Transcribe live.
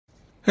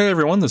Hey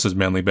everyone, this is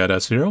Manly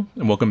Badass Hero,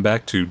 and welcome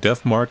back to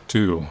Deathmark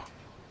 2.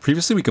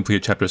 Previously we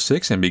completed Chapter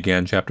 6 and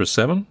began Chapter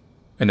 7,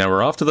 and now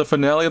we're off to the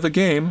finale of the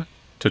game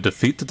to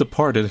defeat the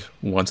Departed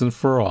once and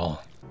for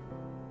all.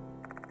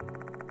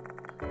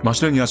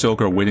 Mashita and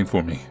Yasuoka are waiting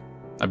for me.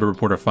 I better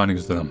report our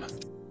findings to them.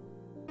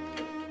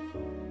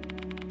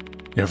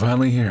 You're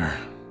finally here.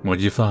 What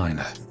did you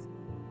find?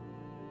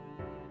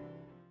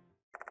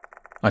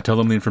 I tell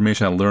them the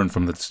information I learned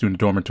from the student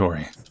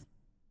dormitory.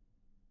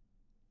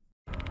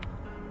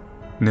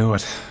 Knew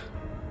it.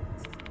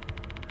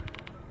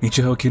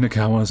 Michiho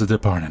Kinakawa is a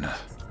Departed.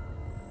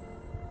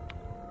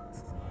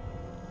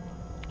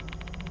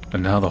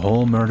 And now the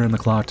whole murder in the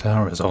clock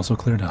tower is also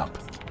cleared up.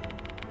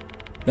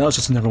 That was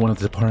just another one of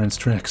the Departed's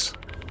tricks.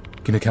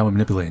 Kinakawa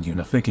manipulating you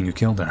into thinking you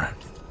killed her.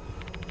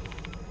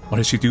 Why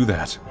did she do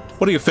that?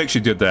 What do you think she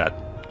did that?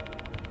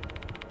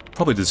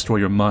 Probably to destroy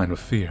your mind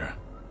with fear.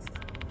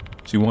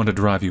 She wanted to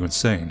drive you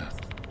insane.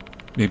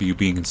 Maybe you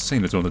being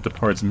insane is one of the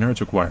Departed's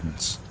marriage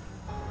requirements.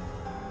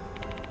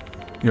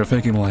 You're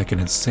thinking like an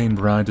insane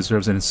bride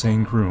deserves an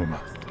insane groom.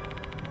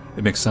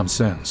 It makes some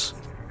sense.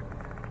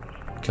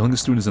 Killing a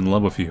student is in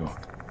love with you.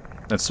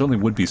 That certainly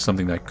would be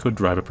something that could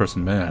drive a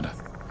person mad.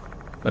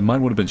 My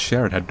mind would have been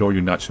shattered had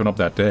Doryu not shown up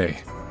that day.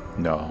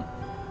 No.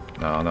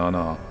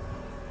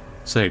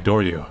 Say,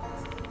 Doryu.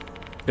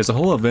 Is the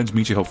whole avenge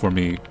Michiho for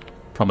me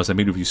promise I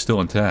made with you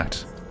still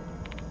intact?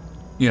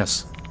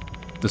 Yes.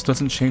 This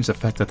doesn't change the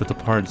fact that the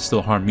Departed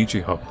still harm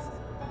Michiho.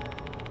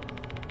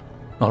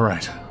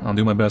 Alright, I'll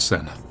do my best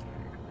then.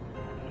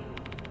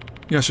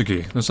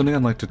 Yashiki, there's something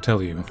I'd like to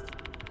tell you.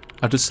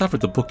 I've deciphered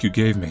the book you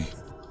gave me.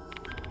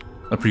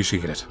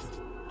 Appreciate it.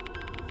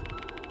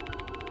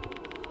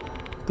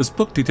 This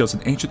book details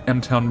an ancient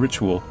M-Town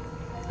ritual.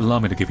 Allow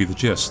me to give you the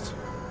gist.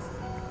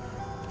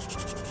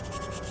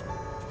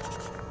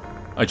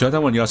 I jot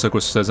down what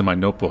Yasuko says in my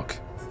notebook.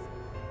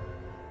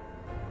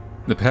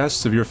 In the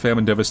past severe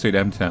famine devastated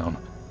M-Town.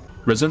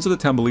 Residents of the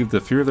town believed the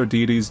fear of their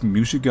deities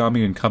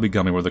Mushigami and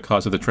Kabigami were the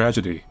cause of the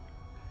tragedy.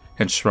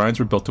 Hence shrines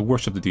were built to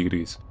worship the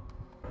deities.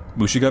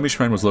 Mushigami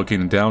Shrine was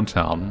located in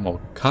downtown, while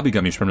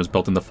Kabigami Shrine was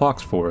built in the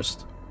Fox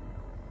Forest.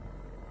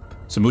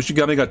 So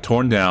Mushigami got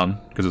torn down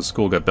because the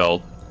school got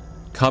built.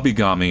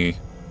 Kabigami,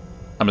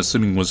 I'm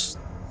assuming, was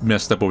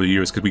messed up over the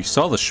years because we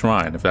saw the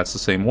shrine, if that's the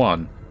same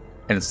one,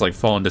 and it's like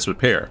fallen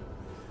disrepair.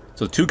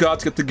 So the two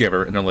gods get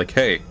together and they're like,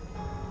 hey,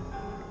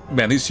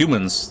 man, these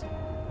humans,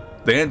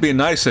 they ain't being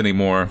nice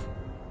anymore.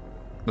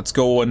 Let's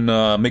go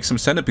and make some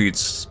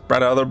centipedes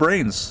sprout out of their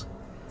brains.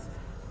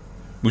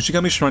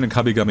 Mushigami Shrine and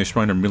Kabigami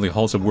Shrine are merely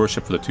halls of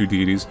worship for the two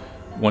deities,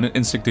 one an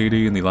insect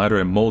deity and the latter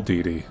a mold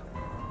deity.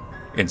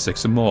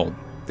 Insects and mold,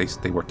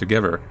 they work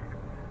together.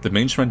 The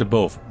main shrine to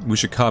both,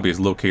 Mushikabi, is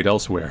located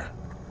elsewhere.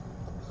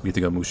 We have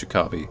to go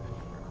Mushikabi.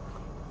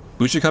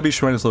 Mushikabi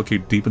Shrine is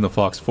located deep in the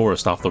Fox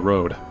Forest off the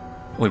road.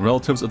 Only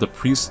relatives of the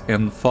priest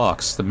and the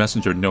fox, the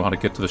messenger, know how to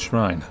get to the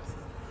shrine.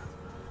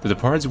 The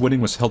Departed's wedding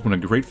was held when a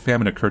great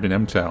famine occurred in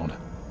M-Town.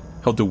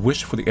 Held to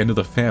wish for the end of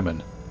the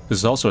famine. This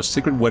is also a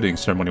secret wedding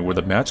ceremony where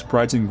the matched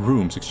brides and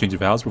grooms exchange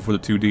vows before the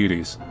two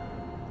deities.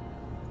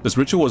 This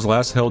ritual was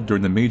last held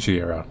during the Meiji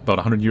era, about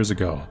 100 years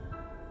ago.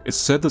 It's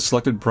said the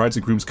selected brides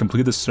and grooms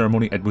completed the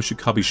ceremony at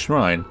Mushikabi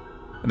Shrine,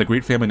 and the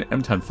Great Famine in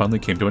M-Town finally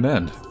came to an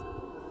end.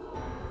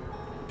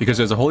 Because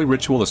as a holy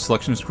ritual, the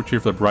selection criteria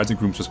for the brides and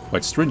grooms was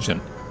quite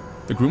stringent.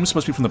 The grooms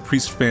must be from the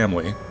priest's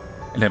family,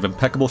 and have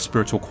impeccable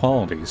spiritual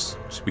qualities,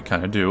 which we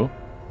kinda do.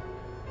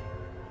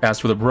 As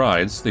for the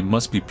brides, they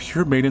must be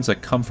pure maidens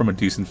that come from a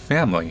decent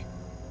family.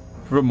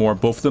 Furthermore,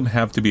 both of them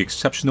have to be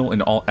exceptional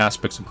in all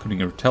aspects,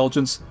 including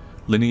intelligence,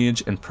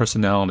 lineage, and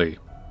personality.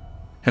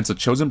 Hence, the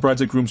chosen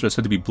brides and grooms are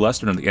said to be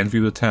blessed and are the envy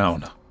of the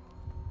town.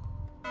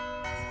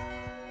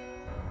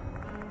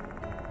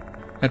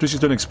 After she's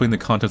done explaining the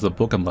contents of the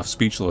book, I'm left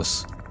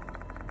speechless.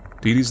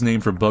 Deity's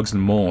name for bugs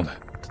and mold,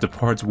 the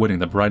Departed's wedding,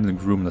 the bride and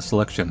the groom, and the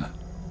selection.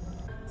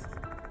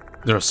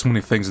 There are so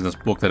many things in this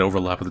book that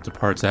overlap with the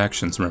Departed's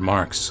actions and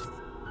remarks.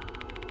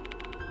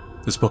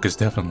 This book is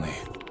definitely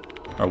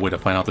our way to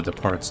find out the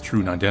Departed's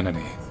true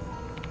identity.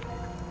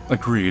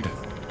 Agreed.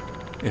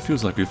 It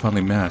feels like we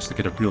finally managed to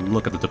get a real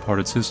look at the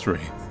Departed's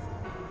history.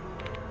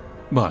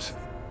 But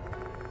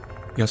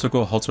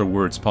Yasuko halts her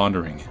words,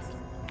 pondering.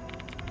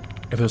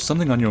 If there's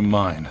something on your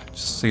mind,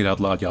 just say it out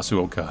loud,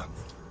 Yasuoka.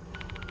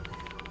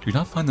 Do you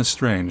not find this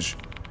strange?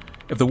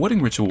 If the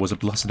wedding ritual was a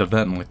blessed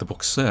event like the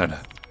book said,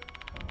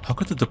 how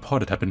could the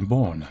Departed have been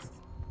born?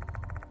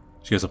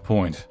 She has a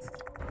point.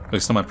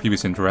 Like some of my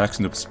previous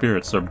interactions with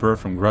spirits are birthed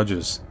from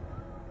grudges.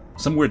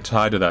 Some weird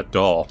tie to that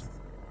doll.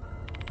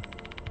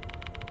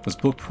 This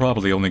book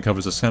probably only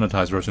covers a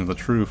sanitized version of the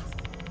truth.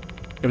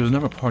 If there's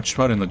never part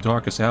shrouded in the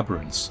darkest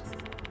aberrance,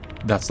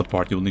 that's the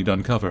part you'll need to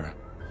uncover.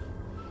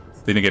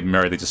 They didn't get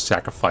married, they just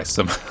sacrificed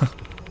them.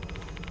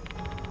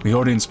 We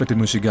already inspected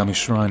Mushigami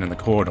Shrine in the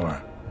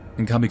corridor,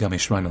 and Kabigami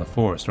Shrine in the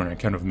forest during an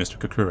encounter with Mr.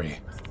 Kokuri.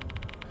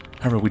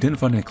 However, we didn't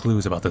find any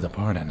clues about the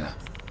Departed.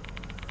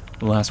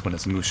 The last one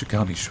is the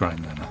Mushikabi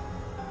Shrine, then.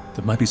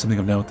 There might be something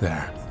of note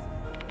there.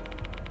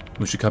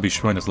 Mushikabi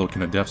Shrine is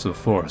located in the depths of the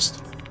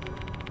forest.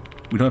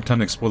 We don't have time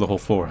to explore the whole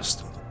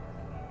forest.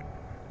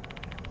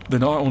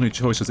 Then our only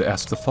choice is to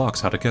ask the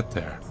fox how to get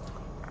there.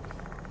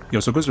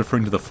 Yasuoka's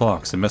referring to the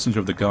fox, the messenger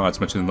of the gods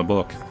mentioned in the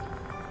book.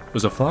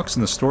 There's a fox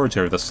in the storage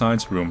area of the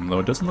science room, though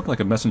it doesn't look like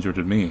a messenger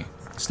to me.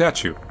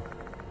 Statue.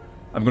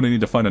 I'm gonna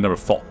need to find another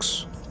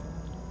fox.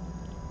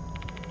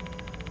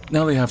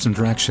 Now they have some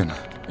direction.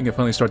 I can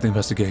finally start the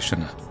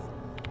investigation.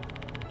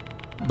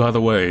 By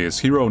the way, is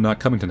Hiro not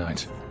coming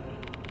tonight?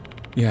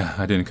 Yeah,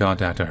 I didn't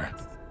contact her.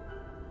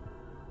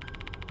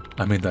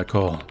 I made that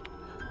call.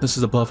 This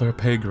is above her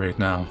pay grade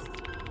now.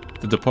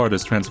 The departed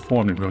has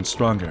transformed and grown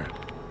stronger.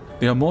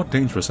 They are more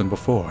dangerous than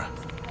before.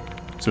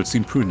 So it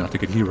seemed prudent not to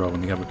get Hiro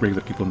and the other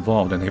regular people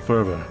involved any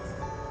further.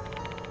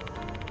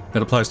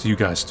 That applies to you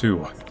guys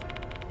too.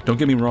 Don't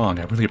get me wrong,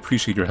 I really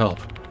appreciate your help.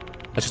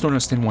 I just don't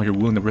understand why you're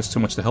willing to risk so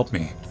much to help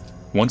me.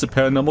 One's a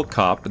paranormal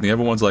cop, and the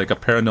other one's like a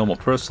paranormal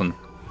person.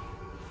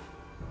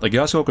 Like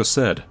Yasuoka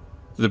said,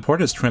 the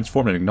departed has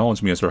transformed and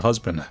acknowledged me as her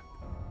husband.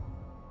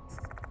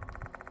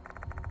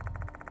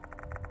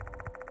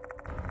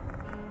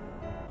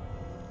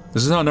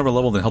 This is on another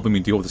level than helping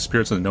me deal with the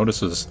spirits and the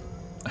notices.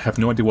 I have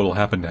no idea what will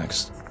happen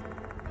next.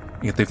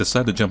 Yet they've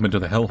decided to jump into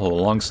the hellhole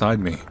alongside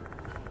me.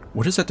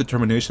 Where does that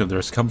determination of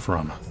theirs come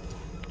from?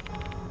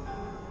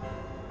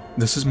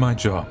 This is my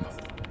job.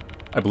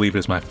 I believe it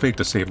is my fate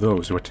to save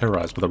those who are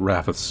terrorized by the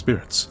wrath of the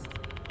spirits.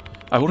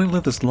 I've only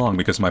lived this long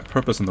because my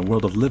purpose in the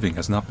world of living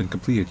has not been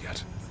completed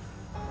yet.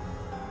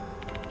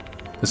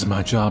 This is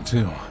my job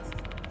too.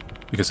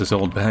 Because this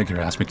old bag here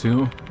asked me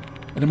to,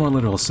 in a more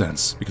literal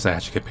sense, because I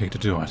actually get paid to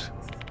do it.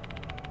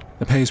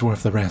 The pay's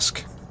worth the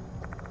risk.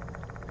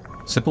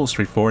 Simple,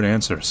 straightforward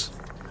answers.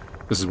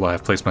 This is why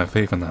I've placed my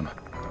faith in them.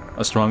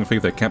 A strong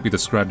faith that can't be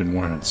described in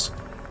words.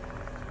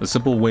 The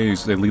simple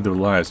ways they lead their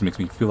lives makes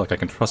me feel like I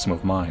can trust them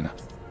with mine.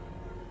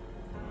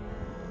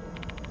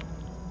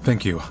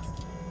 Thank you.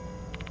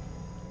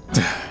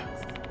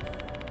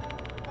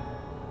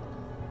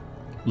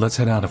 Let's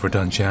head out if we're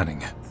done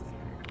chatting.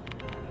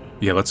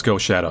 Yeah, let's go,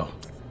 Shadow.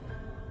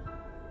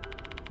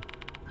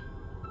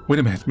 Wait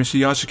a minute, Mr.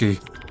 Yashiki.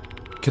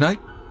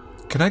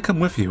 Can I come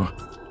with you?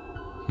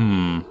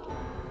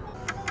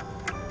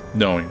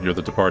 No, you're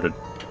the departed.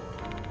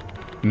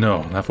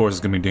 No, that forest is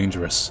gonna be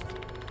dangerous.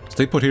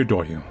 Stay put here,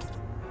 Doryu.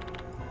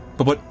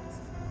 But what?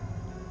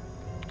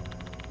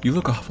 You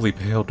look awfully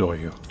pale,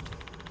 Doryu.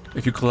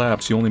 If you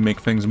collapse, you only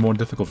make things more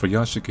difficult for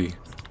Yashiki.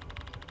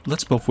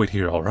 Let's both wait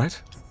here, alright?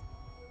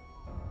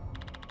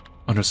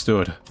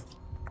 Understood.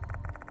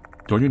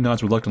 Doryu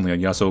nods reluctantly at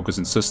Yasuoka's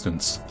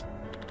insistence.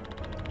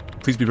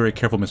 Please be very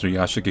careful, Mr.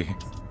 Yashiki.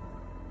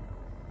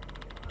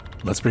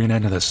 Let's bring an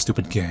end to this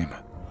stupid game,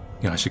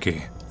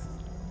 Yashiki.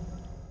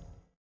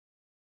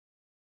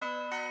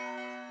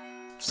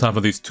 It's time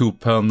for these two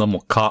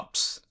paranormal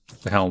cops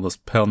to handle this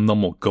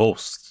paranormal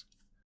ghost.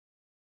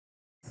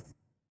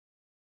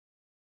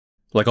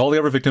 Like all the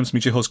other victims,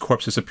 Michiho's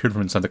corpse disappeared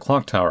from inside the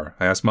clock tower.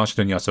 I asked Mashita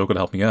and Yasuoka to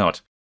help me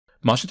out.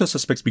 Mashita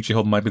suspects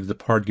Michiho might be the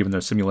departed given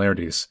their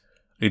similarities.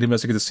 I need to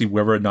investigate to see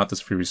whether or not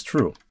this theory is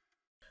true.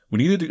 We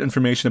needed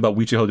information about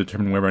Michiho to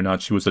determine whether or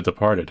not she was the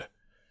departed.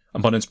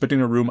 Upon inspecting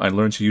her room, I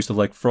learned she used to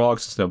like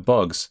frogs instead of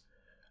bugs.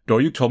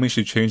 Doryu told me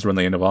she changed around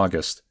the end of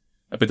August.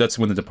 I bet that's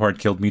when the departed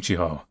killed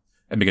Michiho,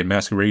 and began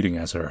masquerading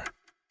as her.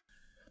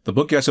 The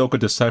book Yasuoka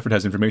deciphered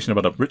has information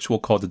about a ritual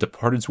called the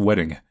Departed's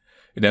Wedding,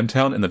 in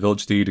M-Town and the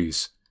village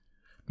deities.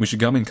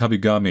 Mushigami and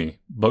Kabigami,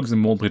 bugs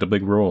and mold played a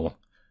big role.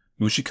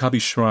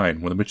 Mushikabi's shrine,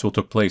 where the ritual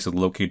took place, is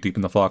located deep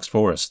in the Fox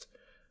Forest.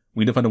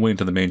 We need to find a way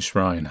into the main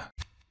shrine.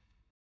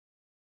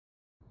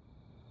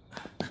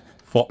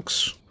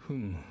 Fox.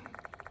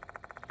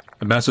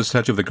 A massive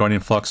statue of the guardian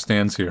fox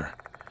stands here.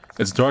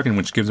 It's darkened,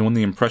 which gives one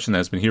the impression that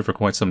it's been here for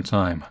quite some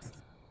time.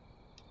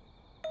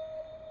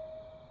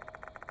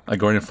 A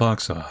guardian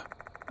fox,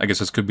 I guess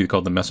this could be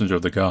called the messenger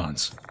of the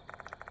gods.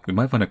 We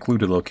might find a clue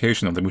to the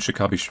location of the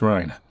Mushikabi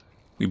shrine.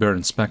 We better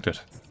inspect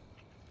it.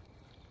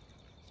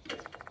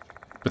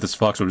 But this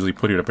fox was really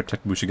put here to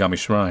protect Mushigami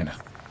shrine.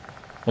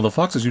 While the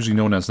fox is usually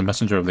known as the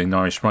messenger of the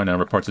Inari shrine in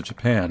other parts of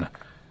Japan,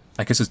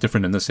 I guess it's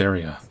different in this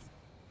area.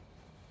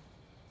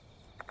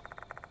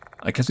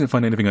 I can't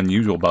find anything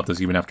unusual about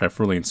this even after I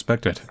thoroughly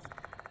inspect it.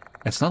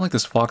 It's not like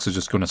this fox is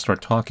just going to start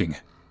talking.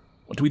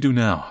 What do we do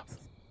now?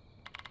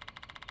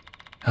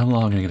 How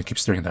long are you going to keep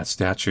staring at that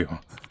statue?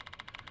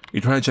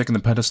 You try checking the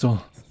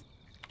pedestal?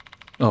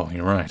 Oh,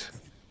 you're right.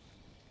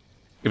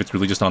 If it's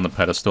really just on the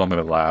pedestal, I'm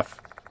going to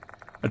laugh.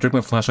 I direct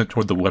my flashlight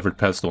toward the weathered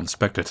pedestal and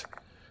inspect it,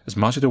 as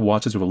Mashita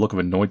watches with a look of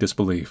annoyed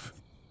disbelief.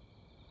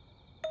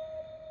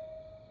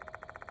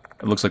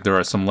 It looks like there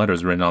are some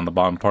letters written on the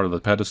bottom part of the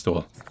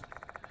pedestal.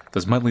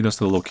 This might lead us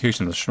to the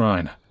location of the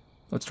shrine.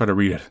 Let's try to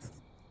read it.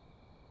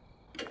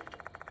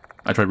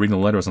 I tried reading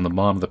the letters on the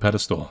bottom of the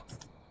pedestal.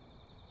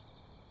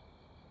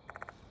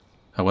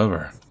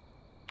 However...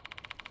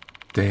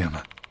 Damn.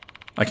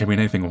 I can't read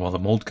anything with all the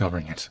mold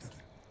covering it.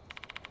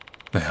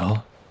 The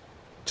hell?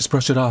 Just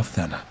brush it off,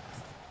 then.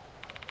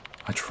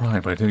 I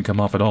tried, but it didn't come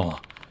off at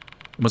all.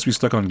 It must be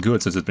stuck on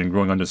good since it's been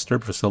growing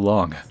undisturbed for so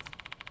long.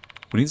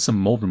 We need some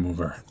mold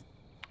remover.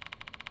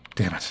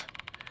 Damn it.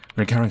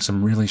 We're encountering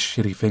some really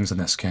shitty things in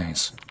this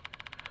case.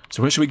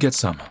 So where should we get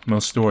some?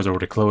 Most stores are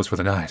already closed for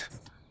the night.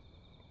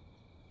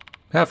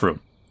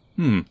 Bathroom.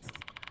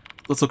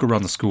 Let's look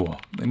around the school.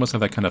 They must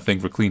have that kind of thing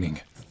for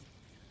cleaning.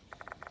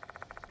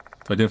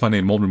 I didn't find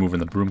any mold remover in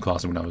the broom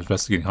closet when I was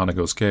investigating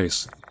Hanago's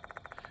case.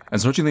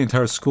 And searching the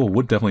entire school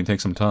would definitely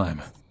take some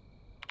time.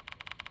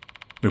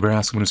 We better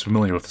ask someone who's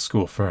familiar with the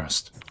school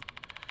first.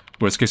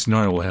 Worst case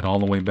scenario, we'll head all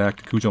the way back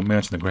to Kujo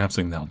Mansion to grab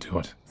something that'll do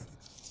it.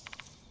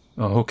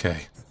 Oh,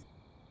 okay.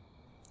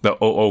 The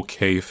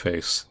okay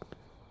face.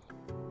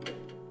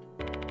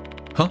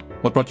 Huh?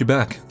 What brought you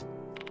back?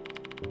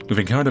 We've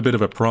encountered a bit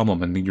of a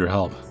problem and need your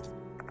help.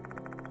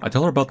 I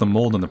tell her about the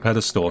mold on the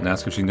pedestal and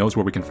ask if she knows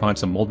where we can find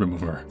some mold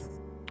remover.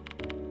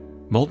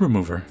 Mold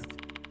remover?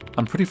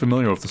 I'm pretty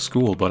familiar with the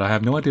school, but I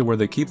have no idea where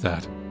they keep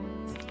that.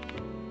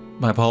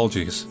 My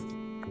apologies.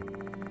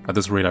 At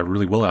this rate, I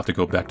really will have to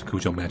go back to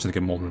Kujo Mansion to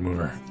get mold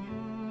remover.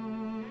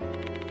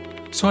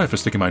 Sorry for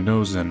sticking my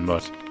nose in,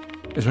 but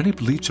is there any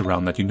bleach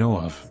around that you know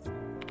of?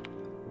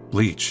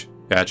 Bleach?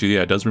 Actually,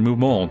 yeah, it does remove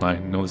mold. I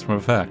know this for a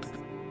fact.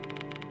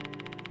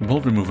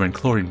 Mold remover and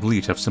chlorine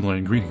bleach have similar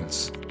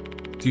ingredients.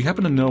 Do you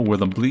happen to know where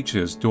the bleach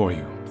is,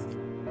 Doryu?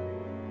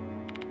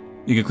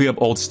 You can clean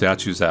up old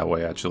statues that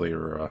way, actually,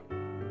 or,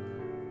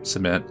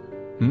 cement.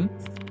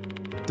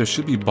 There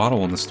should be a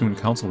bottle in the student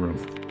council room.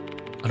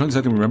 I don't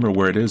exactly remember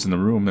where it is in the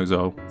room,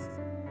 though.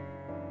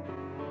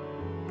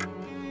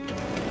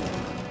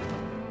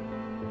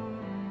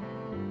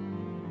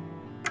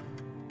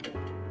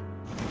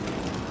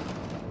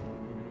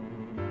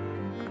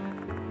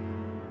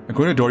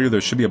 According to Doryu,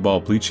 there should be a ball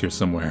of bleach here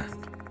somewhere.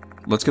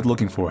 Let's get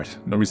looking for it.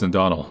 No reason to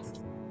dawdle.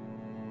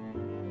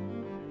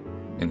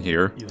 In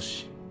here?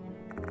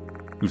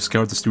 We've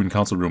scoured the student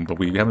council room, but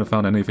we haven't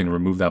found anything to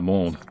remove that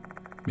mold.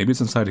 Maybe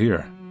it's inside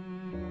here.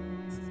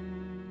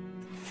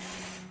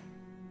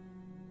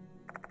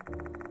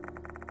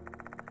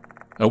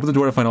 I opened the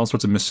door to find all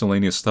sorts of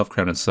miscellaneous stuff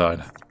crammed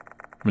inside.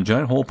 From a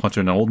giant hole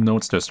puncher and old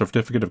notes to a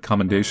certificate of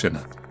commendation.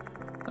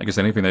 I guess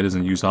anything that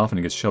isn't used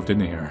often gets shoved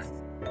into here.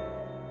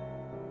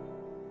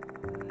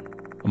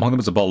 Among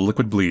them is a ball of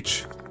liquid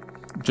bleach.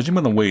 Judging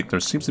by the weight, there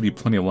seems to be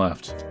plenty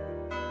left.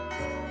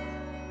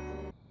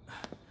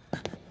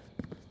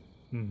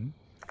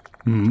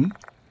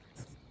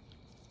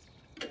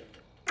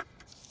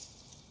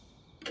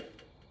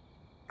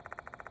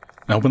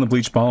 I open the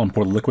bleach bottle and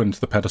pour the liquid into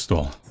the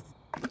pedestal.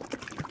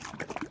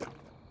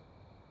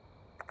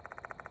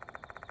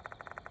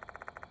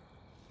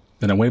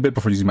 Then I wait a bit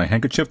before using my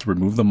handkerchief to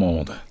remove the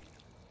mold.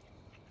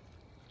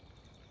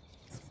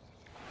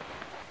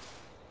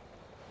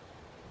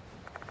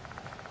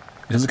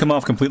 It doesn't come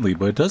off completely,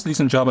 but it does a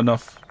decent job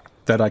enough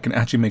that I can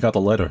actually make out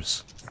the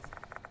letters.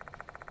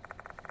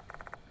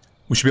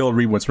 We should be able to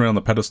read what's written on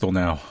the pedestal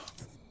now.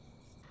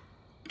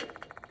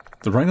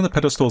 The writing on the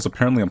pedestal is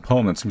apparently a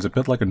poem that seems a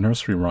bit like a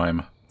nursery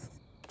rhyme.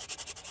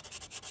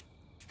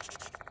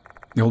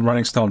 The old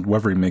writing style of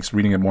Weavery makes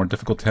reading a more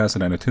difficult task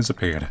than I'd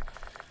anticipated,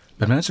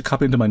 but I managed to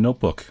copy it into my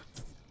notebook.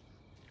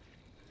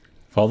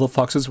 Follow the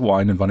fox's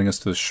whine inviting us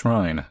to the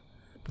shrine,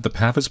 but the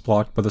path is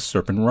blocked by the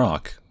serpent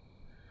rock.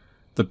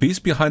 The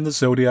beast behind the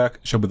zodiac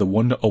shall be the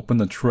one to open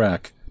the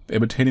track,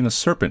 imitating the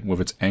serpent with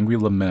its angry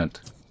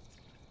lament.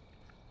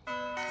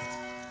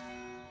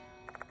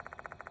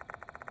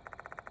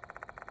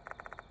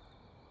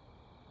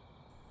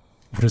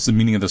 What is the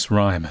meaning of this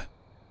rhyme?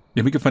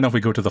 Maybe we can find out if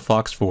we go to the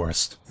Fox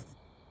Forest.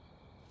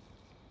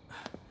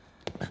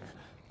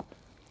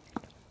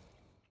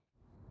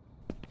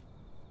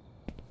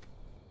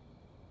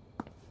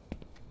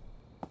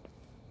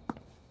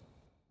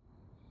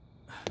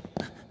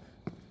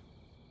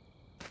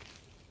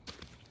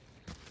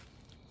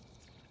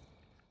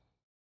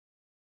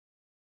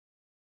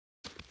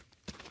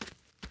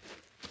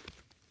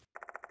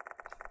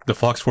 The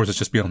Fox Forest is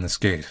just beyond this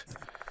gate.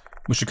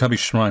 Mushikami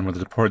Shrine, where the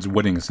departed's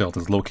wedding is held,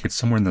 is located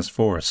somewhere in this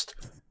forest.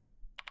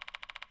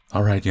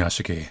 Alright,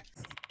 Yashiki.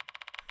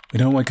 We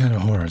know what kind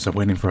of horrors are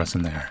waiting for us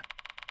in there.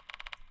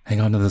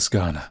 Hang on to this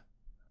gun,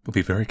 but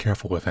be very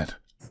careful with it.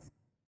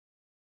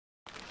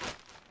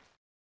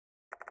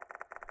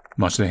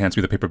 Machida hands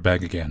me the paper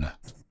bag again.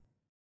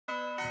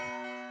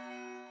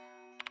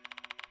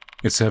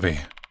 It's heavy.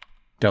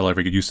 Doubt I'll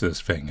ever get used to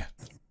this thing.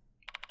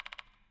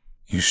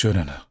 You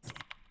shouldn't.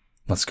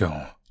 Let's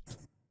go.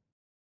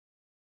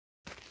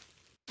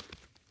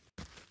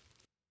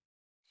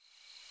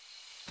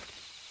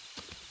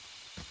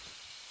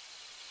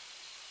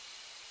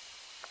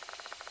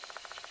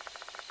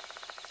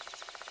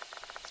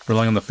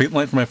 Relying on the faint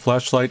light from my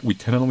flashlight, we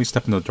tentatively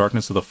step into the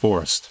darkness of the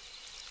forest.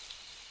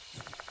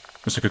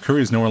 Mr. Kokiri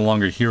is no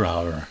longer here,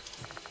 however.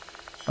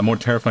 A more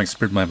terrifying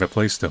spirit might have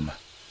replaced him.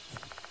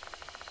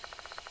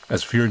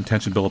 As fear and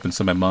tension build up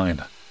inside my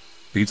mind,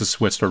 beads of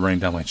sweat start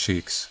raining down my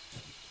cheeks.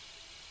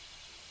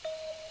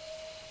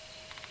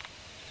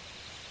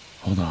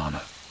 Hold on.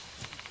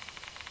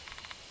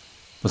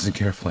 Listen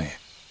carefully.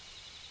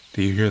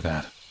 Do you hear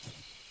that?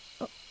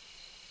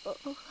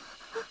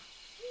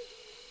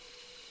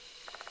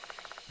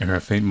 I hear a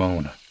faint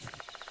moan.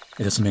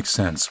 It doesn't make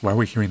sense. Why are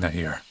we hearing that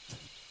here?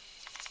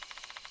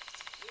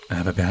 I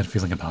have a bad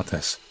feeling about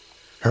this.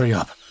 Hurry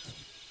up.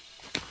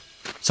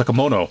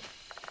 Sakamoto!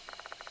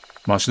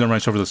 Mashina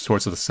runs over the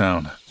source of the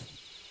sound.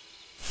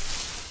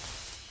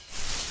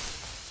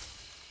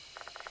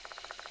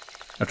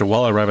 After a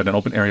while, I arrive at an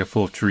open area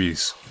full of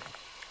trees.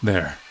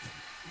 There.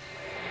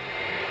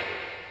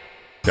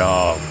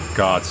 Oh,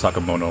 God,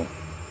 Sakamoto.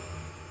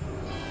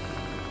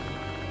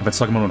 I've had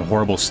Sakamoto in a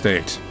horrible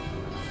state.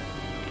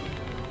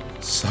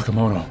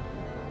 Sakamoto,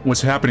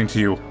 what's happening to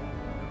you?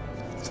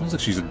 Sounds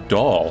like she's a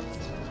doll.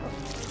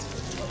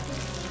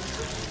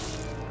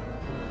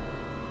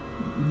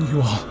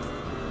 You all...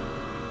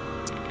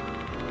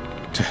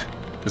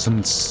 Did some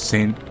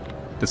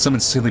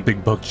insanely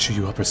big bug chew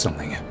you up or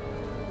something?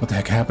 What the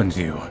heck happened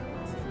to you?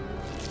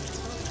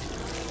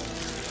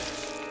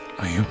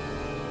 Are you...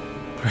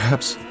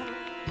 perhaps...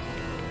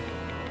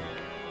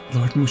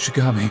 Lord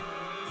Mushigami?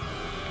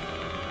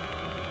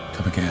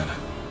 Come again.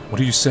 What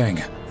are you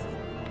saying?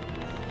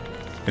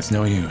 It's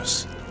no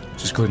use.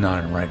 She's clearly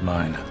not in her right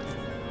mind.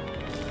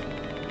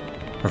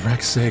 For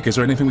Rack's sake, is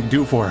there anything we can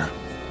do for her?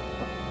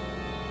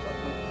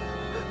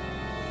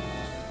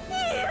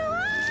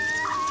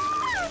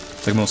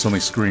 Sakamoto suddenly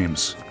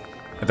screams.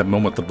 At that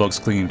moment, the bugs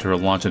clinging to her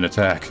launch an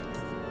attack.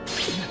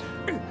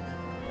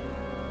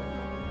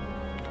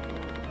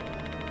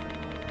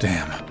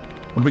 Damn.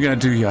 What are we gonna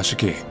do,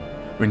 Yashiki?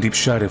 We're in deep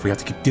shut if we have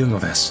to keep dealing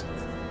with this.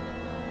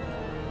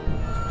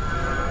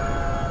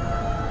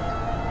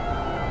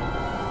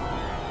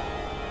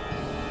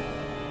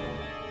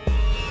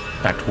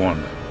 Act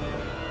 1.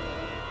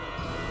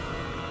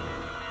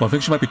 Well, I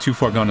think she might be too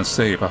far gone to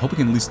save. I hope we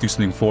can at least do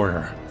something for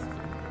her.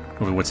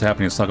 Over what's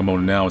happening to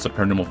Sakamoto now is a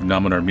paranormal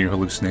phenomenon or mere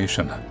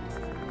hallucination.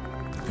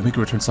 Maybe we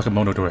can return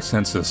Sakamoto to her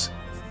senses.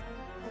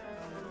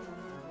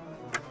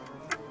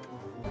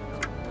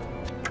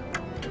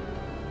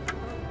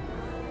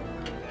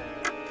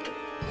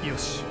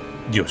 Yosh.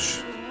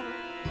 Yosh.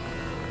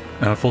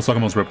 Now, full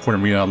Sakamoto's report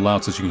and read it out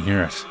loud so you can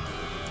hear it.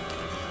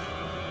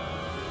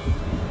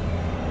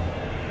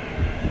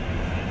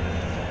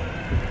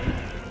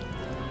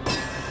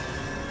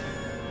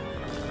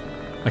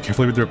 I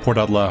carefully read the report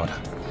out loud.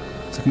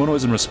 Sakamoto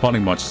isn't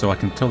responding much, so I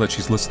can tell that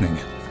she's listening.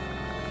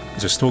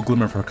 Is there still a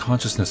glimmer of her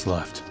consciousness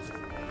left?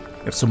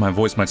 If so, my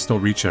voice might still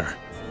reach her.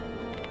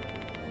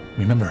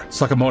 Remember,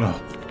 Sakamoto,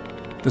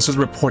 this is a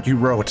report you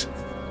wrote.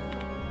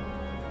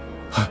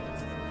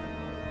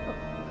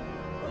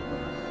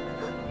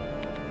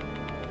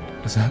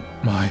 Is that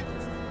my...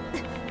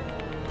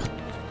 But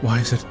why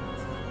is it...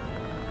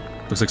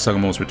 Looks like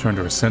Sakamoto's returned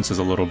to her senses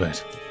a little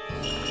bit.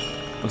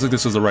 Looks like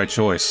this is the right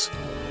choice.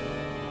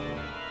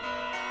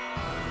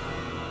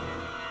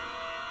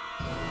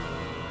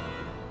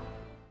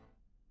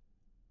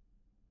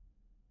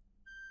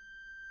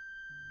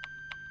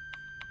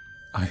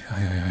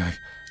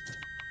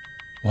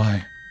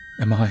 Why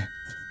am I...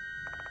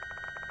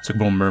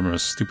 Sakamoto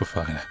murmurs,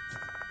 stupefied.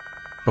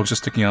 Bugs are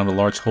sticking out of the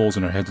large holes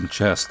in her head and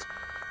chest.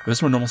 If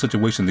this were a normal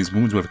situation, these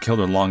wounds would have killed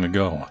her long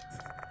ago.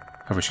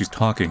 However, she's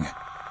talking.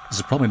 This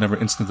is probably never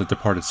instant the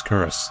departed's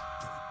curse.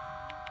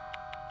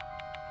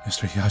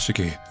 Mr.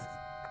 Yashiki.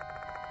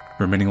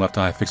 Her remaining left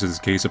eye fixes his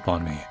gaze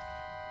upon me.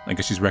 I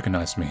guess she's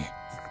recognized me.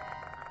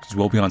 She's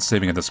well beyond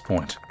saving at this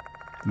point.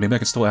 Maybe I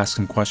can still ask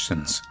some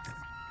questions.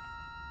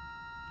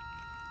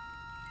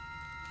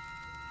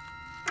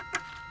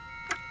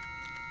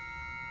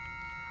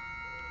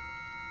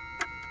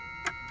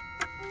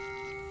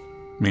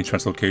 Main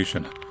shrine's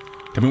location.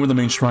 Tell me where the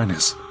main shrine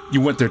is.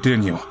 You went there,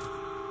 didn't you?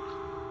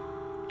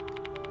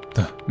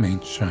 The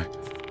main shrine.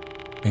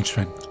 Main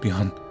shrine is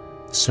beyond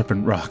the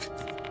Serpent Rock.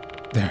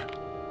 There.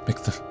 Make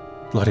the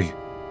bloody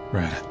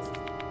red.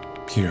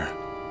 Here.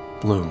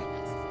 Blue.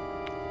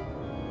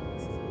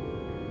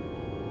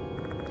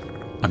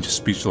 I'm just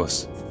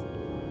speechless.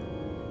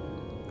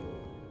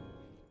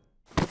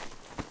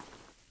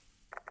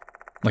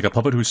 Like a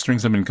puppet whose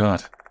strings have been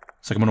cut,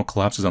 Sakamoto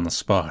collapses on the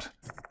spot.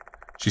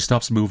 She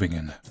stops moving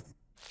and...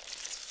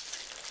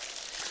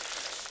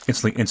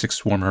 Instantly insects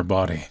swarm her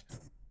body.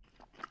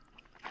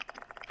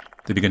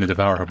 They begin to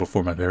devour her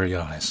before my very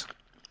eyes.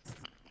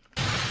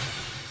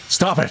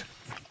 Stop it!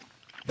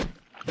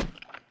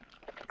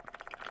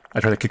 I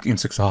try to kick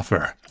insects off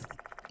her.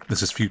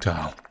 This is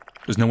futile.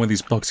 There's no way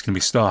these bugs can be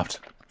stopped.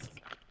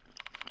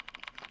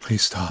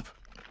 Please stop.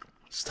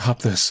 Stop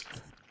this.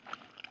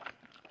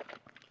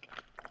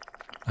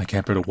 I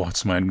can't bear to watch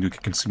somebody I knew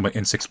get consumed by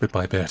insects bit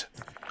by bit.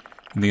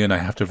 In the end, I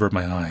have to avert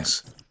my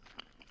eyes.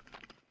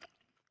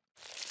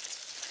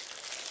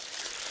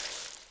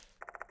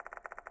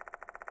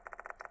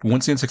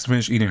 Once the insects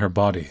finish eating her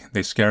body,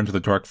 they scatter into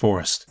the dark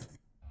forest.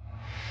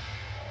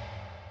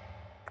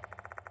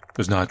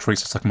 There's not a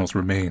trace of Sakamoto's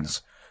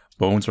remains,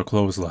 bones or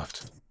clothes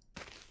left.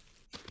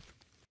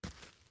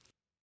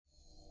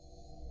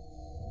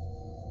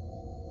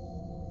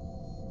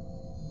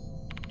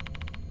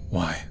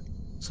 Why,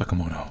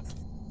 Sakamoto?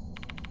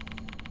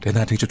 Did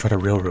that teacher try to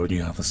railroad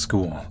you out of the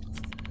school?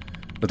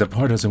 But that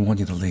part doesn't want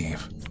you to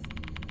leave.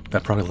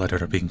 That probably led her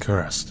to being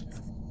cursed.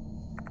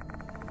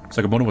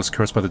 Sakamoto was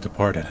cursed by the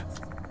departed.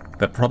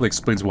 That probably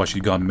explains why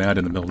she'd gone mad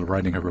in the middle of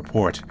writing her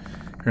report,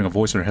 hearing a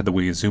voice in her head the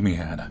way Izumi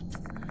had.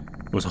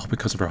 It was all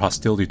because of her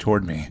hostility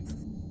toward me.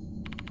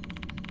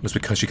 It was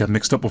because she got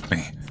mixed up with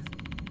me.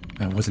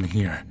 If I wasn't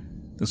here,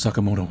 then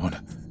Sakamoto would.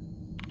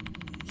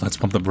 Let's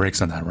pump the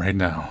brakes on that right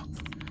now.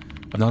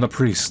 I'm not a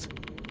priest,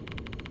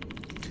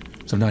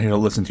 so I'm not here to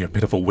listen to your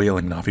pitiful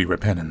wailing and offer you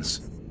repentance.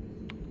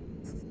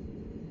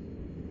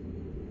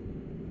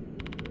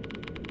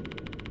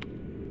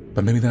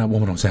 But maybe that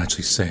woman was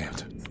actually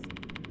saved.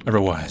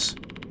 Otherwise,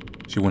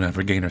 she wouldn't have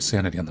regained her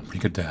sanity on the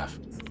brink of death.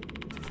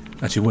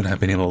 And she wouldn't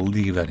have been able to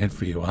leave that hint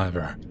for you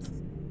either.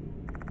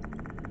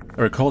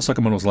 I recall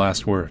Sakamoto's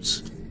last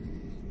words.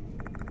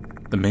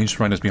 The main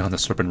shrine is beyond the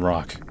Serpent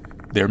Rock.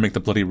 There make the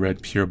bloody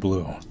red pure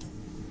blue.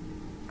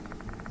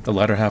 The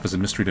latter half is a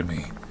mystery to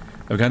me.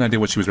 I've got an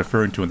idea what she was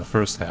referring to in the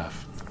first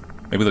half.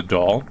 Maybe the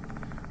doll?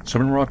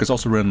 Serpent Rock is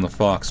also written on the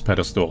Fox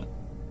pedestal.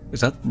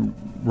 Is that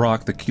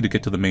rock the key to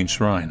get to the main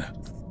shrine?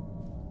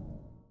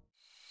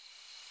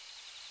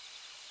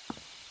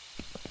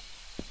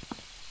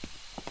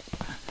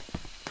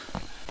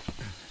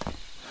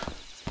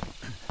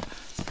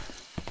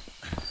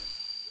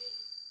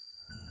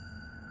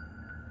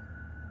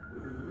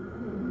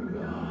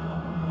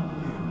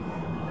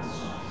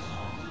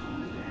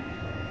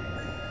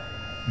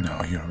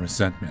 No, your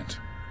resentment.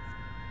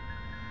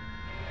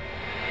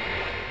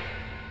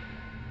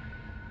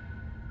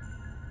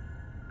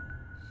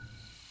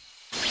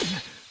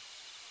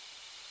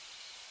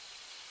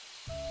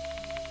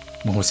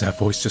 What was that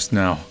voice just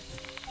now?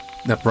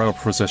 That bridal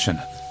procession.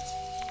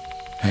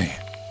 Hey,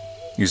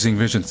 you seeing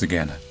visions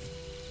again?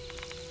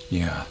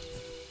 Yeah.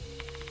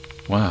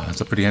 Wow, that's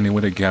a pretty handy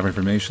way to gather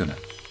information.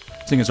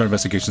 Seeing as our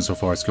investigation so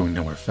far is going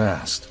nowhere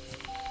fast.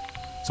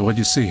 So what'd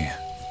you see?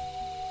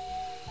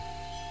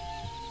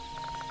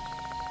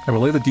 I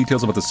relay the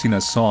details about the scene I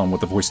saw and what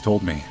the voice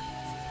told me.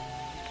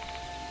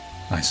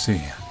 I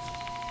see.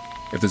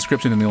 If the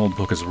description in the old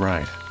book is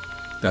right,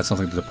 that sounds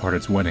like the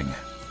departed's wedding.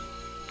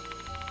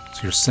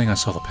 So you're saying I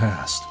saw the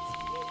past?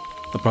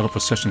 The bridal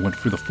procession went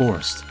through the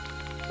forest.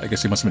 I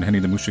guess he must have been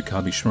heading to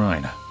Mushikabi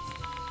Shrine.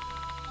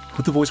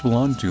 Who'd the voice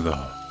belong to,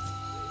 though?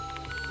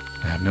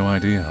 I have no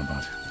idea,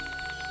 but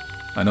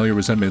I know your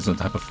resentment isn't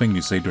the type of thing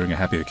you say during a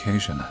happy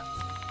occasion.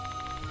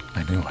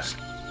 I knew it.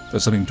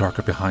 There's something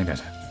darker behind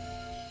it.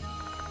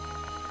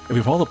 If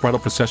we follow the bridal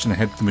procession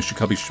ahead to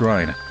Mushikabi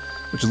Shrine,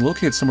 which is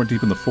located somewhere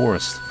deep in the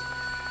forest,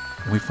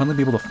 will we finally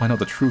be able to find out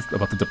the truth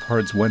about the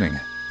departed's wedding?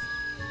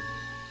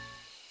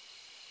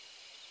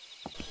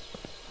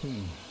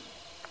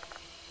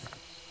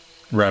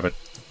 Rabbit.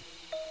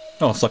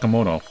 Oh,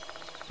 Sakamoto.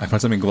 I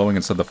found something glowing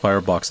inside the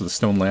firebox of the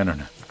stone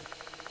lantern.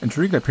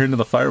 Intrigued, I peered into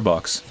the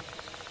firebox.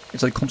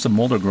 It's like clumps of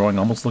molder growing,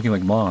 almost looking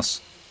like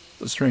moss.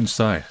 It's a strange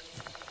sight.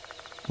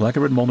 Black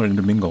and red molder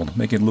intermingled,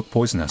 making it look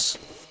poisonous.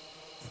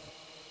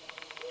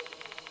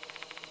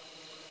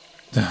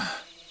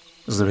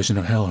 This is a vision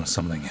of hell or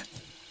something.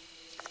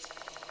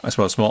 I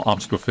saw a small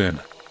object within.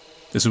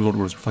 This is what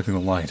was reflecting the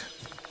light.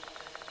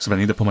 So I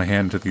need to put my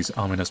hand into these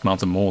ominous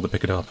mounds of mold to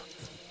pick it up.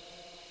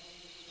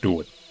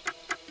 Do it.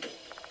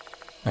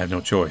 I have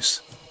no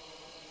choice.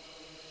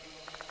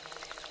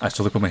 I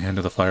slowly put my hand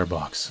to the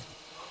firebox.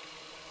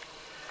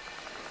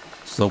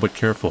 Slow but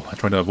careful, I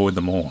try to avoid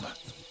the mold.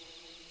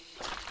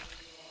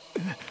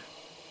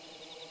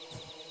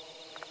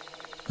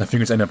 My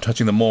fingers end up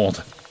touching the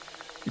mold.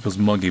 It feels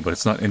muggy, but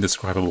it's not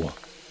indescribable.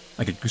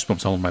 I get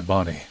goosebumps all over my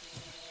body.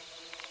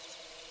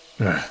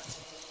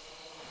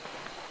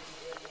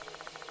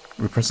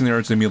 Repressing the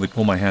urge to immediately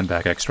pull my hand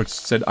back, I extract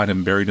said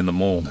item buried in the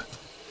mold.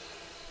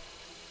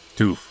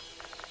 Tooth.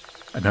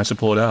 I managed to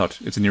pull it out.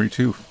 It's an eerie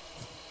tooth.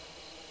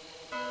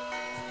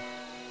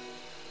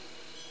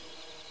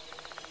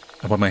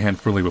 I wipe my hand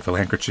freely with a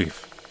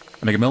handkerchief.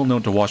 I make a mental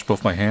note to wash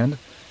both my hand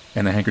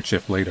and the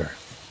handkerchief later.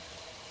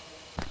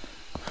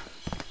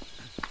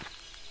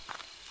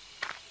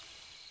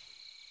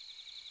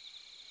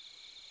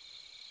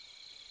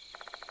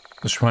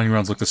 The shrine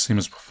grounds look the same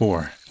as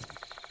before.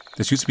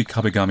 This used to be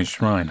Kabigami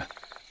Shrine,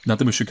 not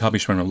the Mushikabi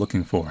Shrine we're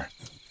looking for.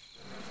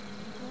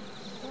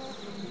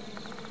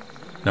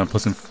 Now a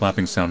pleasant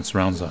flapping sound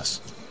surrounds us.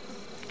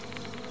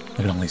 Look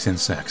at all these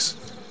insects.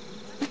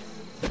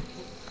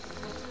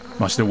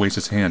 Mashita waves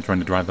his hand trying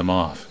to drive them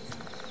off,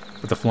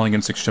 but the flying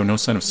insects show no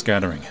sign of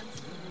scattering.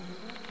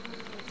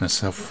 That's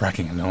so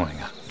fracking annoying.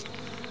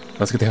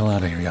 Let's get the hell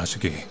out of here,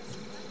 Yashiki.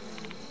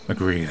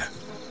 Agreed.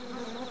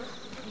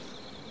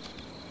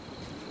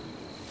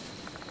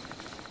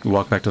 We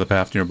walk back to the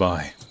path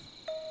nearby.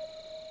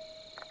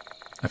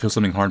 I feel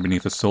something hard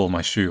beneath the sole of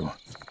my shoe.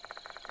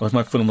 I lift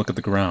my foot and look at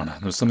the ground.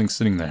 There's something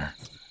sitting there.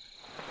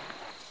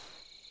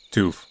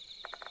 Tooth.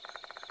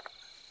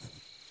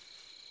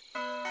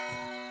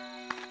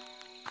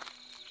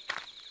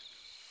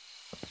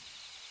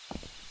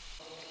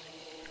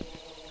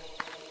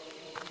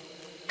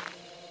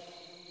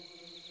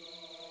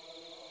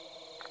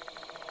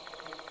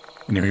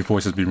 An eerie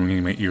voice has been ringing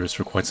in my ears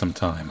for quite some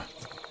time.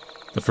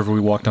 The further we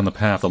walk down the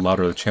path, the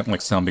louder the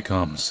chant-like sound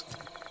becomes.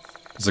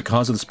 Does the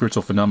cause of the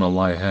spiritual phenomena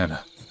lie ahead?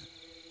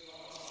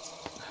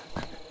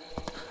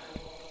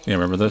 Yeah,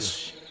 remember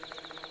this?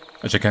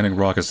 A gigantic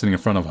rock is sitting in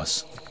front of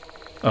us.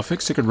 A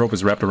fixed sacred rope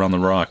is wrapped around the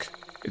rock.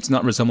 It's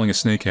not resembling a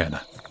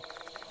snakehead.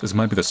 This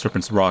might be the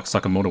serpent's rock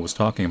Sakamoto was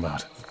talking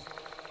about.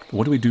 But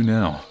what do we do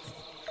now?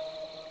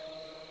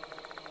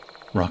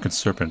 Rock and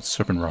serpent,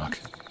 serpent rock.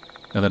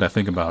 Now that I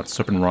think about it,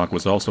 serpent rock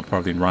was also part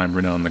of the rhyme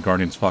written on the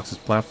Guardian's Fox's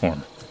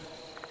platform.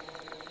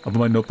 I'll put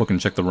my notebook and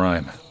check the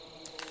rhyme.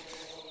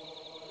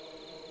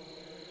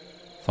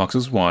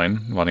 Fox's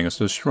whine, inviting us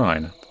to the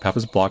shrine. The path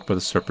is blocked by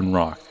the serpent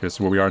rock. Here's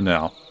where we are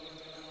now.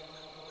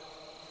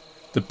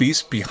 The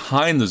beast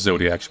behind the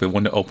Zodiac should be the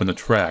one to open the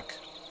track.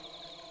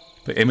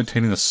 By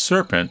imitating the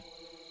serpent,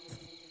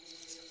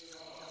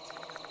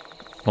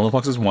 all the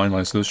Fox's whine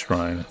inviting us to the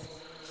shrine.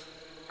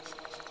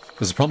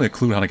 This is probably a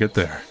clue how to get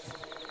there.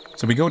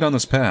 So we go down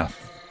this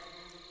path.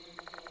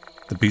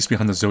 The beast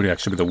behind the Zodiac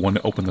should be the one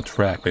to open the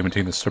track by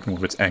imitating the serpent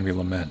with its angry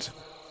lament.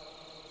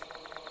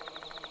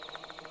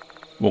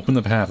 We open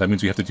the path, that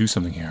means we have to do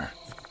something here.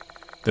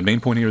 The main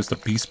point here is the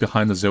beast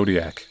behind the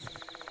Zodiac.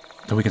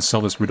 Until we can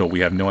solve this riddle,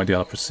 we have no idea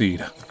how to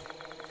proceed.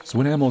 So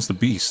what animal is the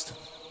beast?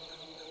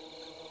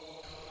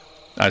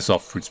 I saw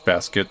Fruits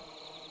Basket.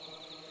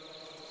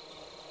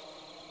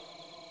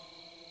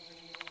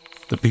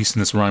 The beast in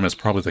this rhyme is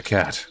probably the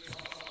cat.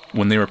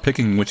 When they were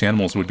picking which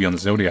animals would be on the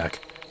Zodiac,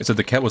 it said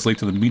the cat was late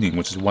to the meeting,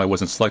 which is why it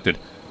wasn't selected.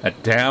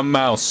 That damn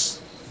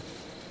mouse!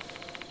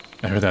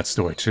 I heard that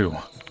story too.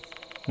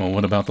 Well,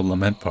 what about the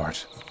lament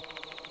part?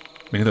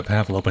 Maybe the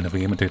path will open if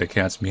we imitate a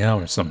cat's meow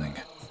or something.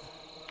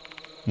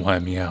 Why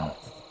meow?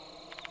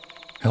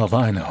 Hell if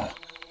I know.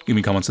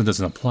 Even common sense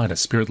doesn't apply to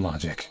spirit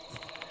logic.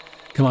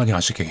 Come on,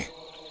 Yashiki.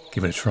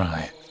 Give it a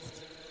try.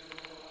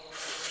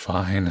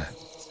 Fine.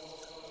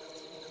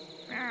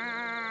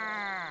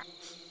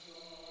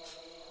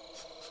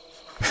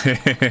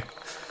 That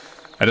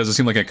doesn't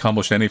seem like it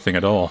accomplished anything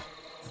at all.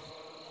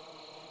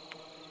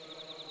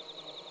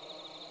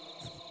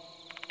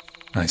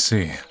 I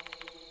see.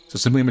 So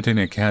simply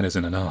imitating a cat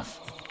isn't enough.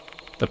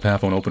 The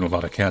path won't open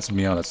without a cat's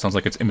meow that sounds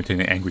like it's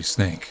imitating an angry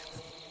snake.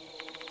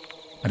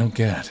 I don't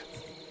get it.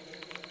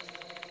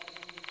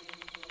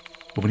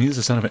 What we need is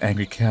the sound of an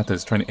angry cat that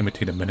is trying to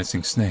imitate a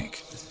menacing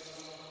snake.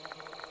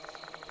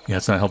 Yeah,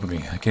 it's not helping me.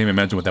 I can't even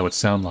imagine what that would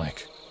sound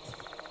like.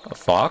 A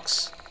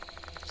fox?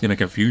 In a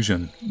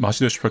confusion,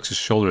 Mashida shrugs his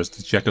shoulders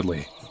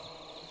dejectedly.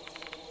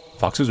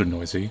 Foxes are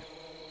noisy.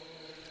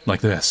 Like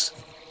this.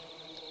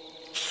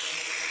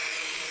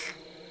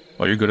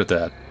 Oh, you're good at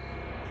that.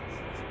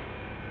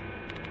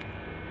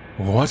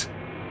 What?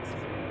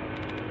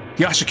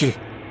 Yashiki!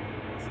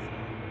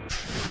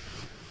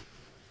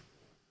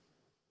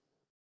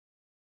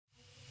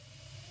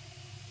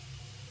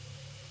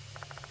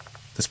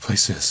 This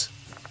place is...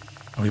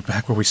 Are we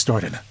back where we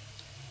started?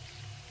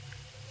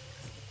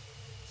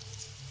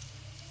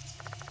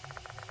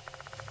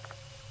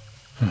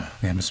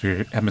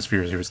 The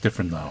atmosphere here is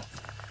different, though.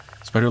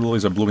 Spider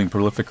lilies are blooming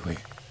prolifically.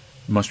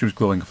 Mushrooms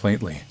glowing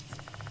faintly.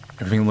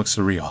 Everything looks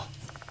surreal.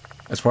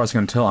 As far as I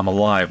can tell, I'm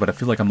alive, but I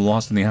feel like I'm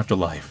lost in the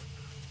afterlife.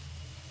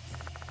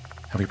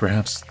 Have we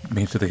perhaps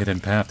made it to the hidden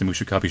path to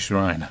Mushikabi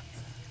Shrine?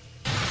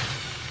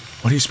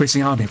 What are you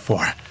spacing on me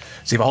for?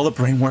 Save all the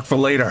brain work for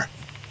later.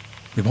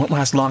 We won't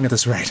last long at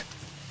this rate.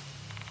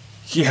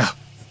 Yeah.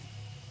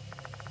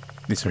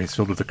 This area is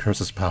filled with the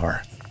curse's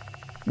power.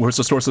 Where's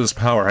the source of this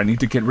power? I need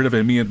to get rid of it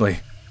immediately.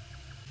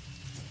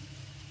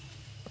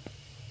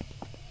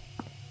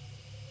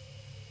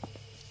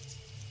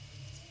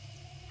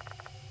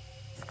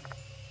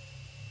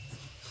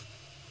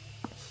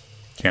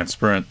 Can't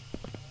sprint.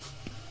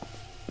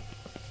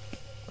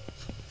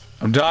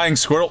 I'm dying,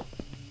 squirrel!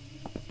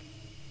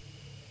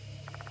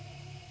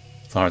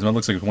 Flowers, that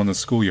looks like one in the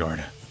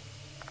schoolyard.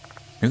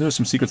 Maybe there's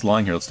some secrets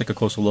lying here. Let's take a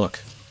closer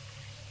look.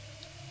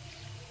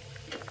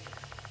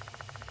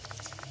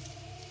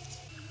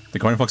 The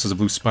Guardian Fox has a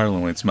blue spiral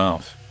in its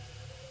mouth.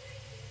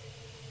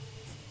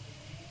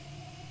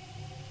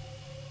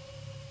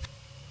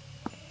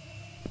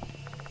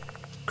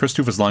 Cursed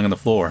tooth is lying on the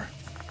floor.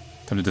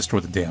 Time to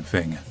destroy the damn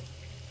thing.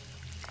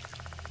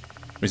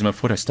 Raising my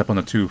foot, I step on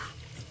the tooth.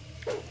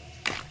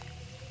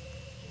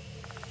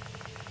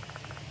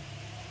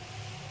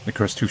 The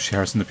cursed tooth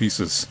shatters into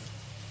pieces.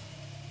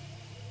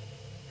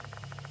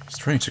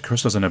 Strange, the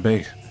curse doesn't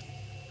abate.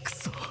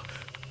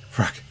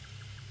 Frack,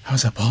 how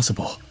is that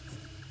possible?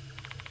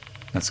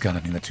 That's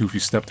gotta mean the tooth you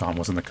stepped on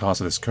wasn't the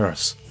cause of this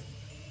curse.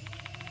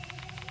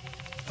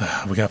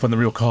 We gotta find the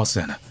real cause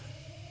then.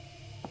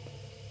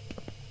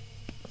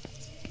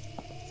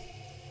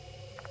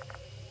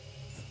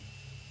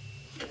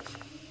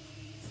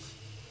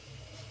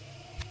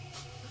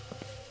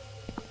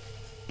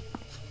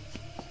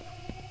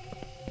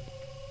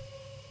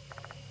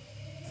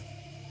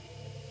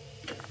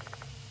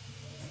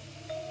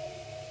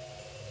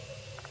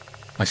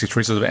 I see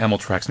traces of animal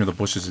tracks near the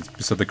bushes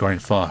beside the Guardian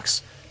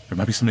Fox. There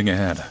might be something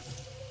ahead.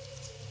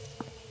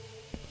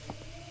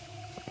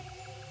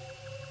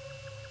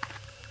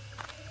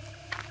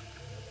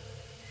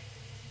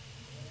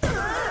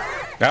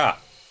 Ah!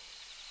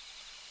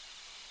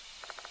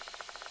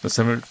 The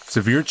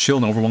severe chill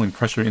and overwhelming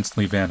pressure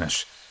instantly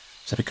vanish.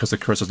 that because the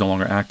curse is no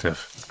longer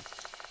active?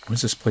 What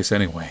is this place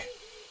anyway?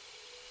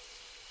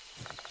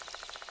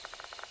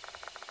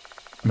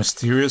 A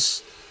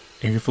mysterious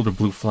area filled with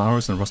blue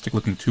flowers and a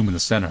rustic-looking tomb in the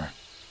center.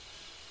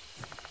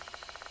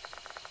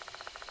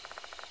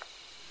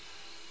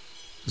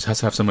 This has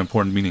to have some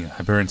important meaning.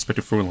 I better inspect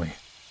it thoroughly.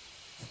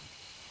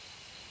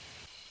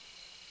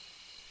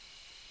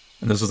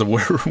 And this is the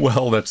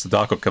well that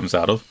Sadako comes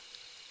out of.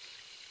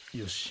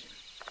 Yoshi.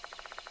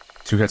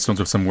 2 headstones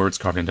with some words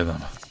carved into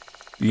them.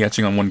 The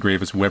etching on one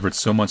grave is weathered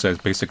so much that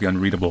it's basically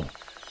unreadable,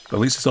 but at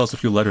least it still has a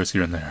few letters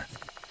here and there.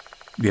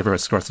 The other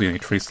has scarcely any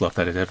trace left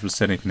that it ever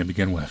said anything to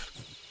begin with.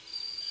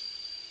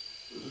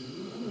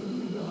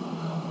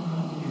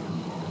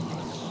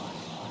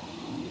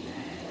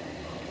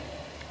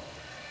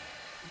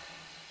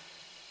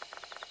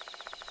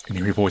 An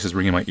eerie voice is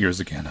ringing in my ears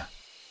again.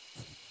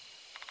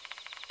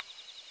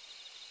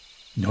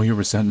 Know your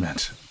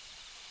resentment.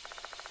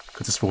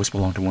 Could this voice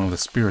belong to one of the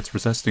spirits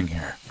residing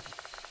here?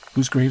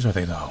 Whose graves are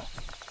they, though?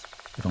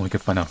 If only we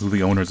could find out who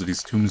the owners of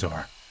these tombs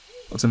are.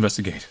 Let's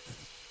investigate.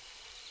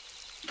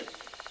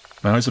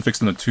 My eyes are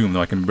fixed on the tomb,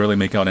 though I can barely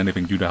make out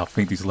anything due to how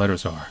faint these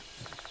letters are.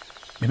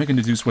 Maybe I can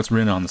deduce what's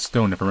written on the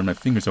stone if I run my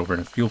fingers over it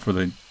and feel for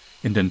the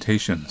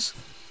indentations.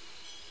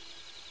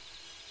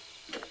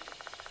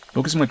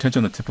 Focusing my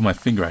attention on the tip of my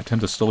finger, I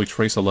attempt to slowly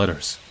trace the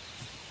letters.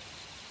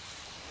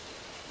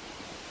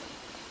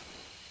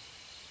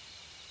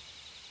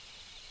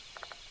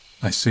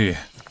 I see.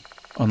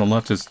 On the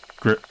left is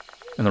grip,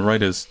 and the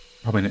right is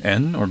probably an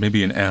N or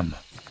maybe an M.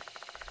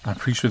 I'm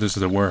pretty sure this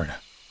is a word.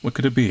 What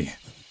could it be?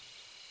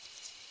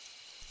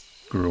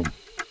 Groom.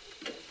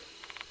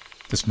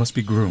 This must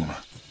be groom.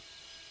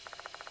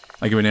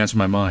 I give an answer in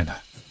my mind.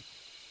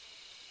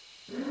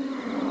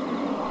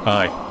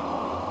 Hi.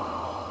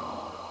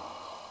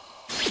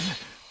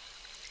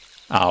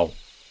 Ow.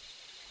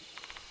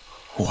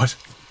 What?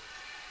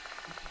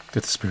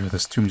 Did the spirit of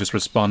this tomb just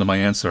respond to my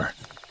answer?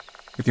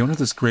 If the owner of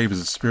this grave is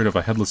the spirit of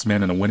a headless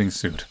man in a wedding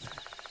suit,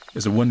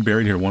 is the one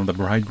buried here one of the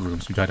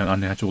bridegrooms who died an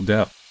unnatural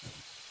death?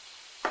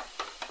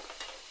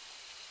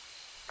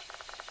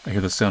 I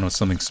hear the sound of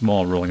something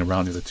small rolling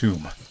around near the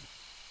tomb.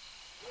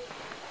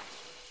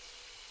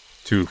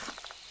 Tooth.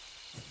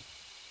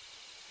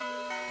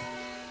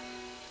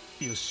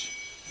 Yoshi,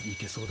 い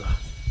けそうだ.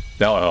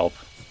 That'll help.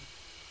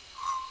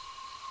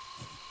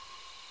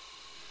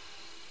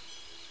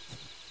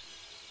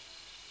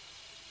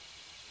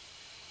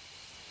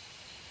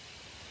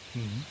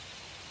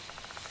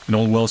 An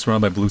old well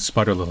surrounded by blue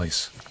spider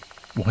lilies.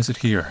 Why is it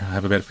here? I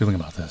have a bad feeling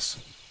about this.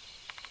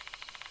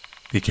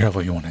 Be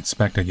careful, you want to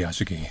inspect it,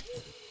 Yashiki.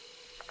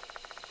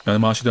 Now,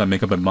 Mashida, I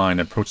make up my mind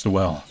and approach the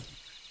well.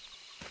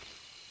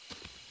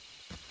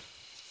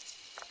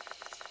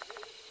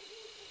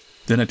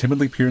 Then I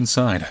timidly peer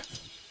inside.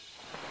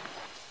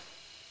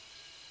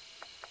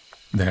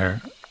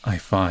 There, I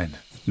find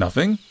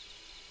nothing?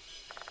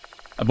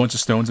 A bunch of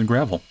stones and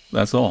gravel,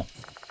 that's all.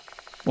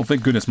 Well,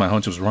 thank goodness my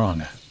hunch was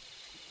wrong.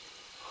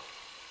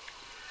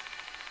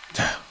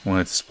 What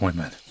a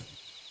disappointment.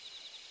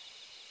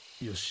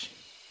 Yoshi.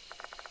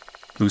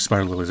 Blue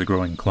spider lilies are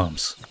growing in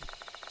clumps.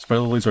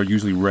 Spider lilies are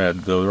usually red,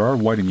 though there are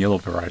white and yellow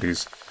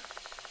varieties.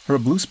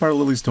 However, blue spider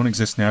lilies don't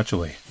exist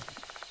naturally.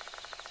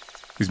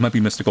 These might be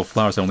mystical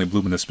flowers that only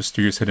bloom in this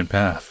mysterious hidden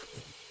path.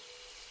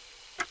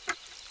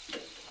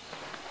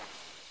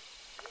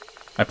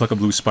 I pluck a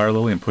blue spider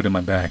lily and put it in my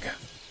bag.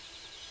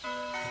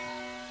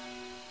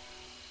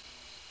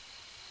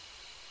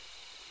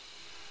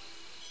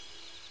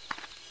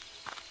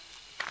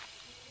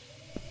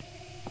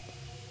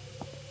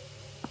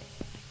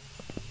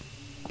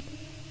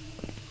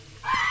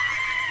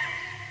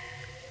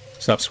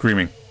 Stop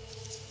screaming.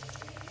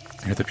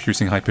 I hear the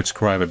piercing high-pitched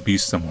cry of a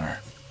beast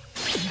somewhere.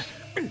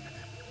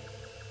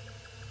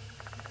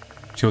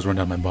 Chills run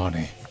down my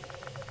body.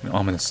 An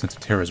ominous sense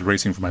of terror is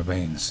racing through my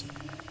veins.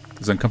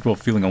 This uncomfortable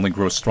feeling only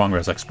grows stronger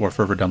as I explore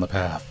further down the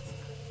path.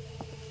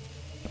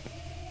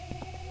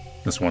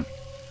 This one.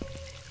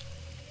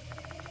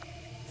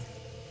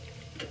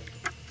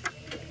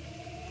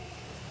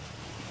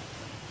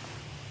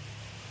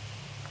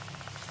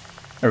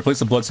 I replace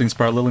the blood-stained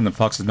spider lily in the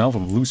fox's mouth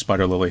with a blue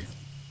spider lily.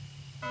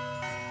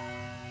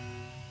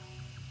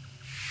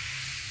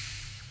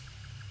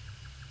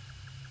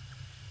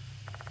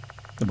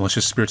 The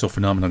malicious spiritual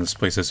phenomenon in this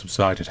place has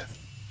subsided.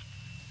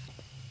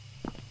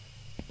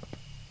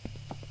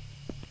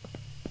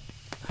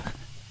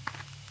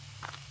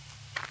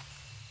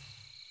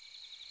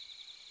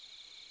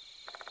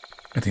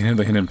 At the end of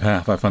the hidden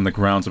path, I find the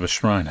grounds of a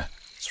shrine,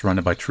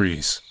 surrounded by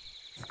trees.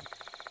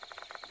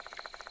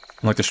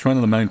 Unlike the shrine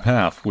on the main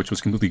path, which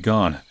was completely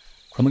gone,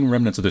 crumbling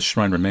remnants of this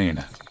shrine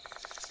remain.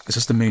 This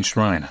is the main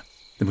shrine,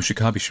 the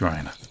Mushikabi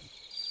Shrine.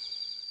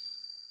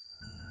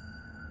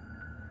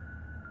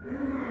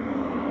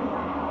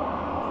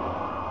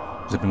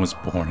 Zippin was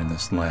born in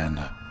this land.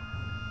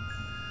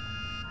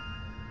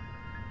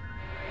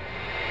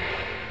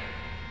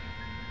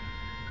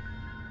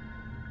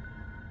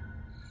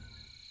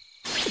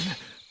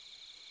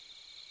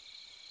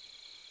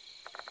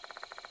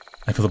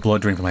 I feel the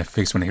blood drain from my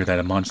face when I hear that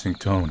admonishing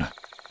tone.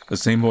 The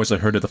same voice I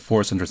heard at the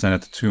forest center stand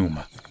at the tomb.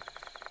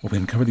 Will we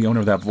uncover the owner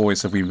of that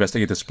voice if we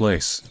investigate this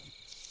place?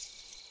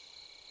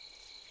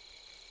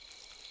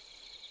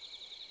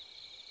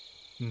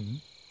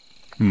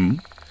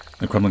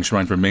 The crumbling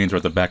shrine's remains are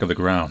at the back of the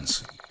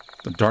grounds.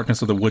 The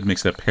darkness of the wood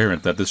makes it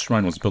apparent that this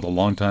shrine was built a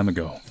long time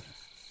ago.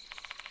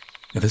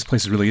 If this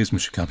place really is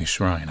Mushigami's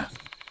shrine,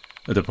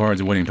 the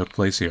departed's wedding took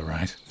place here,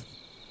 right?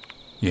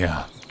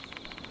 Yeah.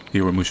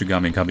 Here where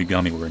Mushigami and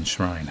Kabigami were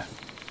enshrined.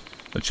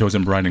 The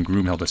chosen bride and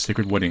groom held a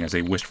sacred wedding as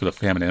they wished for the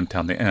famine in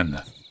M-Town to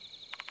end.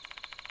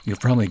 You've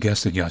probably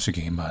guessed it,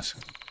 Yashiki, but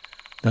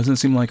doesn't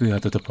seem likely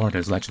that the departed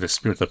is actually the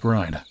spirit of the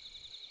bride.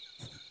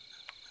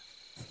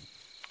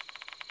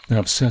 They're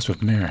obsessed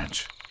with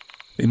marriage.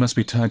 They must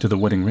be tied to the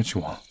wedding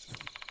ritual.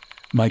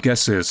 My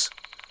guess is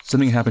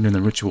something happened in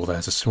the ritual that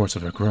is the source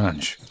of their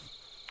grudge.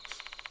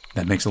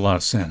 That makes a lot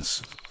of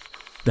sense.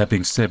 That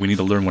being said, we need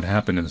to learn what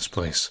happened in this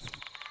place.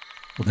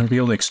 We'll never be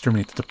able to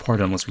exterminate the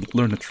departed unless we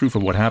learn the truth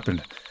of what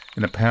happened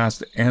in the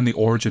past and the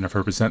origin of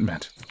her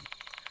resentment.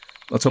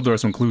 Let's hope there are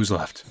some clues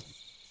left.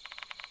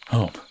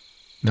 Hope.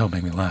 Don't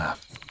make me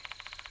laugh.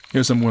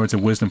 Here's some words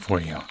of wisdom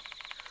for you.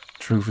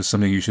 Truth is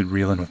something you should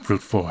reel in with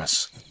brute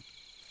force.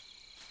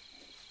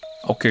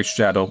 Okay,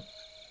 Shadow.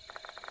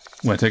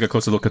 When I take a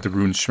closer look at the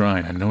ruined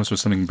shrine, I notice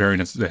there's something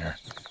buried in there.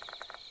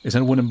 Is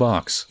that a wooden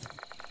box?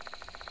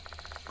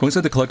 Going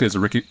inside to collect it is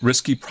a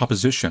risky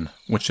proposition.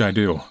 What should I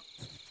do?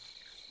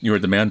 You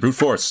heard the man, brute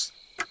force.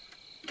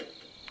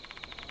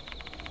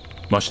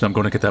 Mashita, I'm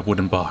going to get that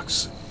wooden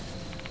box.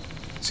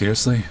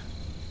 Seriously?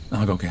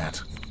 I'll go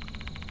get.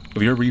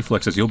 With your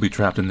reflexes, you'll be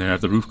trapped in there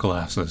if the roof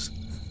collapses.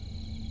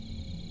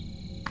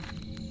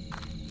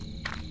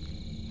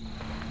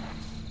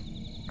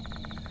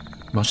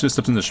 Mashita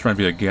steps into the shrine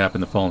via a gap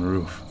in the fallen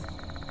roof.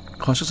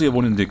 Cautiously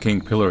avoiding the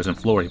decaying pillars and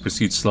floor, he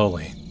proceeds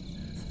slowly.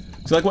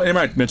 See, like what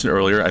Amrite mentioned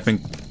earlier, I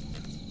think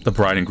the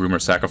bride and groom are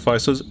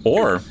sacrifices,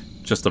 or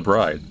just the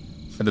bride.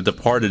 And the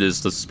departed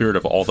is the spirit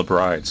of all the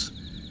brides.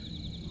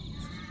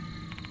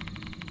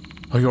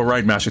 Are you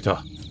alright,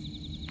 Mashita?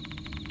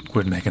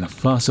 Quit making a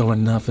fuss over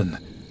nothing.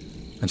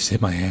 And just hit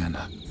my hand.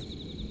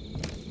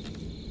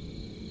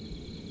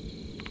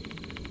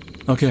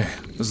 Okay,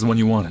 this is the one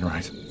you wanted,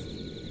 right?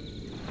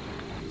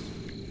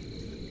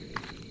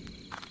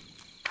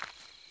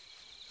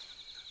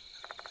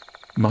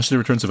 Mashita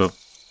returns with a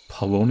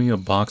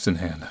Paulownia box in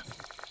hand.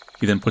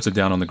 He then puts it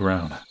down on the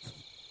ground.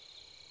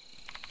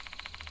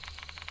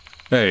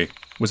 Hey,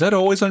 was that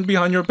always on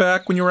behind your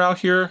back when you were out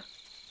here?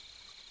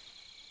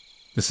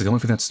 This is the only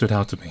thing that stood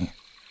out to me.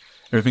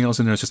 Everything else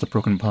in there is just the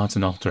broken pots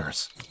and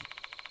altars.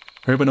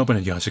 Hurry up and open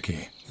it,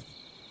 Yashiki.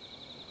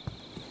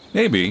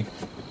 Maybe.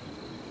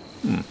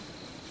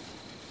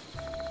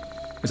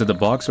 Is it the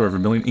box or a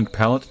vermilion ink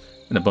palette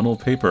and a bundle of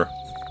paper?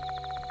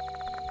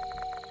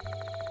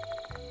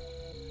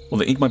 Well,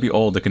 the ink might be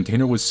old. The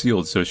container was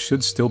sealed, so it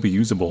should still be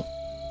usable.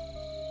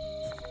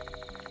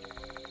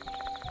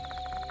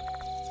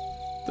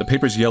 The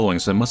paper's yellowing,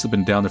 so it must have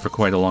been down there for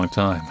quite a long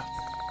time.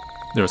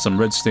 There are some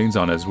red stains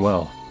on it as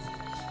well.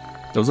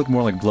 Those look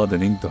more like blood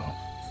than ink, though.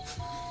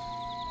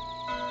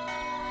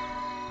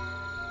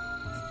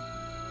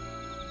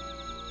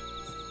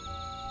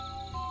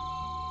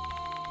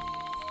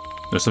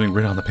 There's something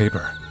written on the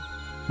paper.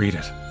 Read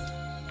it.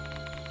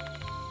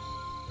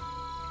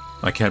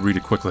 I can't read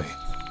it quickly.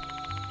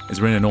 It's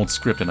written in an old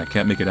script and I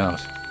can't make it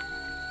out.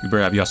 You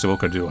better have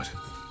Yasuoka do it.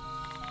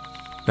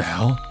 The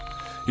hell?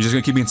 You're just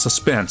gonna keep me in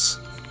suspense.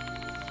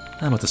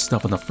 How about the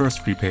stuff on the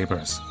first 3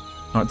 papers?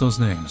 Aren't those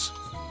names?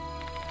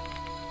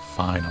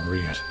 Fine, I'll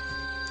read it.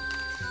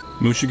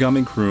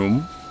 Mushigami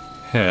Groom,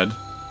 head.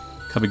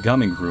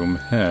 Kabigami Groom,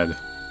 head.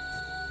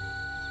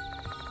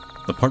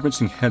 The part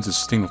mentioning heads is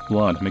stained with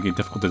blood, making it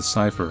difficult to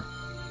decipher.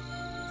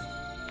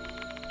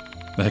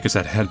 The heck is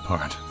that head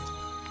part?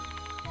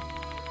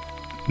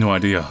 No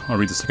idea. I'll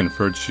read the second and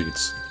third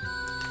sheets.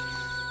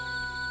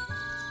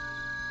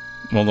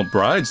 Well, the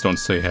brides don't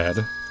say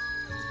head.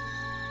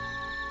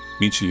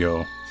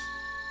 Michio.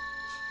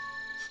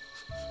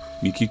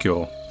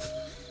 Mikiko.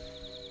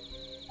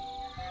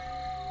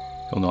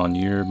 Hildan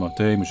Year,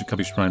 Mate,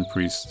 Mushigami Shrine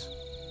Priest.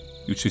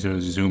 Uchito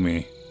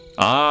Izumi.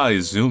 Ah,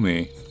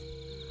 Izumi.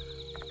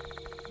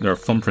 There are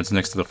thumbprints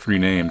next to the 3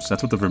 names.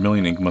 That's what the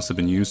vermilion ink must have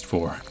been used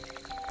for.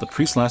 The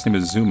priest's last name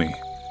is Izumi.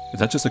 Is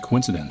that just a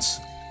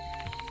coincidence?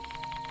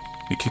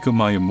 Mikiko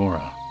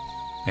Mayamura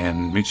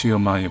and Michio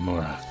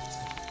Mayamura.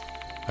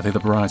 Are they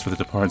the brides for the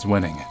departed's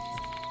wedding?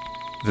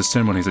 If this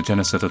ceremony is a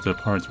genesis of the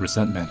departed's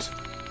resentment,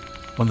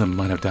 one of them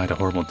might have died a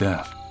horrible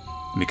death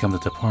and become the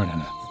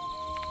departed.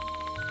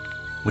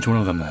 Which one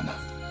of them then?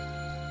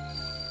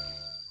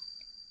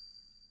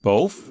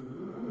 Both?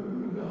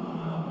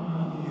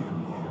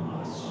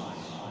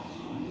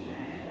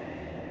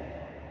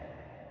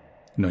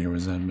 Know your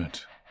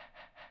resentment.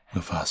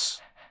 With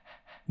us.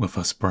 With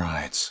us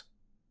brides.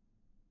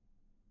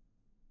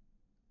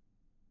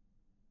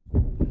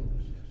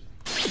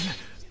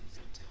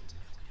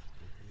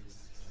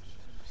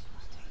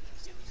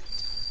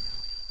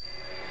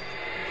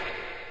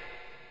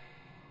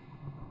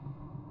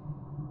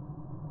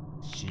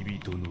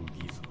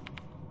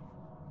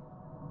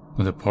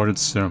 The departed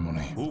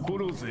ceremony.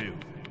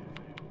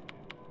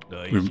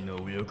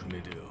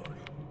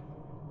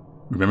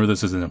 Remember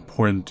this is an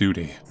important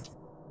duty.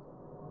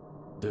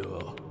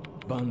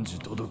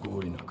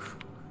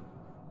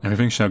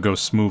 Everything shall go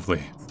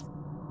smoothly.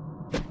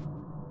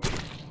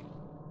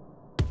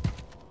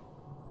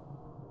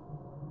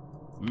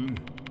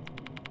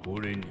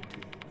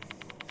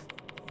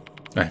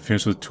 Alright,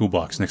 finish with the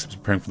toolbox. Next, I'm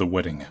preparing for the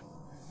wedding.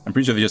 I'm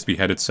pretty sure they just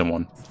beheaded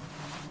someone.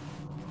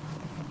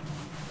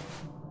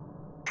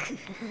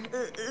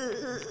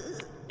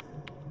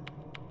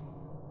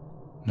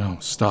 No,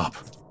 stop.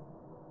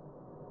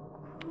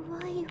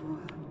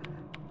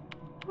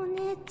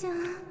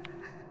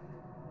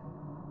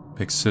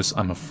 Big sis,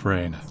 I'm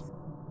afraid.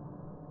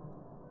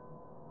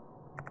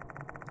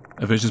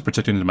 A vision's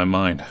projecting into my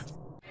mind.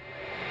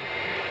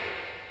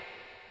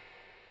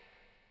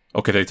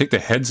 Okay, they take the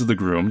heads of the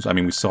grooms. I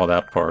mean, we saw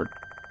that part.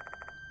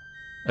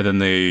 And then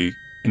they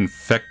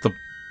infect the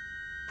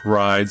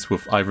brides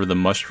with either the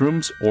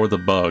mushrooms or the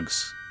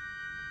bugs.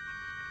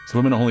 So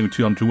women are holding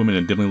two women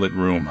in a dimly lit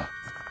room.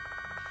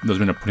 Those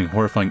men are putting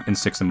horrifying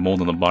insects and mold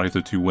on the bodies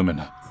of the 2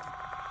 women.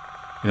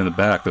 And in the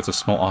back, there's a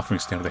small offering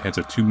stand with the heads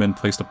of 2 men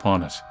placed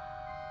upon it.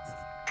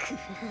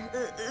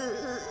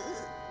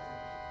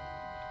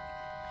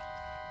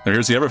 Now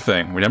here's the other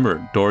thing.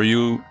 Remember,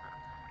 Doryu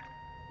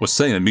was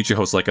saying that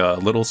Michiho's like a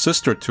little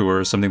sister to her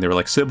or something. They were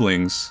like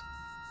siblings.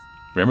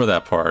 Remember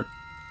that part.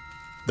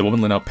 The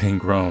woman let out pain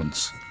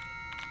groans.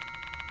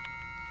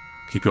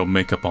 Keep your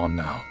makeup on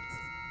now.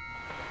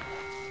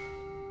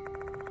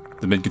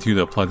 The men continue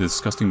to apply the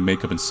disgusting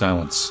makeup in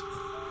silence.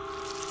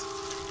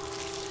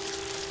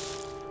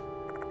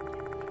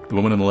 The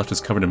woman on the left is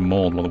covered in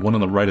mold, while the one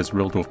on the right is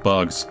riddled with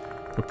bugs.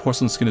 Her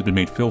porcelain skin has been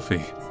made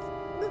filthy.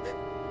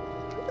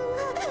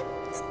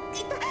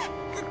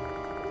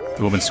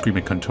 The woman scream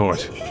and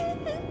contort.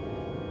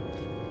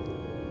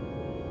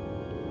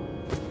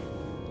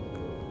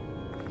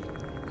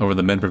 However,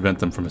 the men prevent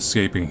them from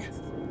escaping.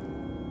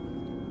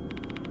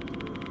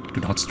 Do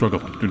not struggle,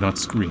 do not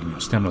scream. Your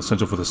stamina is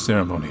essential for the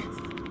ceremony.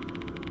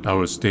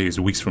 Hours, days,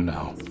 weeks from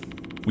now,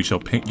 we shall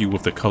paint you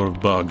with the color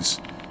of bugs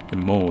and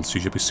molds so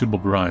you shall be suitable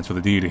brides for the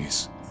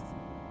deities.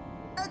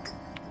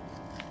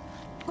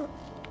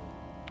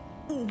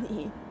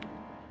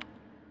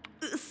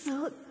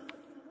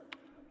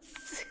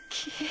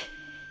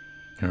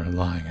 You're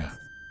lying.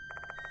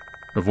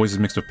 Her voice is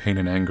mixed with pain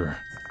and anger,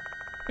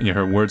 and yet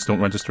her words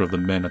don't register of the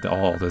men at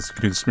all. They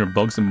continue to smear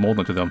bugs and mold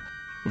onto them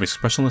with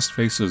expressionless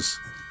faces.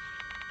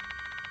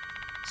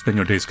 Spend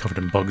your days covered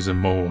in bugs and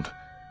mold,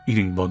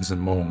 eating bugs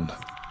and mold.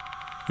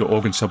 Your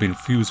organs shall be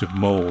infused with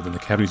mold, and the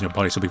cavities in your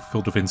body shall be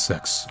filled with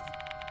insects.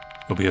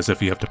 It'll be as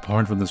if you have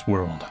departed from this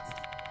world.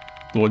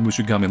 Lord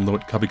Mushigami and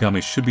Lord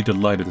Kabigami should be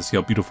delighted to see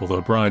how beautiful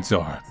their brides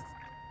are.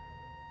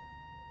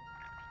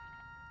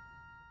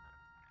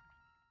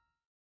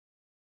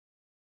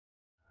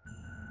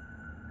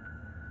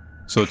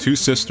 So the 2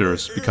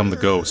 sisters become the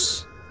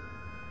ghosts.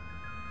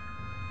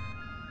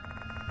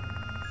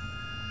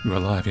 We're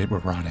alive, yet we're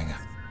rotting.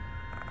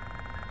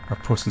 Our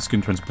porcelain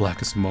skin turns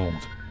black as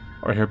mold.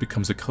 Our hair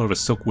becomes the color of a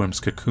silkworm's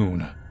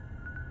cocoon.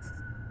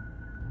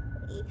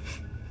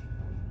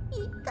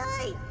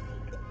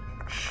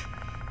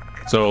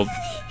 So,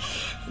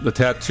 the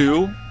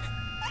tattoo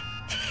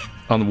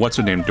on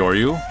what's-her-name,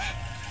 Doryu,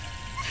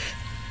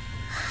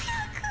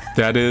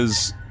 that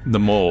is the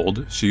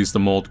mold. She's the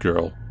mold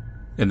girl.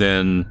 And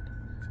then,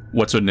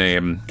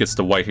 what's-her-name gets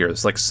the white hair.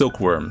 It's like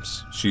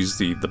silkworms. She's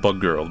the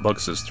bug girl, the bug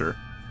sister.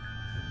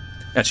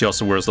 And she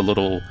also wears the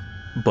little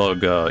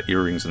bug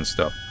earrings and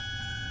stuff.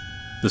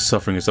 This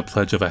suffering is a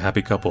pledge of a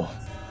happy couple.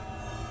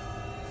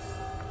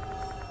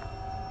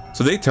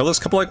 So they tell this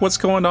couple like what's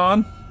going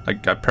on?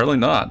 Like, apparently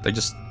not. They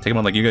just take them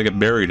on like, you gotta get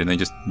married, and they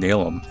just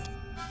nail them.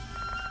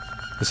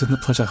 This isn't the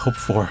pledge I hoped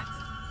for.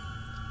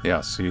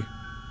 Yeah, see?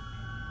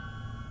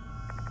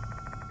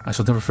 I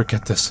shall never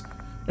forget this.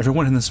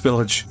 Everyone in this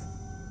village.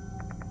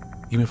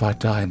 Even if I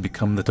die and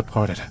become the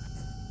departed.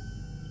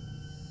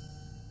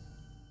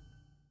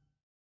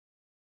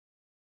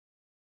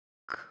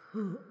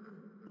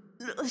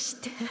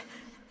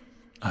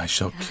 I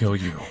shall kill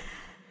you.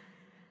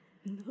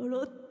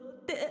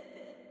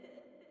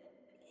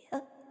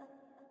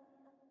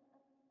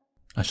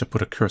 I shall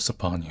put a curse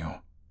upon you.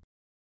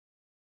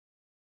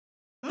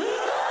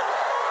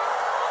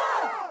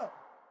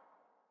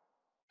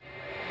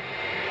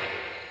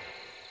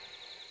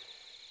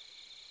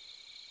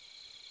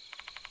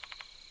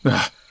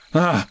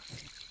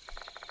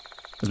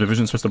 As my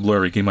vision starts to blur, I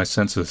regain my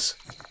senses.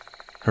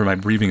 However, my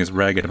breathing is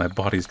ragged and my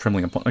body is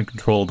trembling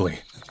uncontrollably.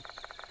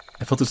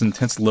 I felt this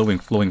intense loathing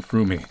flowing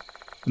through me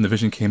when the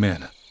vision came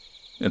in.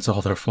 It's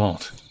all their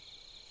fault.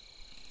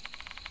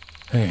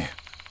 Hey,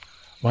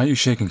 why are you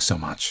shaking so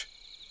much?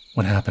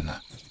 What happened?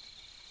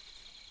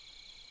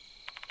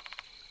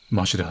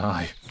 Mashida,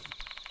 I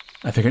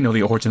think I know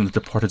the origin of the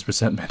departed's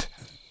resentment.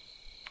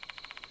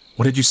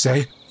 What did you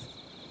say?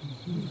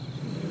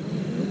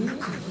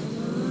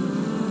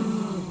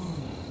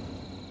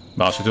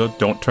 Mashida,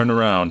 don't turn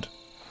around.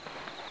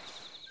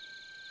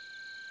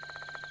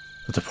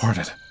 The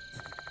Departed.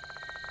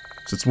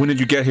 Since when did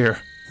you get here?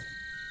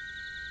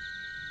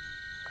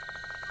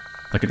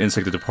 Like an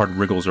insect, the Departed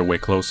wriggles her way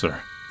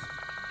closer.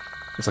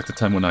 It's like the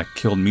time when I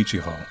killed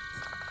Michiho.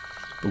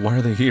 But why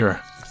are they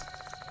here?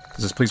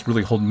 Does this place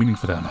really hold meaning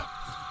for them?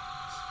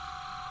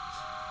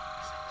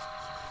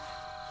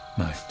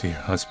 My dear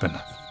husband.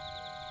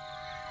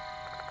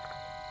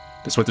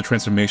 Despite the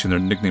transformation, their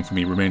nickname for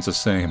me remains the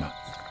same,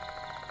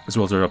 as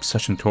well as their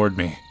obsession toward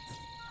me.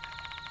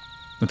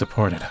 The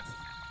Departed.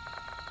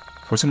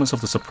 Forcing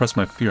myself to suppress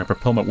my fear, I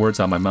propel my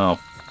words out of my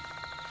mouth.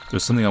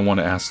 There's something I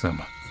want to ask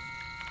them.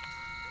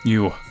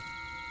 You.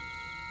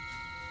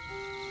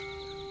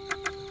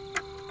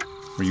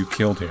 Were you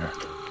killed here?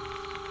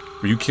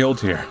 Were you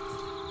killed here?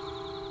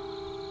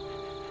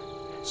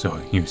 So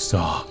you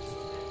saw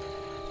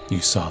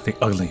the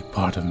ugly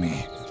part of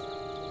me.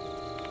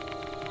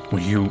 Were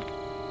you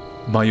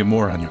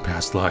Mayamura in your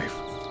past life?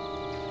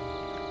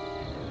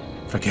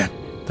 Forget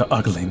the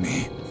ugly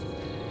me.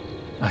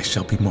 I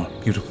shall be more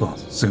beautiful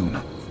soon.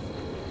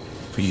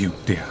 For you,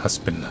 dear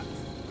husband.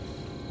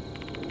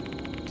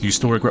 Do you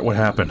still regret what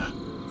happened?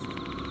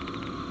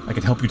 I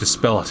can help you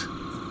dispel it.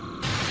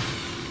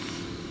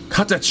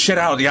 Cut that shit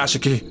out,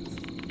 Yashiki!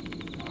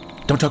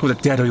 Don't talk with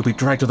the dead or you'll be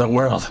dragged to the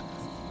world.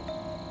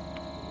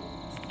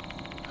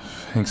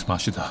 Thanks,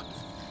 Mashida.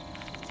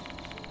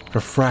 For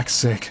frack's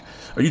sake,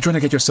 are you trying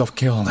to get yourself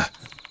killed?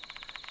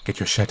 Get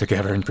your shit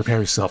together and prepare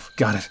yourself.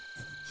 Got it.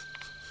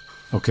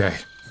 Okay.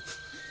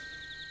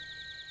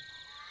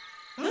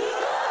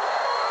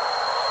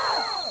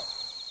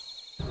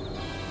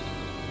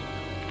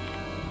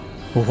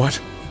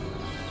 What?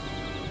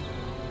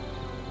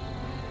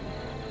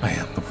 I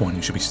am the one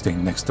who should be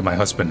staying next to my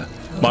husband.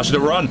 Mashida,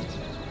 run!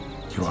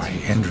 You are a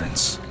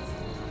hindrance.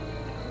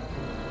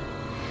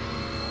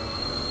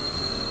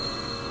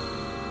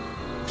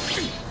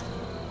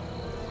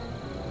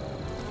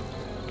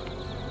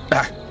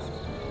 Ah!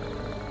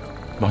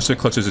 Mashida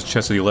clutches his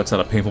chest as he lets out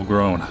a painful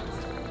groan.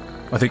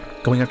 Are they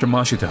going after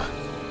Mashida?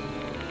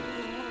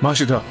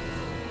 Mashida!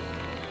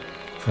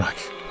 Fuck.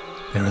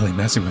 They're really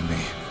messing with me.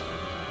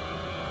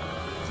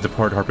 The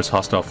Departed harbors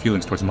hostile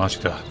feelings towards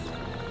Mashida.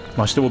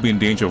 Mashida will be in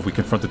danger if we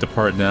confront the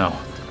Departed now.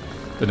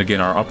 Then again,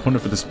 our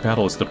opponent for this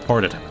battle is the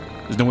Departed.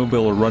 There's no way we'll be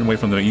able to run away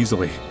from them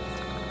easily.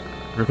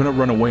 If we're gonna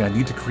run away, I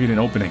need to create an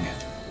opening.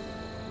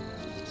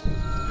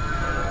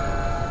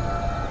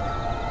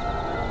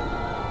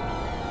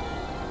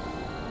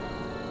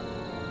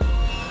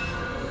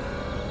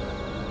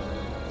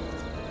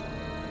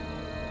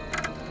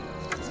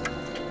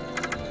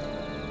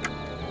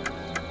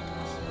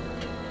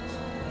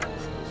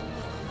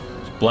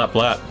 Blat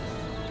blat.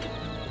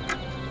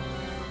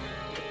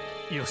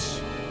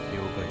 Yoshi,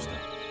 了解した。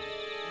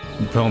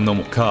 Repel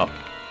normal cop. Can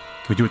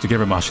we do it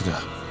together, Mashida?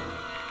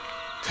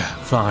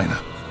 Fine.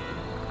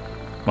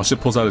 Mashida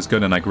pulls out his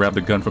gun and I grab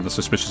the gun from the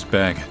suspicious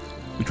bag.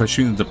 We try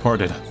shooting the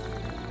Departed.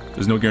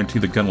 There's no guarantee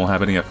the gun will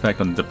have any effect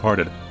on the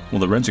Departed. Well,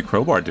 the wrenching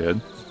crowbar did.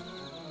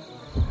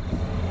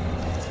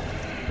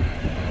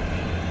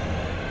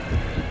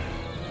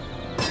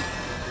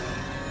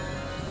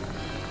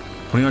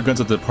 Pointing our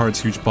guns at the Departed's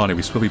huge body,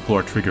 we swiftly pull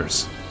our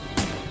triggers.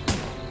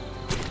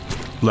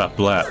 Blat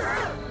blat.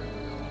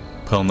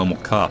 Pale normal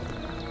cop.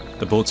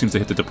 The bullet seems to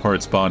hit the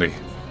Departed's body.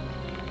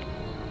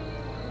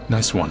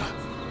 Nice one.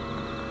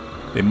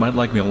 They might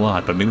like me a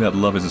lot, but maybe that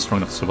love isn't strong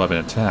enough to survive an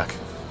attack.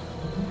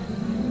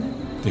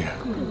 Dear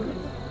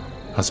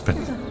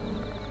husband.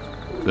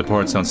 The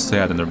Departed sounds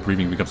sad and their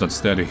breathing becomes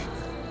unsteady.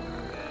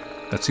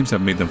 That seems to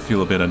have made them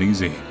feel a bit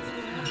uneasy.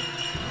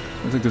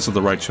 I think this is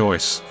the right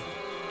choice.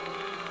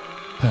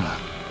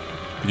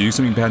 Did you do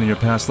something bad in your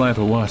past life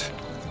or what?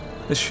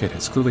 This shit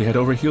is clearly head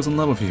over heels in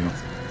love with you.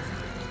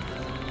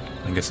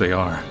 I guess they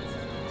are.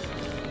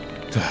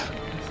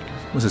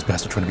 What's this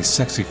bastard trying to be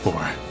sexy for?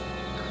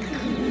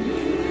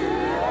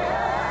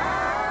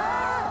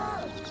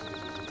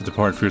 The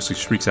Departed fiercely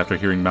shrieks after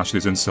hearing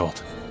Mashida's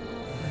insult.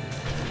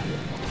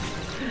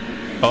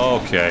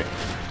 Okay.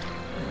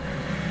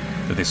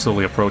 Then they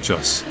slowly approach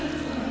us.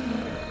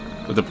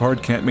 The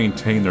Departed can't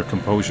maintain their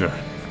composure.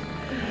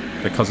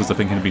 That causes the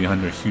thing hidden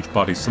behind their huge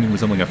bodies, something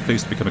resembling a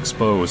face, to become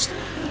exposed.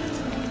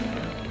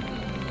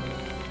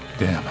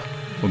 Damn.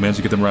 We managed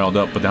to get them riled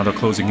up, but now they're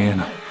closing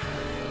in.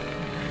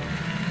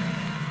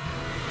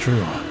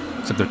 True.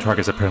 Except their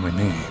target's apparently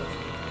me.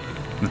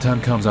 When the time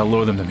comes, I'll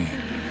lure them to me.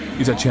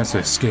 Use that chance to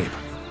escape.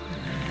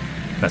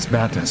 That's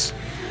madness.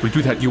 If we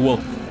do that, you will...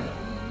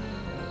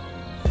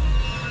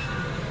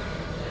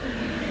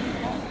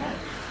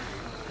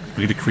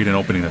 We need to create an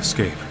opening to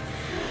escape.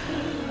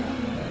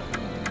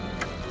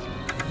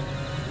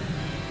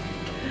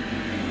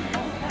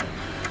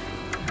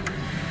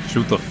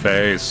 Shoot the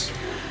face.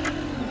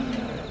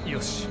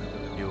 Yoshi,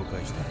 了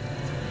解した。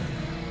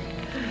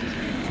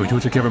 Can we do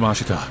it together,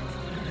 Mashida?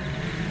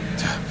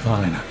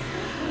 Fine.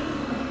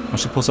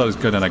 Mashida pulls out his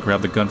gun and I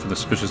grab the gun from the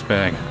suspicious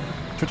bag.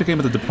 Try to aim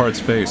at the Departed's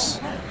face.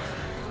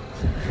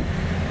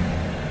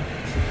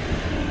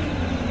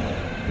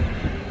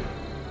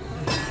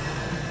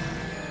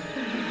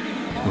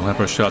 We'll have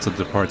our shots at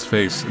the Departed's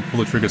face and pull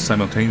the trigger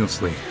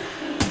simultaneously.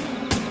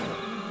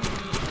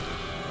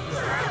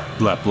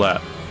 Blah, blah.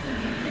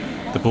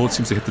 The bullet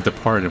seems to hit the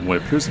departed in what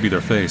appears to be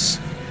their face.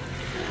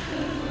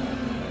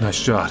 Nice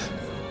shot.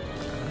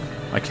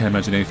 I can't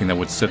imagine anything that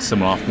would set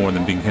someone off more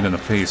than being hit in the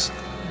face,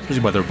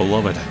 especially by their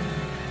beloved.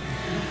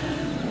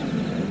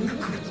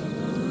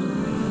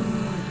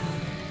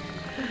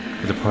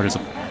 The departed is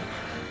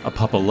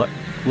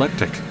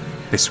apoplectic.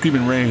 They scream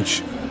in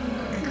rage.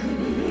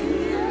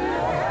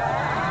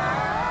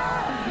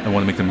 I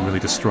want to make them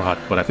really distraught,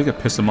 but I think I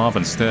pissed them off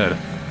instead.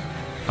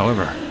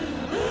 However...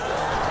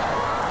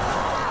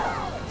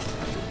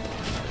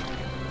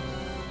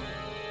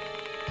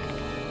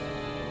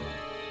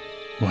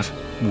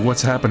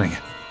 What's happening?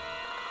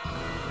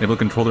 Able to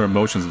control their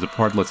emotions, the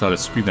departed lets out a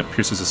scream that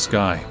pierces the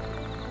sky.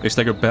 They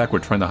stagger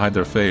backward, trying to hide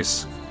their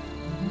face.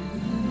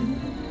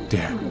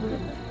 Dear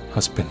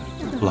husband,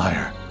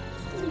 liar.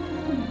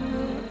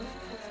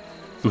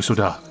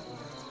 Usoda.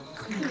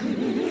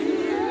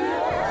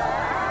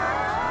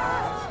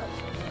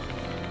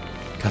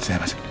 God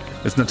damn it.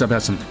 It's not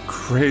about some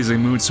crazy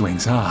mood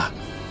swings, huh?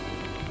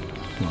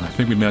 Well, I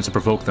think we managed to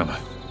provoke them.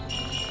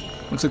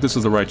 Looks like this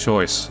is the right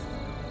choice.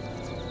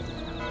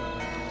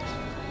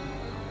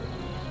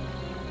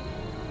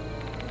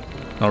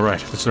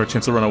 Alright, this is our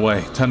chance to run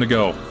away. Time to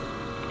go.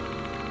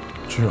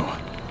 True.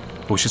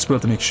 But we should split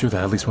up to make sure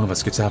that at least one of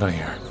us gets out of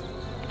here.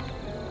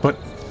 But...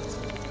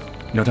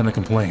 no time to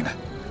complain.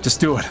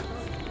 Just do it.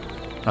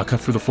 I'll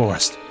cut through the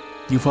forest.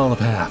 You follow the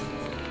path.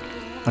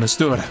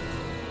 Understood.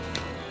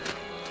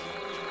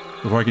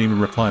 Before I can even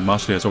reply,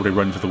 Mashida has already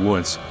run into the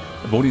woods,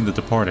 avoiding the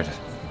departed.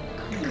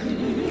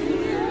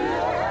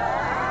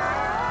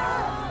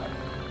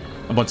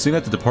 Upon seeing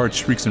that, the departed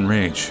shrieks in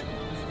rage.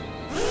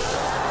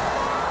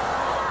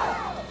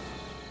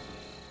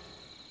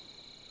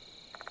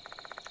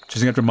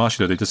 Chasing after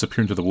Mashida, they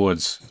disappear into the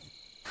woods.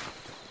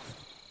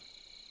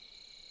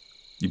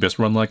 You best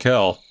run like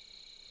hell.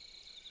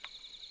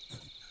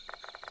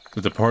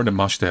 The departed and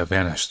Mashida have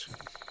vanished.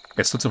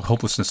 A sense of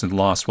hopelessness and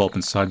loss welled up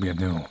inside me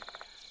anew.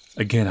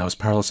 Again, I was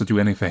powerless to do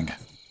anything.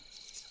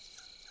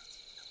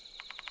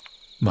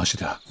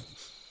 Mashida.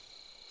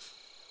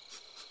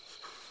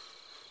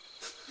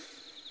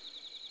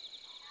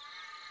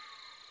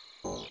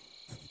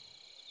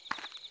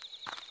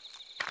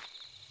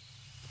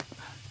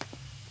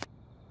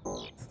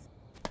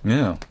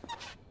 Yeah.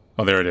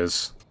 Oh, there it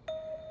is.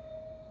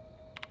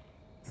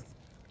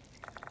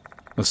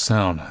 The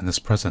sound and this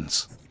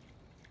presence.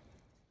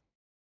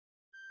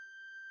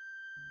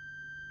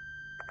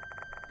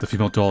 The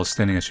female doll is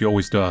standing as she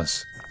always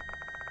does.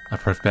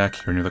 I've arrived back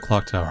here near the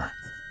clock tower.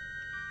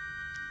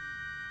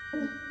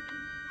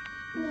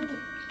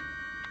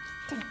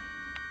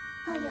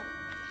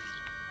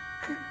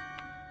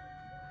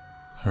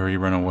 Hurry,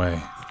 run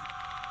away.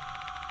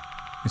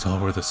 It's all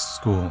over the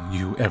school,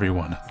 you,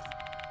 everyone.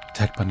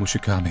 Attacked by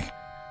Mushikami,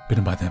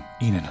 bitten by them,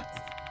 eaten.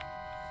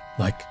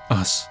 Like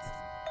us.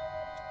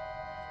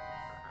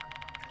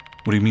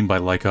 What do you mean by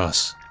like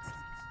us?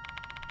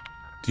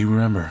 Do you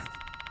remember?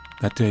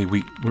 That day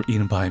we were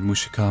eaten by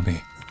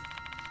Mushikami.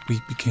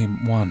 We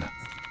became one.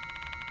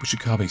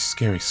 Mushikami,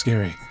 scary,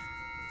 scary.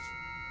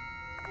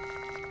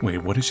 Wait,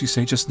 what did she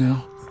say just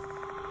now?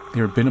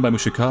 They were bitten by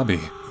Mushikami.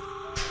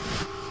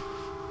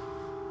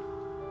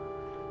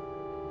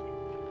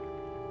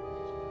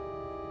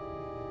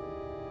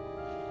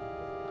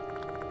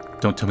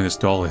 Don't tell me this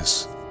doll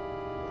is.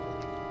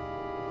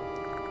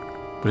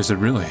 But is it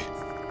really?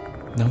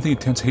 None of the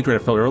intense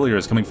hatred I felt earlier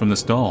is coming from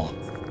this doll.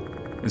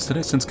 Instead,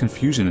 I sense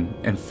confusion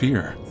and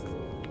fear.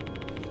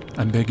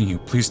 I'm begging you,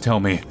 please tell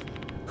me.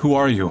 Who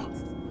are you?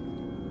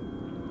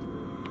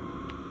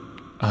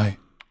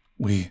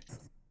 We...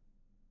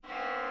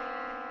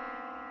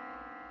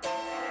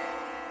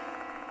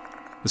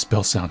 This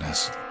bell sound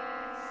is...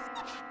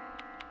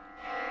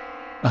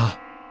 Ah.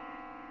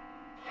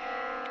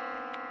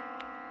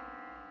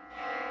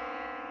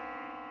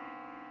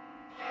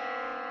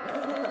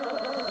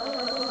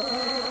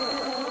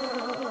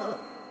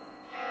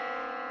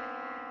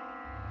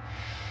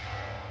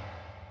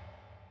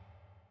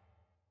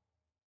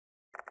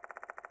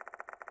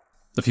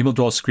 The female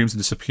doll screams and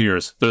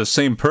disappears. They're the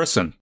same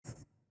person.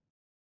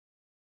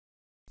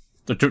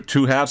 They're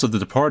two halves of the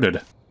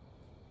departed.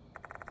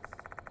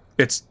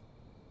 It's...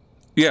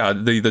 yeah,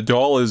 the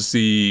doll is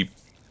the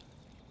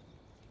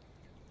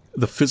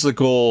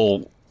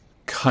physical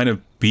kind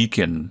of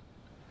beacon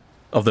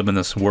of them in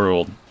this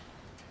world,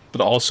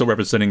 but also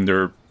representing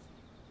their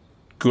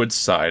good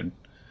side.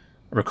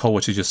 I recall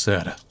what she just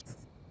said.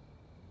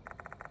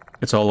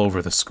 It's all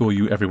over. The school,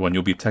 you, everyone.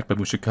 You'll be attacked by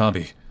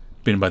Mushikami,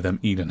 bitten by them,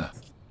 eaten.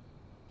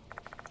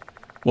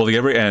 Well, the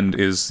every end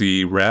is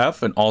the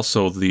wrath and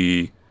also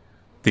the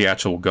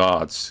actual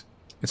gods.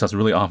 It sounds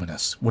really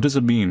ominous. What does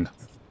it mean?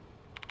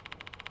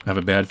 I have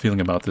a bad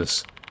feeling about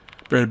this.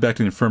 Better head back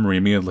to the infirmary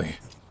immediately.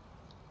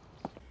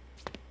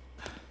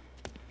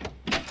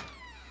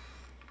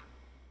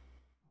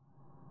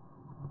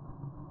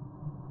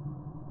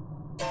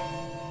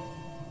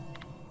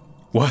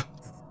 What?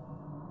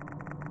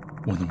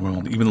 What in the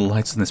world? Even the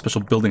lights in the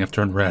special building have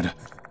turned red.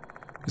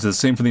 Is it the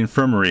same for the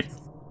infirmary?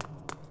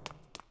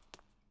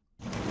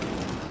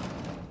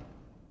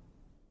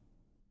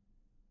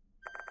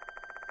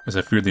 as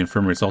I feared the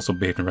infirmary is also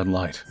bathed in red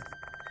light.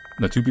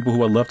 And the two people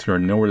who had left here are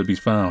nowhere to be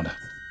found.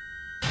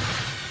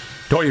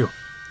 Doryu!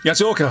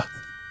 Yasuoka!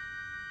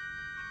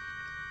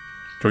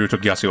 Doryu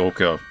took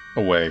Yasuoka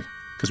away,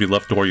 because we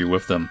left Doryu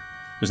with them.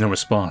 There's no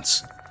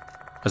response.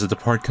 As the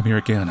Depart come here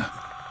again.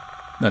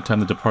 That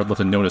time the Depart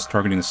left a notice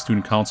targeting the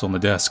student council on the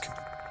desk.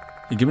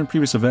 Given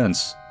previous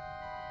events,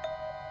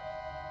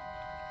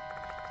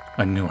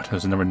 I knew it.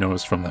 There's never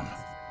notice from them.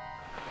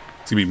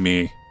 It's gonna be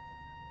me.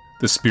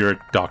 The spirit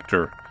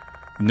doctor.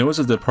 Knows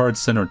that the Depart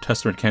sent her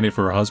tester candidate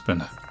for her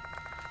husband.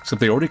 Except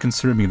they already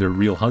considered me their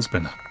real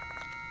husband.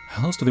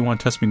 How else do they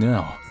want to test me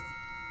now?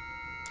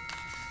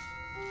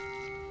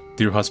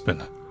 Dear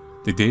husband,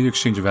 the day to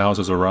exchange vows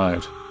has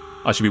arrived.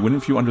 I should be waiting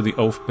for you under the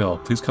oath bell.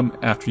 Please come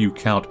after you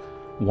count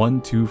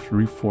 1, 2,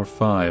 3, 4,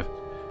 5.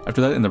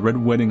 After that, in the red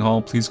wedding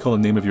hall, please call the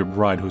name of your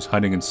bride who's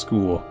hiding in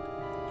school.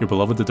 Your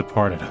beloved the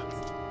departed.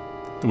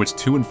 The which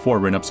 2 and 4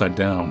 ran upside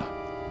down.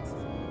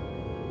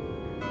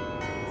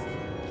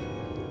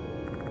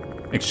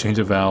 Exchange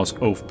of vows,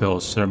 oath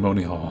bells,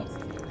 ceremony hall.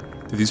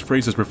 Do these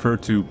phrases refer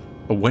to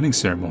a wedding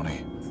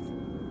ceremony?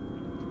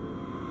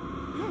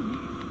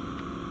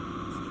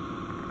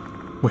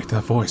 Wait,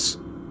 that voice.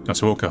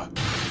 Yasuoka.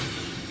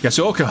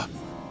 Yasuoka!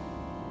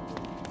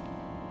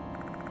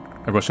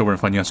 I rush over and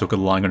find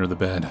Yasuoka lying under the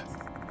bed.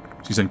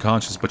 She's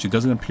unconscious, but she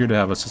doesn't appear to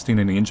have sustained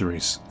any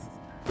injuries.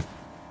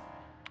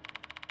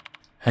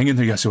 Hang in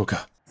there,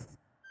 Yasuoka.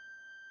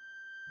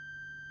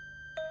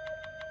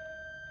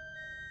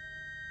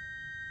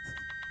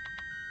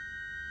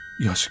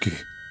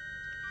 Yashiki.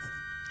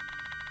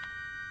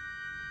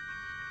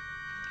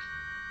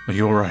 Are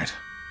you alright?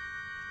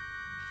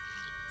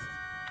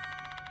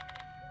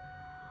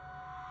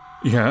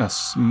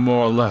 Yes,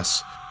 more or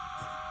less.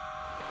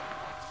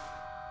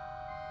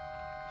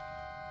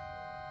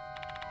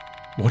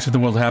 What in the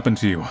world happened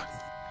to you?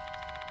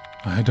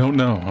 I don't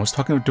know. I was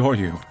talking to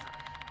Doryu,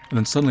 and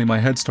then suddenly my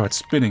head starts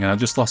spinning and I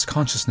just lost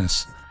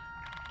consciousness.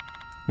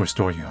 Where's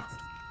Doryu?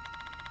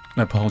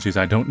 My apologies,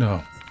 I don't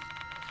know.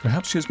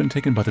 Perhaps she has been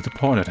taken by the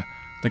departed,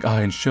 like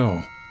I and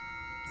Sho.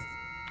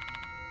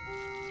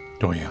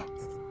 Doryu.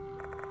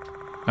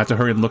 I have to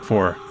hurry and look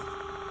for her.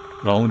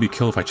 But I'll only be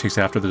killed if I chase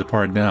after the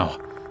departed now.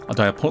 I'll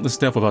die a pointless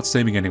death without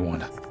saving anyone.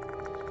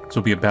 This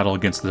will be a battle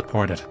against the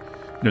departed,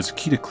 and there's a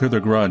key to clear their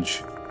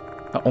grudge.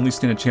 I'll only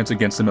stand a chance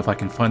against them if I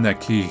can find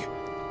that key.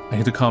 I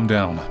need to calm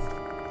down.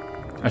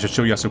 I should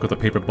show Yasuoka the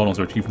paper bundles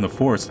I retrieved from the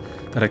forest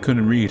that I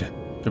couldn't read.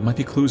 There might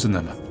be clues in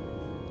them.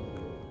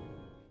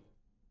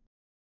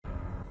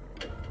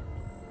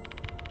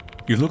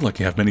 You look like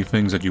you have many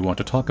things that you want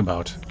to talk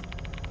about.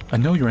 I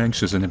know you're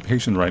anxious and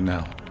impatient right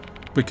now,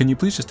 but can you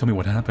please just tell me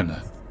what happened?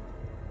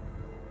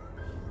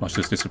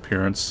 Mashita's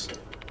disappearance.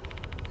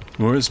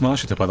 Where is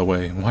Mashita, by the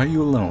way? Why are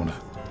you alone?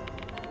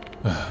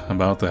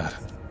 About that.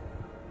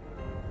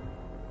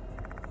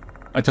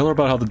 I tell her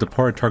about how the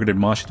departed targeted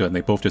Mashita and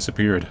they both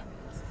disappeared.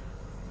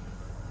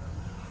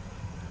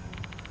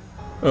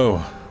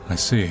 Oh, I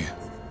see.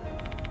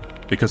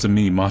 Because of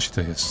me,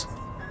 Mashita is.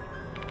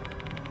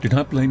 Do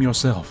not blame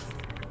yourself.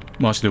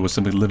 Mashita was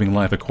simply living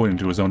life according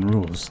to his own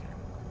rules.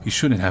 He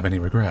shouldn't have any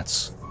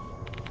regrets.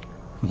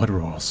 What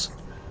rules?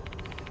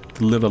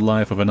 To live the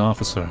life of an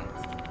officer.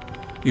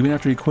 Even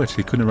after he quit,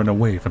 he couldn't run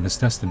away from his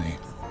destiny.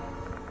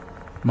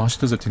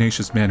 Mashita's a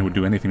tenacious man who would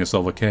do anything to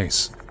solve a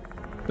case.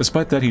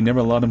 Despite that, he never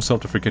allowed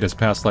himself to forget his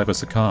past life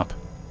as a cop.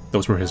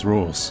 Those were his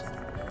rules.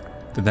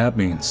 Then that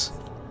means...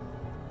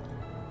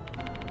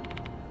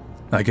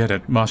 I get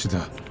it,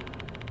 Mashita.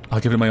 I'll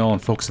give it my all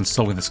and focus on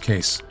solving this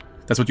case.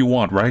 That's what you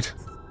want, right?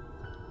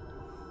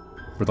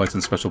 Red lights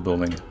in special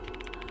building.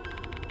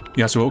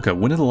 Yasuoka,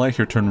 when did the light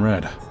here turn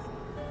red?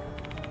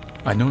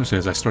 I noticed it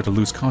as I start to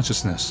lose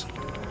consciousness.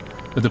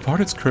 The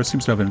departed's curse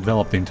seems to have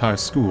enveloped the entire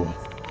school.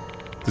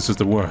 This is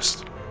the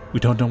worst. We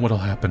don't know what'll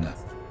happen.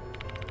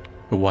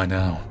 But why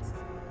now?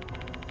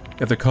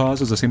 If the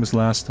cause is the same as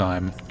last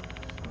time,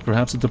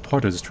 perhaps the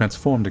departed is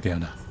transformed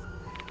again.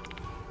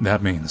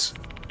 That means,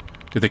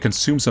 did they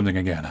consume something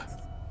again?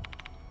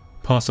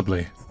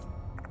 Possibly.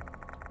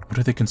 What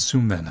did they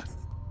consume then?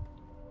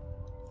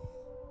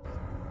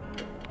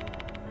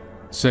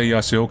 Say,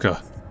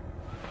 Yasuoka.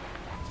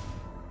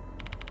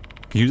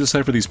 Can you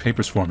decipher these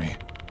papers for me?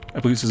 I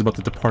believe this is about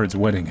the departed's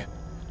wedding,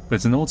 but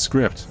it's an old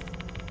script.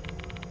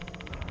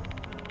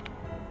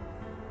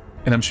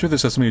 And I'm sure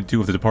this has something to do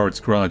with the departed's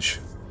grudge.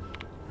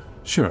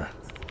 Sure.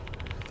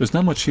 There's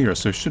not much here,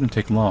 so it shouldn't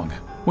take long.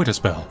 Wait a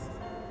spell.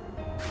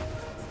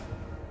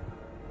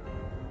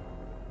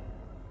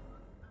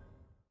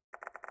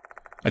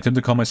 I attempt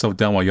to calm myself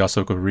down while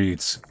Yasuoka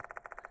reads.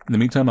 In the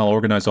meantime, I'll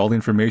organize all the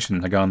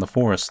information I got in the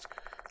forest.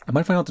 I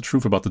might find out the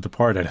truth about the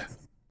departed.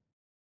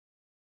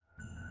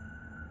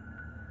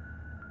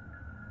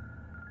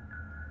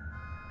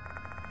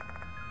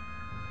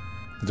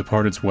 The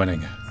departed's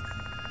wedding.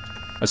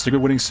 A secret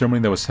wedding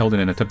ceremony that was held in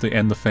an attempt to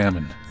end the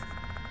famine.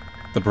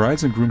 The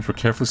brides and grooms were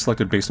carefully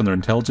selected based on their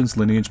intelligence,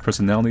 lineage,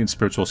 personality, and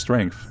spiritual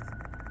strength,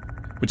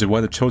 which is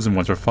why the chosen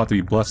ones were thought to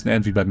be blessed and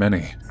envied by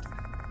many.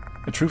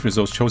 The truth is,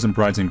 those chosen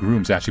brides and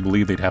grooms actually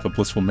believed they'd have a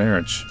blissful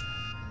marriage.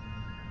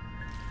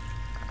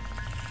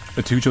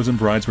 The two chosen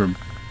brides were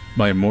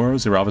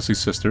Mayamura's, they were obviously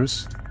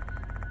sisters.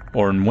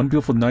 Or in one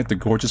beautiful night, the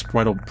gorgeous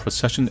bridal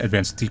procession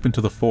advanced deep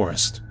into the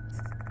forest.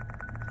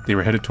 They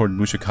were headed toward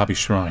Mushikabi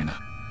Shrine.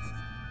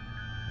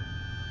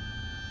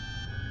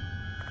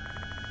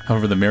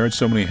 However, the marriage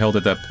ceremony held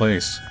at that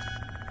place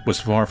was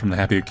far from the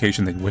happy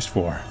occasion they wished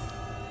for.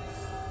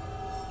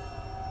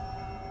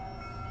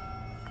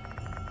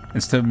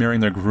 Instead of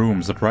marrying their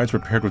grooms, the brides were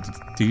paired with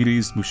the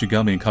deities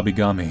Mushigami and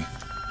Kabigami.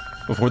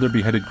 Before their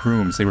beheaded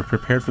grooms, they were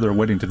prepared for their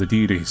wedding to the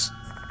deities.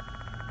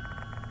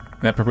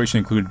 That preparation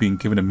included being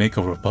given a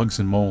makeover of bugs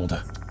and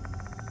mold.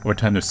 Over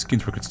time, their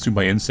skins were consumed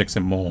by insects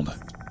and mold.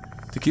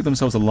 To keep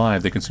themselves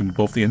alive, they consumed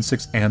both the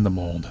insects and the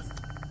mold.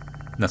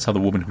 And that's how the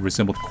women who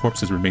resembled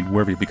corpses were made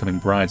worthy of becoming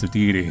brides of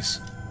deities.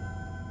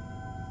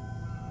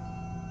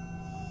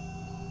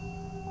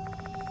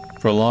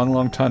 For a long,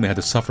 long time, they had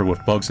to suffer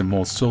with bugs and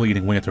mold slowly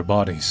eating away at their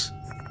bodies.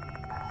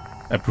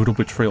 A brutal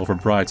betrayal for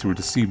brides who were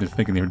deceived into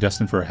thinking they were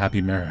destined for a happy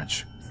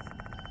marriage.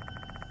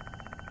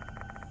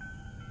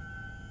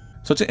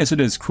 Such an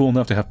incident is cruel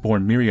enough to have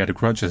borne myriad of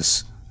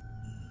grudges.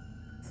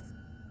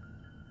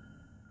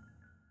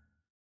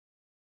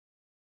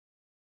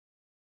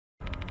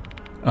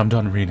 I'm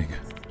done reading.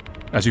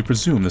 As you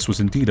presume, this was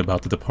indeed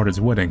about the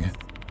departed's wedding.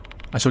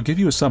 I shall give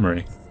you a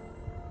summary.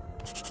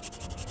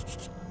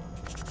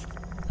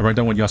 I write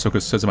down what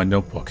Yasuoka says in my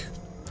notebook.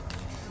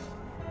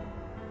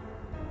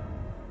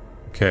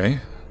 Okay,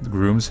 the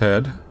groom's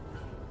head.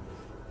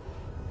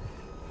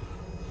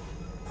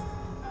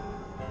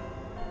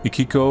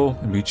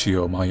 Ikiko and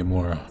Michio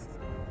Mayamura.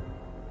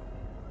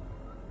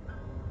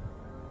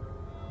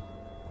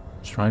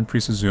 Shrine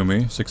Priest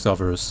Izumi, 6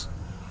 others.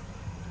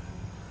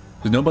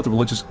 There's no about the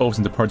religious oaths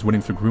and departed's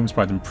wedding for grooms,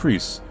 brides, and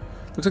priests.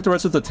 Looks like the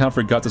rest of the town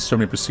forgot the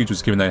ceremony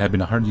procedures given that it had been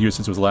 100 years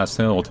since it was last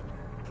held.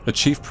 The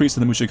chief priest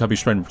of the Mushikabi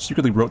Shrine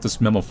secretly wrote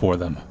this memo for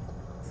them.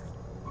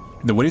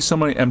 In the wedding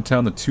ceremony in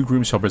M-Town, the two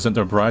grooms shall present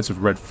their brides with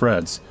red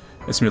threads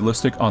and smear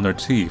lipstick on their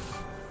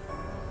teeth.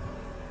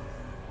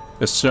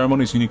 The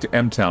ceremony is unique to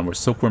M-Town, where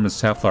silkworm and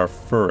safflower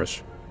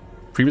flourish.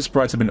 Previous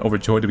brides have been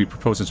overjoyed to be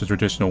proposed in such a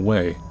traditional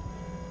way.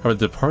 However,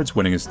 the departed's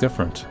wedding is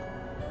different.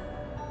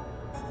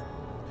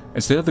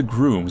 Instead of the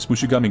grooms,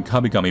 Mushigami and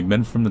Kabigami,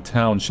 men from the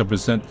town, shall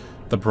present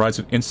the brides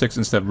with insects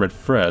instead of red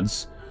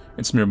threads,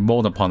 and smear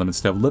mold upon them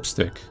instead of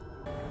lipstick.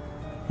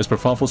 This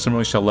profound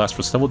ceremony shall last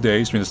for several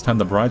days. During this time,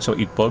 the bride shall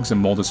eat bugs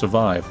and mold to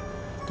survive.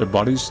 Their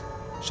bodies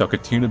shall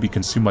continue to be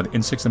consumed by the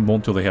insects and mold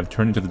until they have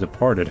turned into the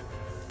departed.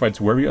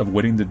 Brides worthy of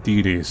wedding the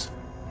deities.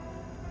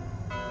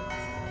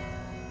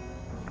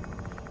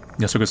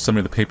 Yasuoka's summary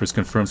of the papers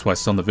confirms why I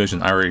saw in the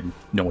vision. I already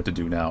know what to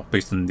do now,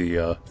 based on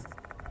the,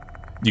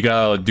 you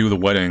gotta do the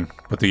wedding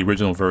with the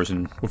original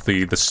version, with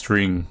the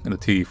string and the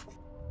teeth.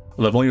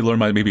 Well, I've only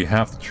learned maybe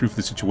half the truth of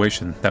the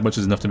situation. That much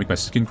is enough to make my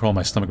skin crawl and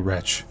my stomach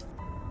retch.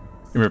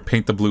 Remember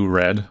Paint the Blue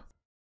Red?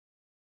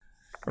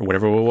 Or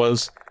whatever it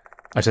was?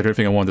 I said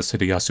everything I wanted to say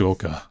to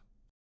Yasuoka.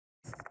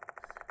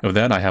 With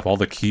that, I have all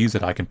the keys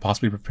that I can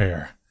possibly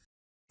prepare.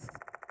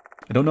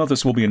 I don't know if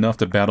this will be enough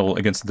to battle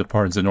against the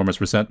departed's enormous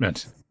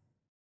resentment.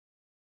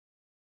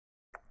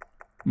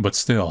 But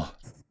still.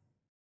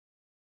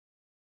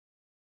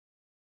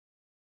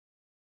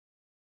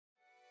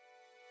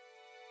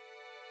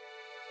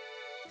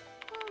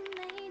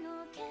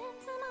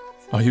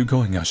 Are you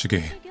going,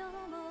 Yashigi?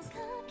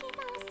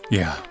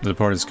 Yeah, the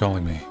departed is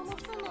calling me.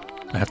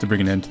 I have to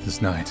bring an end to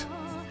this night.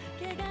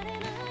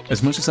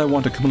 As much as I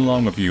want to come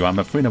along with you, I'm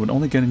afraid I would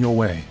only get in your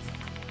way.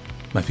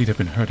 My feet have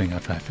been hurting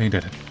after I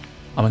fainted.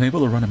 I'm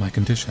unable to run in my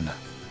condition.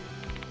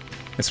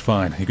 It's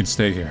fine, you can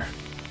stay here.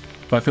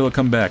 If I fail to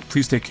come back,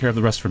 please take care of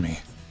the rest for me.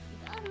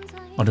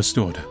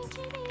 Understood.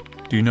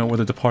 Do you know where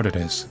the departed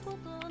is?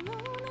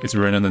 It's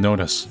written in the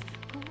notice.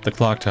 The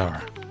clock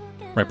tower.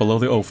 Right below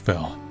the oath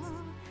bell.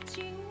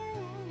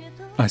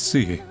 I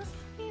see.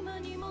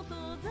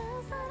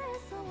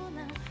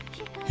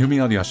 Hear me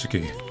out,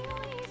 Yashiki.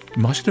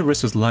 Mashita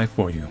risked his life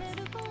for you.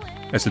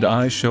 As did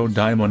I show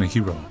Daimon a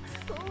hero.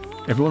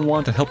 Everyone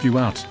wanted to help you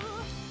out.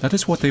 That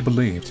is what they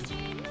believed.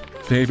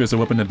 Faith is a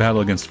weapon to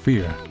battle against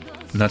fear,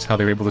 and that's how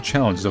they were able to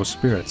challenge those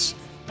spirits.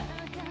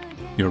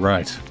 You're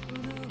right.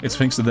 It's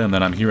thanks to them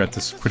that I'm here at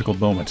this critical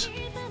moment.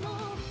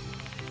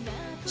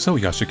 So,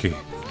 Yashiki,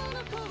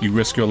 you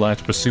risk your life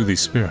to pursue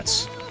these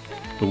spirits.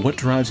 But what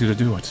drives you to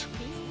do it?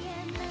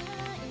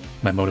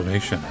 My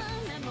motivation.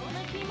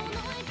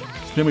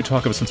 Then we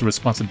talk of a sense of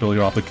responsibility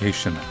or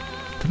obligation.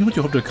 Tell me what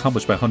you hope to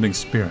accomplish by hunting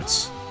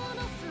spirits.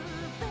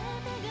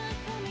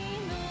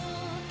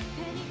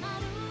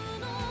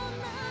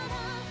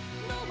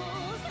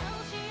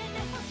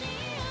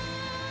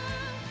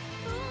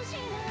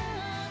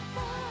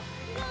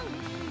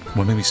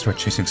 What made me start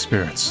chasing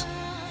spirits?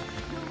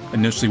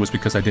 Initially it was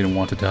because I didn't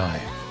want to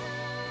die.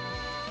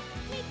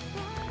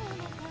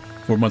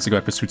 4 months ago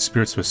I pursued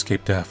spirits to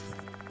escape death.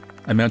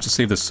 I managed to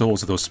save the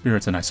souls of those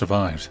spirits and I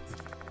survived.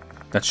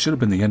 That should have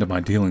been the end of my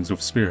dealings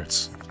with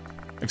spirits.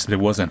 Except it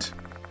wasn't.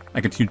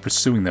 I continued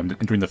pursuing them,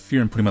 enduring the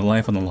fear and putting my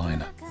life on the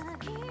line.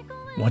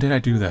 Why did I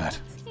do that?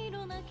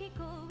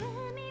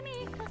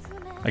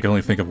 I can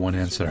only think of one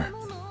answer.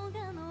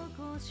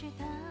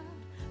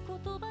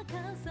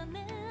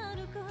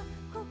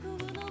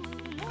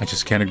 I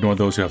just can't ignore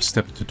those who have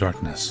stepped into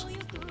darkness.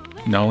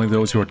 Not only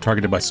those who are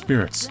targeted by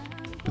spirits,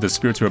 but the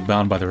spirits who are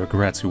bound by their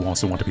regrets who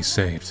also want to be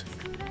saved.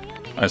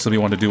 I simply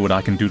want to do what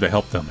I can do to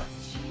help them.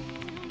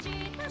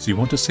 So you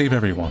want to save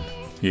everyone?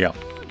 Yeah.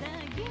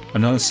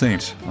 I'm not a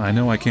saint. I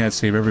know I can't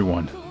save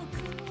everyone.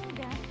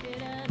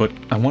 But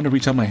I want to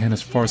reach out my hand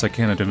as far as I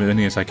can and as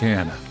many as I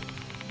can.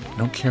 I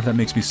don't care if that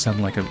makes me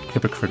sound like a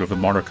hypocrite with a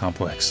martyr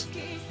complex.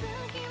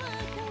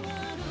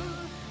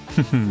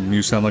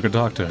 You sound like a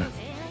doctor.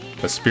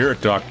 A spirit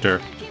doctor.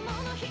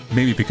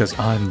 Maybe because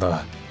I'm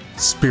the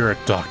spirit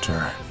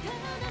doctor.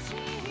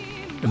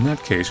 In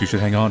that case, you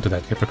should hang on to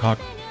that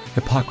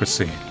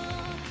hypocrisy.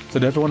 So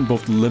that everyone,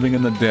 both living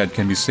and the dead,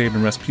 can be saved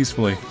and rest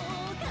peacefully.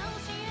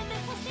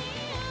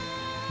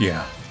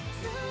 Yeah.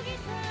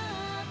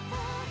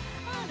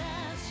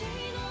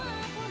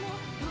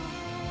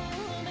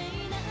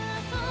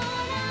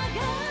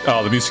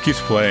 Oh, the music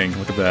keeps playing.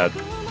 Look at that.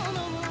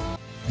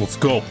 Let's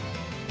go.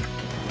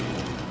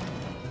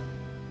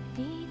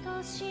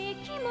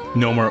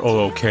 No more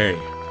oh, okay.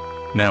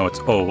 Now it's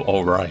oh,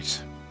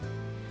 alright.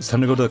 It's time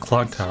to go to the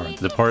clock tower.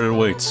 The departed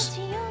awaits.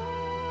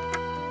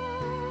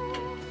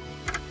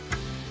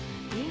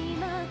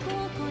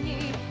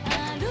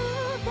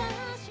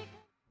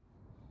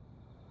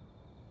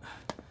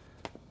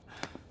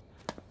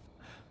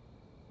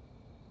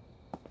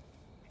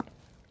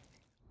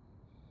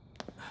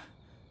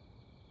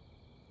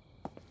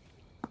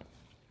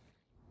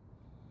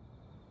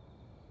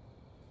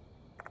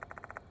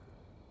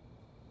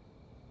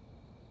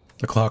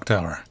 The clock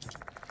tower.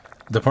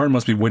 The departed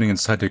must be waiting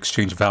inside to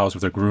exchange vows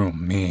with their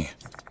groom, me.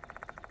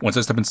 Once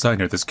I step inside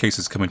here, this case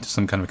is coming to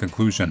some kind of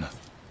conclusion.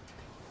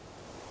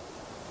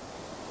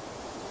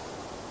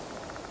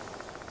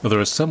 Though there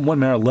is one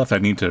matter left I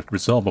need to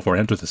resolve before I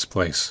enter this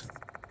place.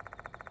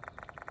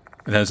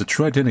 And that is the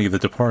true identity of the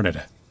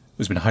departed,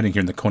 who's been hiding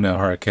here in the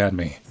Konohara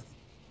Academy.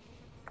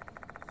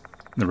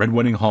 In the Red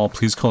Wedding Hall,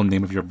 please call the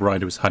name of your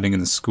bride who is hiding in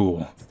the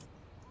school.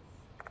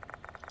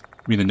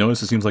 Reading the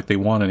notice, it seems like they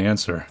want an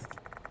answer.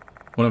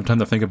 I won't have time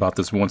to think about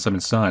this once I'm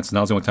inside, so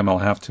now's the only time I'll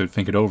have to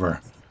think it over.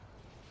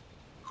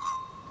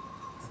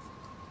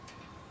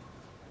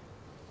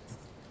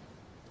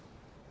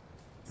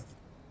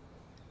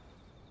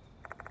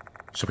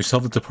 Shall we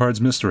solve the departed's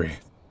mystery?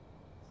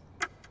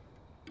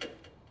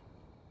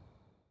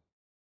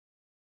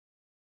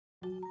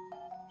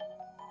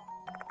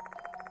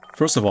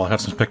 First of all, I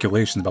have some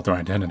speculations about their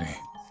identity.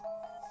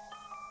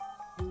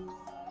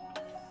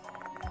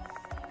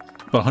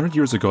 About 100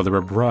 years ago, there were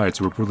brides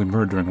who were brutally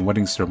murdered during a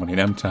wedding ceremony in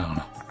M-Town.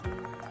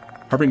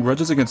 Harboring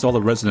grudges against all the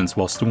residents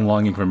while still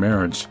longing for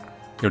marriage,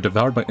 they were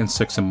devoured by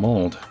insects and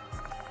mold.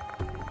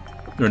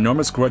 Their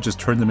enormous grudges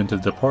turned them into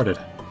the departed,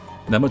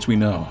 and that much we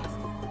know.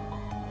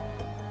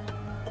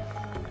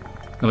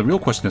 Now the real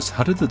question is,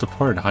 how did the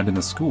departed hide in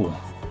the school?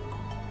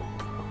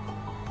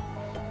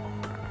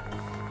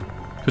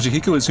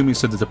 Toshihiko Izumi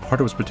said the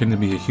departed was pretending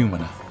to be a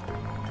human.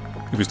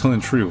 If he was telling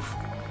the truth,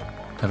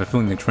 I have a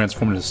feeling they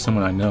transformed into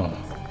someone I know.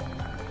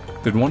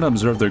 They'd want to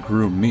observe their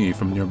groom, me,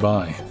 from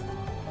nearby.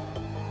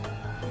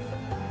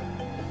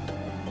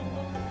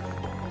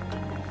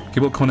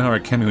 People at Konohara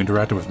Academy who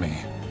interacted with me.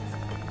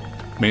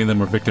 Many of them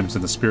were victims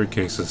in the spirit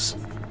cases.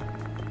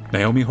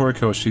 Naomi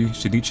Horikoshi,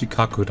 Shinichi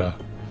Kakura,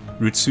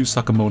 Ritsu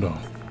Sakamoto.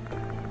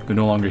 They're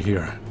no longer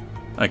here.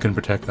 I couldn't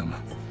protect them.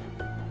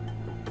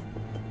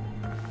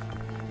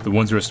 The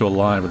ones who are still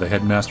alive are the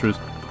headmasters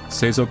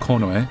Seizo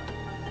Konoe,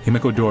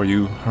 Himeko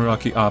Doryu,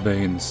 Haraki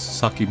Abe, and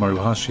Saki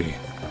Maruhashi.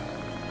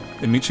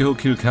 And Michiho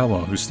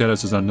Kirukawa, whose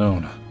status is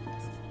unknown.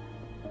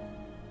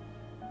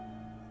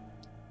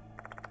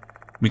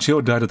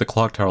 Michiho died at the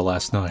clock tower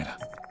last night.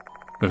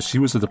 But if she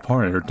was the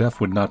departed, her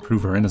death would not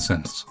prove her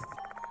innocence.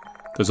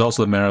 There's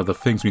also the matter of the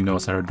things we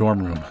noticed at her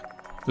dorm room.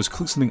 There's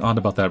clearly something odd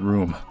about that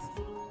room.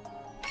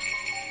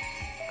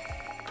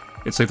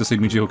 It's safe to say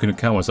Michiho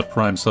Kirukawa is a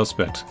prime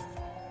suspect.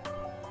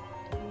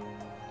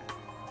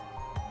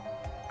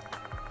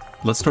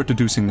 Let's start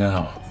deducing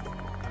now.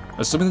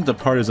 Assuming the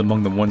departed is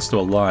among the ones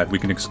still alive, we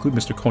can exclude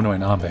Mr. Konoe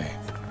and Abe.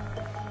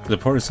 The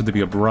departed is said to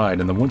be a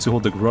bride, and the ones who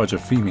hold the grudge are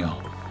female,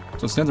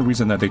 so it stands to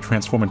reason that they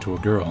transform into a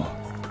girl.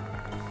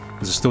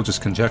 This is still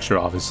just conjecture,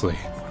 obviously.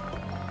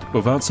 But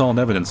without solid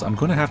evidence, I'm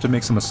going to have to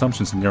make some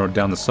assumptions and narrow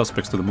down the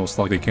suspects to the most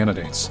likely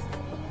candidates.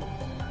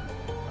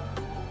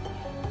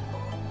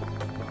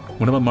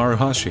 What about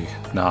Maruhashi?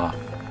 Nah,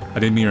 I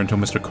didn't meet her until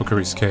Mr.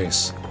 Kokuri's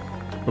case.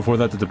 Before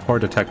that, the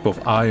departed attacked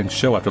both I and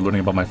Sho after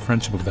learning about my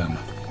friendship with them.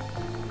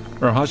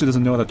 Maruhashi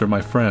doesn't know that they're my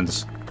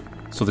friends,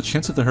 so the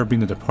chance of her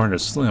being the departed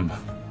is slim.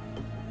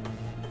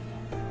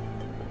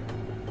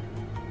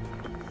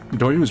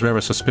 Doryu is rather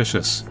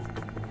suspicious.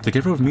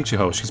 Together with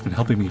Michiho, she's been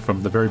helping me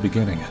from the very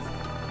beginning.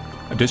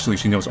 Additionally,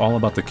 she knows all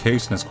about the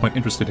case and is quite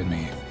interested in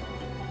me.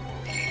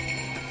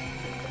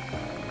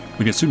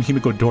 We can assume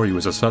Himeko Doryu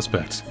is a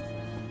suspect.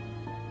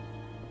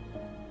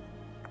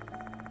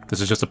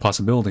 This is just a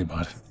possibility,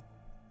 but...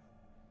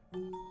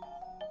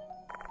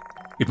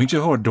 if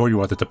Michiho or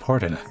Doryu are the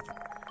departed,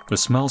 their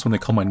smiles when they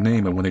called my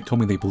name and when they told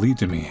me they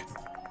believed in me,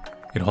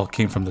 it all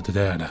came from the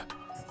dead.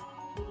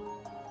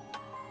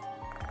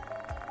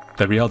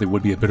 That reality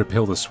would be a bitter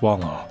pill to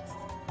swallow.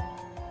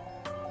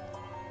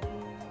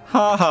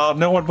 Haha,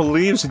 no one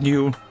believes in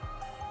you!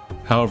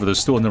 However,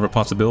 there's still another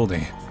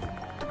possibility.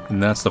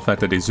 And that's the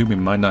fact that Izumi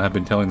might not have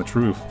been telling the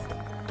truth.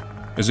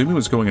 Izumi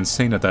was going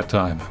insane at that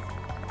time.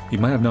 He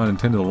might have not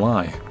intended to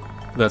lie.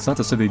 But that's not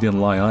to say that he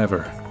didn't lie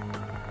either.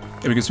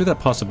 If we consider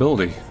that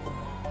possibility,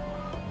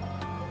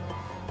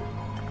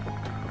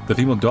 the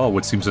female doll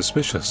would seem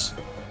suspicious.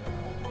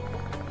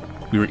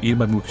 We were eaten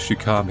by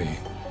Mushikami.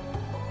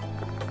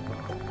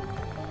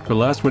 Her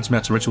last words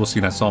matched the ritual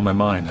scene I saw in my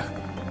mind.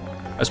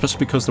 Especially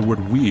because the word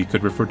 "we"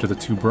 could refer to the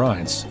two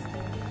brides.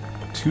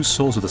 Two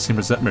souls with the same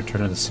resentment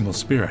turned into a single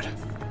spirit.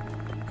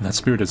 And that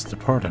spirit is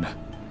departed.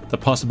 The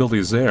possibility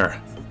is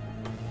there.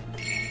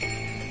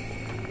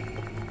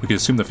 We could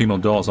assume the female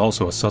doll is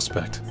also a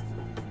suspect.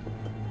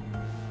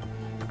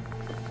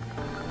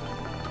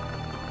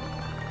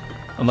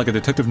 Unlike a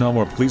detective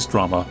novel or police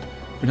drama,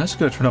 you're not just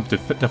going to turn up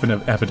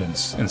definitive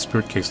evidence in a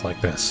spirit case like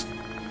this.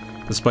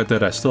 Despite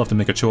that, I still have to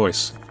make a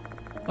choice.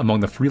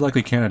 Among the 3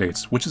 likely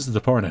candidates, which is the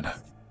departed?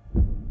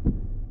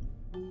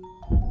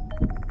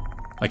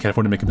 I can't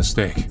afford to make a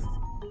mistake.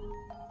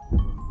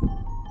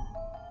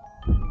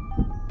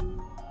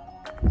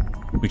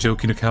 Michio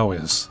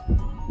Kinakawa is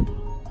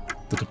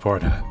the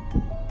departed.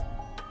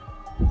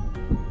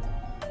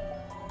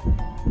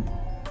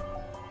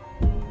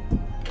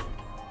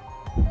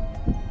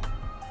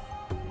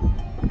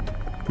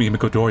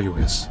 Mimiko Doryu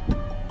is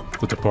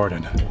the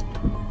departed.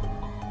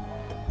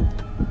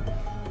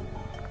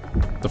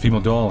 The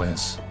female doll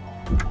is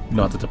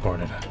not the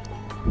departed.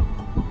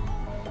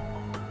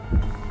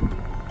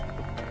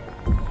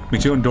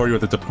 Michio and Doryu are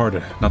the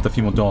departed, not the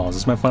female dolls.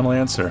 This is my final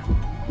answer.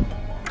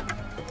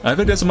 I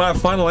think this is my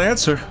final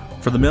answer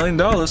for the $1 million.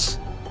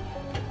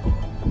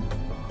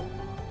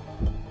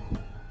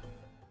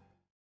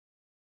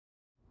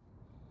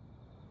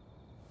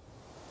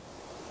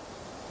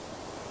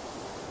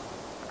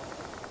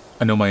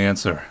 I know my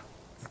answer.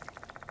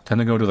 Time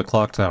to go to the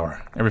clock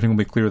tower. Everything will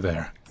be clear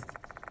there.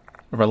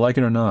 If I like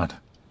it or not.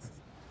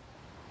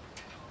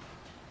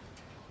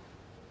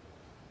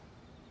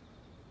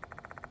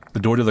 The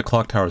door to the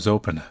clock tower is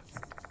open.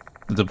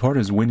 The departed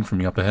is waiting for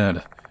me up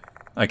ahead.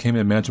 I can't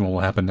even imagine what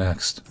will happen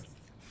next.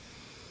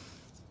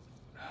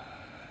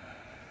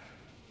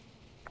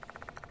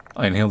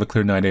 I inhale the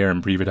clear night air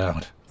and breathe it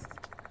out.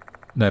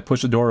 And I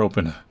push the door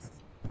open.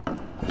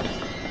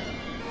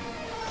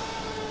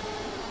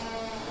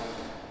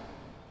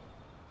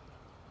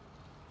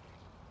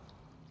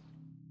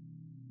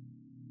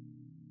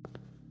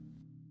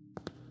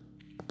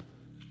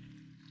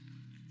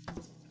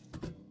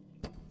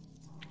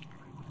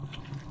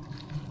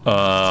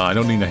 I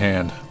don't need a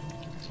hand.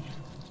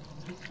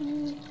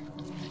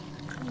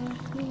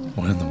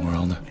 What in the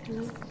world?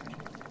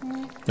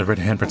 The red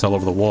handprints all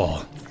over the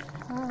wall.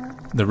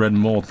 The red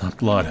mold, not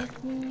blood.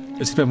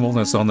 It's even mold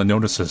that's on the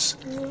notices.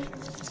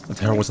 The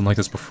tower wasn't like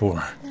this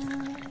before.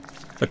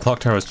 The clock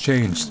tower has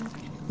changed.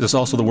 This is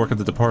also the work of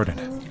the departed.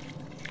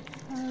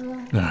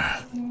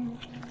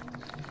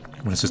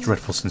 What is this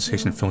dreadful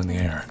sensation filling the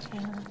air?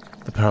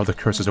 The power of the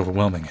curse is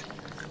overwhelming.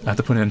 I have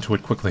to put an end to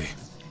it quickly.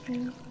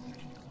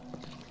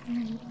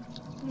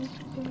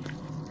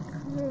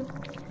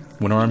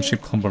 When an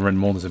arm-shaped clump of red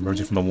mold is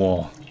emerging from the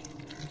wall.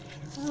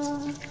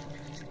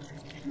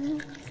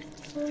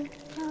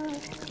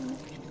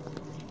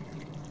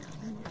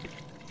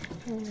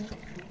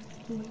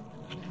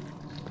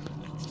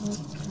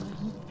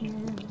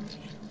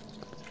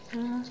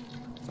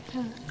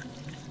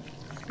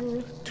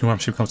 Two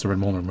arm-shaped clumps of red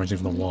mold are emerging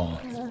from the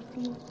wall.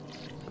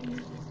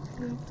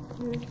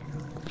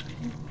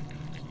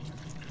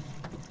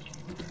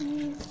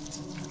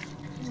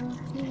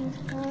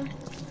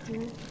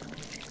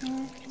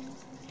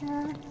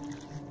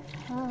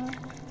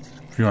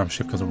 Three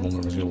arm-shaped clumps of red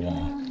mold emerging from the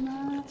wall.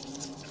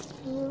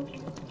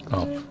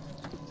 Up.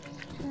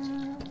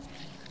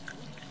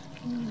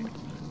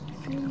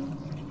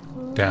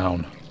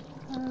 Down.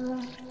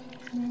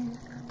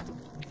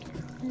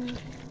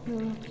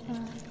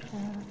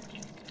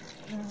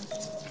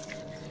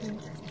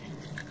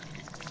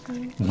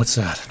 What's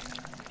that?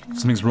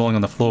 Something's rolling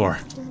on the floor.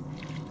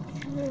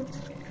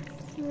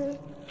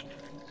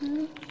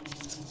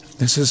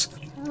 This is...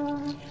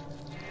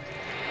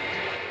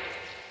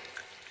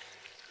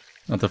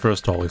 not the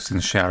first doll we've seen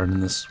shattered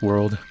in this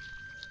world.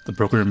 The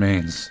broken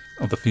remains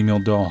of the female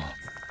doll.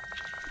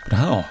 But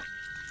how?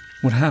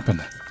 What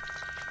happened?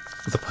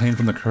 With the pain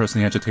from the curse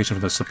and the agitation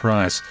of the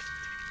surprise,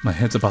 my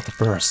head's about to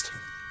burst.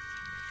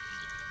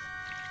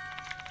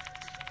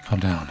 Calm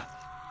down.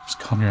 Just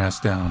calm your ass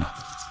down.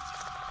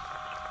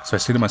 So I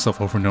say to myself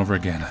over and over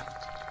again.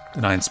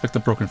 Then I inspect the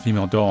broken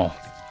female doll.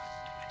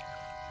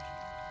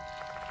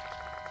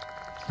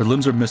 Her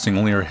limbs are missing,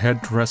 only her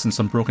head, dress, and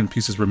some broken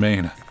pieces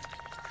remain.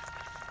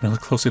 When I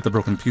look closely at the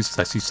broken pieces,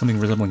 I see something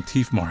resembling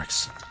teeth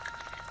marks.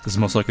 This is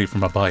most likely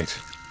from a bite.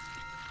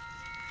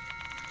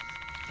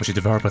 Was she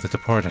devoured by the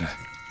departed?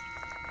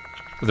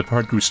 The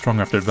departed grew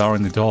stronger after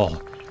devouring the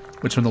doll,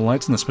 which turned the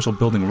lights in the special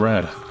building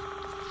red.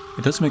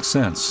 It does make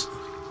sense.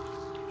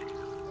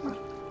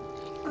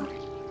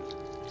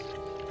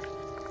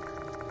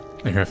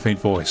 I hear a faint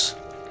voice.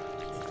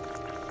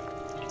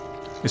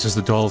 This is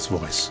the doll's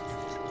voice.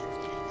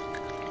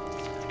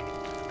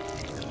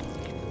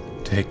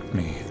 Take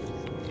me.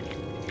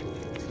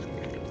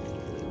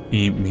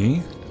 Eat me?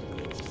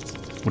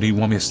 What do you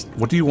want me to...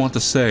 What do you want to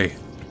say?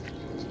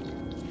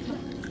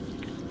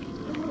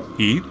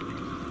 Eat?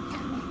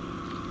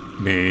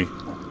 Me.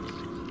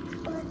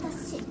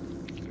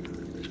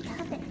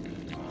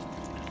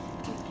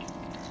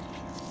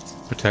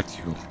 Protect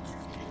you.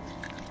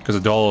 Because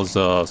the doll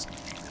is,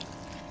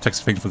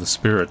 text thing for the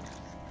spirit.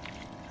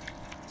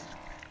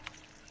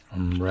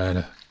 From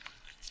Red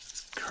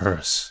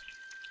Curse.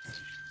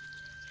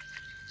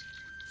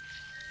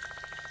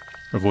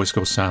 Her voice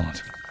goes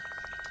silent.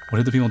 What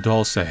did the female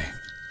doll say?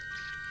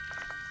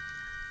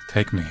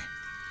 Take me.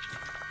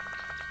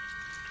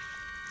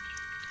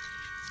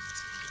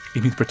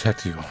 Eat me to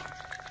protect you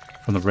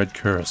from the Red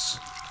Curse.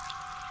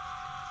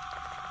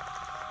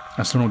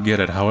 I still don't get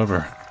it,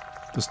 however,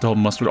 this doll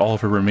mustered all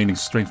of her remaining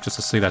strength just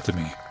to say that to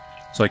me,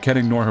 so I can't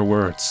ignore her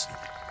words.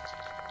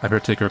 I better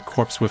take her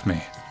corpse with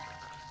me.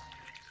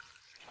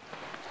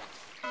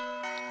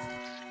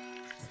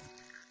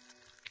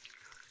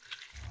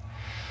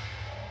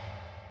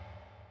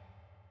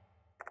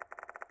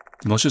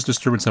 The malicious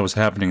disturbance that was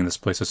happening in this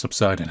place has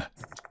subsided.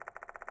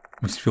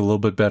 Makes me feel a little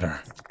bit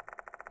better.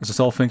 Is this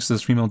all thanks to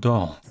this female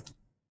doll?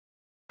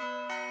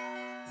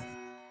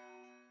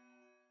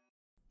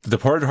 The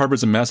departed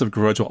harbors a massive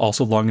grudge while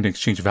also longing to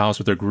exchange vows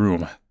with their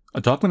groom. A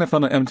document I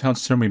found on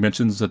M-Town's ceremony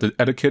mentions that the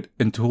etiquette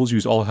and tools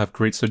used all have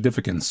great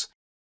significance.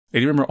 I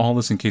need to remember all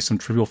this in case some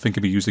trivial thing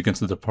can be used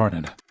against the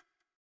departed.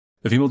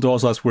 The female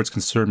doll's last words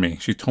concern me.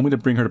 She told me to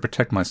bring her to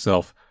protect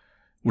myself.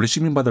 What does she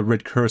mean by the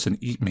Red Curse and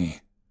eat me?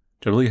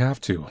 Do I really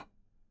have to?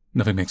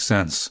 Nothing makes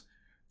sense.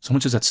 So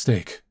much is at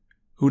stake.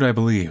 Who do I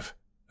believe?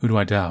 Who do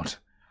I doubt?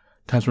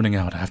 Time's running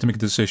out. I have to make a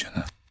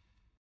decision.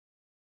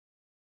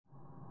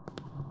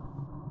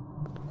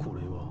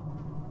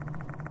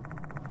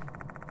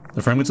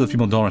 The fragments of the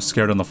female doll are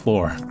scattered on the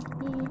floor.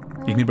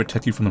 You need to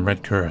protect you from the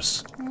Red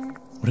Curse.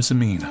 What does it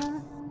mean?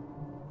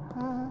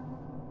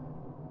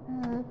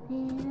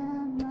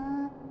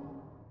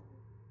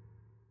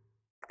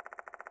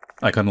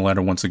 I climb the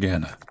ladder once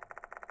again.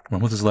 Where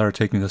will this ladder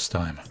take me this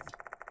time?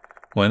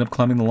 Will I end up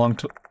climbing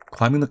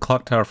the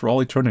clock tower for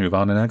all eternity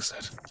without an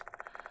exit?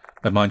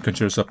 My mind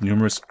conjures up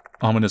numerous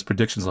ominous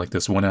predictions like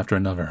this, one after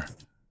another.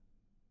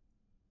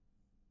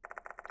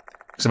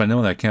 Except I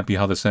know that can't be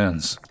how this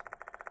ends.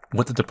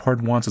 What the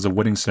departed wants is a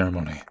wedding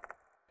ceremony,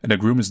 and a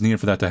groom is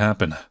needed for that to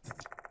happen.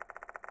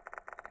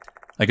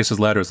 I guess his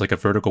ladder is like a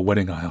vertical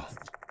wedding aisle,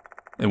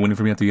 and waiting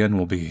for me at the end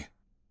will be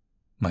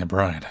my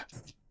bride.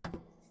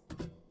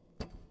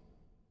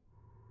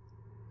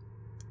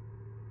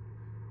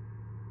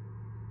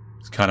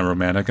 It's kind of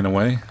romantic in a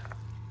way.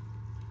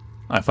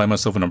 I find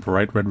myself in a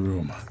bright red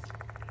room.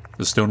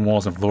 The stone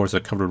walls and floors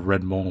are covered with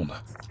red mold.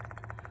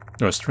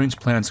 There are strange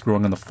plants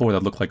growing on the floor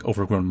that look like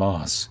overgrown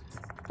moss.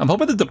 I'm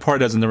hoping the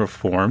departed has never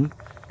formed,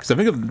 because I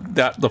think if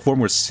that the form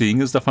we're seeing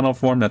is the final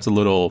form, that's a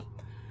little...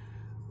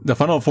 The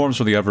final forms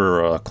for the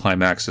other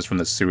climaxes from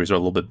this series are a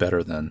little bit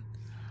better than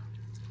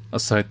a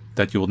sight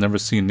that you will never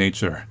see in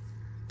nature.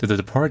 Did the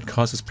departed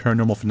cause this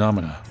paranormal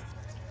phenomena?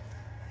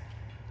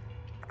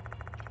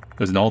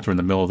 There's an altar in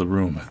the middle of the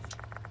room.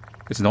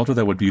 It's an altar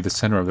that would be the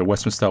center of their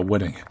Western-style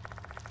wedding.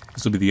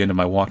 This will be the end of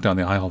my walk down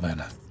the aisle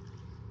then.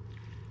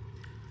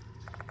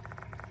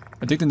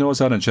 I take the notice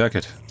out and check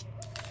it.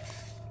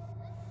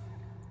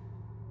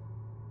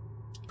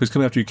 Please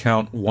come after you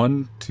count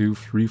 1, 2,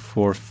 3,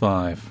 4,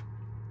 5.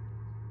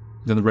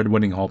 Then the red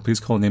wedding hall, please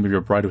call the name of your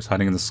bride who's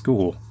hiding in the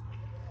school.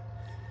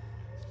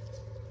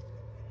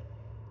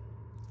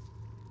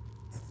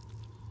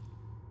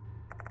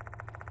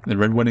 In the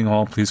red wedding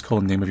hall, please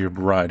call the name of your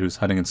bride who's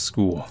hiding in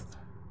school.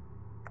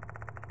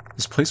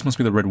 This place must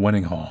be the red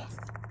wedding hall.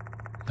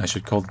 I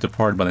should call the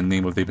departed by the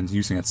name they've been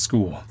using at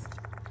school.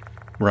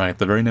 Right,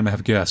 the very name I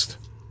have guessed.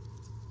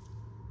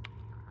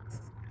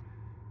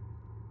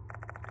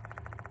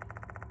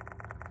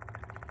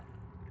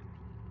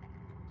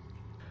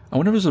 I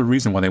wonder if there's a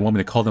reason why they want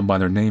me to call them by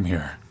their name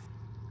here.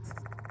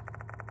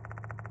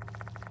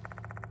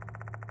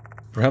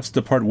 Perhaps the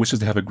departed wishes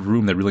to have a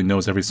groom that really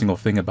knows every single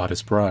thing about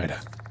his bride.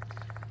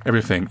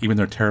 Everything, even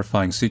their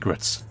terrifying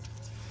secrets.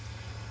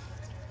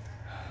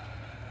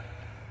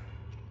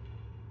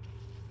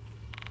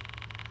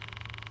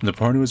 The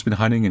departed who has been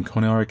hiding in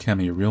Konohara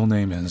Academy, your real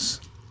name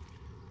is...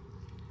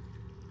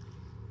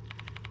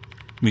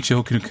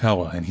 Michio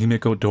Kinukawa, and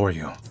Himeko adore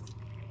you.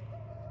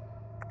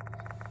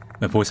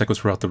 My voice echoes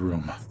throughout the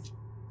room.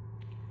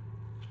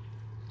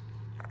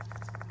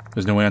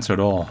 There's no answer at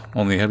all,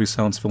 only a heavy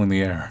silence filling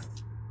the air.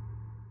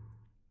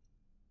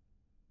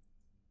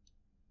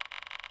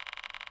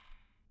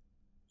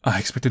 I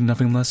expected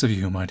nothing less of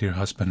you, my dear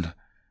husband.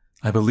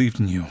 I believed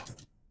in you.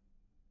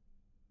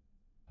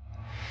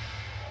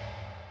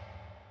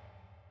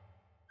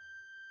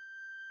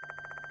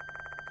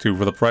 Two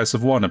for the price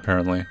of one,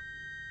 apparently.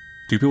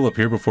 Two people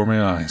appear before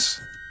my eyes.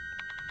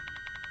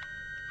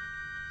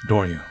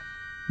 Adore you,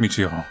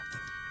 Michio.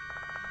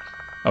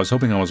 I was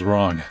hoping I was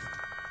wrong.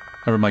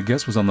 However, my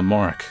guess was on the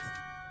mark.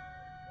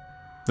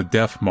 The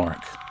death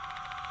mark.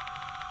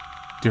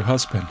 Dear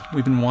husband,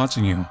 we've been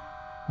watching you,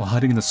 while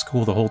hiding in the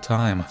school the whole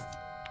time.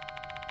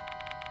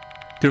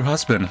 Dear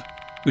husband,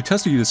 we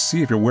tested you to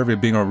see if you're worthy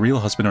of being our real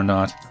husband or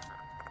not.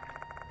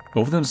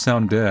 Both of them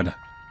sound dead.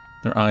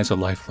 Their eyes are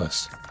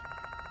lifeless.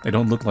 They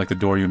don't look like the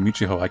Doryu and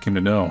Michiho I came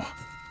to know.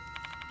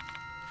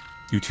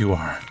 You two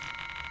are.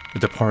 The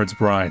departed's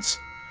brides.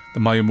 The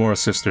Mayumura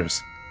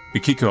sisters.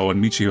 Mikiko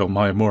and Michiho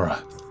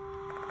Mayumura.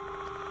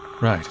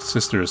 Right,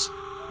 sisters.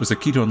 It was the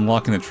key to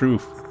unlocking the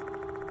truth.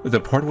 The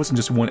departed wasn't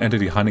just one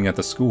entity hiding at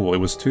the school, it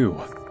was two.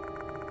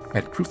 I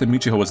had proof that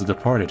Michiho was the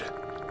departed,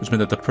 which meant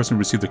that the person who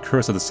received the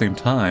curse at the same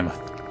time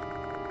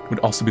would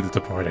also be the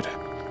departed.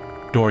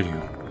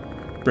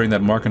 Doryu. Bearing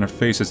that mark on her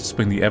face is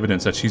displaying the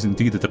evidence that she's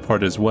indeed the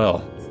departed as well.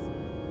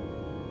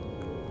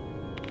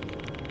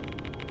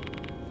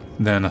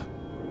 Then,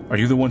 are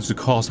you the ones who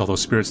caused all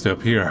those spirits to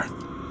appear?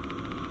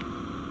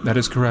 That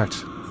is correct.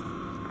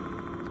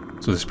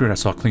 So the spirit I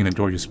saw clinging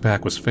to Doryu's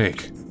back was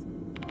fake.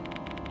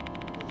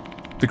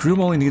 The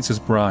groom only needs his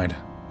bride.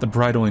 The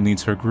bride only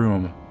needs her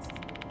groom.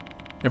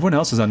 Everyone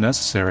else is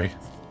unnecessary.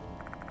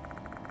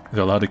 If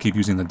they're allowed to keep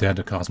using the dead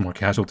to cause more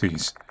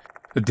casualties,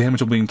 the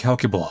damage will be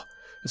incalculable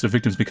as the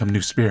victims become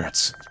new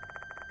spirits.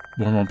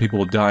 More and more people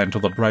will die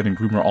until the bride and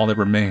groom are all that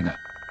remain.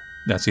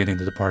 That's the ending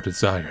the departed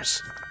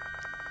desires.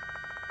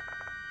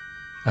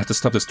 I have to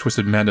stop this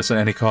twisted madness at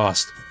any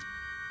cost.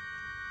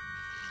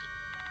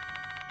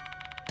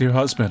 Dear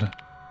husband,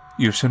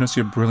 you have shown us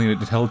your brilliant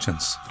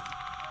intelligence.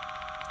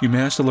 You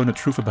managed to learn the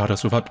truth about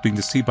us without being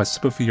deceived by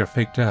sympathy or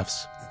fake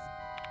deaths.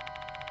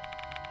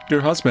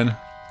 Dear husband,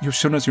 you have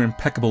shown us your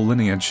impeccable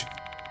lineage.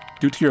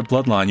 Due to your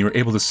bloodline, you were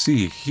able to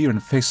see, hear,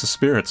 and face the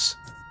spirits.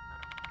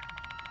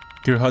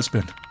 Dear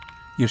husband,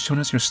 you have shown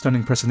us your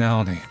stunning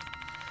personality.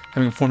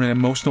 Having formed an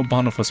emotional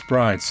bond with us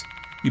brides,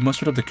 you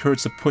mustered up the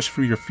courage to push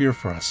through your fear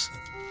for us.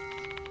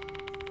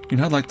 You're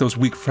not like those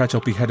weak,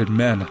 fragile, beheaded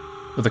men,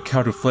 or the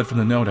coward who fled from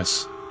the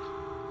notice.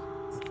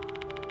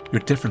 You're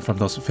different from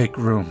those fake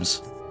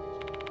grooms.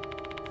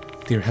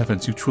 Dear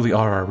heavens, you truly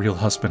are our real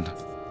husband.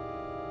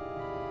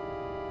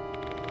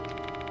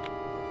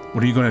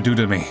 What are you going to do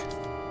to me?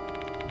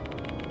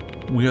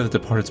 We are the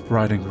departed's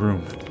bride and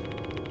groom.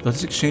 Let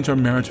us exchange our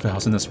marriage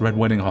vows in this red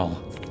wedding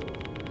hall,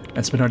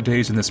 and spend our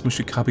days in this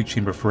Mushikabi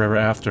chamber forever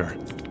after.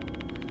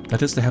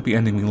 That is the happy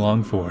ending we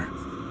long for.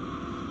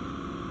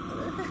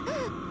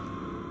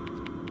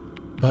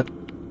 But,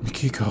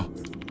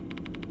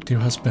 Mikiko, dear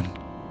husband,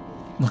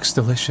 looks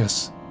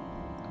delicious.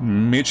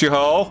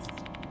 Michiho?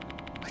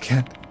 I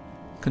can't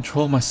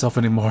control myself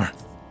anymore.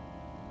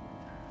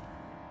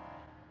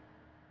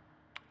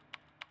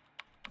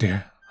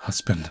 Dear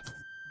husband.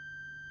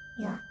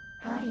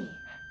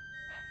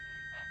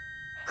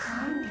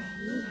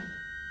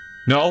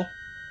 No?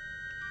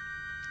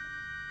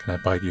 Can I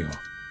bite you?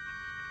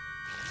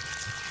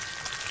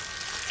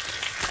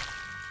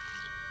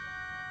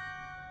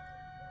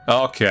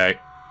 Okay.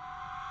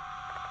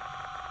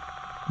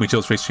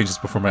 Michiho's face changes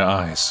before my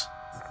eyes.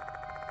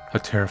 How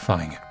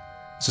terrifying.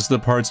 Is this the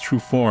departed's true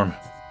form?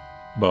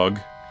 Bug.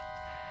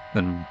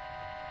 Then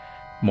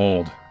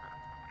mold.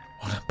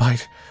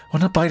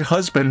 Wanna bite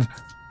husband!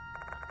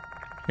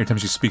 Every time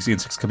she speaks, the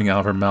insects coming out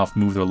of her mouth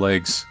move their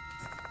legs.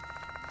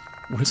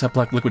 What is that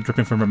black liquid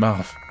dripping from her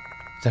mouth?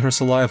 Is that her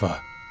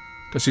saliva?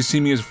 Does she see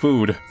me as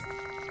food?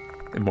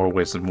 In more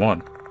ways than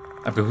one.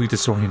 I'm completely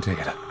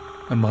disorientated.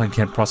 My mind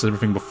can't process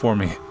everything before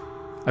me.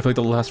 I feel like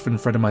the last friend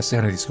of my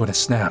sanity is going to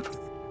snap.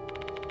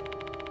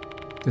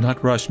 Do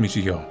not rush,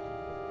 Michiyo.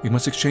 We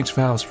must exchange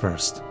vows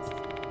first.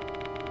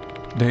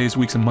 Days,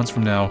 weeks, and months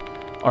from now,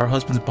 our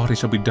husband's body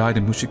shall be dyed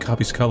in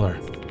Mushikabi's color.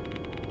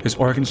 His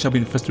organs shall be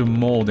infested with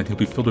mold, and he'll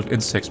be filled with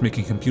insects,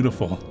 making him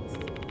beautiful.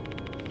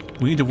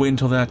 We need to wait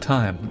until that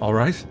time,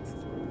 alright?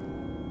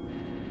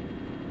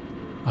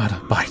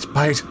 Ada,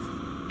 bite!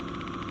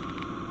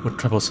 What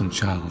troublesome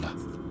child.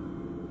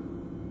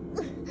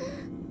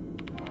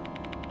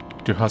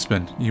 Dear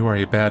husband, you are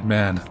a bad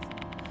man.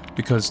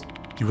 Because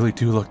you really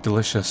do look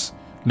delicious.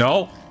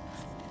 No!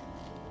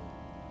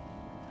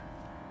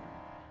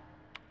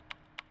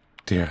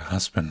 Dear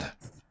husband.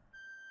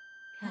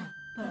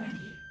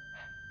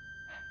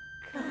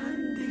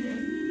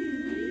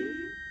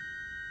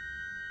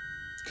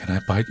 Can I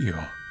bite you?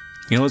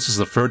 You know, this is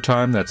the third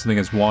time that something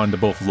has wanted to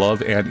both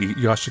love and eat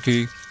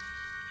Yashiki.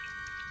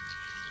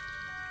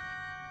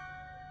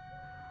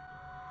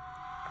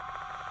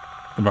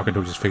 The mark on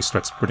Doji's face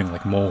starts spreading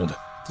like mold,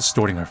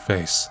 distorting her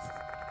face.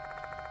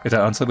 Is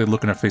that unsightly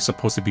look in her face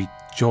supposed to be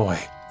joy?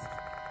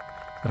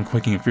 I'm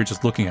quaking in fear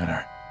just looking at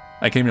her.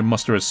 I can't even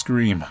muster a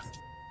scream.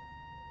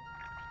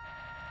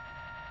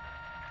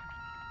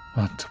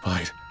 Want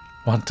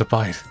to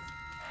bite.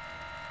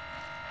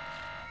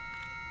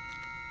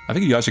 I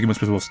think Yashiki must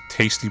be the most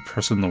tasty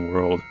person in the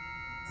world.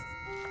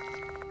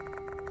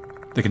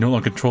 They can no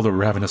longer control their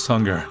ravenous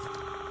hunger.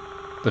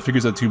 The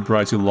figures of the two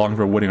brides who long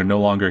for a wedding are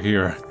no longer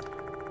here.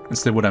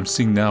 Instead, what I'm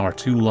seeing now are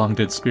two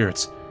long-dead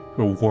spirits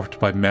who are warped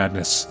by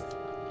madness.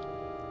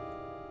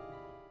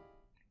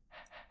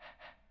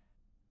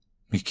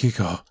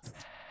 Mikiko,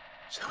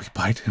 shall we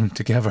bite him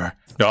together?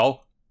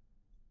 No.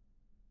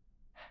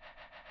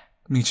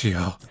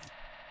 Michio,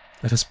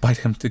 let us bite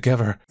him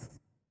together.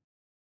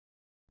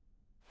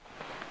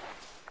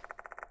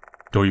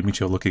 Dory and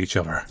Michio look at each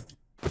other.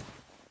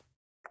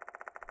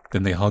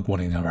 Then they hug one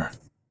another.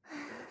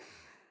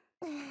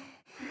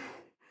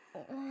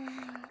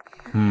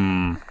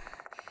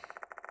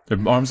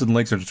 Their arms and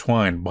legs are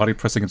intertwined, body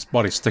pressing against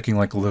body, sticking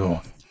like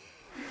glue.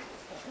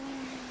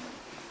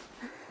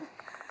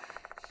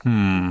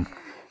 And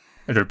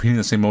they're repeating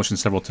the same motion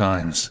several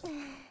times.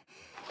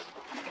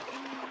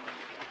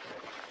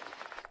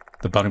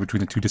 The boundary between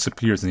the two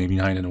disappears and they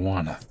unite into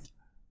one.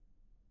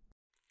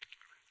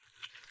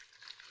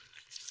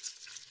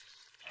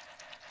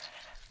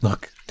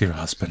 Look, dear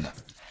husband.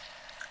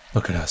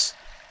 Look at us.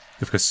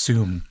 We've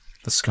consumed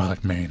the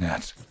Scarlet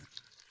Marionette.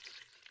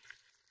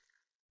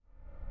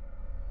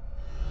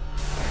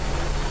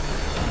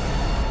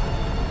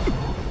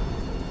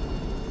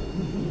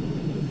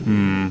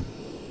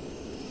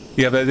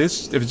 Yeah, but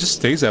if it just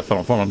stays that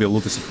final form, I'll be a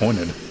little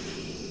disappointed.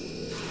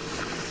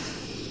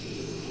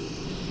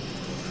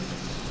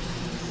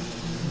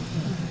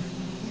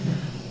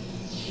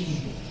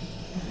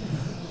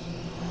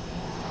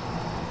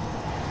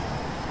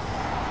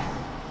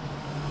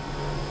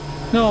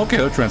 No, okay,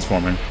 they're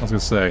transforming. I was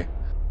gonna say.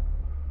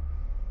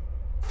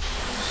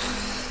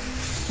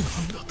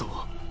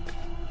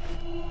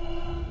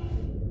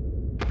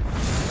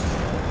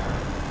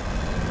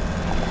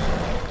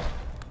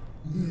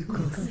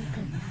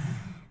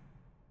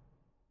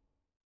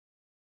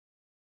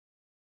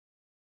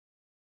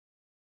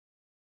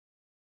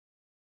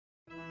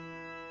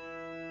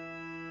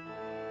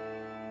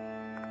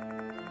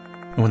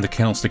 And when the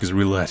candlestick is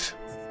relit.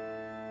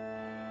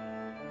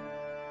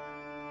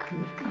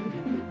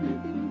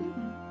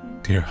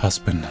 Dear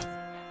husband,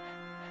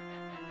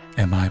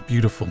 am I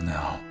beautiful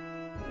now?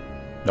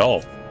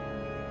 No.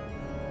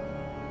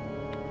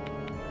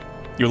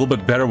 You're a little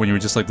bit better when you were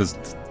just like the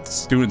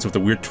students with the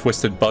weird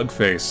twisted bug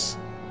face.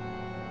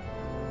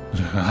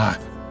 The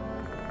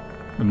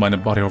mind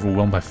and body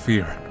overwhelmed by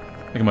fear,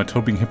 like my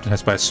toe being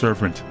hypnotized by a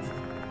servant.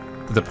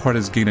 The departed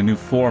has gained a new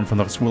form from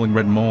the swirling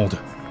red mold.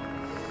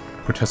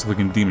 A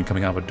grotesque-looking demon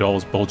coming out of a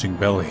doll's bulging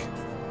belly.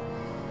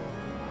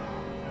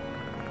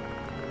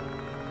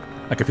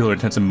 I can feel her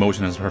intense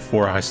emotion as her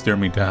four eyes stare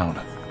me down.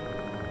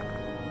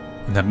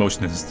 And that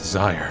motion is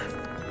desire.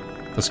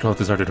 The scarlet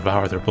desire to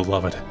devour their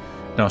beloved,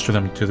 now usher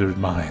them to their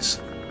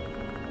demise.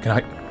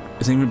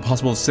 Is it even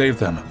possible to save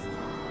them?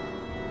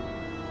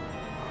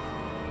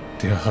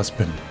 Dear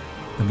husband,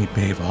 let me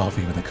bathe all of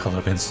you in the color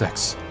of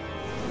insects.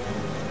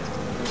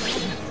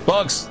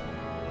 Bugs!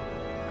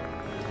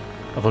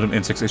 I've let them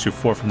insects issue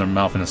forth from their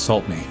mouth and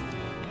assault me.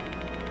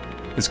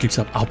 If this keeps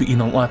up, I'll be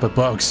eaten alive by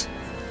bugs.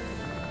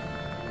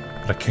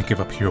 But I can't give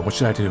up here. What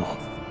should I do?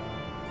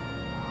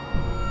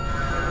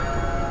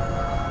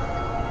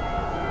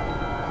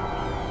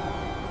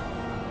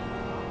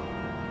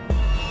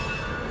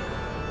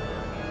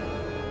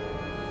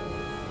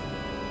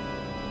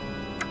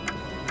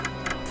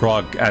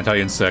 Frog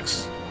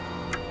anti-insects.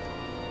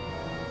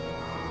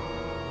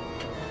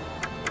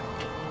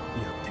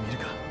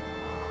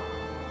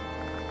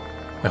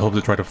 I hope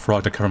to try to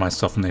frog to cover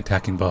myself from the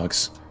attacking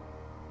bugs.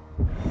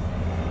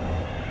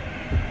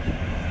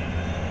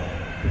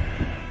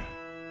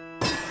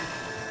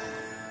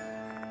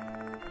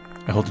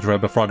 I hold to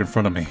grab the frog in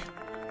front of me.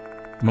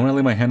 The moment I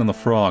lay my hand on the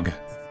frog,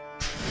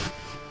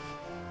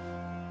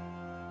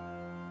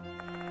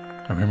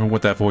 I remember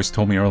what that voice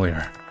told me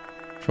earlier.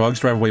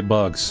 Frogs drive away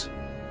bugs.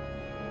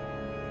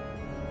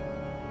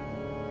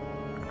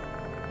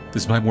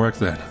 This might work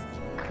then.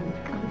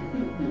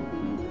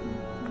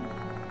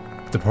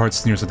 The part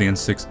sneers at the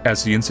insects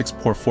as the insects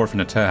pour forth an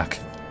attack.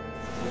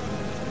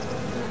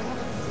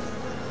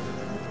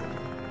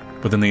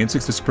 But then the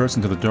insects disperse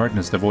into the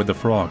darkness to avoid the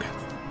frog.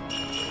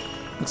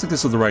 Looks like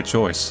this is the right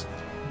choice.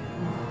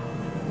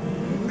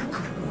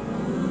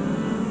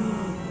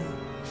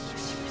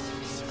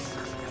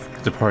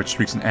 The part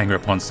shrieks in anger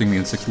upon seeing the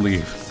insects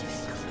leave.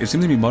 They seem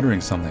to be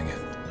muttering something.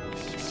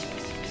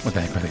 What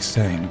the heck are they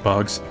saying?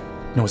 Bugs?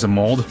 No, it's a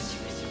mold?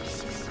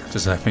 Just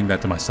as I think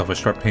that to myself, a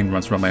sharp pain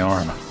runs around my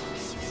arm.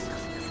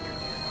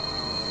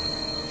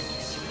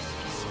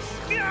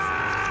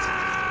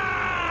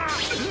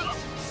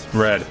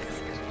 Red.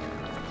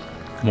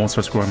 Mold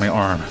starts growing my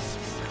arm.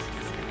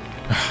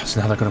 So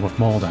now they're gonna with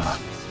mold on.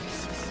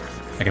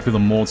 I can feel the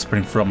mold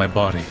spreading throughout my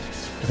body. I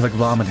feel like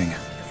vomiting.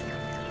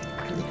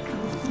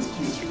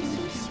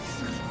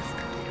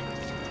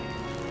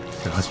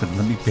 Your husband,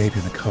 let me bathe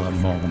you in the color of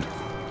mold.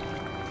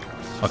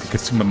 I can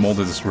consume the mold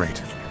at this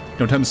rate.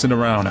 No time to sit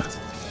around. I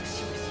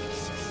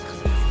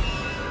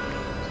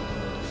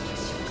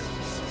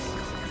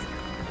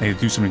need to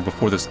do something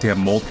before this damn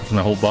mold comes from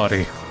my whole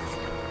body.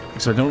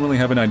 Because I don't really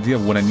have an idea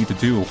of what I need to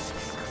do.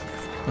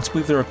 Let's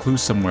believe there are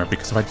clues somewhere,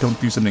 because if I don't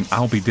do something,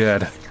 I'll be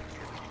dead.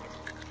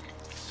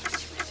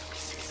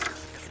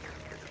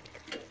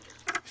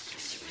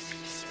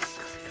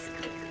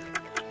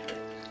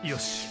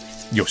 Yosh.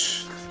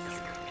 Yosh.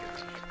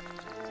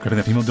 Grabbing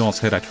the female doll's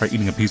head, I try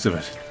eating a piece of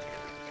it.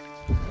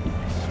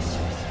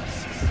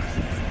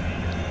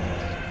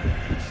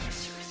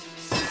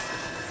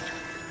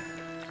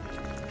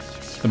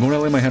 The moment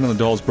I lay my hand on the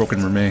doll's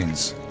broken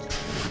remains,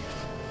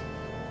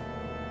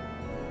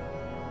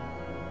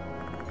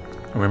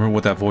 I remember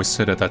what that voice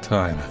said at that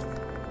time.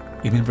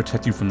 Aiming to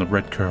protect you from the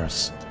red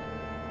curse.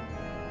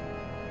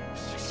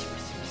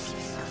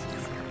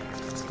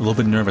 A little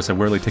bit nervous, I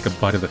wearily take a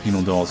bite of the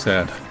female doll's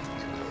head.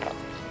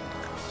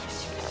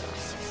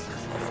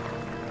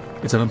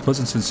 It's an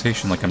unpleasant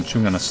sensation like I'm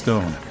chewing on a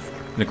stone,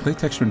 and a clay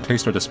texture and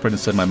taste start to spread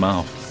inside my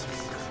mouth.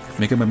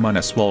 Making my mind,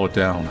 I swallow it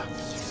down.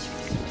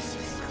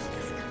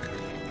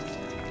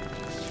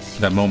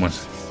 That moment,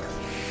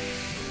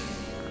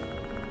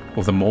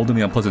 both the mold and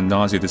the unpleasant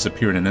nausea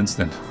disappear in an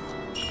instant.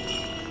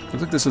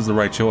 Looks like this is the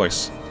right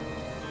choice.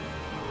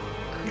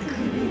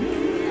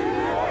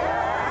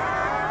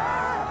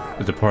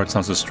 The depart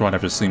sounds distraught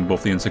after seeing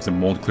both the insects and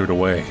mold cleared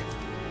away.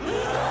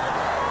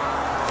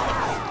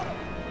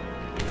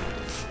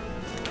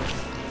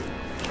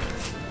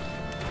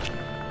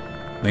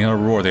 Letting out a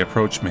roar, they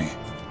approach me.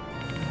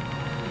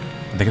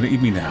 Are they gonna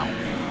eat me now?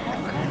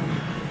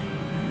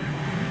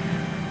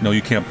 No,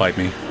 you can't bite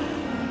me.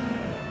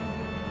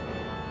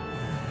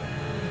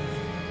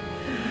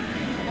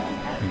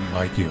 I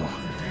bite you.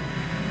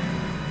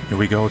 Here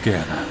we go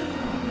again.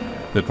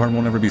 The Depart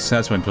won't ever be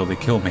satisfied until they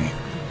kill me.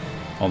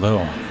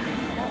 Although,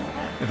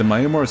 if the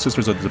Mayamura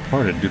sisters are the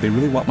departed, do they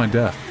really want my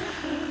death?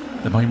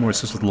 The Mayamura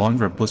sisters long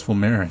for a blissful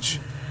marriage.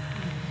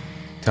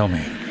 Tell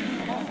me,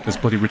 this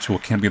bloody ritual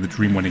can't be the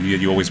dream wedding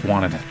you always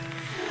wanted.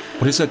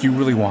 What is that you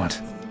really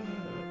want?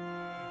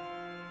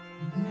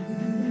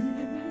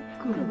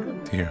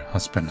 Dear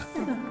husband.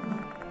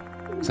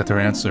 Is that their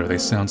answer? They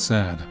sound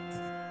sad.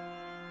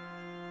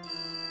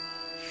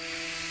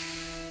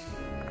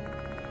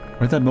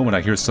 Right at that moment,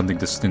 I hear something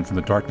distinct from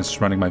the darkness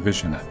surrounding my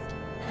vision.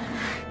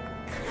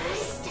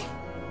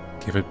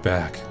 Give it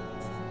back.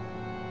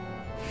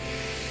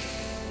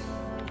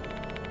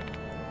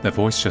 That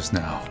voice just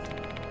now.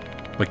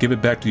 By give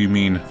it back, do you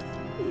mean...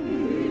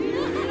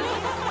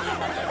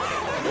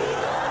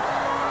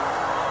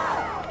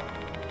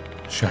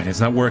 Shite,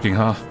 it's not working,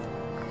 huh?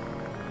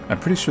 I'm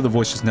pretty sure the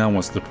voice just now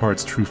wants to depart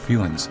its true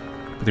feelings,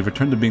 but they've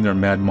returned to being their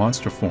mad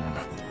monster form.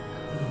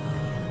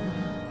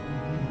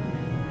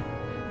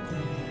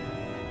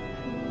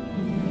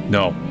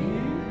 No.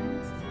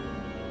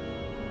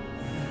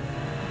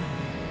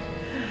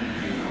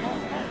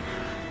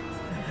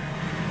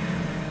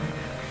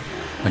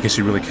 I guess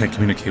you really can't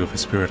communicate with a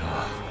spirit,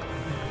 huh?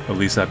 At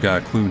least I've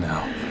got a clue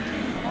now.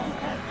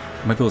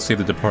 I might be able to save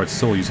the depart's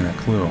soul using that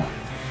clue.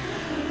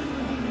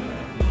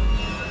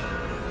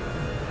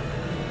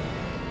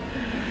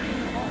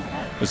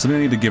 There's something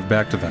I need to give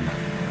back to them.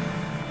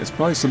 It's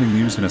probably something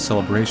used in a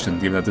celebration,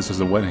 given that this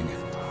is a wedding.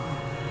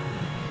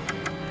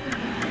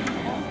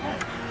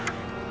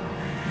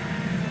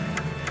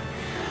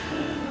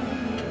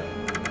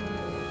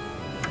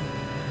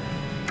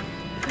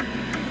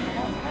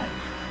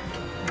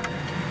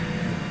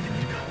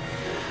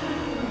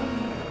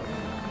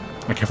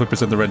 I carefully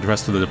present the red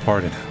dress to the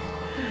departed.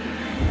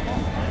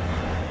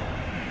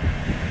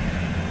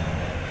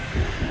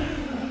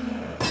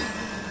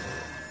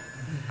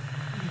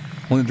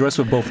 Holding the dress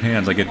with both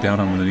hands, I get down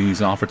on my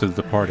knees and offer to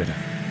the departed.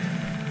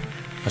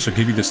 I shall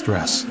give you this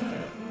dress.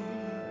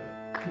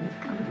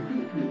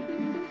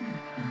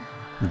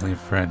 Really,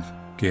 Fred,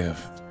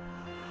 give.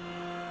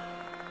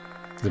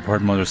 The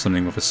departed mutters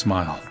something with a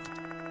smile.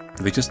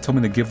 Did they just tell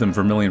me to give them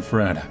Vermilion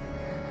Fred?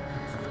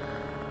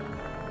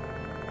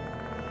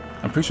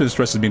 I'm pretty sure this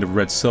dress is made of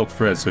red silk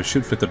thread, so it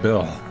should fit the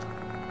bill.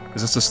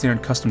 Is this a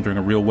standard custom during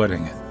a real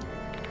wedding?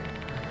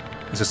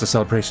 Is this the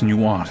celebration you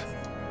want?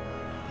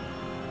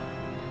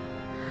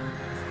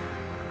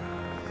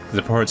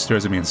 The departed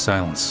stares at me in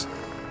silence.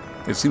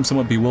 They seem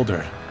somewhat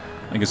bewildered.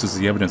 I guess this is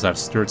the evidence I've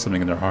stirred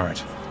something in their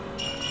heart.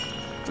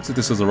 Looks like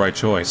this is the right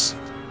choice.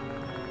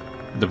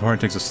 The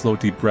departed takes a slow,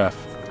 deep breath.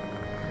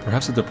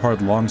 Perhaps the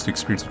departed longs to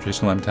experience the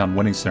traditional M-Town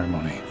wedding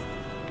ceremony.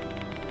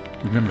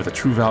 Remember the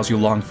true vows you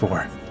long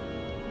for.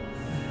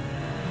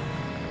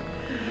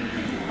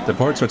 The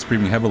departed starts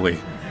breathing heavily.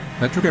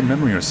 That triggered a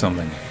memory or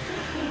something.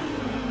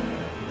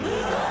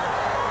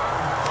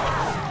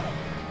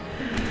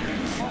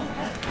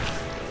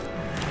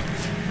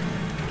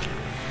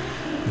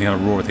 They got a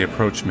roar, they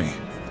approach me.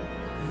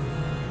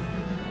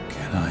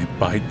 Can I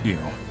bite you?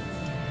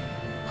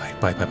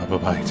 Bite.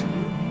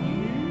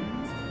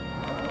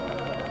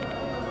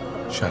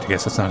 Shit, I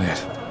guess that's not it.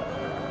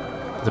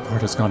 The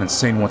departed has gone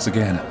insane once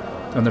again.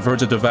 They're on the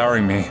verge of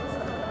devouring me.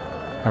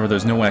 However,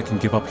 there's no way I can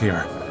give up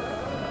here.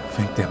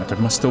 Thank damn it, there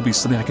must still be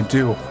something I can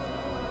do.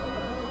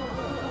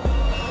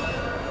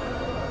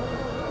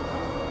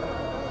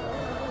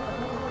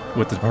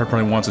 What the departed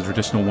probably wants a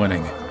traditional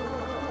wedding.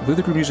 I believe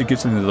the group usually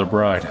gives something to their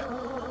bride.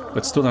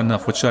 But still not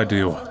enough, what should I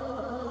do?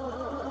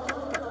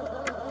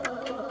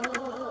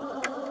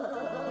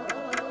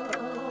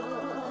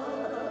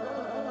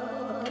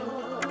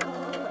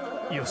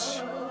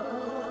 Yoshi.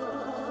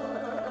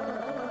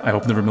 I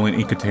opened the vermilion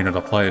ink container and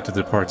applied it to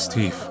the departed's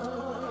teeth.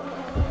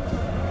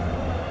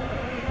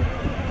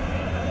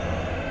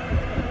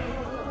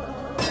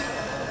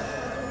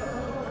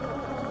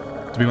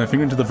 To be my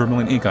finger into the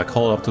vermilion ink, I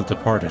called up to the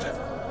departed.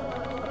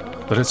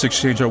 Let us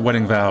exchange our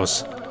wedding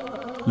vows.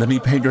 Let me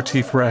paint your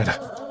teeth red.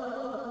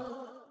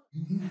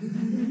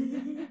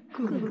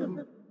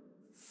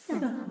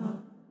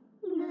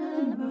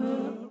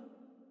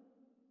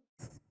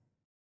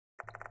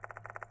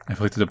 I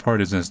feel like the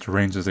departed isn't as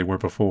deranged as they were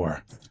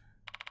before.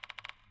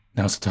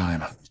 Now's the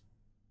time.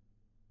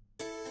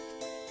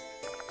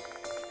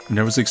 I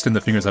nervously extend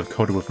the fingers I've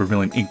coated with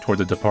vermilion ink toward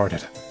the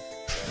departed.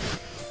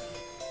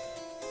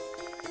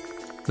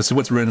 This is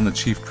what's written in the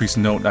chief priest's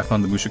note I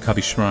found in the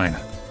Mushikabi Shrine.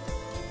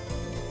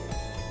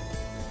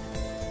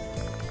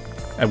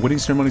 At wedding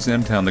ceremonies in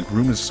M-Town, the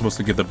groom is supposed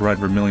to give the bride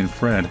vermilion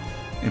thread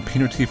and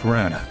paint her teeth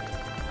red.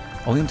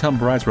 All the M-Town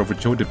brides were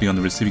overjoyed to be on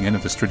the receiving end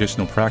of this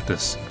traditional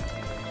practice.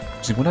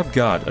 See, what I've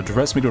got, a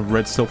dress made of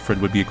red silk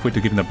thread would be equivalent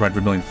to giving the bride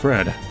vermilion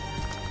thread,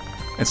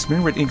 and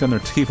smearing red ink on their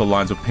teeth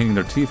aligns with painting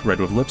their teeth red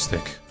with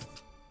lipstick.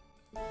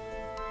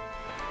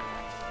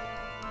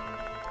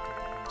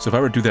 So if I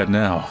were to do that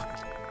now,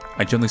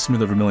 I gently smear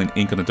the vermilion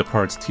ink on the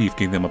departed's teeth,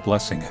 giving them a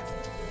blessing.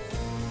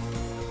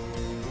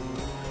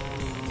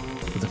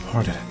 The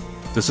departed.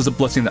 This is a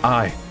blessing that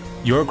I,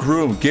 your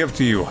groom, give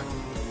to you.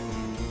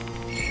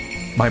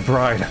 My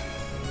bride.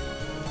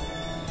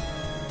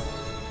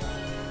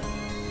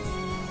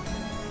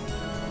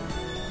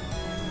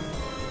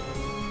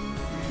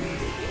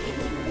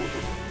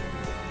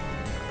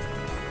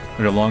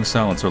 After a long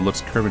silence, her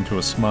lips curve into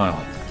a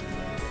smile.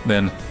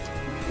 Then,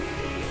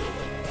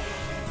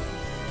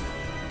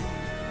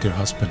 dear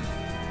husband,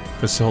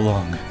 for so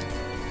long.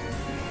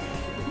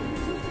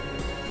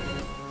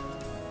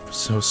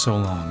 For so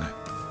long.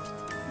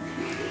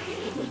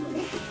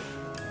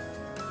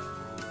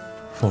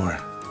 For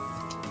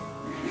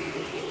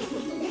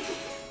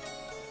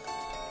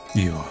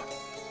you.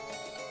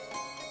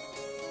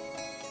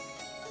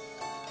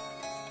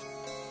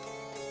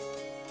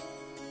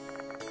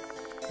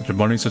 After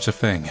muttering such a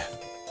thing, the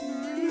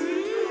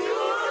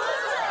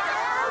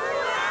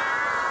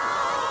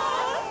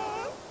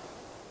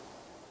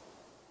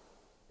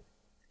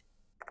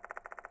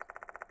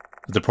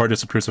departed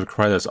disappears with a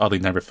cry that is oddly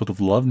neither filled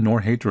with love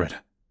nor hatred.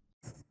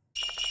 I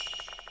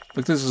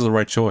think this is the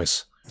right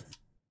choice.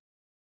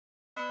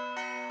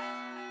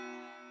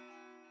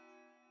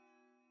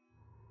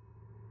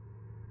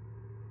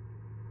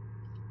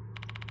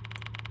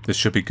 This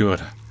should be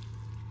good.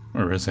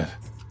 Or is it?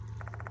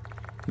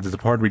 Did the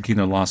departed regain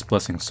their lost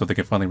blessings so they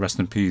can finally rest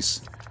in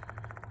peace?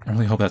 I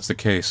really hope that's the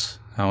case.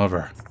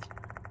 However,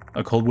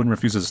 a cold wind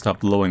refuses to stop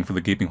blowing for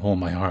the gaping hole in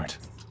my heart.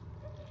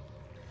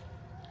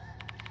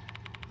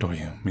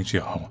 Doryu,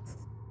 Michiho.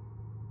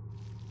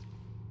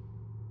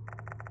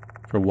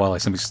 For a while I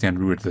simply stand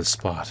rooted to this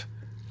spot,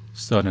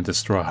 stunned and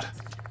distraught.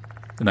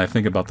 Then I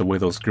think about the way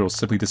those girls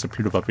simply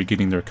disappeared without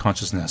regaining their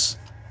consciousness.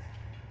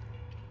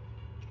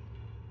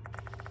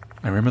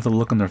 I remember the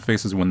look on their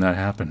faces when that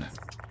happened.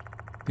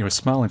 They were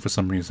smiling for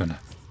some reason.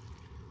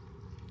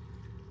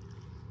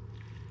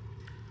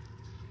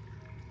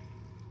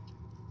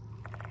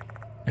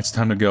 It's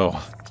time to go.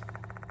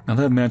 Now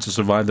that I've managed to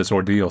survive this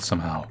ordeal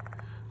somehow,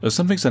 there's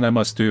some things that I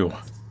must do.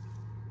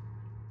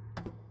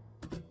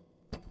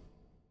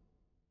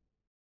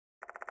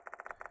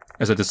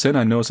 As I descend,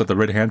 I notice that the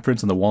red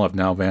handprints on the wall have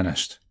now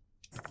vanished.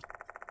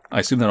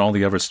 I assume that all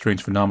the other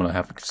strange phenomena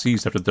have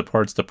ceased after the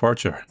departed's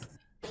departure.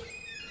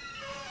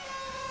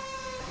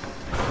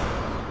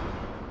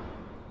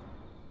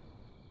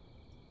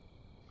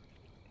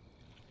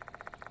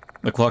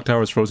 The clock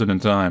tower is frozen in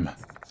time,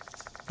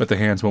 but the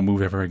hands won't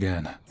move ever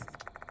again.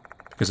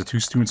 Because the two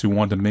students who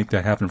wanted to make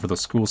that happen for the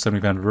school's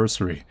 70th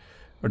anniversary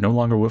are no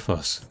longer with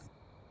us.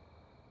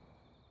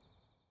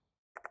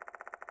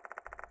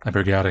 I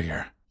better get out of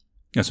here.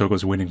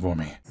 Yasuoka's waiting for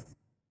me.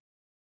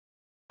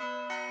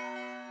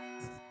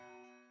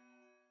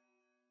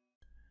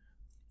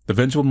 The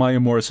vengeful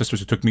Mayamura sisters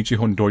who took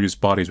Michiho and Doryu's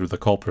bodies were the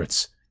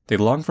culprits. They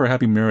longed for a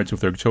happy marriage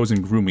with their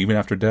chosen groom even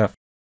after death.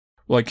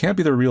 Well, I can't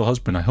be their real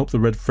husband. I hope the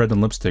red thread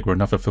and lipstick were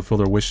enough to fulfill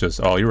their wishes.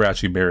 Oh, you were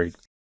actually married.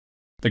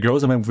 The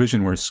girls in my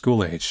vision were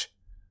school age.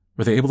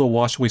 Were they able to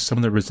wash away some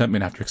of their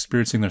resentment after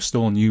experiencing their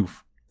stolen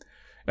youth?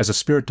 As a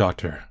spirit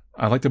doctor,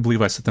 I like to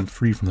believe I set them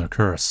free from their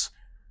curse.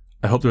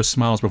 I hope their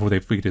smiles before they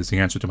fade is the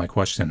answer to my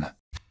question.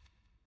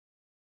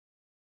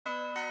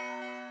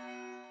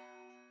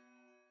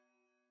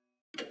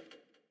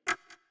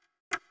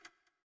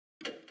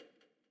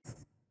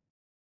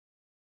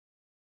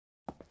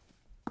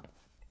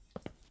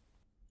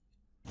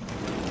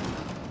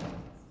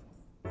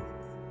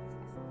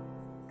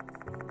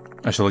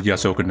 I shall let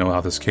Yasuoka know how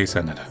this case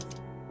ended.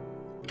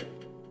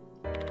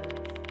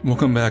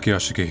 Welcome back,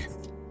 Yashiki.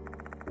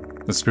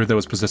 The spirit that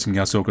was possessing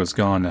Yasuoka is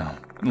gone now,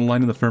 and the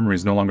line in the infirmary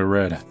is no longer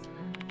red.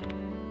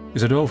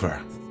 Is it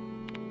over?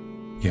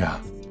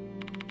 Yeah.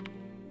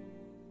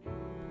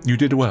 You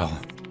did well.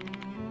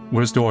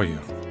 Where's Doryu?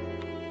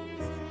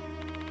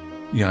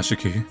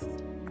 Yashiki.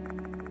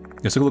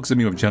 Yasuoka looks at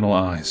me with gentle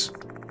eyes.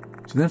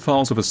 She then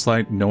follows with a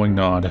slight, knowing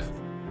nod.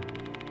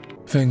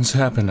 Things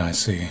happen, I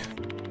see.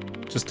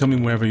 Just tell me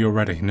whenever you're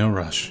ready, no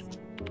rush.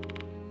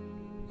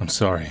 I'm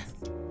sorry.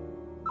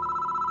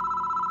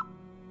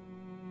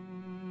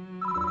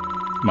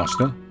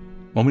 Mashita?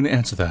 Want me to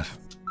answer that?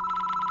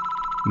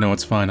 No,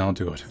 it's fine, I'll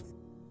do it.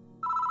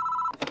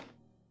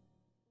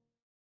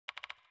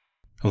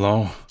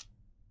 Hello?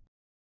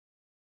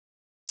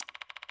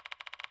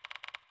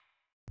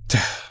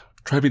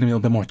 Try being a little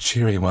bit more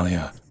cheery, will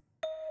ya?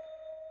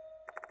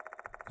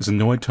 There's an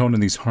annoyed tone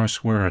in these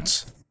harsh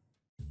words.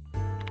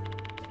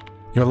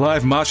 You're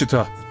alive,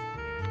 Mashita!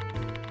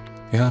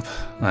 Yep,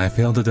 I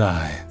failed to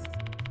die.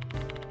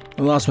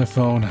 I lost my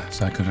phone,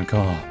 so I couldn't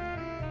call.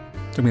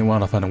 Took me a while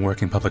to find a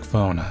working public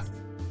phone.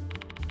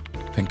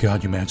 Thank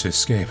God you managed to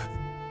escape.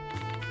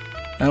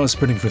 I was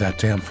sprinting for that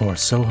damn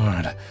forest so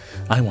hard,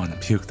 I wanted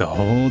to puke the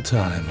whole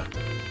time.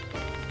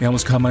 They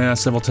almost caught my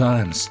ass several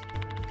times.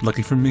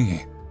 Lucky for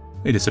me,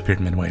 they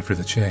disappeared midway through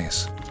the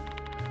chase.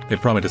 They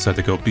probably decided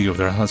to go be with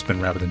their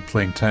husband rather than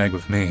playing tag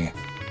with me.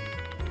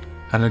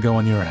 How did it go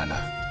on your end?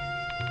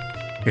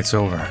 It's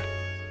over.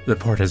 The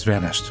port has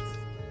vanished.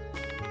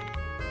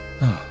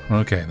 Oh,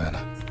 okay then.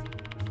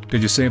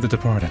 Did you save the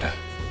departed?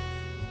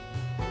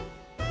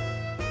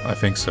 I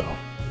think so.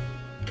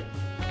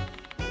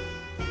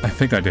 I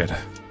think I did.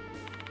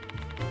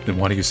 Then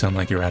why do you sound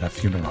like you're at a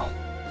funeral?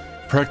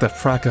 Perk the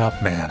frack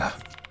up, man.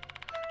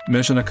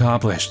 Mission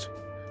accomplished.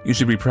 You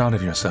should be proud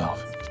of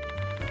yourself.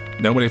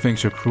 Nobody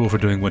thinks you're cruel for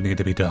doing what needed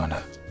to be done.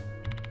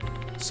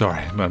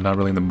 Sorry, but I'm not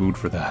really in the mood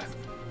for that.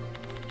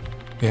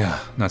 Yeah,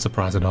 not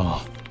surprised at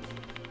all.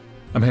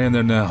 I'm heading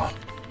there now.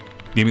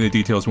 Give me the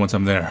details once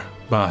I'm there.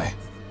 Bye.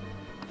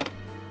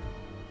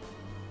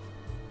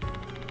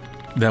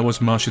 That was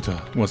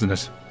Mashita, wasn't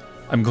it?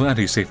 I'm glad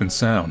he's safe and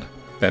sound.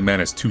 That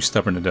man is too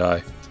stubborn to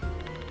die.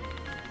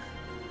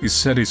 He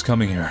said he's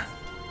coming here.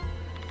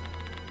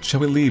 Shall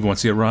we leave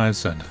once he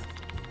arrives then?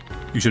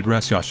 You should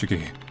rest,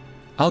 Yashiki.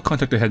 I'll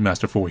contact the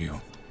headmaster for you.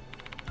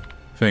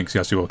 Thanks,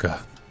 Yasuoka.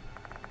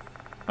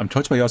 I'm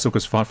touched by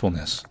Yasuoka's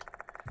thoughtfulness.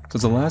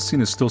 Since the last scene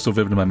is still so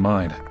vivid in my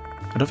mind,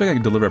 I don't think I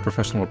can deliver a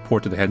professional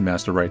report to the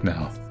headmaster right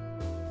now.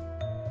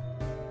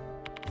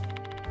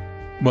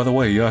 By the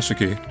way,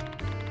 Yashiki,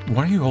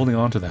 why are you holding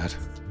on to that?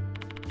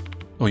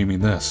 Oh, you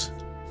mean this?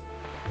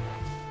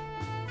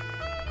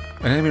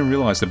 I didn't even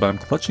realize it, but I'm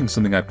clutching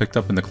something I picked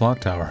up in the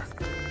clock tower.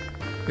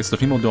 It's the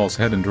female doll's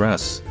head and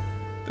dress.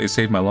 They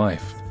saved my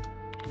life.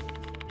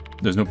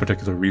 There's no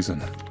particular reason.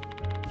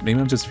 Maybe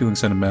I'm just feeling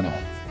sentimental.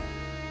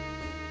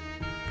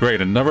 Great,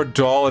 another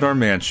doll at our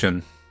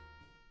mansion.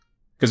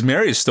 Because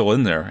Mary is still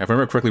in there. If I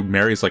remember correctly,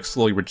 Mary is like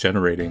slowly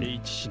regenerating.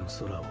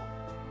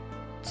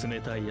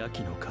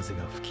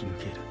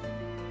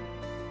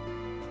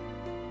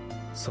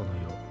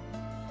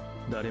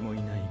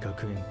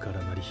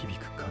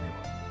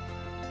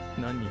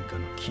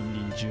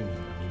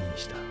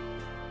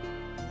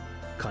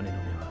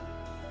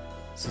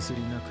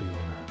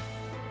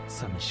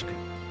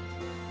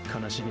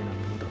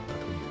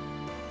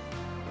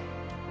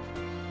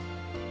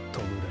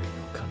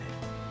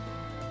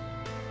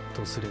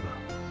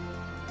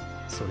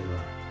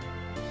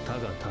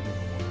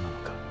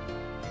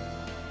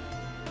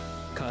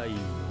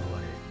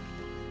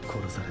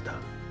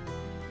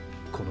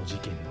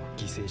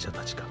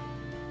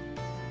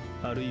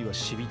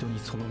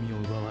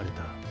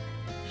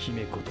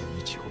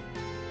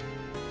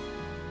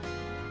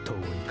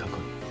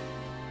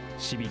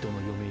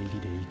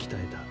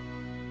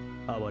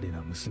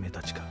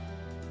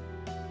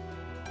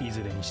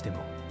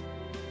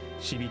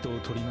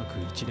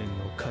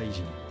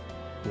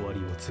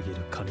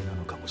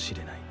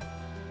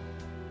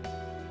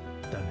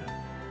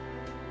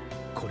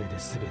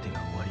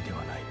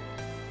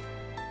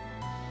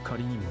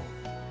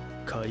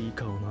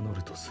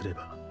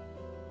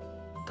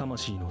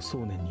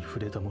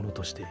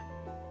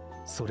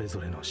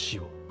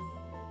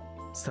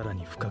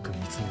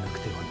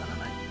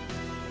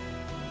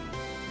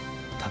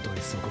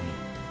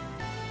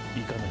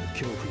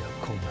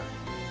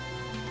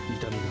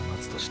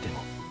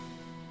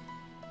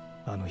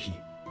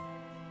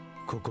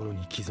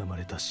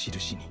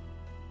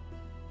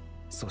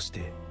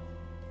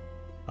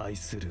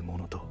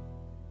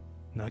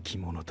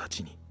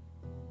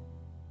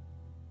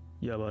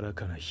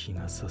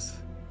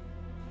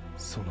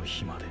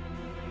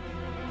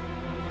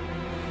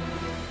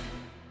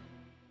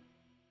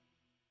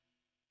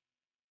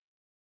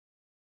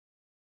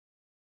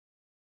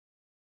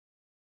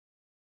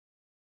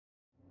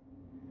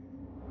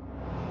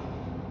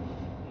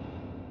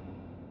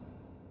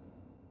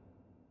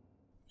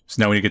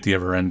 So now we get the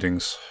ever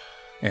endings.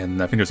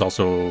 And I think there's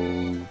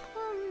also...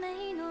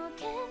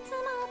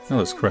 Oh,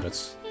 there's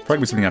credits.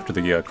 Probably something after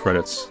the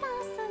credits.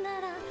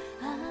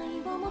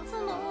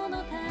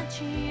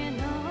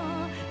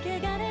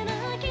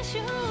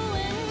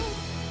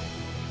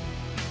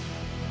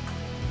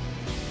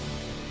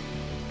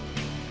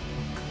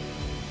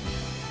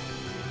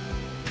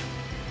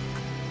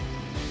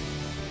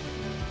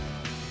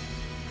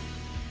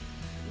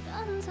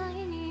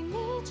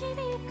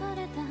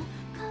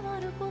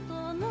 ること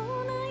の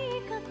な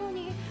い過去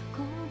に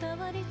こだ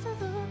わり続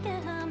け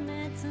破滅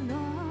の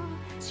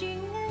深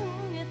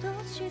淵へと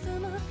沈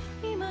む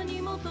今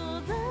にも閉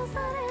ざさ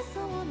れ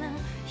そうな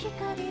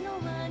光の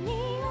輪に追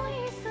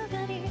いす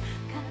がりか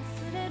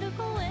すれる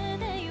声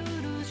で許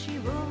し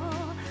を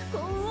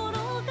心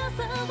が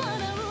さ笑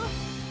う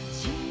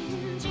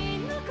信じ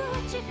抜く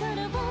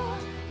力を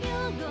汚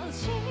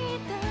し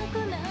たく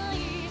ない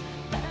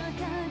馬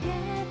鹿げ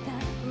た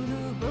うぬ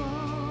ぼ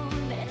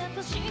れだと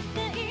知って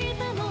いて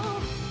も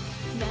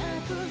な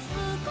くす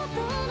こと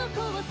の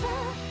怖さ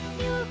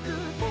行く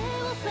手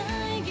を遮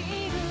る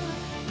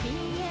見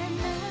え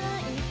な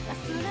い明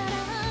日なら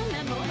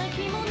名もなき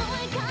ものへ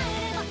帰れ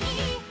ばい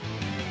い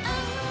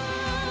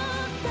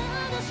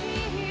新し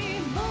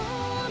いも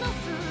の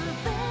す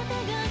べて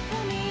が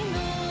神の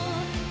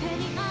手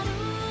にある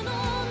の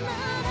な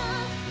ら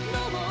ど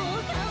う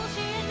か教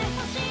えてほ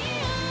しい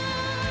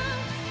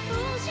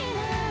失っ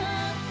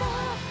た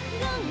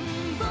願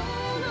望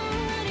の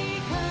あり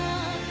か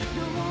ど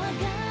うあ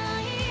が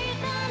い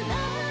たら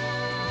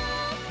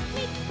見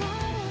つか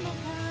るのか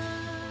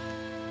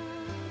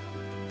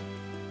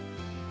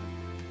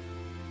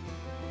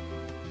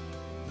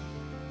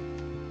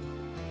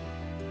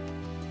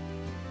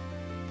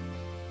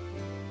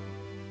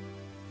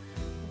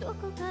ど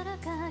こから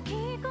か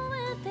聞こ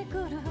えてく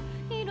る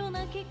色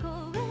なき声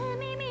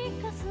耳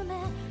かすめ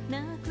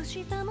なく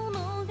したも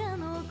のが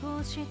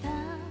残した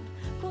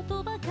言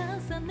葉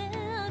重ね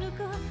歩く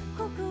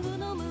国空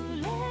の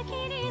群れ切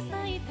り裂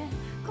いて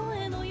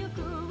声の行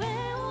方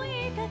追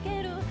いか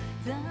ける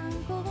残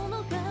光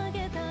の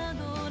影た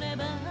どれ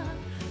ば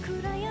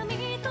暗闇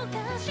と貸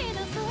し出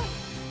す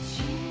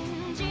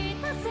信じ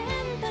た選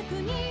択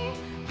に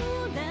裏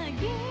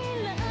切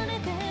られ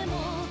ても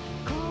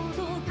孤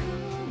独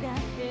が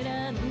選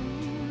ん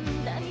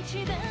だ道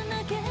でな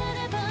けれ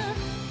ば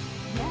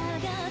や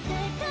がて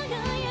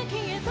輝き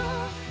へと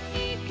行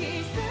き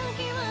先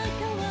は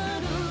変わ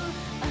る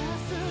明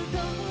日と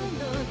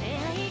の出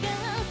会いが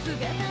姿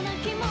な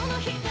きもの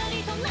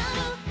光となる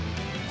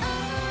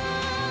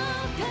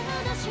正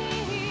し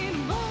い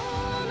も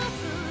のす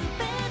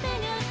べて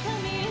が神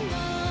の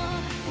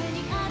手に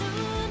ある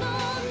の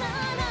な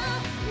ら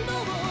ど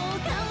う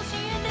か教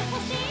えてほ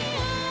しい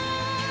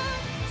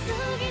過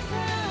ぎ去っ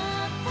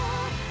た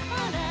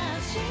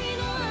嵐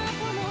の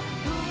後の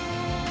透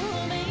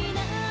明な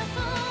空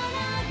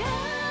が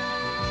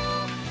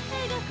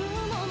描く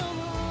もの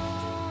を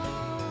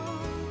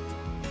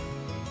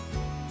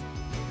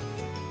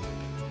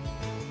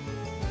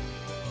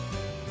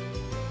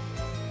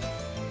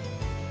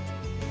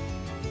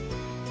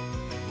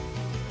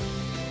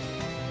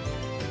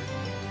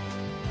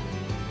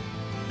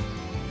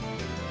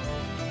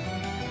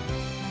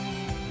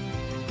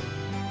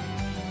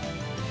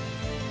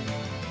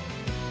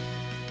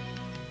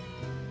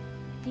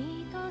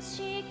愛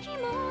しき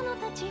者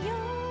たちよ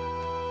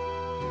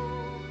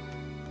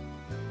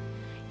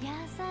優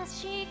し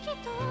き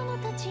友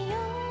たちよ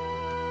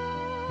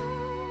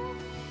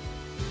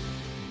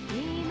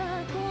今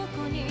こ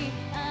こに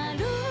ある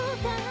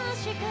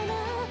確かな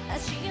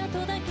足跡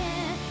だけ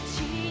信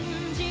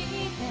じて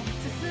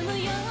進む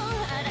よ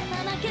新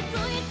たな決意伝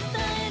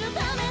えるた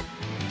め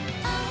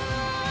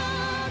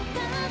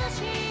新し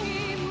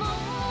いもの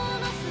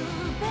す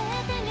べ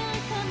てが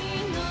神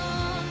の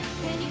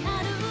手にあ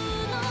る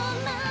の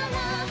なら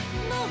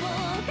どう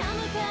か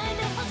迎えて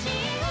ほしい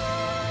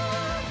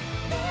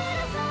照ら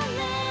され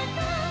た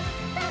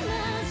魂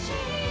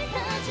た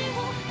ちを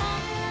安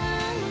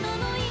堵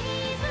の泉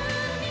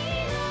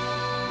の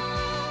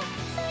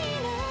聖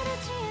なる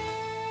地へ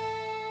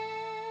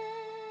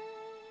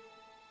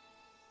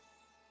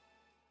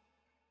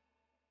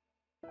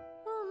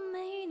運命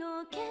の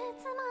結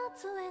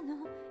末への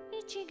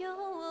一行を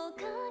書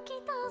き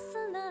足す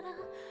なら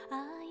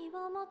愛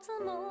を持つ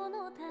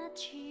者た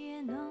ち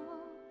への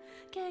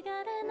汚れ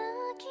な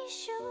き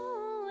終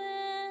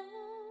焉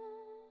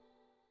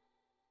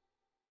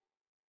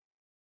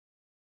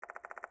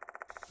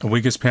A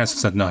week has passed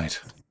since that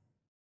night.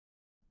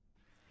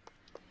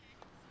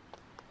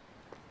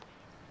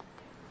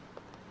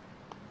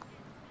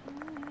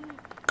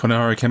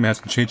 Konahara Kemi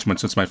hasn't changed much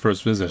since my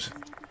first visit.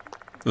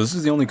 This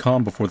is the only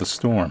calm before the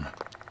storm.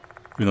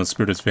 Even though the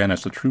spirit has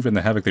vanished, the truth and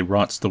the havoc they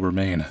wrought still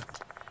remain.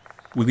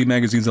 Weekly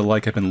magazines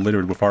alike have been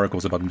littered with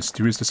articles about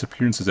mysterious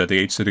disappearances at the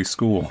H-City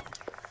school.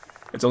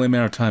 It's only a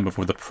matter of time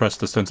before the press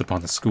descends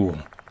upon the school.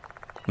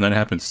 When that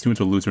happens, students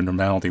will lose their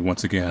normality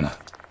once again.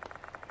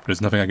 But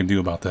there's nothing I can do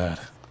about that.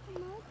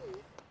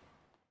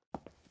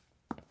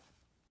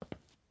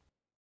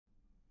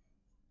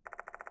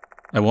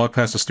 I walk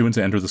past the students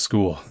and enter the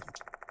school.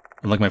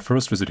 Unlike my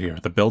first visit here,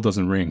 the bell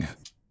doesn't ring.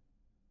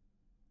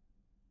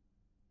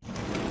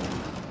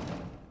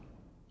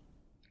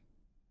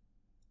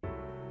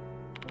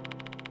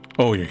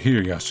 Oh, you're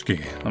here,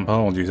 Yashiki.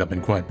 Apologies, I've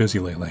been quite busy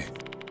lately.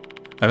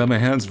 I've had my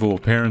hands full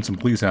of parents and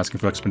police asking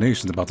for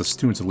explanations about the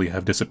students that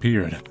have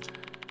disappeared.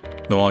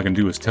 Though all I can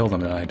do is tell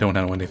them that I don't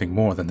know anything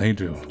more than they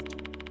do.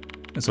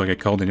 And so I get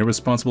called an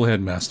irresponsible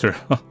headmaster.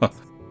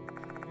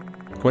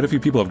 Quite a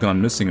few people have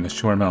gone missing in a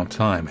short amount of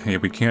time, and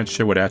yet we can't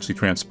share what actually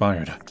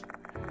transpired.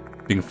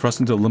 Being thrust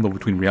into a limbo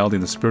between reality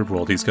and the spirit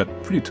world, he's got a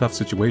pretty tough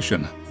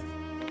situation.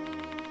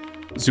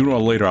 Sooner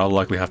or later, I'll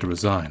likely have to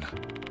resign.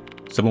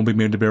 Someone will be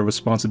made to bear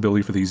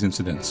responsibility for these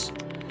incidents.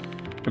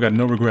 I've got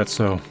no regrets,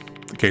 so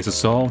the case is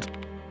solved,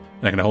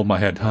 and I can hold my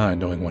head high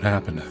knowing what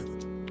happened.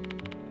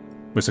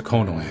 Mr.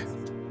 Konoe,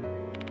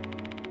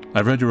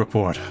 I've read your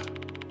report.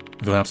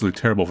 I feel absolutely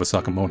terrible for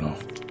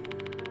Sakamoto.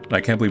 And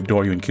I can't believe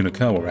Doryu and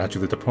Kinakawa were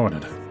actually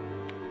departed.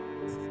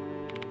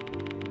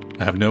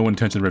 I have no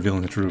intention of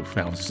revealing the truth,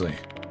 honestly.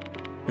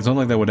 It's not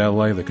like that would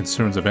allay the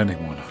concerns of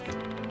anyone.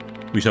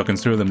 We shall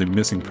consider them the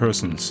missing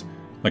persons,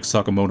 like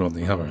Sakamoto and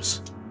the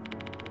others.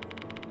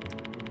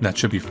 That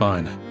should be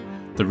fine.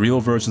 The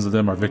real versions of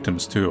them are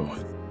victims too.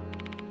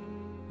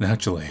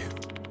 Naturally,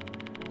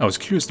 I was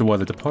curious to why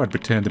the departed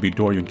pretended to be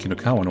Doryu and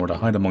Kinakawa in order to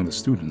hide among the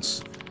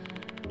students.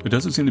 There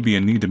doesn't seem to be a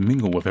need to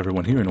mingle with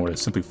everyone here in order to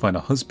simply find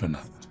a husband.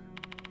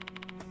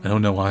 I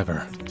don't know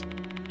either.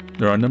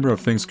 There are a number of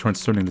things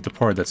concerning the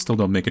departed that still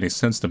don't make any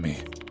sense to me.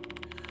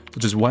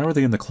 Such as, why were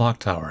they in the clock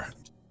tower?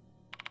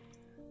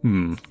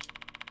 Maybe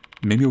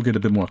you'll get a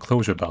bit more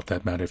closure about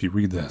that matter if you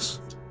read this.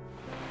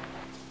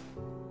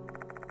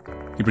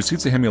 He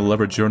proceeds to hand me a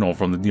leather journal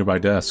from the nearby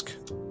desk.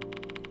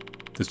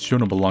 This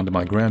journal belonged to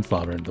my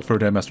grandfather and the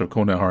third headmaster of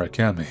Konehara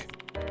Academy.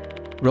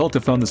 A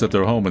relative found this at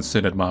their home and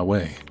sent it my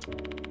way.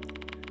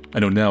 I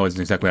know now isn't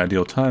exactly an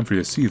ideal time for you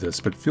to see this,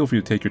 but feel free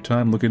to take your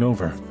time looking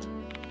over.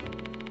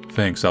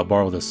 Thanks, I'll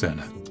borrow this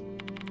then.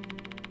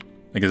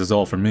 I guess it's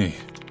all for me.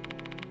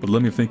 But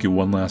let me thank you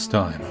one last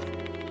time.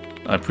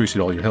 I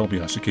appreciate all your help,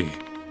 Yashiki.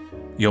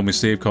 You helped me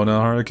save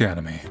Konehara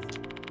Academy.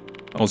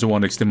 I also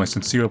want to extend my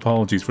sincere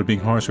apologies for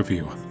being harsh with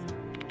you.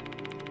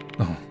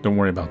 Oh, don't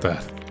worry about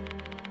that.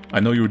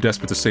 I know you were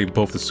desperate to save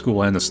both the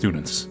school and the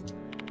students.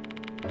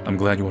 I'm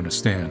glad you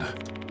understand.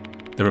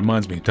 That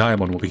reminds me,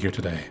 Diamond will be here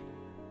today.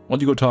 Why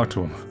don't you go talk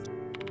to him?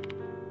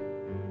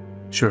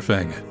 Sure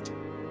thing.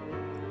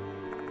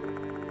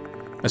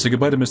 I say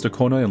goodbye to Mr.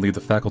 Konoe and leave the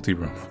faculty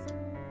room.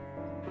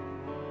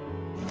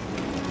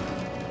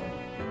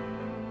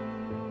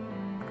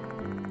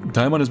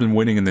 Diamond has been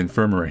waiting in the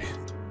infirmary.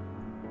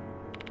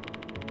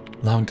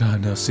 Long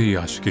time no see,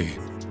 Yashiki.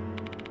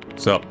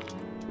 So,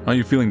 how are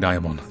you feeling,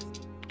 Diamond?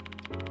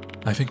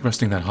 I think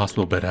resting in that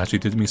hospital bed actually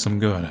did me some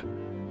good.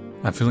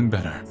 I'm feeling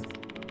better.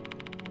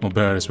 Well,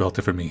 better is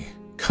relative for me.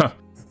 Huh.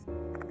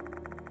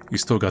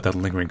 He's still got that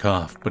lingering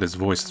cough, but his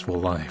voice is full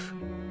of life.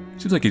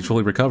 Seems like he's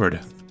fully recovered.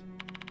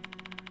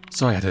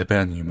 Sorry I had to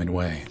abandon you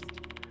midway.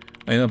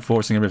 I ended up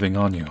forcing everything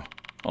on you.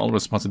 All the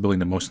responsibility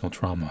and emotional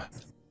trauma.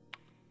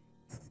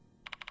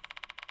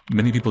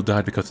 Many people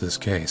died because of this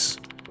case.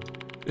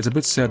 It's a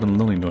bit sad and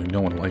lonely knowing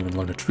no one will even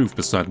learn the truth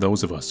beside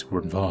those of us who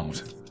were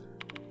involved.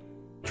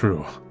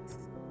 True.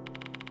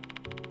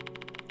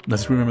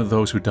 Let's remember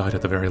those who died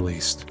at the very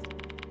least.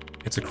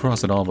 It's a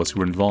cross that all of us who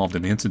were involved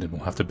in the incident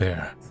will have to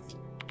bear.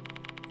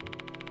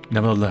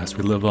 Nevertheless,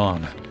 we live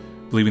on,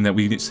 believing that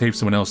we saved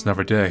someone else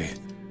another day.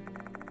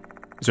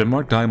 As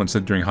Mark Diamond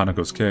said during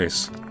Hanako's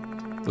case,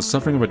 the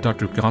suffering of a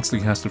doctor who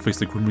constantly has to face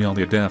the grim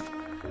reality of death,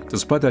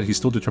 despite that he's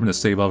still determined to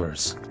save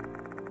others.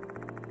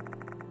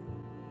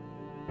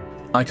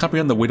 I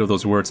comprehend the weight of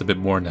those words a bit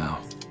more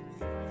now.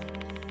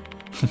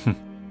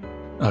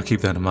 I'll keep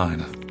that in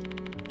mind.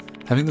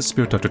 Having the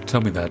spirit doctor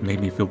tell me that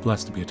made me feel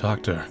blessed to be a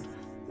doctor.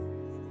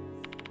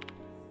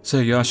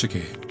 Say,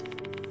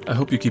 Yashiki, I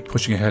hope you keep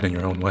pushing ahead in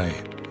your own way,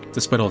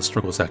 despite all the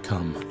struggles that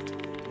come.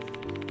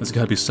 There's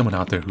gotta be someone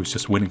out there who's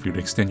just waiting for you to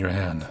extend your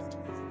hand.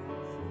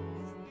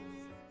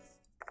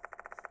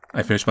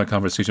 I finish my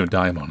conversation with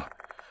Diamond,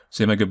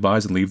 say my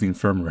goodbyes and leave the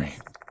infirmary.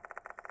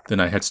 Then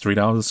I head straight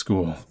out of the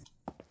school.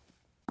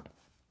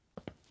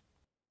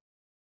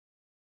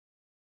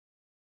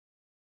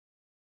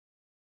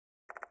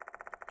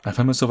 I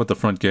find myself at the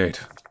front gate.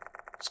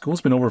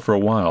 School's been over for a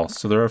while,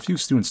 so there are a few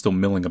students still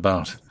milling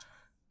about.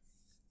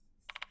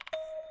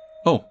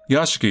 Oh,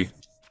 Yashiki!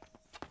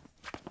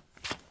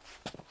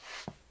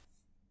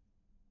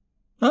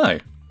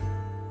 Hi!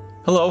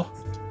 Hello!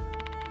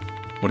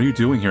 What are you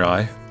doing here,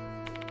 Ai?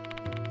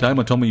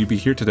 Diamond told me you'd be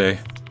here today.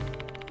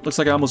 Looks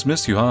like I almost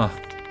missed you, huh?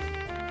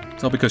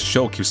 It's all because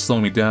Sho keeps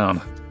slowing me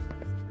down.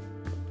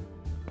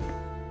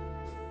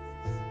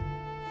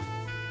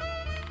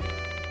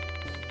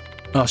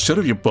 Oh, shut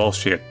up your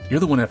bullshit.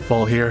 You're the one at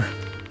fault here.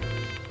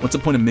 What's the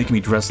point of making me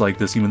dress like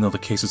this even though the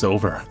case is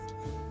over?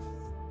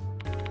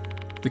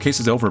 The case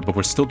is over, but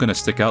we're still gonna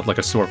stick out like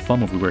a sore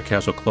thumb if we wear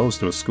casual clothes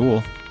to a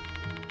school.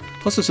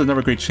 Plus, there's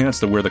another great chance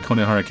to wear the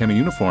Konehara Academy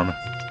uniform.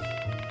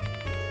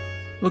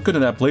 Look good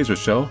in that blazer,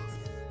 Sho.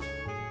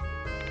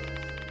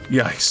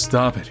 Yikes,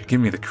 stop it. You're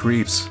giving me the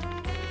creeps.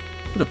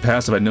 What a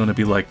past if I'd known it'd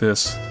be like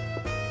this.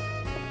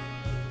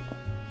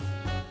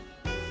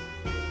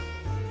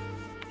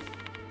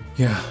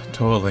 Yeah,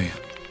 totally.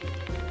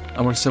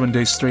 I worked 7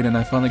 days straight and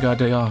I finally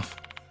got a day off.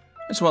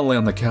 I just want to lay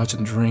on the couch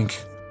and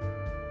drink.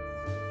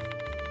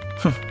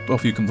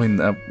 Both of you complain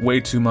that way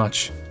too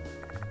much.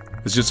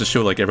 It's just to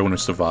show like everyone who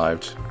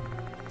survived.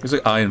 It's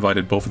like I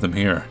invited both of them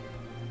here.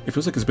 It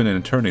feels like it's been an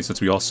eternity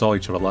since we all saw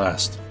each other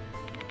last.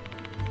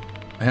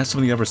 I asked some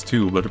of the others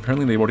too, but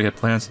apparently they already had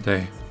plans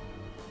today.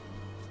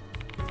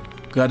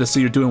 Glad to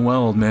see you're doing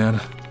well, old man.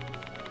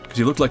 Because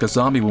you looked like a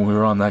zombie when we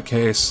were on that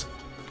case.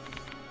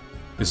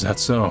 Is that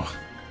so?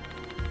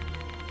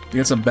 You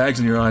got some bags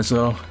in your eyes,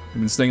 though. You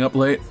been staying up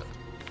late?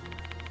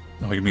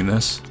 Oh, you mean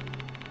this?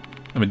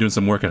 I've been doing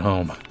some work at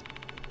home.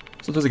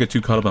 Sometimes I get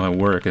too caught up on my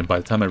work, and by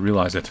the time I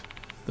realize it,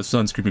 the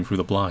sun's creeping through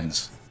the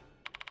blinds.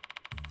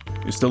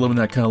 You're still living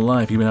that kind of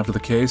life even after the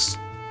case?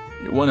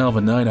 You're one hell of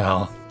a night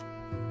owl.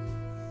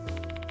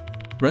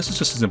 Rest is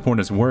just as important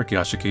as work,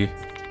 Yashiki.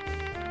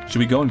 Should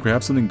we go and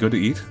grab something good to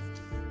eat?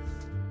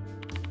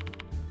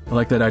 I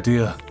like that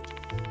idea.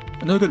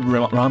 I know a good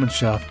ramen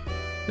shop.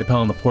 They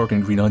pound the pork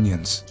and green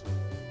onions.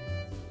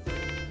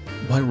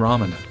 Why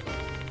ramen?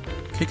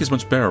 Cake is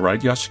much better, right,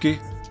 Yashiki?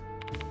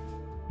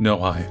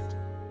 No, I'm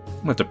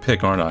gonna have to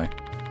pick, aren't I?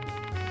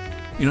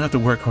 You don't have to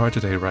work hard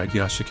today, right,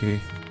 Yashiki?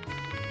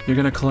 You're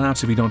gonna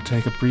collapse if you don't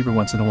take a breather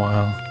once in a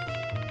while.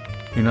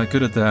 You're not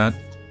good at that.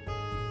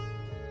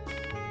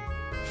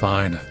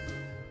 Fine.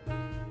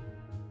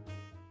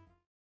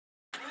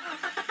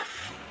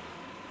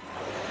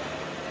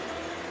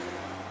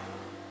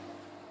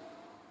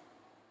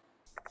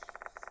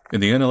 In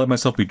the end, I let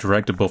myself be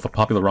dragged to both a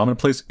popular ramen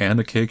place and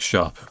a cake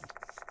shop.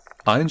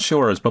 I and Sho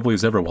are as bubbly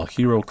as ever, while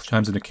Hiro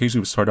chimes in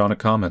occasionally with sardonic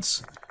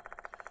comments.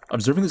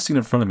 Observing the scene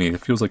in front of me,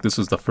 it feels like this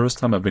is the first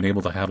time I've been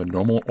able to have a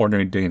normal,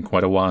 ordinary day in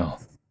quite a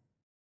while.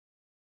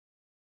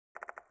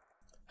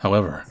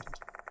 However,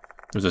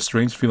 there's a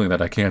strange feeling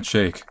that I can't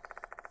shake,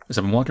 as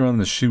I've been walking around in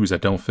the shoes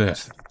that don't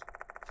fit.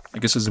 I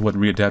guess this is what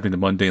readapting to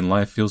mundane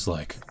life feels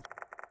like.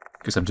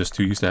 I guess I'm just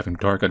too used to having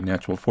dark,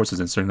 unnatural forces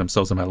inserting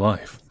themselves in my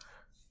life.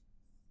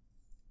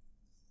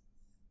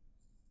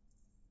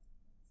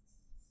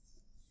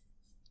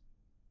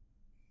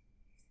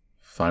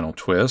 Final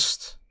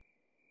twist.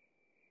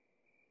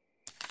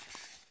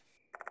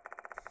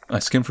 I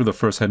skimmed through the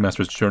first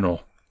headmaster's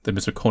journal that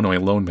Mr.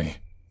 Konoe loaned me.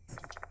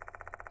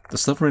 The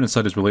stuff written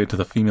inside is related to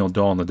the female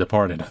doll in The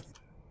Departed.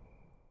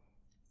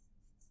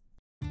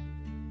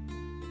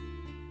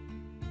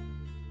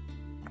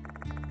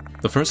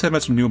 The first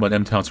headmaster knew about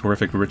M-Town's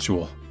horrific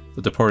ritual,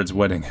 The Departed's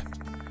wedding.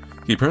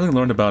 He apparently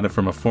learned about it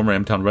from a former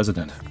M-Town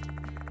resident.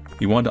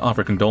 He wanted to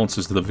offer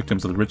condolences to the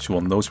victims of the ritual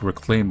and those who were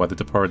claimed by the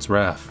Departed's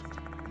wrath.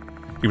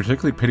 He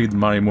particularly pitied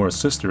Marimura's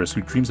sisters,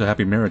 whose dreams of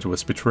happy marriage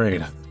was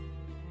betrayed.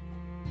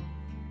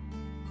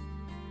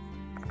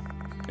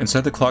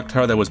 Inside the clock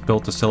tower that was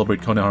built to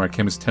celebrate Konohara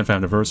Academy's 10th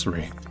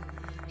anniversary,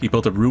 he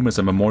built a room as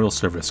a memorial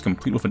service,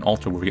 complete with an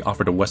altar where he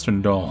offered a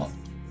Western doll.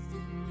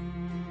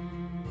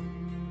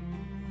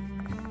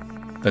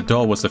 That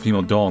doll was the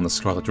female doll in the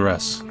scarlet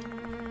dress.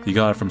 He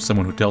got it from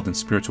someone who dealt in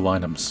spiritual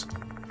items.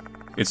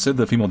 It said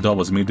the female doll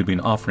was made to be an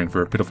offering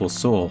for a pitiful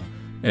soul,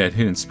 and had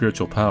hidden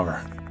spiritual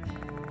power.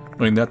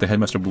 Knowing that, the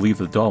headmaster believed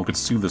the doll could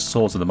soothe the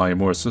souls of the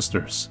Mayamura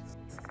sisters.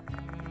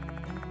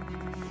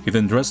 He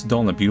then dressed the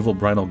doll in a beautiful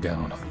bridal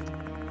gown.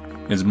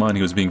 In his mind,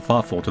 he was being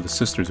thoughtful to the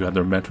sisters who had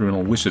their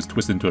maternal wishes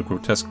twisted into a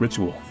grotesque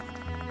ritual.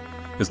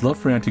 His love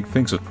for antique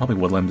things was probably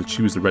what led him to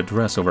choose the red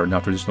dress over a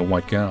now-traditional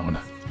white gown.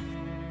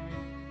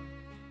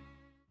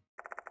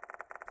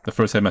 The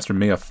first headmaster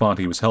may have thought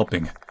he was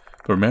helping,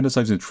 but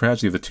romanticizing the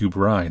tragedy of the two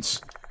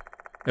brides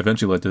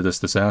eventually led to this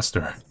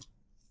disaster.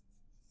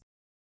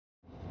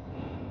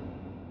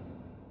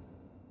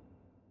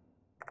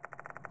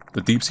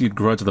 The deep-seated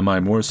grudge of the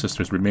Mayamura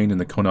sisters remained in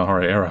the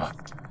Konohara era,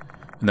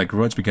 and that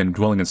grudge began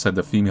dwelling inside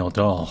the female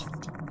doll.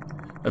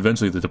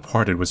 Eventually, the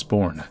Departed was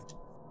born.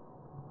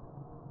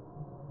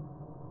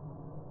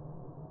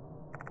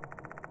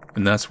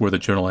 And that's where the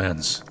journal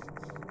ends.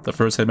 The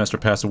first headmaster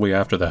passed away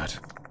after that.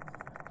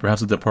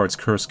 Perhaps the Departed's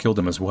curse killed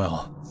him as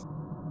well.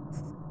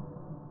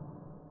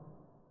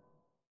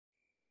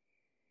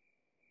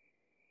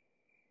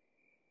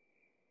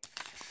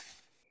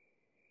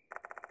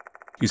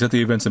 He set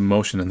the events in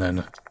motion, and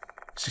then,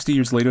 60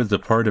 years later, the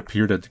Departed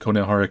appeared at the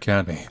Konohara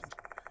Academy.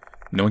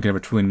 No one can ever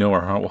truly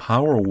know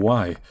how or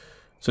why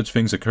such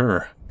things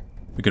occur.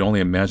 We can only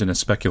imagine and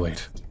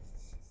speculate.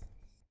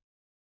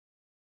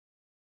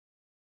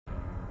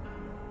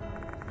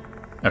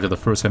 After the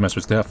first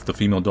headmaster's death, the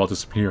female doll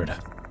disappeared.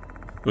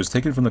 It was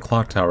taken from the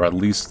clock tower, at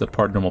least the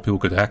part normal people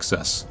could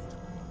access.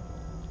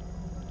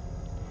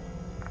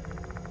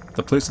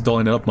 The place the doll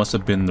ended up must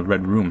have been the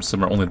Red Room,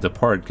 somewhere only the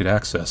Departed could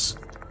access.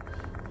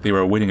 They were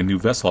awaiting a new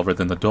vessel other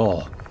than the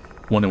doll,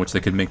 one in which they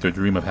could make their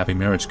dream of happy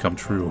marriage come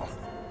true.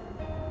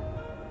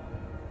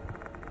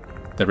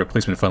 That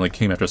replacement finally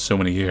came after so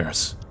many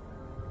years.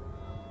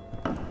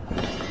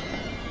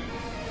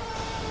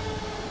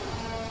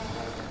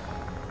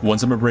 One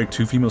summer break,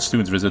 2 female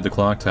students visited the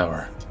clock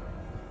tower.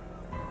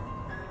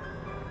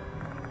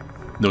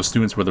 Those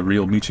students were the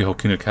real Michiho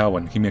Kinakawa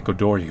and Himeko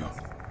Doryu.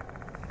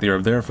 They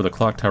were there for the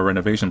clock tower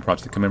renovation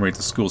project to commemorate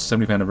the school's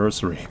 70th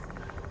anniversary.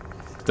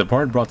 The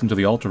Departed brought them to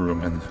the altar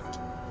room and...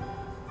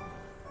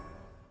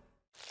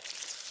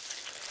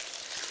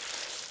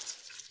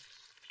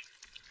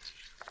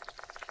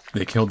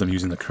 they killed them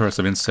using the curse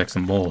of insects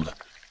and mold,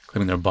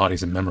 claiming their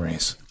bodies and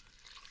memories.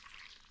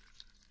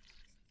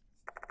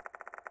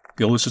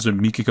 The older sister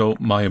Mikiko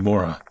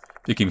Mayamura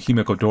became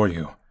Himeko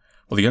Doryu,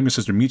 while the younger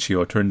sister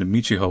Michio turned to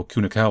Michiho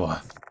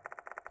Kunakawa.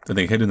 Then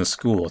they hid in the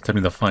school,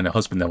 attempting to find a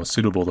husband that was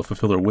suitable to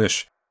fulfill their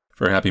wish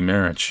for a happy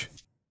marriage.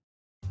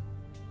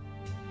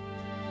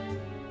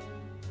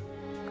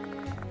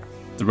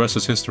 The rest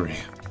is history.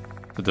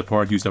 The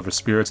departed used other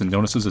spirits and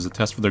notices as a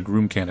test for their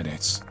groom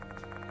candidates.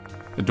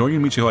 The Doryu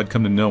and Michiho had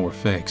come to know were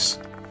fakes.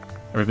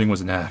 Everything was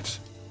an act.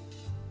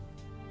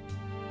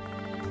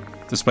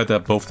 Despite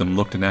that, both of them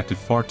looked and acted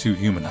far too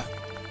human.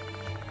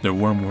 Their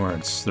warm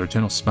words, their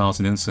gentle smiles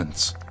and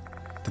innocence.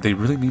 Did they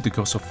really need to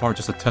go so far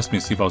just to test me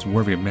to see if I was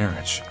worthy of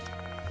marriage?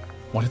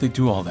 Why did they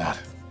do all that?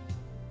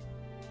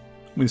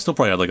 I mean, it still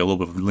probably had like a little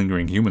bit of a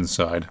lingering human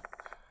side.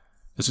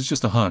 This is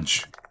just a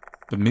hunch.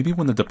 But maybe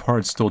when the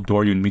departed stole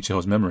Doryu and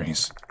Michiho's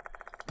memories,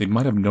 they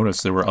might have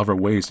noticed there were other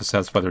ways to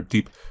satisfy their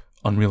deep,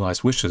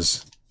 unrealized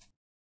wishes.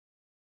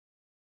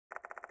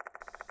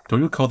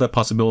 Doryu called that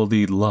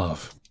possibility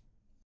love.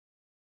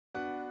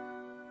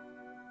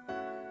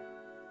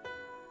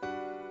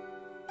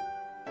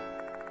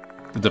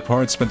 The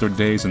departed spent their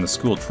days in the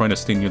school trying to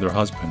stay near their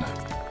husband,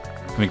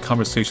 having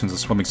conversations and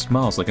swimming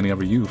smiles like any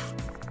other youth.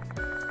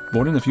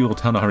 Born in a feudal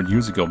town 100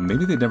 years ago,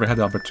 maybe they'd never had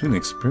the opportunity to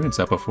experience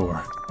that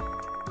before.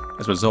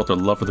 As a result, their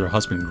love for their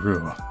husband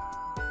grew.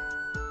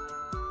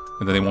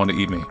 And then they wanted to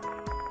eat me.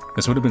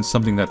 This would have been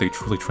something that they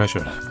truly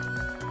treasured.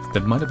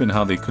 That might have been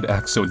how they could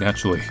act so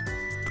naturally,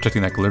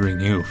 protecting that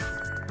glittering youth.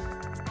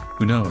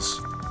 Who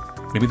knows?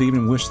 Maybe they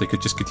even wished they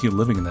could just continue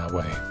living in that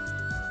way.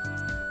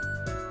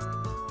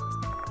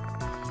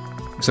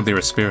 Except they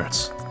were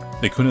spirits.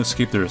 They couldn't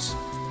escape their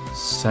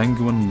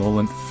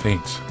sanguinolent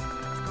fate.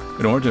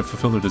 In order to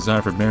fulfill their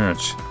desire for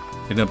marriage,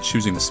 they ended up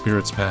choosing the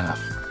spirit's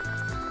path.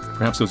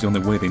 Perhaps it was the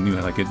only way they knew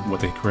how to get what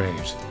they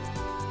craved.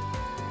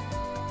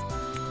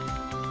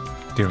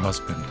 Dear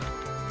husband,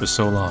 for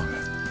so long.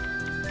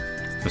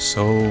 For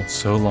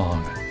so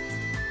long.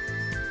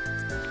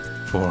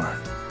 For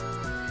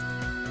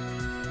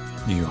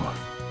you.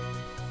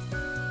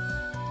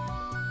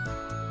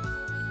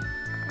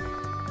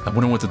 I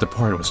wonder what the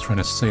departed was trying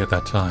to say at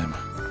that time.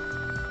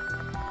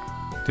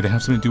 Did it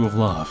have something to do with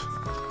love?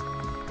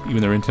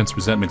 Even their intense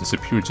resentment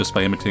disappeared just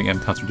by imitating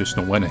M-Town's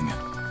traditional wedding.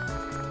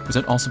 Was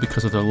that also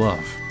because of their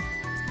love?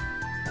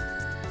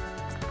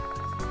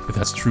 If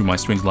that's true, my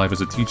strange life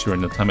as a teacher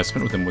and the time I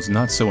spent with him was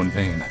not so in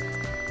vain.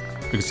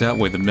 Because that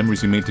way, the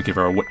memories we made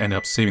together are what ended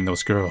up saving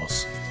those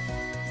girls.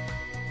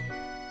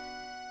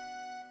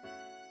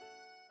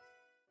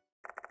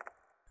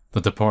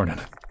 The departed.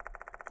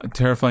 A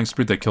terrifying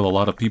spirit that killed a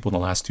lot of people in the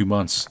last 2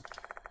 months.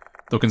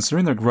 Though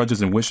considering their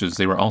grudges and wishes,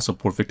 they were also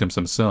poor victims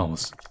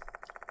themselves.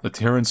 The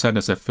terror and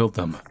sadness that filled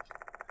them.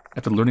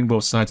 After learning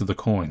both sides of the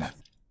coin,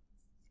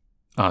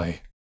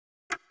 I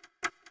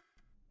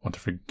want to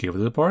forgive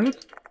the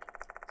departed?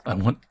 I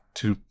want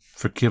to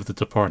forgive the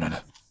departed.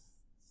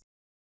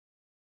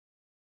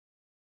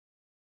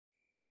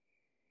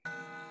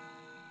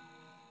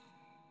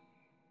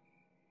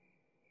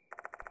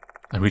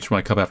 I reached for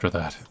my cup after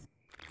that.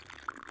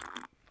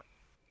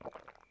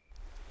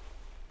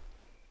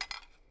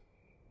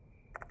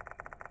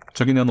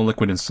 Chugging down the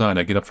liquid inside,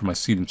 I get up from my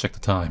seat and check the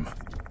time.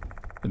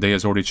 The day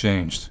has already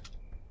changed.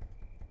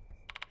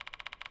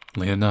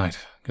 Late at night.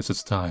 Guess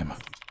it's time.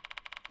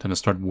 Time to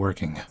start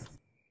working.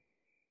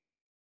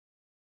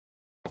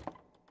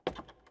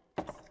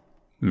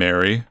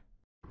 Mary?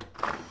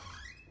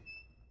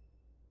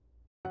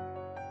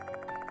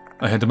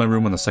 I head to my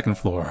room on the second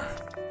floor.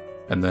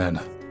 And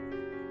then...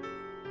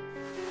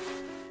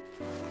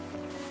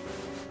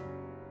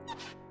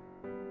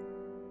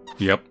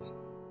 Yep.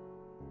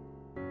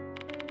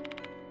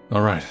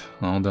 Alright,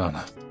 all done.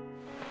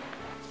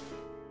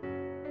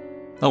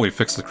 Oh, we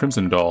fixed the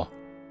Crimson doll.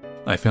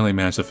 I finally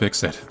managed to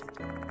fix it.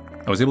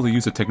 I was able to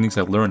use the techniques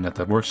I learned at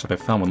that workshop I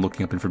found when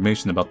looking up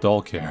information about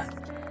doll care.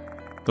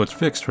 Though it's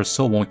fixed, her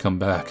soul won't come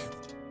back.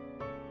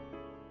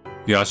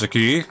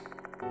 Yashiki?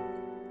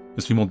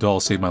 This female doll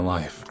saved my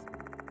life.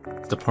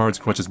 The departed's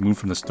crutches moved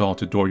from this doll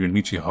to Doryu and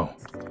Michiho.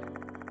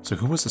 So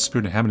who was the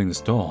spirit inhabiting this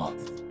doll?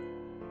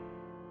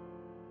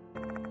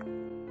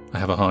 I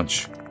have a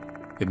hunch.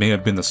 It may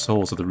have been the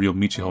souls of the real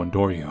Michiho and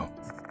Doryu.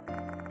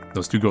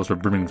 Those two girls were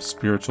brimming with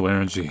spiritual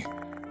energy,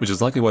 which is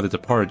likely why the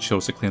departed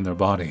chose to claim their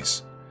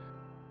bodies.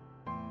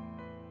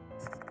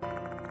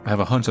 I have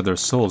a hunch that their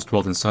souls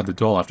dwelled inside the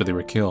doll after they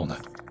were killed.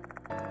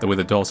 The way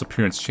the doll's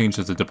appearance changed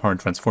as the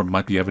departed transformed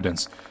might be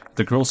evidence that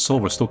the girl's soul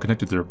was still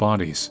connected to their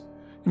bodies.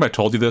 You might have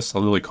told you this, I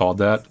literally called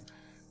that.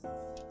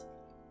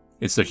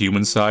 It's the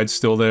human side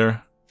still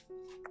there.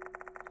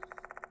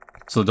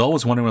 So the doll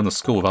was wandering around the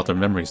school without their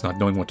memories, not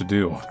knowing what to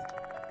do.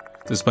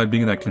 Despite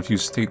being in that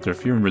confused state, their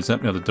fear and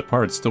resentment of the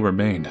departed still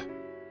remained.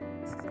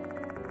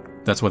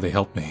 That's why they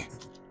helped me.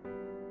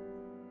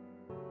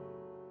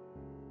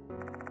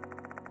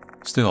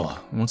 Still,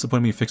 what's the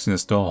point of me fixing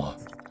this doll?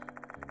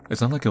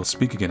 It's not like it'll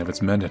speak again if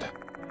it's mended.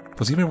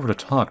 Plus, even if it were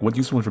to talk, what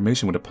useful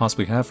information would it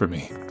possibly have for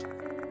me?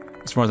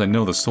 As far as I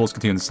know, the souls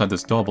contained inside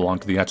this doll belong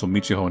to the actual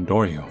Michiho and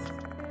Doryu.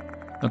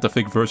 Not the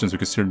fake versions who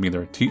considered me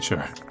their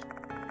teacher.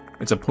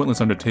 It's a pointless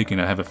undertaking,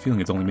 and I have a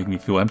feeling it's only making me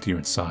feel emptier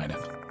inside.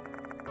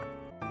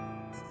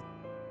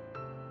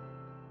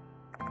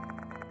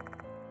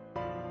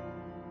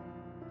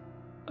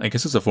 I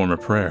guess it's a form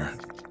of prayer.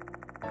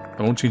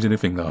 I won't change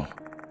anything, though.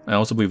 I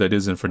also believe that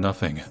isn't for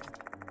nothing.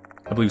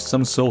 I believe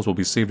some souls will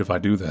be saved if I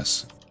do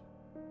this.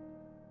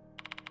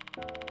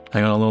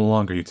 Hang on a little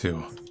longer, you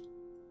two.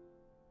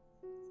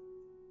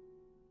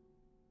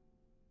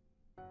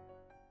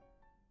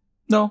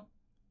 No.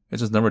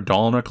 It's just another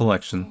doll in our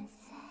collection.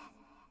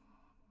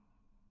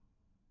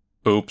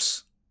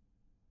 Oops.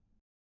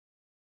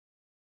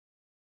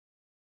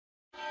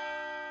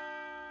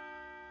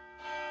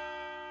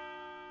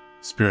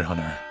 Spirit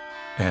Hunter.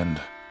 End.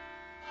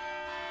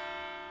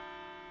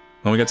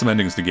 Well, we got some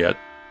endings to get.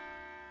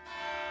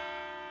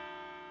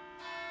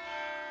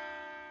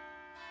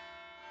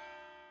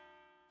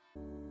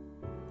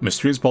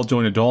 Mysterious Ball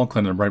joined a doll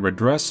clad in a bright red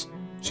dress.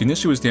 She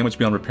initially was damaged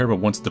beyond repair, but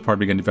once the departed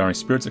began devouring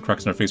spirits, the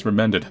cracks in her face were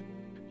mended.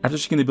 After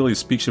she gained the ability to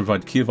speak, she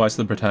provided key advice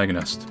to the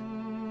protagonist.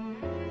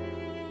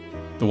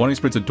 The wandering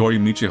spirits of Dori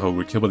and Michiho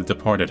were killed by the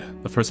departed.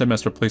 The first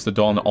headmaster placed the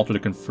doll on the altar to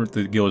confirm that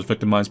the guild was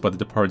victimized by the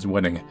departed's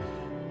wedding.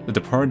 The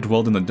departed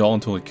dwelled in the doll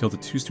until it killed the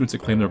two students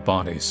that claimed their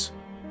bodies.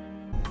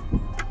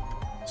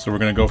 So we're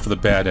gonna go for the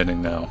bad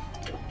ending now.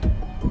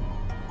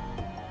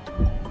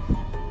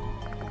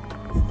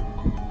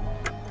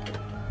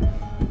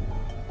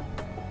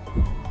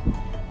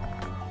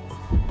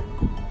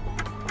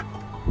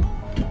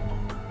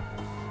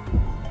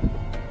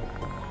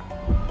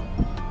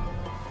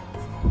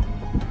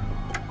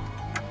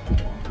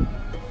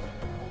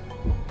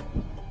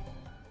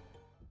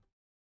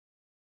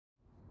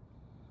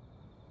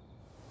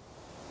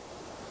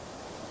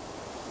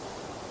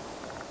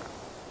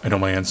 I know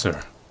my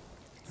answer.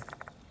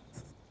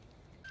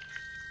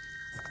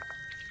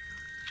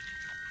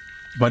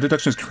 If my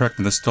deduction is correct,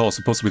 then this doll is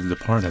supposed to be the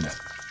departed.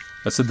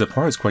 That said, the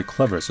departed is quite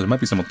clever, so there might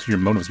be some ulterior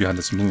motives behind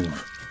this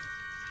move.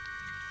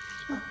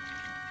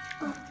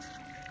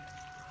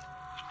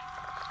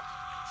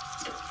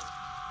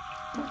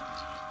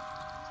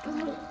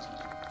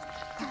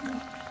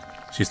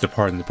 She's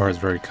departed, and the departed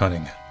is very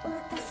cunning.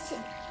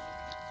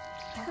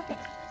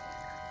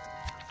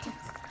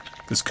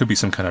 This could be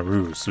some kind of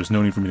ruse. There's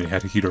no need for me to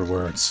have to heed her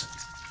words.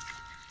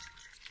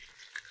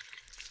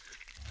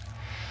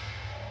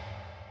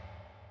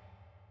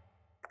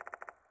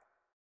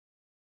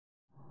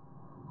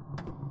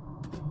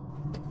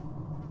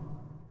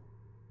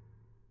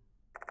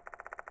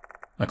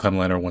 I climb the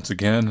ladder once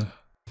again.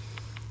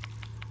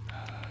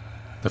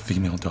 The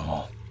female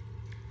doll.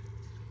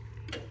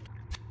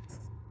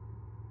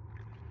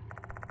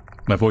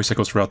 My voice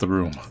echoes throughout the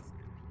room.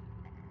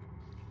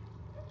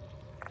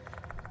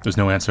 There's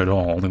no answer at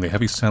all, only the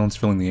heavy silence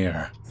filling the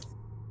air.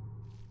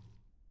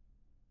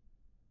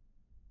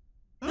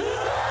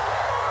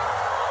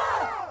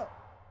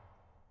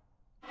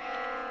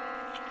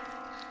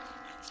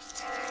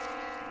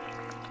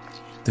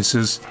 This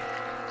is...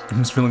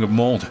 this feeling of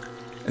mold.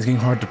 It's getting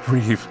hard to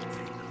breathe.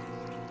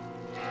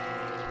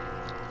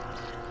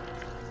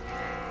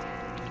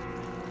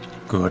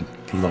 Good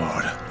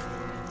Lord.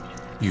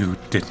 You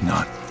did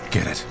not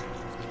get it.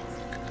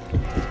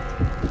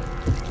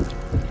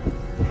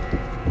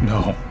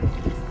 No.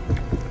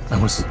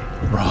 I was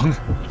wrong.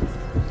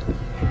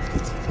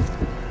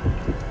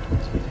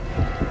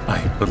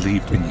 I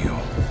believed in you.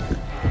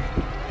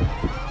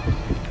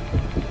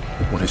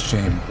 What a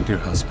shame, dear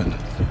husband.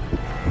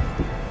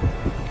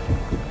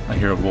 I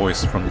hear a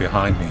voice from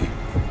behind me.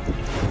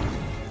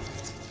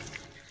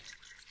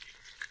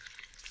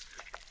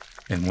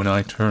 And when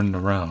I turn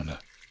around...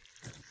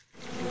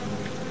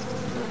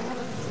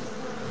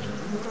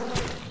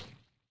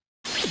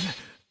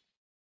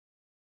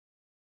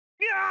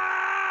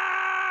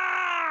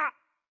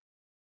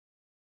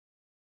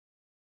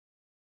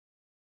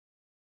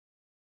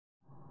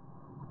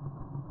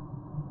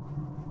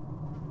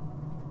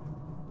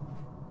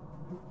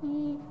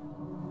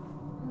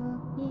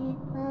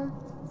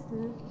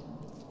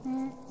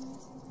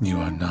 You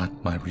are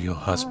not my real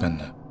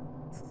husband.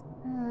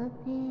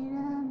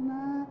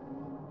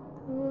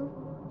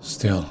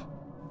 Still,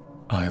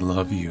 I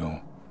love you.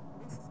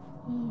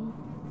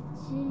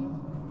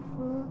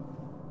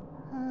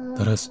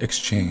 Let us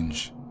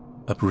exchange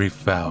a brief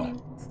vow.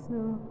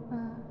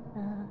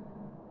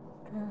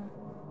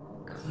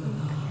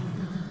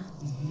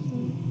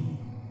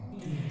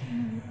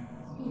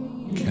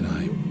 Can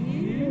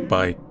I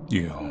bite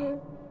you?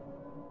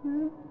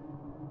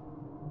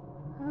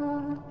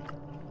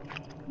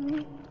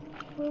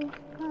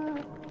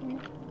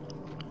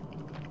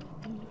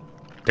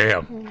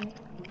 Damn.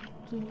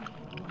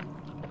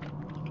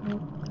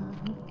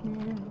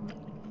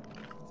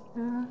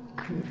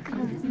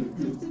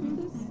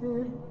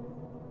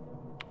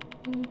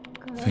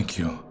 Thank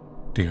you,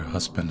 dear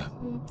husband.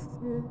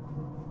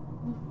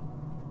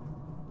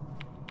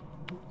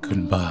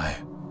 Goodbye.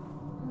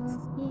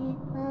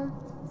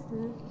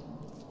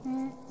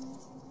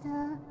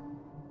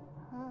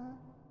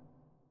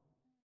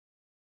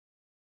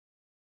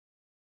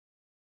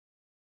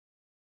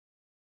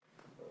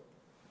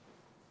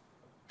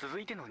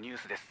 いてのニュー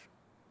スです。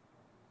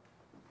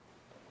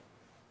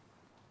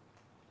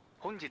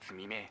本日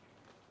未明、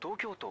東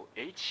京都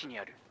H 市に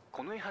ある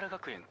近衛原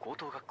学園高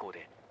等学校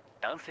で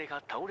男性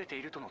が倒れて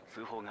いるとの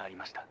通報があり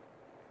ました。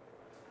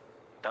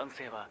男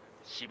性は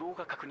死亡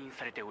が確認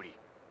されており、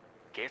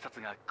警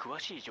察が詳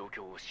しい状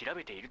況を調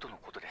べているとの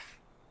ことです。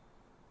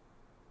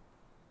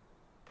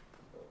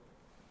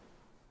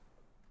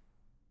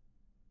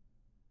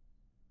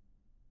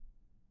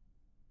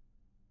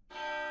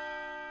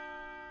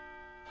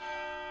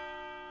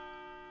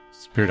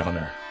Spirit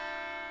Hunter.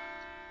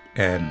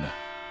 N.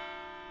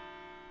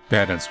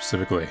 Bad End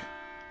specifically.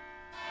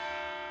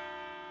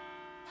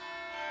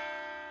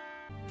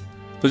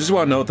 So I just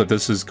want to note that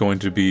this is going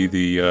to be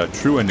the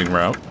true ending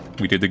route.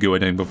 We did the go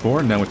ending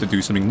before, and now we have to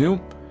do something new,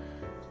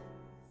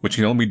 which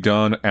can only be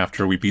done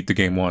after we beat the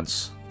game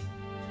once.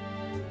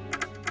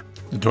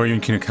 The Doryu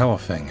and Kinakawa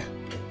thing.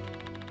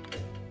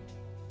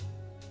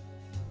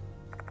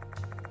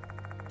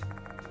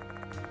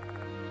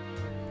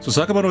 So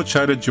Sakamoto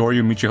chided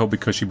Joryu Michiho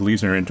because she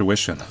believes in her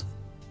intuition.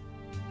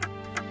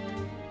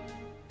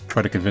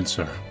 Try to convince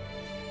her.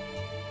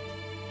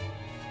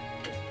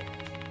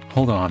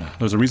 Hold on,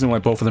 there's a reason why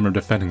both of them are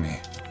defending me.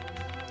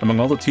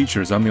 Among all the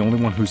teachers, I'm the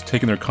only one who's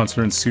taken their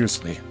concerns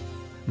seriously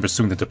and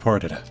pursuing the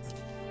departed.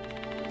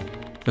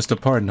 This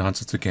departed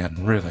nonsense again,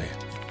 really.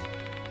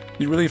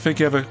 You really think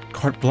you have a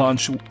carte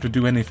blanche to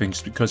do anything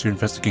just because you're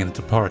investigating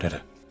the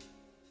departed?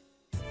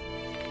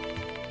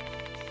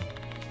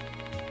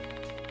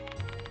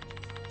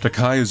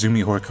 Takai,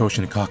 Izumi, Horikoshi,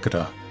 and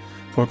Kakada.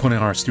 4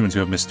 Konohara students who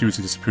have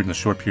mysteriously disappeared in a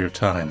short period of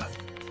time.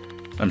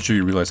 I'm sure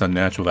you realize how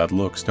natural that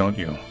looks, don't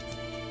you?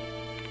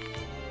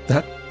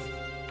 That...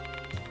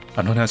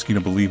 I'm not asking you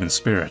to believe in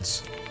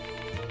spirits,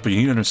 but you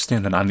need to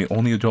understand that I'm the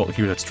only adult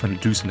here that's trying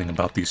to do something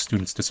about these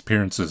students'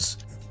 disappearances.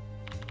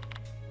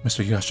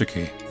 Mr.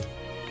 Yashiki.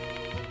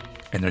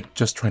 And they're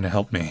just trying to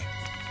help me.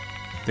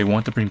 They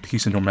want to bring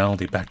peace and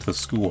normality back to the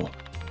school,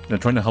 and they're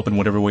trying to help in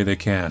whatever way they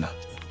can.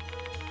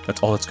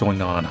 That's all that's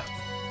going on.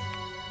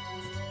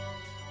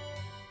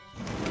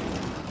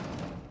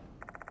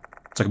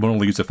 Sakamoto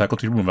leaves the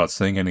faculty room without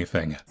saying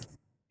anything.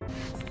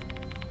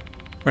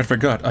 I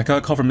forgot, I got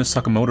a call from Miss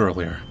Sakamoto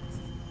earlier.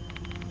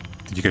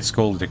 Did you get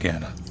scolded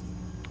again?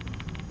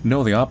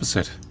 No, the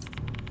opposite.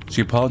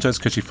 She apologized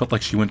because she felt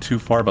like she went too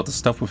far about the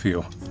stuff with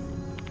you.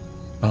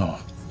 Oh.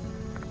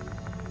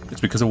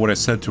 It's because of what I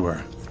said to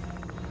her.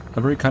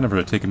 How very kind of her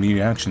to take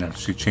immediate action after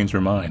she changed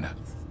her mind.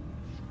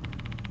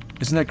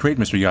 Isn't that great,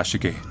 Mr.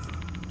 Yashiki?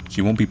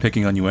 She won't be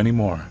picking on you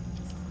anymore.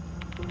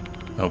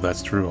 Oh,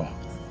 that's true.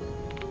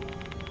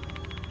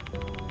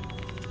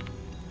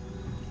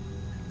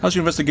 How's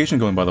your investigation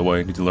going, by the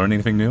way? Did you learn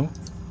anything new?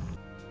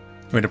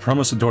 I made a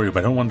promise to Doryu,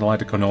 but I don't want to lie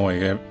to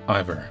Konoe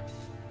either.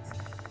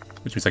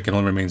 Which means I can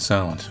only remain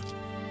silent.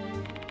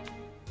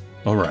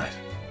 Alright.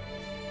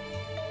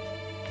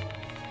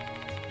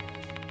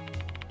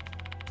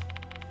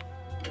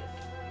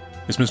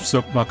 Is Miss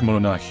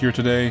Sakamoto not here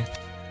today?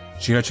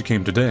 She actually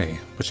came today,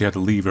 but she had to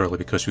leave early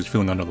because she was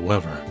feeling under the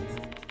weather.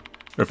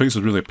 Her face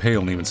was really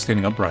pale, and even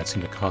standing upright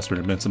seemed to cause her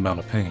an immense amount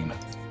of pain.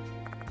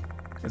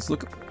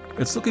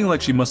 It's looking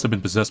like she must have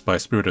been possessed by a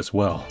spirit as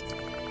well.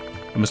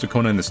 But Mr.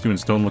 Kona and the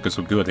students don't look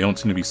so good. They don't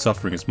seem to be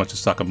suffering as much as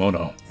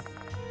Sakamoto.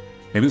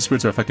 Maybe the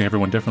spirits are affecting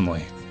everyone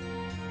differently.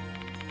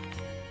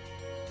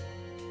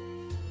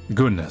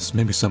 Goodness,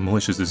 maybe some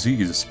malicious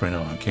disease is spreading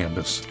out on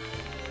campus.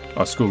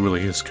 Our school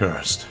really is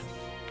cursed.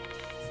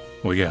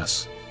 Well,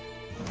 yes.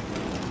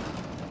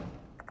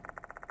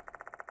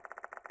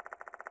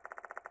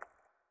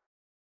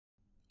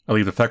 I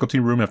leave the faculty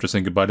room after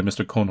saying goodbye to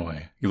Mr.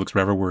 Konoe. He looks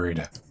rather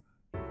worried.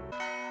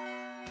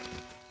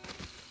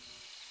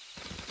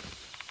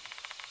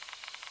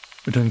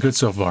 We're doing good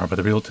so far, but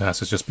the real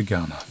task has just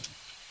begun.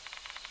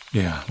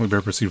 Yeah, we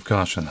better proceed with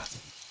caution.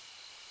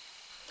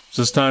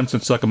 So this time,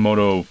 since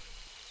Sakamoto...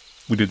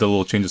 We did the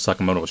little change of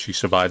Sakamoto. She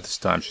survived this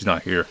time. She's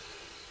not here.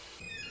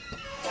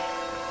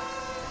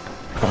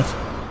 What?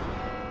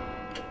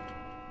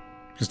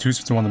 Because two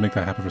students wanted to make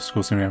that happen for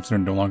school soon after they're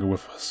no longer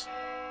with us.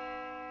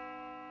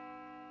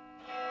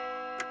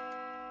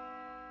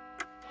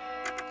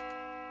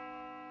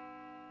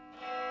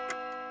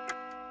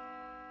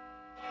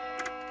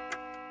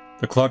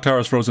 The clock tower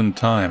is frozen in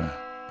time,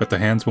 but the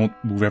hands won't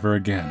move ever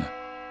again.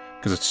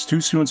 Because it's two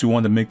students who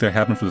wanted to make that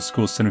happen for the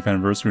school's 70th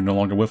anniversary are no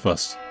longer with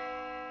us.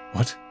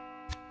 What?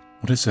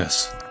 What is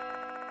this?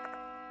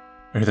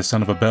 I hear the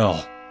sound of a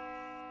bell.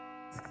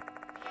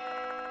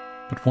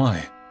 But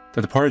why?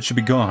 The departed should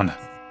be gone.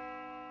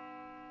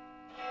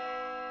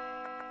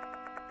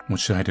 What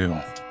should I do?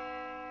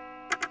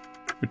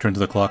 Return to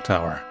the clock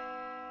tower.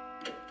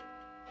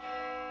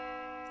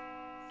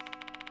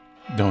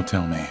 Don't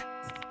tell me.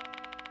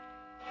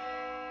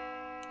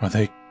 Are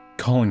they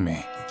calling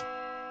me?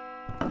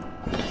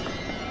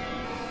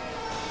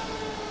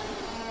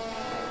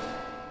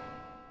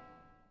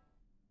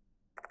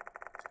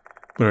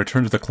 When I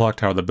return to the clock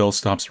tower, the bell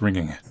stops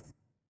ringing.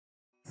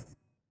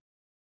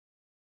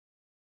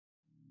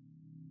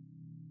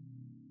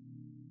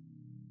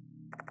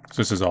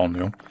 This is all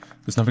new.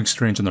 There's nothing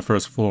strange on the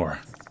first floor.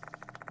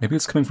 Maybe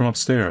it's coming from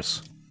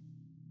upstairs.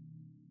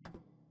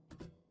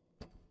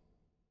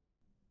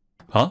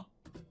 Huh?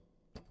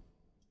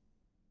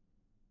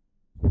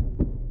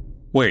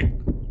 Wait,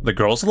 the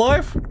girl's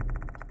alive?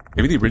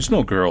 Maybe the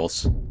original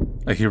girls.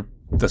 I hear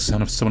the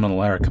sound of someone on the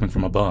ladder coming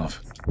from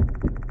above.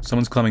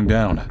 Someone's climbing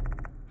down,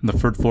 from the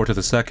third floor to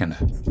the second.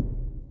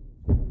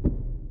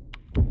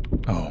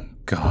 Oh,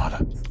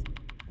 God.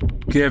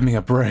 Give me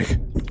a break.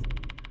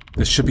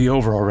 This should be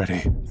over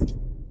already.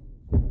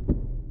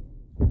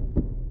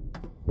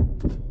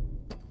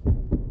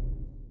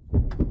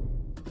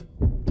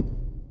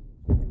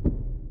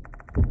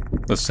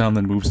 The sound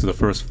then moves to the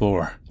first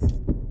floor.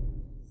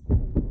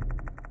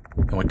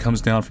 And what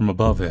comes down from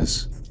above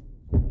is...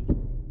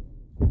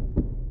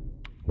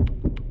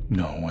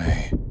 No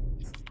way.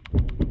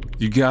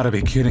 You gotta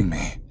be kidding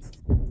me.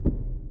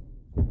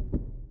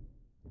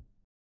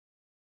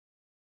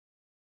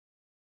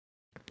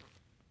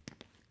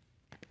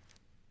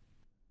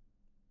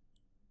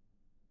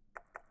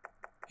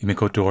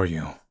 Himiko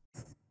Doryu.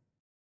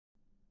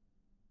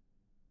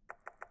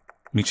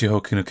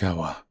 Michiho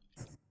Kinukawa.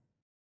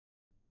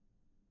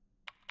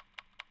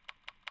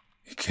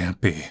 It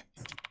can't be.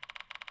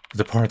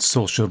 The departed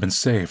soul should have been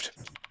saved.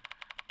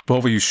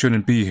 Both of you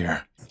shouldn't be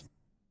here.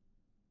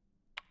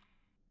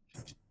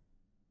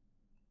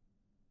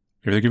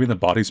 Here, they're giving the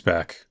bodies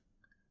back.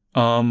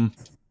 Who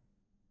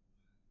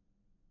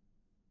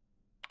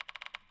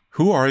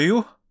are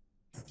you?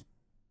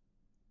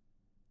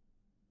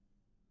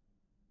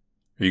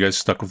 Are you guys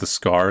stuck with the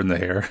scar in the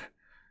hair?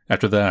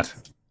 After that.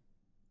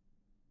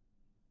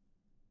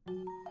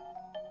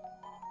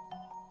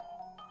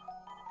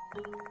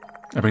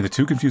 I bring the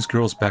two confused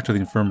girls back to the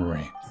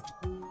infirmary.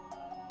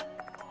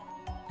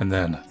 And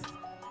then...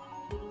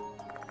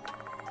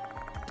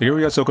 The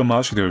Iriyasoka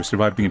Mashido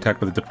survived being attacked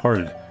by the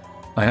departed.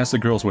 I asked the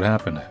girls what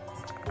happened.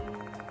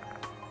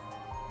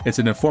 It's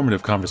an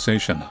informative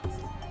conversation.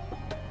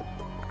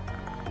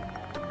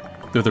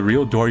 They're the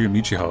real Doryu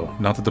Michiho,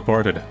 not the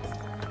departed.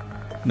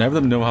 None of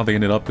them know how they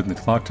ended up in the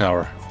clock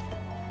tower.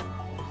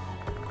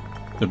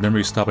 Their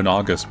memories stop in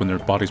August when their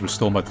bodies were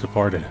stolen by the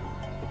departed.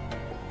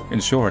 In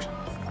short,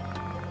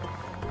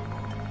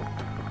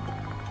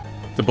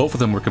 the both of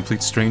them were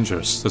complete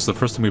strangers. This is the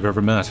first time we've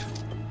ever met.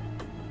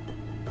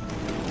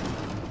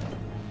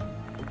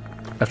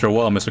 After a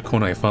while, Mr.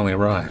 Konai finally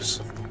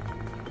arrives.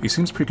 He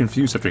seems pretty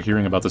confused after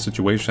hearing about the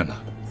situation.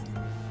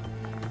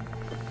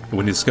 But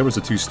when he discovers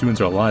the two students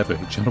are alive, a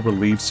gentle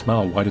relieved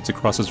smile widens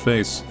across his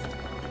face.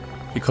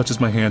 He clutches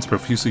my hands,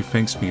 profusely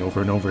thanks me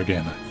over and over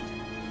again.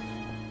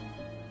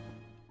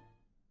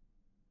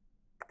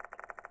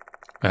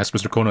 I ask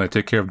Mr. Konai to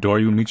take care of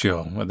Doryu and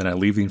Michiho, and then I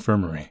leave the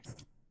infirmary.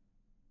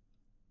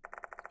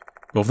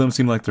 Both of them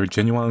seem like they're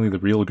genuinely the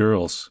real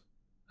girls.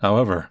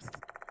 However,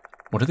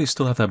 why do they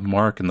still have that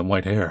mark in the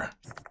white hair?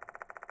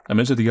 I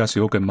mentioned to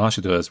Yashioka and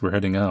Mashida as we're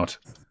heading out.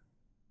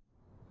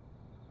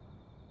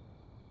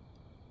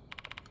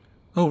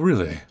 Oh,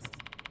 really?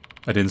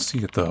 I didn't see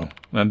it, though.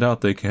 I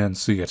doubt they can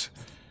see it.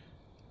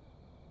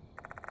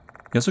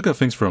 Yasuka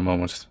thinks for a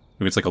moment.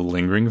 Maybe it's like a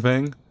lingering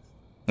thing?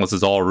 Unless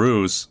it's all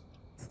ruse.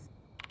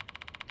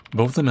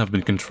 Both of them have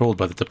been controlled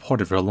by the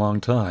departed for a long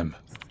time.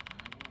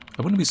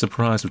 I wouldn't be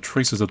surprised if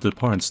traces of the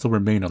departed still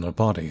remain on their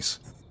bodies.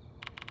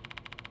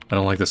 I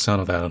don't like the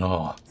sound of that at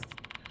all.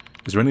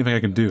 Is there anything I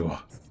can do?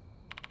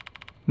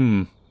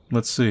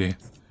 Let's see.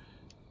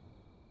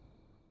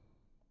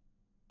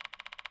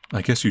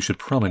 I guess you should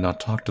probably not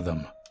talk to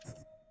them.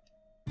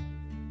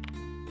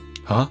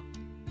 Huh?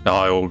 Oh,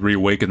 I will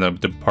reawaken the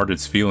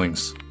departed's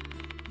feelings.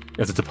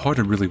 If the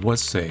departed really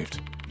was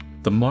saved,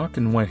 the mark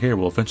and white hair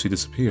will eventually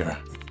disappear.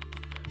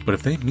 But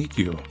if they meet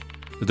you,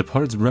 the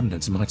departed's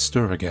remnants might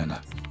stir again.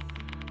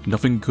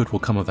 Nothing good will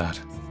come of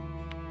that.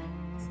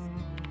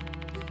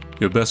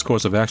 Your best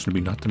course of action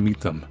would be not to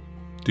meet them.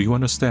 Do you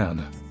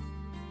understand?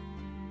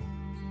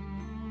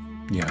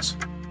 Yes.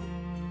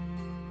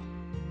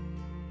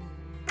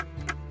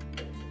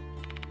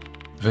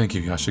 Thank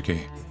you,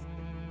 Yashiki.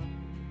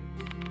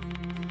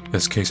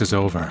 This case is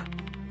over.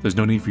 There's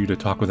no need for you to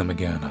talk with them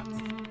again.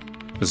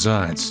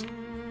 Besides,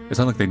 it's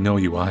not like they know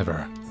you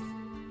either.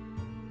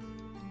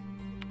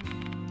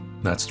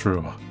 That's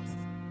true.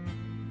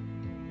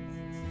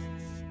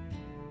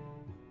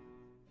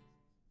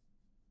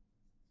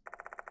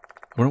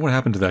 I wonder what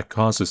happened to that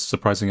caused this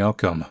surprising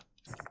outcome.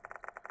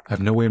 I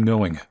have no way of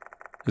knowing.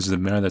 This is a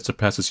matter that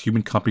surpasses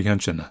human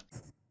comprehension.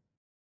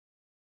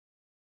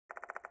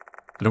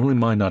 I don't really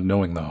mind not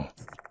knowing, though.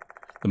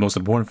 The most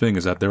important thing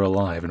is that they're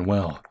alive and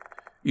well,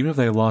 even if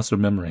they have lost their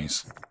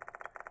memories.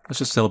 Let's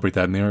just celebrate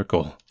that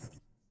miracle.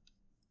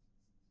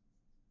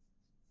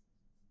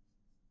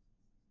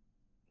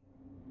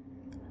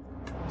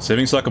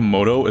 Saving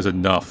Sakamoto is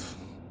enough.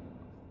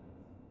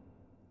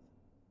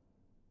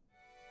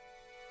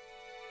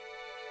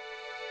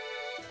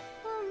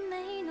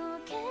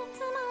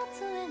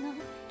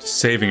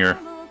 Saving her,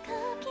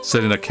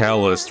 setting a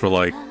catalyst for,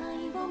 like,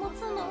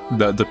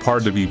 the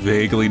part to be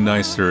vaguely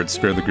nicer and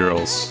spare the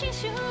girls.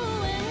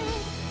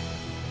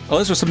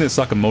 Unless there's something to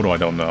Sakamoto I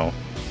don't know.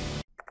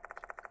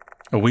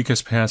 A week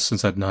has passed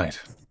since that night.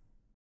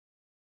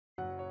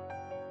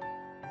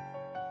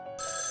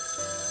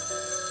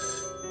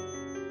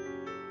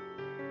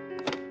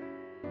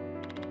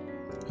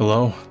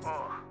 Hello?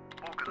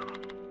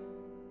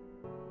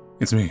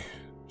 It's me,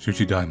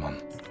 Shuji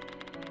Daimon.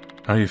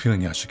 How are you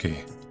feeling,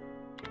 Yashiki?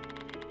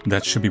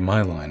 That should be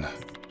my line.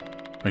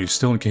 Are you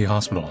still in K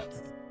Hospital?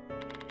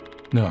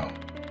 No.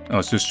 I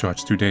was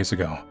discharged 2 days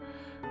ago.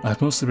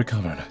 I've mostly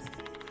recovered.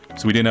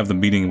 So we didn't have the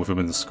meeting with him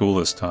in the school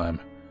this time.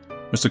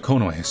 Mr.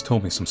 Konoe has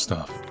told me some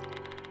stuff.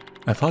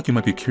 I thought you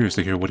might be curious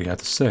to hear what he had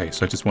to say,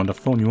 so I just wanted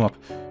to phone you up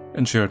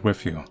and share it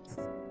with you.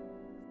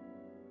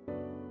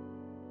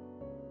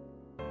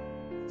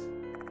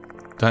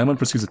 Daimon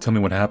proceeds to tell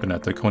me what happened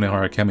at the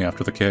Konehara Academy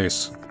after the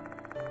case.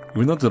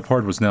 Even though the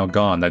departed was now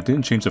gone, that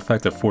didn't change the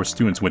fact that 4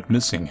 students went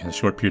missing in a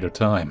short period of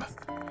time.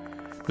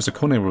 Mr.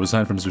 Konoe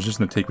resigned from his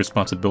position to take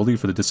responsibility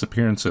for the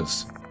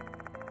disappearances.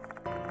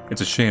 It's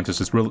a shame, since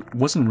this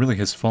wasn't really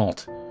his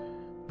fault,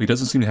 but he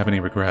doesn't seem to have any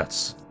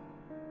regrets.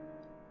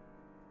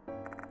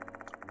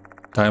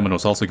 Daimon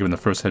was also given the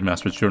first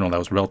headmaster's journal that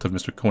was relative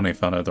Mr. Konoe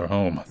found at their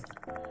home.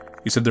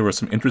 He said there were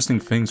some interesting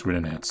things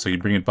written in it, so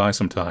he'd bring it by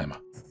sometime.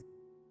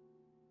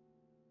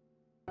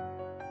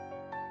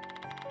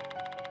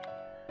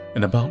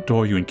 And about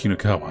Doryu and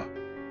Kinukawa.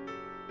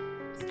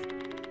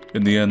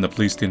 In the end, the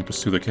police didn't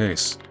pursue the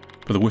case,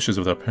 for the wishes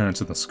of their parents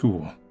in the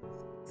school.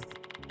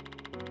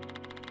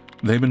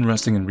 They've been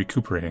resting and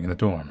recuperating in the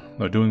dorm.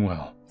 They're doing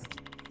well.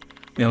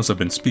 They also have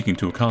been speaking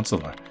to a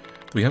counselor,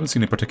 but we haven't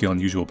seen any particular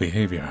unusual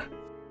behavior.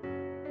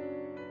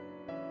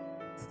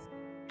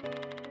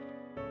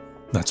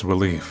 That's a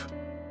relief.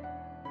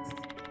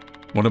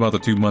 What about the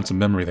 2 months of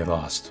memory they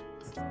lost?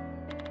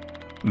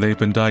 They've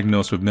been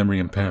diagnosed with memory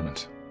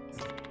impairment.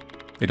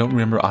 They don't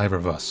remember either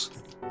of us.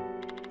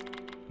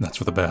 That's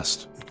for the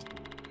best.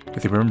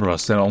 If they remember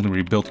us, they'll only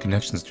rebuild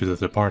connections to the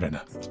departed.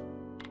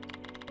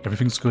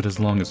 Everything's good as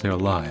long as they're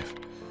alive.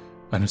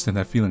 I understand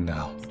that feeling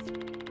now.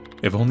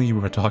 If only you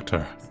were a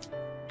doctor.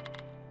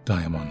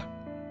 Daimon.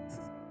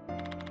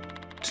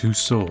 2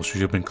 souls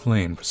should have been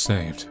claimed for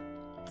saved.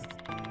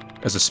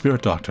 As a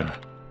spirit doctor,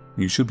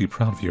 you should be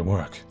proud of your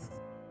work.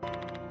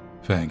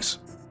 Thanks.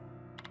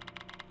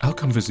 I'll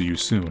come visit you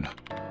soon.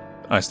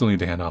 I still need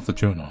to hand off the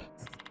journal.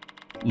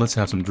 Let's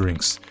have some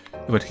drinks.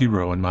 With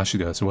Hiro and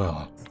Mashida as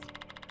well.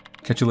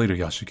 Catch you later,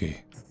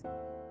 Yashiki.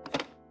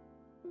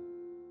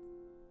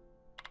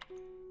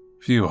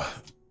 Phew.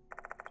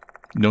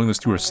 Knowing those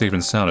 2 are safe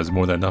and sound is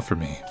more than enough for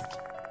me.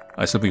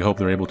 I simply hope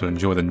they're able to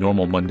enjoy the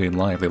normal mundane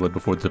life they lived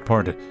before the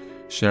departed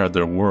shared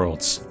their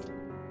worlds.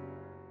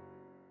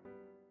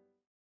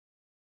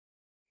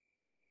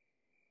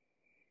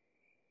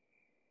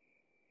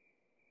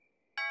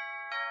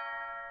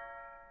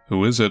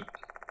 Who is it?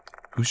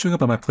 Who's showing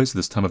up at my place at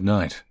this time of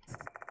night?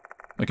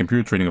 My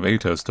computer training of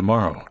Eita is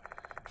tomorrow.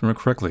 If I remember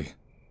correctly,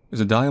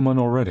 is it Daimon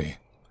already?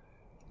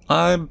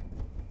 I'm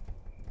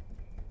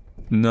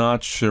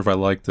not sure if I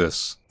like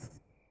this.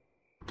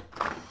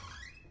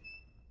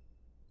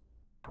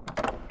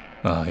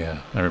 Ah,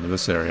 yeah, I remember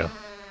this area.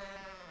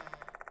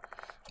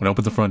 When I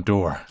opened the front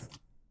door.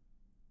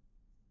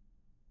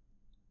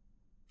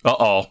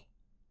 Uh-oh.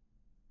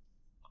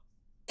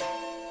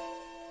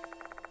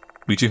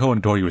 Michiho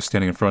and Doryu were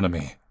standing in front of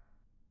me.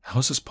 How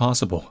is this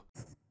possible?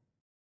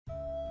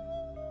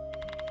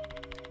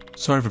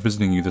 Sorry for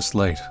visiting you this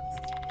late.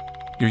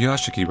 You're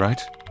Yashiki, right?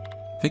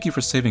 Thank you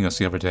for saving us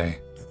the other day.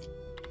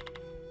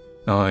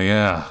 Oh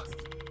yeah.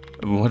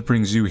 What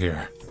brings you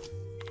here?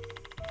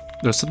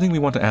 There's something we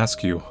want to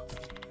ask you.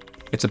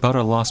 It's about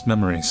our lost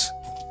memories.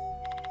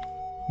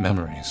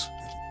 Memories.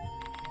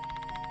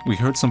 We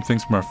heard some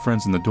things from our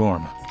friends in the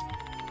dorm.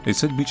 They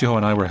said Michiho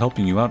and I were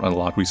helping you out a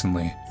lot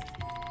recently.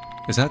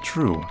 Is that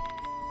true?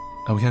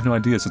 We have no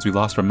idea since we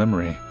lost our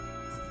memory.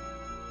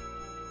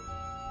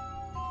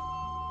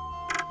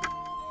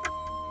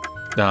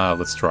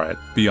 Let's try it.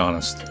 Be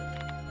honest.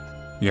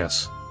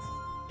 Yes.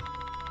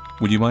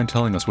 Would you mind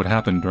telling us what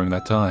happened during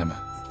that time?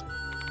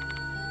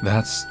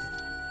 That's...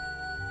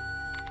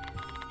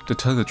 To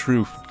tell you the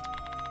truth,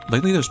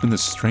 lately there's been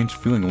this strange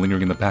feeling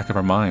lingering in the back of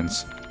our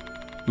minds.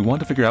 We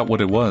want to figure out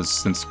what it was,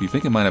 since we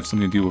think it might have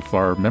something to do with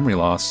our memory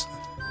loss.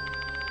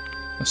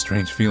 A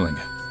strange feeling.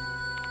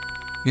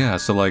 Yeah,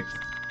 so like,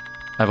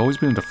 I've always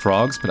been into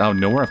frogs, but out of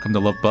nowhere I've come to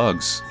love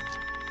bugs.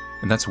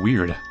 And that's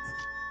weird.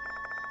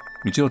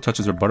 Michiho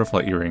touches her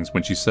butterfly earrings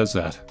when she says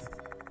that.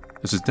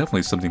 This is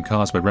definitely something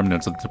caused by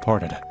remnants of the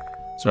departed,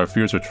 so our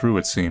fears are true,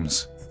 it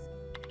seems.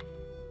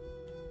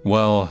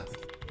 Well,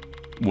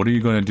 what are you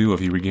going to do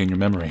if you regain your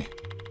memory?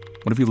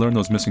 What if you learn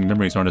those missing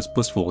memories aren't as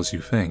blissful as you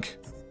think?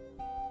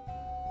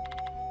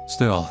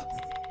 Still,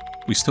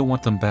 we still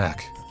want them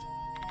back.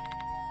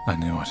 I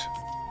knew it.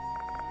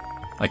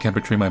 I can't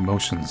betray my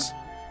emotions.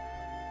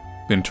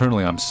 But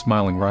internally, I'm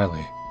smiling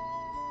wryly.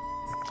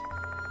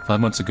 5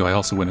 months ago, I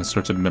also went in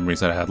search of memories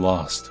that I had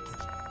lost.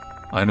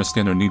 I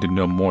understand their need to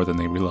know more than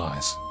they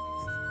realize.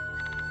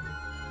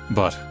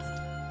 But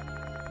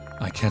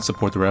I can't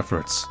support their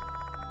efforts.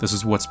 This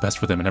is what's best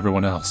for them and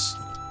everyone else.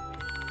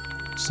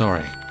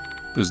 Sorry,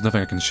 there's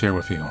nothing I can share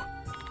with you.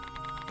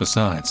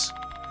 Besides,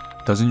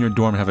 doesn't your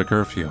dorm have a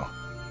curfew?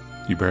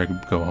 You better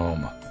go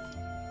home.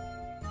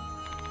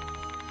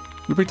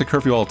 We break the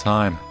curfew all the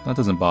time. That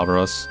doesn't bother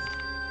us.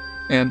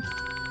 And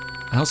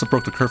I also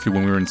broke the curfew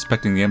when we were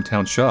inspecting the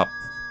M-Town shop.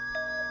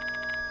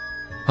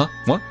 Huh?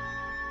 What?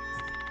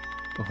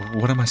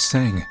 What am I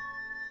saying?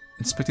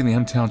 Inspecting the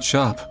M-Town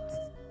shop.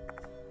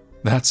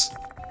 That's...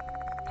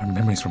 our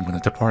memories from when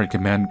the departed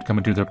come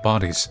into their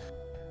bodies,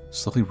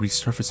 slowly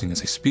resurfacing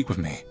as they speak with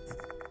me.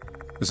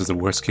 This is the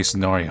worst case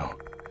scenario.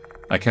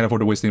 I can't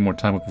afford to waste any more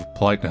time with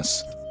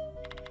politeness.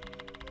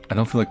 I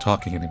don't feel like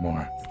talking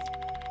anymore.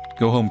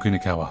 Go home,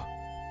 Kunikawa.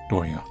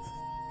 Doryu.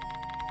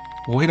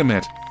 Wait a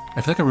minute.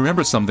 I feel like I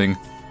remember something.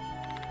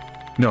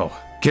 No.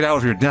 Get out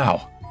of here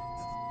now.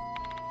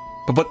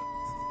 But...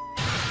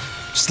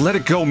 just let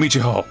it go,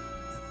 Michiho.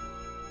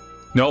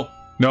 No.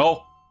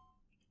 No.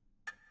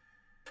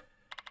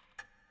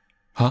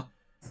 Huh?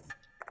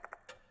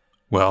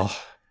 Well...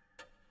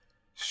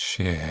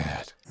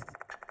 shit.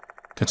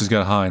 Tensions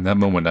got high in that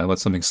moment. I let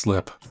something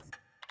slip.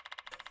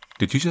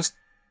 Did you just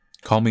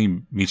call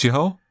me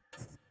Michiho?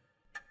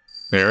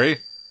 Mary?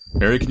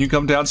 Mary, can you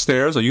come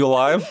downstairs? Are you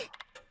alive?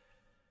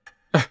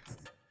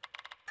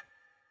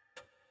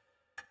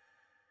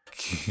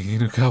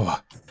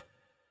 Kinukawa.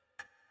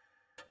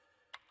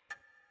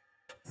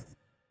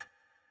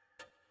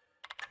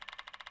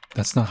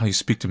 That's not how you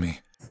speak to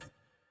me.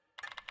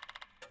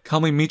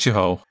 Call me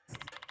Michiho.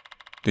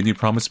 Didn't you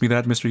promise me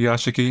that, Mr.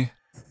 Yashiki?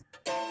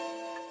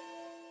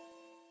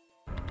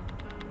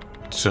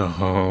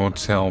 Don't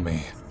tell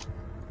me.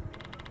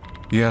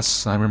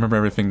 Yes, I remember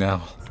everything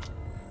now.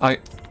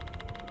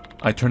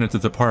 I turned into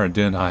the part,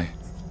 didn't I?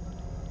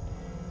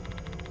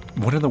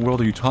 What in the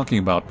world are you talking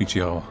about,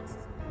 Michiho?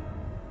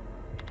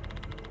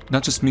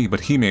 Not just me,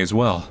 but Hime as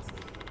well.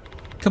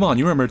 Come on,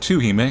 you remember too,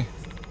 Hime.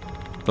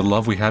 The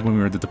love we had when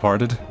we were the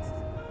departed.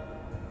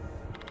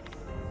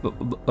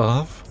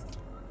 Love?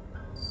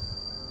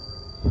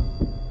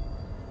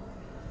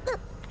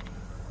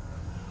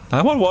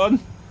 I want one!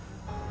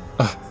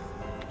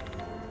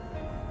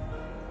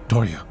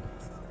 Doryu.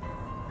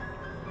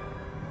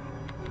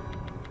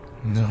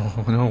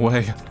 No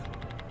way.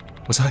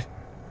 Was I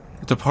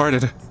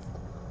departed?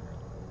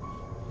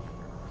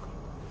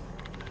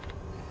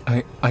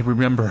 I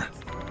remember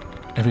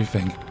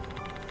everything.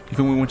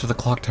 Even when we went to the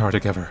clock tower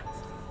together.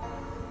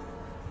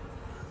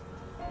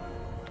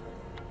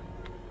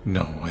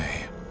 No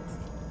way.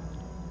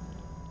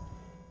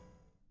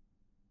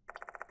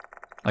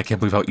 I can't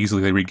believe how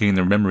easily they regain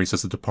their memories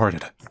as the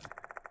departed.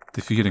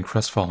 Defeated and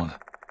crestfallen,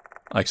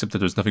 I accept that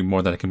there's nothing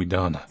more that can be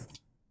done.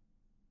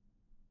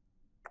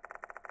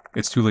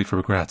 It's too late for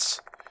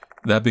regrets.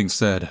 That being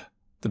said,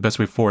 the best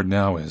way forward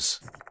now is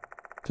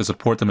to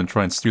support them and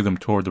try and steer them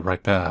toward the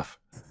right path.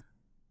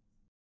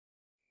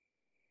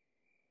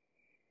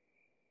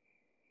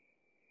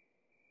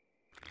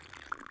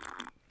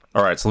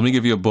 Alright, so let me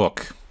give you a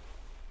book.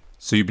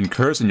 So you've been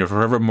cursed and you're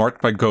forever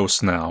marked by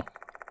ghosts now.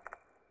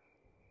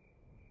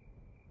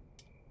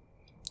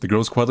 The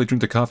girls quietly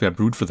drink the coffee I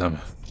brewed for them.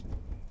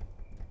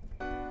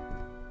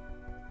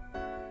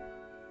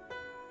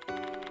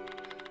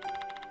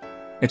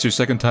 It's your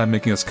second time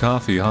making us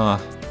coffee, huh?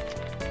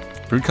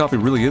 Brewed coffee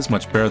really is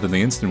much better than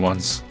the instant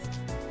ones.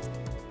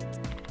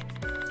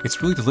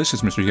 It's really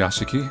delicious, Mr.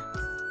 Yashiki.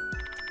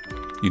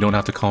 You don't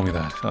have to call me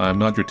that. I'm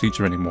not your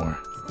teacher anymore.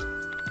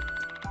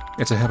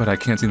 It's a habit I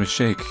can't seem to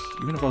shake,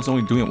 even if I was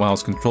only doing it while I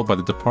was controlled by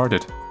the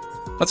departed.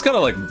 That's gotta,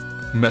 like,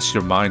 mess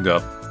your mind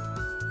up.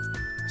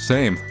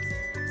 Same.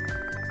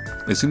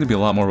 They seem to be a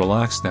lot more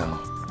relaxed now.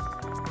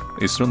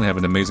 They certainly have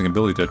an amazing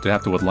ability to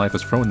adapt to what life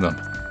has thrown them.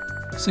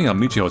 Seeing how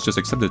Michiho has just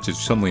accepted to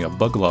suddenly a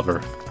bug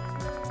lover,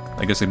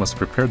 I guess they must have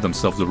prepared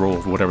themselves to roll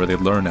with whatever they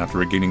learned after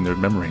regaining their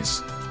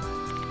memories.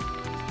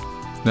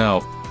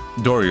 Now,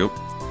 Doryu,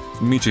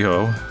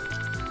 Michiho,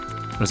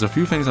 there's a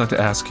few things I'd like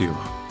to ask you.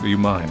 Do you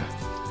mind?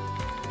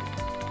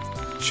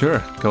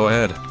 Sure, go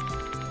ahead.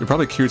 You're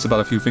probably curious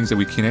about a few things that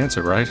we can't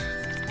answer, right?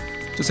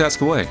 Just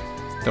ask away.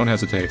 Don't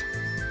hesitate.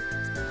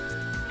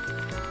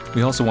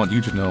 We also want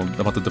you to know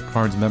about the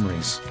departed's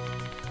memories.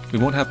 We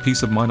won't have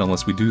peace of mind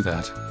unless we do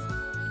that.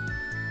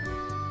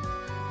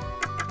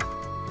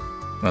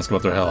 Ask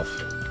about their health.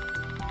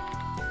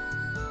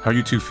 How are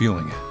you two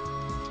feeling?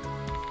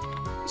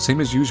 Same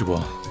as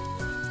usual.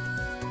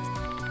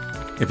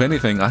 If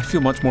anything, I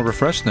feel much more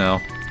refreshed now.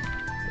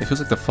 It feels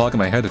like the fog in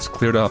my head has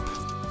cleared up.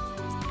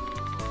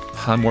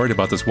 I'm worried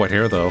about this white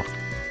hair, though.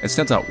 It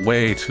stands out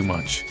way too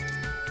much.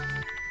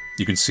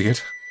 You can see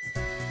it?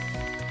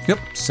 Yep,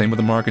 same with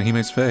the mark in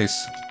Hime's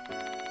face.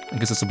 I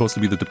guess it's supposed to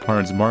be the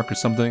departed's mark or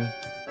something.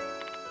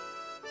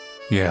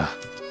 Yeah.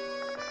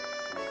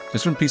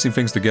 Just from piecing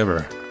things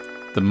together,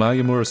 the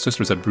Mayamura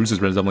sisters had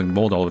bruises resembling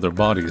mold all over their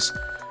bodies,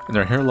 and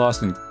their hair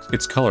lost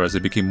its color as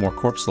it became more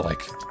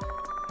corpse-like.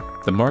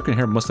 The mark in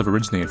hair must have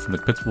originated from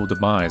the pitiful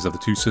demise of the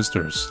two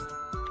sisters.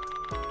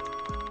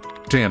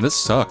 Damn, this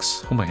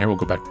sucks. Hope my hair will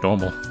go back to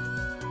normal.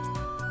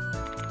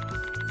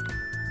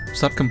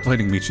 Stop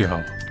complaining,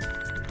 Michiho.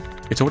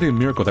 It's already a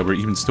miracle that we're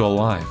even still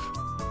alive.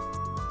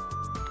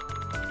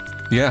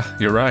 Yeah,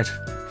 you're right.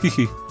 I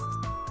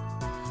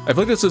feel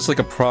like this is like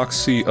a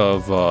proxy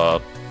of,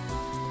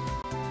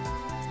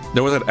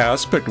 there was that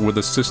aspect where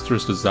the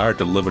sisters desired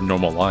to live a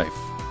normal life.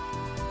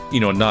 You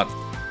know, not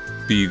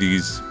be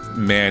these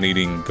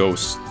man-eating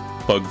ghost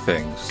bug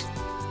things.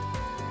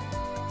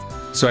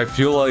 So I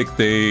feel like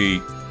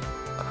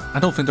I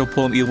don't think they'll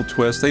pull an evil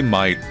twist. They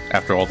might,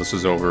 after all this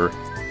is over.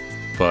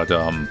 But,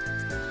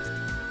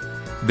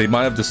 they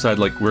might have decided,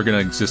 like, we're gonna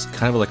exist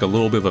kind of like a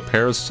little bit of a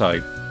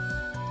parasite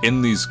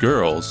in these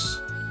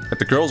girls. Like,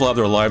 the girls will have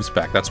their lives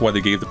back. That's why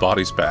they gave the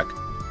bodies back.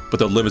 But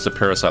they'll live as a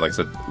parasite, like I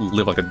said,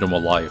 live like a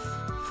normal life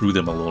through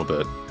them a little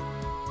bit.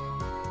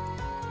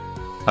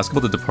 Ask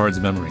about the Departed's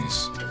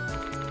memories.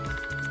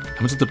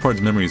 How much of the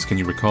Departed's memories can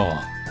you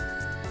recall?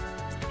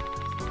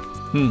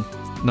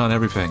 Not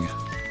everything.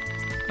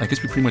 I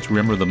guess we pretty much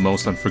remember the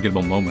most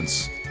unforgettable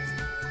moments.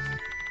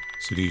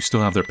 So do you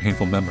still have their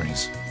painful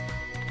memories?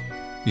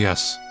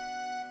 Yes.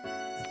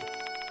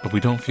 But we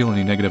don't feel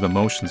any negative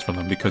emotions from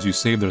them because you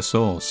saved their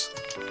souls.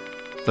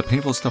 The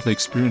painful stuff they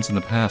experienced in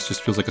the past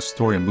just feels like a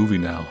story and movie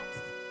now.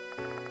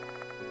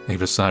 I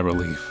gave a sigh of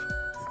relief.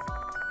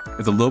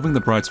 If the loathing the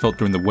brides felt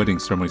during the wedding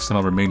ceremony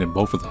somehow remained in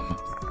both of them,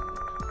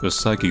 their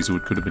psyches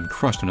could have been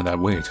crushed under that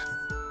weight.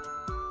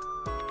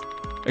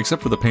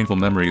 Except for the painful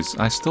memories,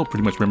 I still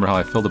pretty much remember how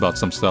I felt about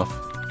some stuff.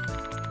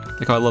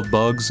 Like how I love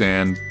bugs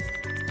and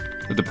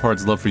the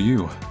Departed's love for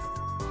you.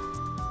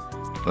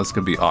 That's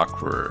gonna be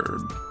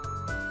awkward.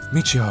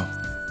 Michio!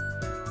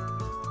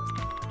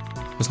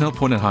 There's no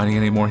point in hiding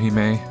anymore,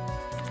 Hime.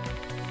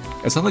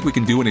 It's not like we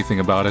can do anything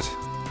about it.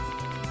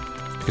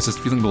 Because this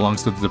feeling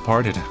belongs to the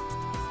Departed.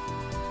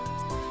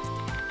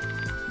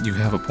 You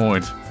have a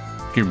point.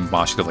 I hear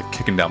Mashita like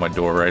kicking down my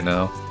door right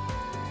now.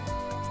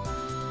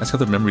 That's how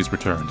the memories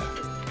returned.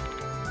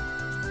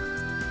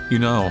 You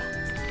know,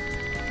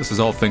 this is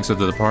all thanks to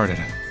the Departed.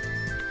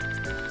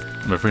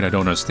 I'm afraid I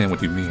don't understand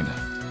what you mean.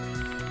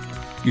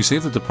 You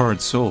saved the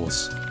Departed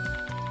souls.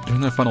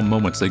 During their final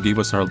moments, they gave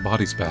us our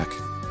bodies back.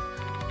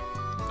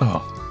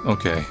 Oh,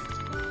 okay.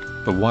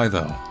 But why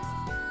though?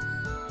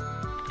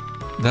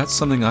 That's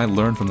something I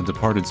learned from the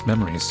Departed's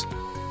memories.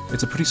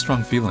 It's a pretty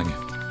strong feeling.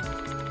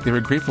 They were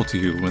grateful to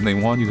you and they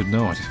want you to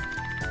know it.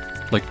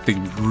 Like, they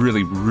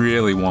really,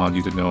 really want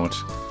you to know it.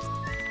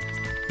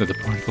 The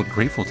Departed felt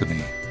grateful to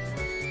me.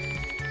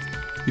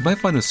 You might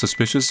find this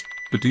suspicious,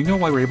 but do you know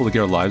why we're able to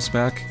get our lives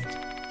back?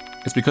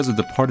 It's because the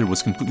Departed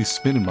was completely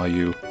smitten by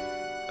you.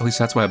 At least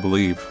that's what I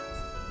believe.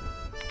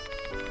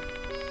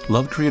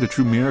 Love created a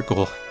true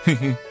miracle.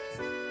 I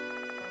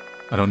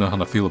don't know how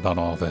to feel about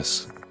all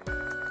this.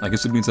 I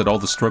guess it means that all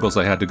the struggles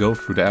I had to go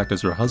through to act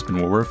as her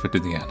husband were worth it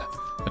in the end.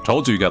 I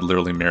told you got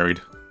literally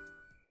married.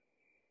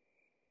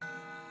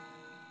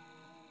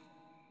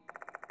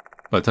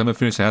 By the time I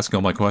finish asking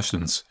all my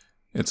questions,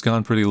 it's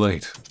gone pretty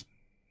late.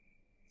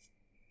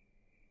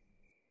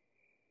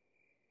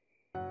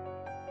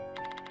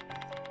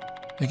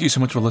 Thank you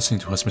so much for listening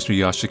to us, Mr.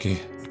 Yashiki.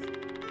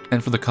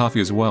 And for the coffee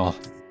as well.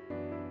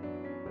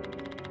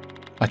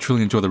 I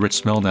truly enjoy the rich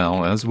smell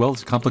now, as well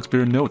as the complex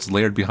bitter notes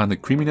layered behind the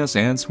creaminess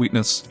and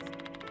sweetness.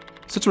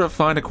 Such a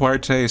refined,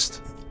 acquired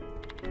taste.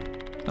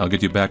 I'll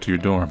get you back to your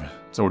dorm.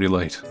 It's already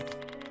late.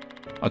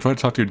 I'll try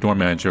to talk to your dorm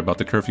manager about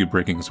the curfew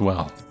breaking as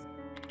well.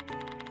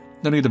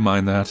 No need to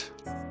mind that.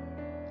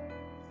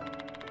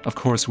 Of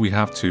course we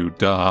have to,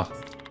 duh.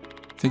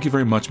 Thank you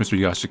very much, Mr.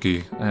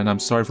 Yashiki, and I'm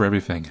sorry for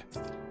everything.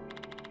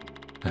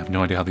 I have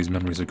no idea how these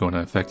memories are going to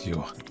affect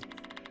you.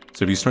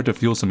 So if you start to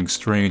feel something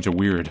strange or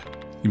weird,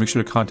 you make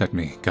sure to contact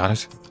me, got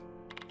it?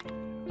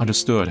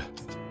 Understood.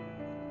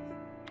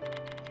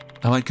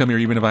 I might come here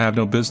even if I have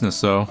no business,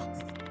 so...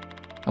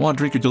 I want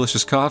to drink your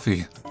delicious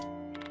coffee.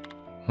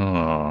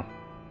 Oh,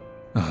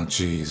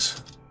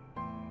 jeez.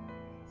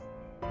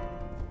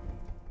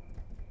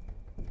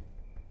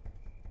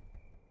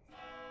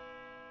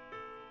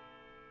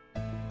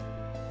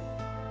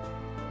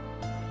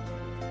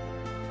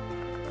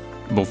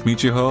 Both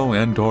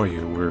Michiho and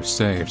Doryu were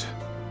saved.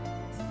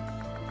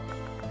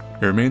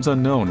 It remains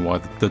unknown why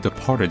the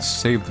Departed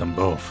saved them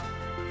both,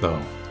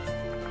 though.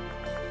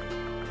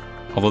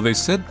 Although they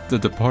said the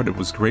Departed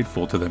was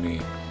grateful to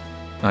them,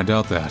 I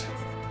doubt that.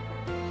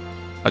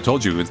 I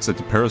told you it's a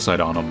parasite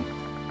on them.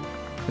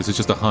 This is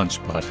just a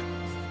hunch, but...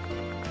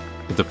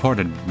 the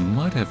Departed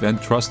might have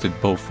entrusted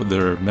both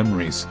their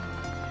memories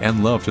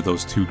and love to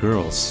those two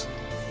girls.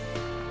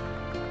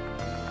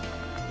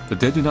 The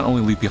dead do not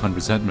only leave behind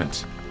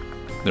resentment,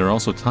 there are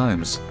also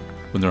times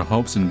when their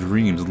hopes and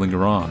dreams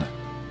linger on,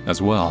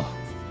 as well.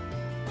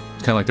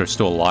 It's kind of like they're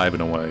still alive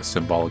in a way,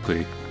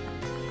 symbolically.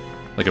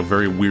 Like a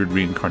very weird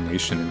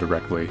reincarnation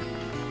indirectly.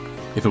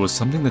 If it was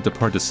something that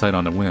Departed decided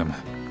on a whim,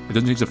 it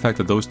doesn't change the fact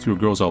that those two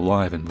girls are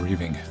alive and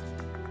breathing.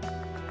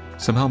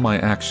 Somehow my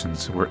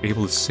actions were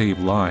able to save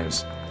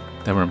lives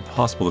that were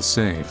impossible to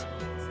save.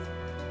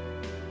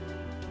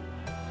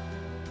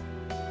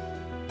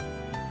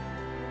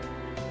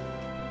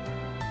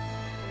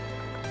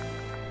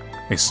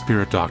 A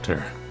spirit doctor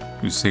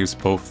who saves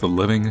both the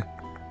living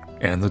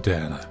and the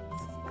dead.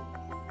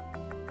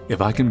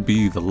 If I can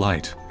be the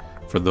light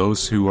for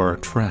those who are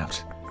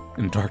trapped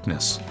in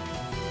darkness.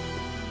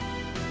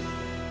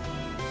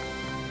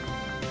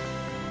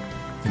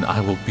 And I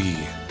will be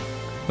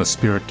the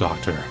spirit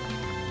doctor,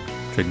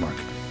 trademark,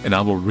 and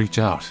I will reach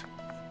out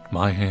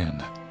my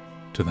hand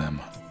to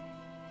them.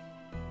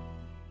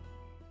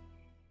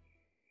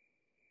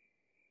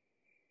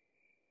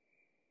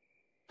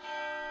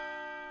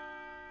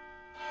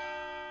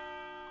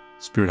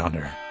 Spirit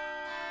Hunter.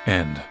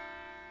 End.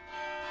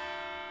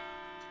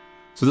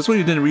 So this one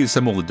you didn't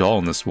reassemble the doll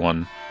in this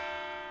one.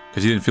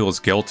 Because you didn't feel as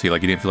guilty,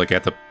 like you didn't feel like you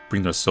had to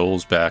bring their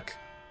souls back.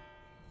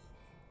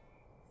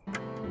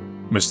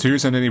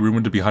 Mysterious entity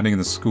rumored to be hiding in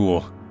the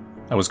school.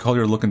 I was called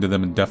here to look into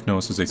them in Death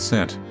Notice as they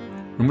sent.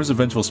 Rumors of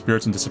vengeful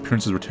spirits and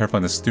disappearances were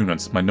terrifying the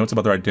students. My notes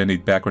about their identity,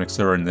 background,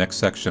 etc. are in the next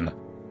section.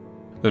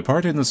 They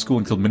departed in the school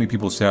and killed many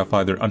people to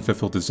satisfy their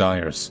unfulfilled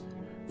desires.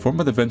 Formed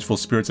by the vengeful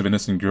spirits of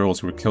innocent girls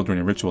who were killed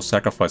during a ritual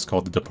sacrifice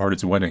called the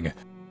Departed's Wedding.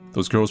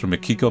 Those girls were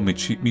Mikiko,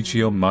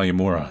 Michio, and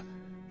Mayamura,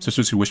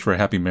 sisters who wished for a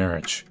happy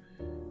marriage.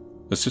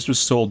 The sisters'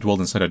 soul dwelled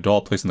inside a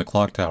doll placed in the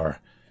clock tower.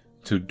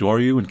 Two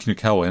Doryu and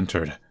Kinukawa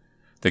entered.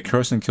 They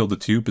cursed and killed the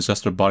two,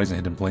 possessed their bodies and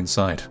hid in plain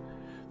sight.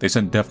 They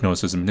sent death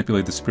notices and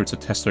manipulated the spirits to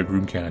test their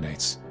groom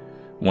candidates.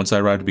 Once I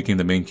arrived, I became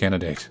the main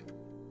candidate.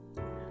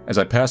 As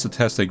I passed the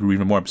test, they grew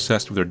even more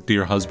obsessed with their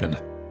dear husband,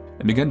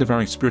 and began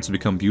devouring spirits to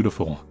become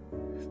beautiful.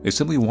 They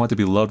simply wanted to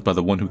be loved by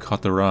the one who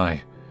caught their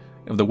eye,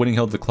 and with the wedding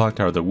held at the clock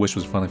tower, their wish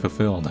was finally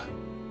fulfilled.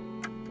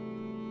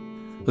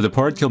 The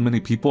departed killed many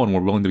people and were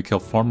willing to kill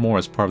far more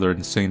as part of their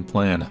insane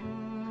plan.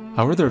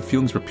 However, their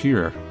feelings were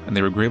pure, and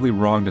they were gravely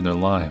wronged in their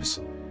lives.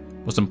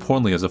 Most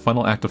importantly, as a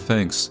final act of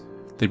thanks,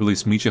 they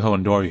released Michiho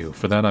and Doryu.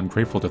 For that, I'm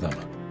grateful to them.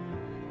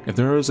 If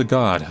there is a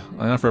God,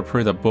 I offer a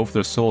prayer that both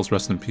their souls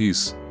rest in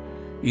peace.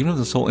 Even if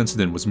this whole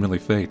incident was merely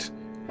fate,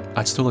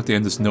 I'd still like to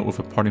end this note with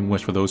a parting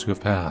wish for those who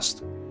have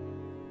passed.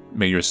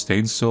 May your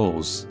stained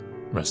souls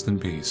rest in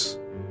peace.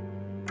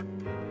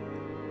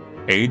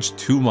 Age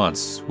 2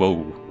 months.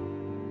 Whoa.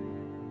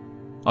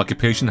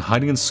 Occupation,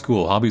 hiding in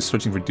school. Hobbies,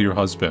 searching for dear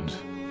husband.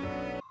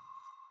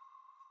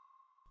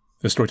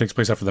 This story takes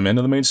place after the end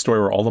of the main story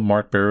where all the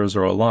mark bearers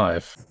are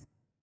alive.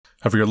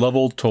 However, your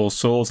level, total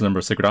souls, and number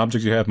of sacred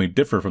objects you have may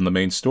differ from the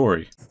main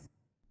story.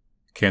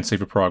 Can't save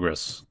your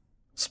progress.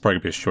 This is probably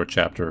going to be a short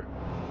chapter.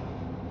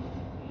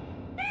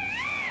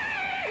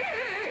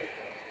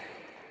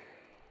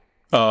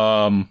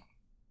 That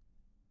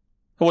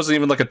wasn't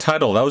even like a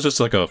title, that was just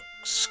like a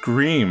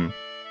scream.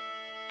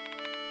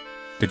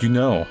 Did you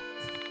know?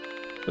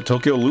 The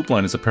Tokyo Loop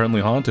Line is apparently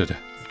haunted.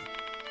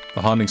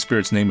 The haunting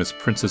spirit's name is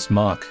Princess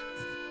Mach.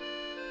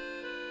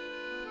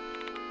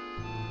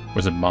 Or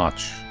is it Mach?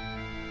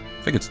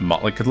 I think it's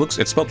Mach. Like,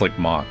 it's spelled like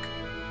Mach.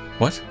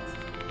 What?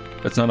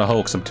 That's not a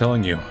hoax, I'm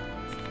telling you.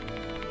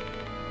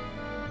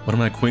 One of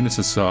my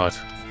acquaintances saw it.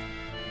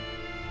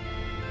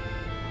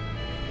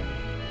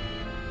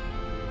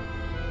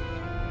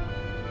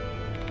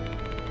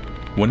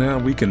 One night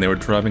on a weekend, they were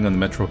driving on the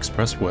Metro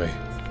Expressway.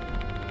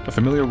 A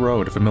familiar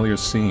road, a familiar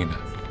scene.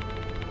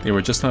 They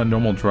were just on a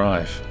normal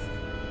drive.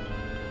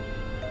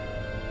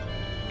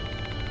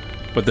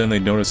 But then they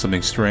noticed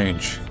something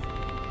strange.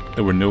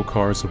 There were no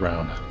cars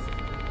around.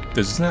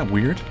 Isn't that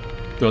weird?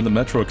 They're on the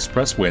Metro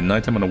Expressway at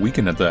nighttime on a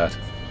weekend at that.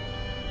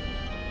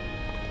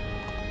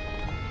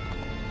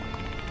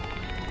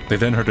 They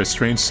then heard a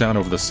strange sound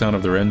over the sound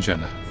of their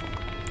engine.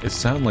 It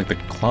sounded like the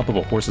clop of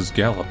a horse's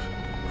gallop.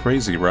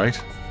 Crazy,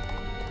 right?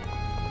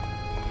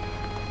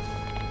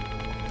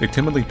 They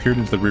timidly peered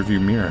into the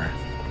rearview mirror.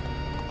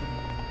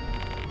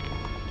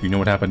 Do you know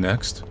what happened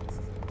next?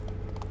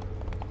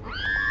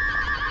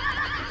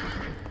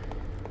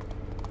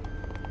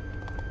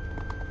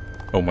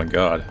 Oh my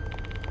god.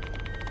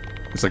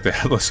 It's like the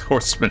Headless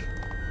Horseman.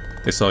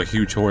 They saw a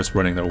huge horse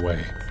running their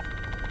way.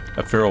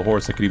 A feral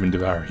horse that could even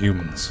devour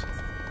humans.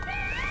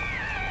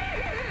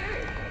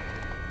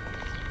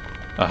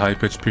 A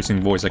high-pitched,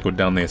 piercing voice echoed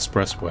down the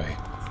expressway.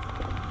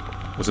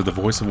 Was it the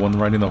voice of one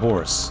riding the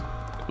horse?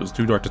 It was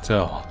too dark to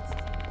tell.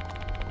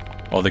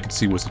 All they could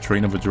see was the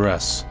train of a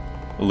dress,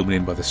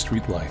 illuminated by the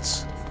street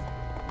lights.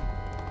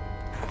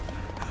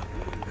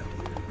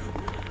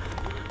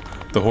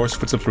 The horse's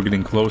footsteps were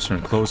getting closer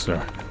and closer,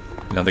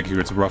 and now they could hear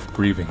its rough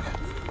breathing.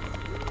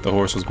 The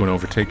horse was going to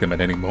overtake them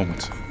at any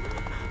moment.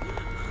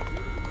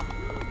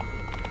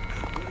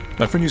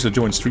 My friend used to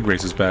join street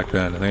races back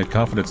then, and they had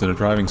confidence in their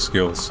driving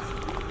skills,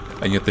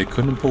 and yet they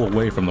couldn't pull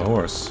away from the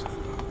horse.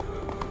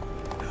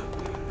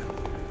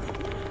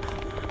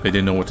 They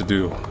didn't know what to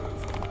do.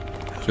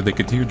 Should they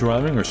continue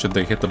driving, or should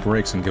they hit the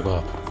brakes and give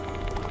up?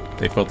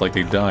 They felt like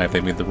they'd die if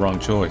they made the wrong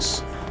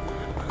choice.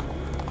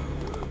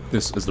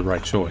 This is the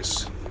right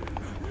choice.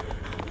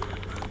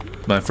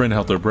 My friend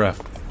held their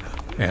breath,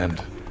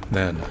 and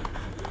then...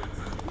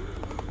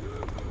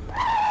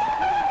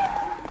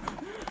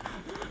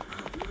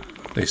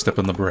 they stepped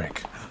on the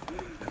brake.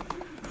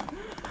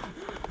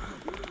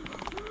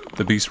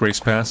 The beast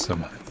raced past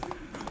them.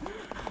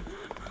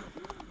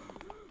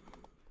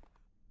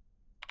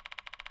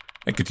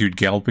 And continued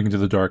galloping into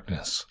the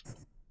darkness.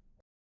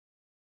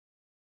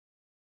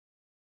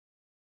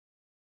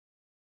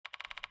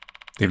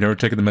 They've never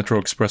taken the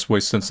Metro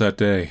Expressway since that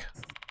day.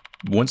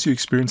 Once you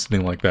experience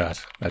something like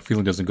that, that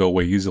feeling doesn't go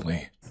away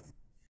easily.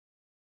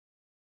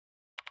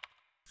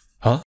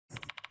 Huh?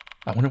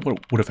 I wonder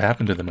what would have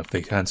happened to them if they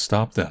hadn't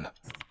stopped then.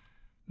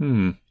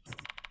 No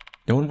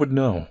one would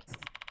know.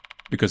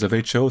 Because if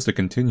they chose to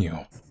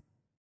continue...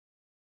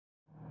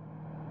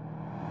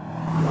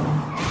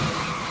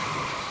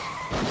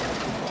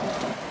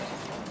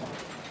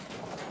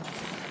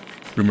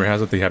 Rumor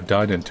has it they have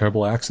died in a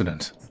terrible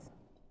accident.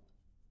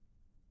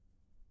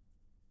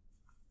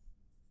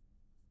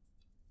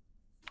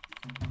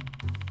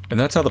 And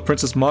that's how the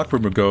Princess Mach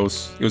rumor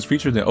goes. It was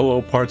featured in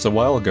OO Parts a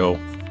while ago.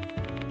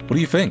 What do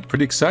you think?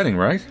 Pretty exciting,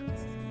 right?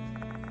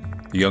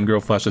 The young girl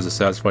flashes a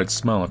satisfied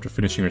smile after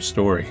finishing her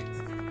story.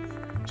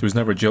 She was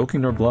never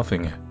joking nor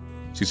bluffing.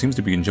 She seems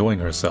to be enjoying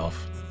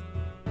herself.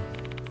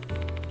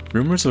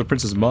 Rumors of the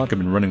Princess Mach have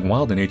been running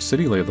wild in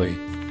H-City lately.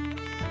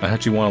 I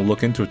actually want to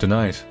look into it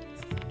tonight.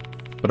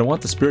 But I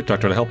want the Spirit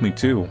Doctor to help me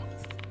too.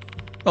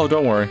 Oh,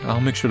 don't worry,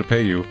 I'll make sure to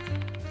pay you.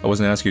 I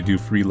wasn't asking you to do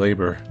free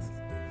labor.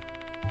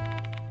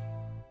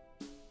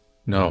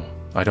 No,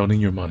 I don't need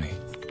your money.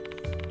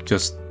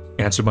 Just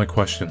answer my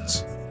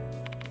questions.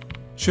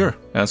 Sure,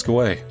 ask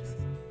away.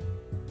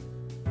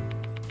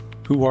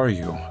 Who are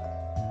you?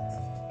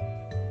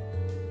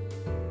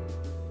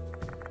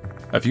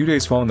 A few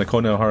days following the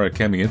Konohara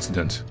Kami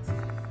incident,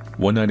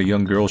 one night a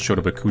young girl showed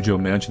up at Kujo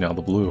Mansion out of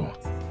the blue.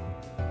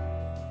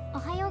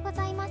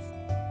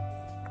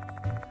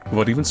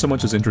 Without even so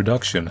much as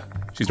introduction,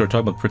 she started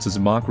talking about Princess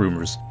Mach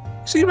rumors.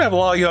 You seem to have a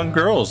lot of young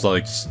girls,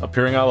 like,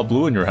 appearing out of the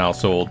blue in your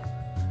household.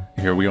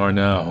 Here we are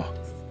now.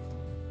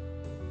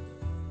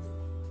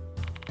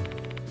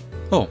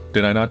 Oh,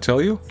 did I not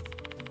tell you?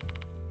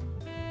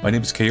 My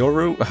name is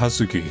Kaoru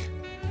Hazuki.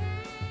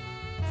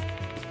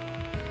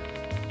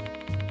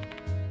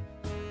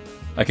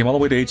 I came all the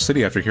way to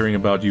H-City after hearing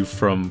about you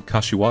from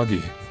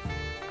Kashiwagi.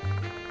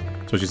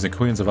 So she's in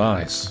Queens of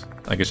Ice.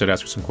 I guess I'd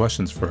ask her some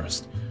questions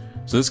first.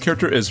 So this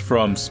character is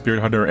from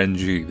Spirit Hunter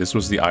NG. This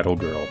was the idol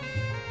girl.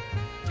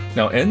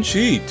 Now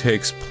NG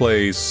takes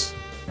place...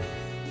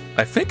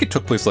 I think it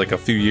took place like a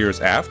few years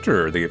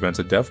after the events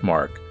of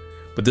Deathmark.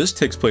 But this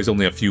takes place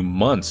only a few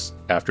months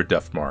after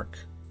Deathmark.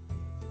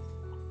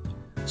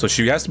 So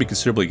she has to be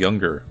considerably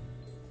younger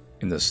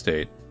in this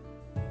state.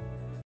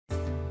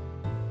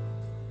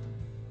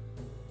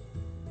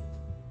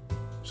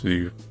 So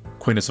the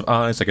Queenness of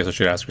Eyes, I guess I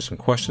should ask her some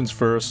questions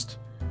first.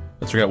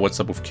 Let's figure out what's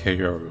up with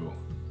Kaoru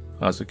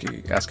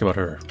Hazuki. Ask about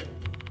her.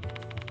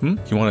 You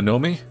want to know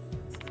me?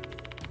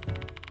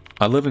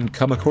 I live in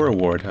Kamakura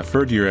Ward, a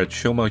third year at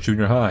Shoma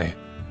Junior High.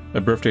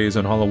 My birthday is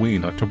on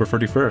Halloween, October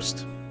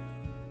 31st.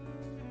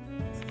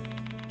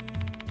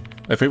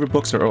 My favorite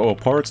books are OO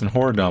Parts and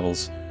horror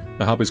novels.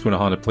 My hobby is going to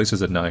haunted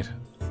places at night.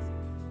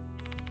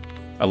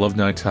 I love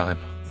nighttime.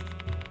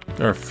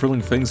 There are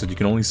thrilling things that you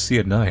can only see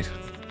at night.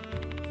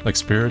 Like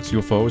spirits,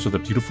 UFOs, or the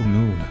beautiful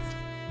moon.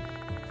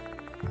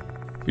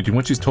 Between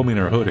what she's told me in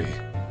her hoodie,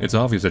 it's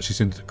obvious that she's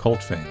into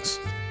cult things.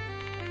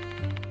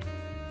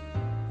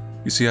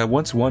 You see, I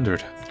once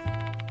wondered,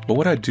 what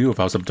would I do if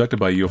I was abducted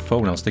by a UFO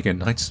and I was taking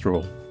a night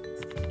stroll?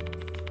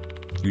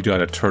 You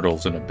died of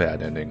turtles in a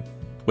bad ending.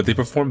 Would they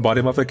perform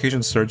body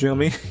modification surgery on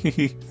me?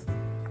 She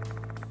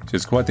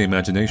has quite the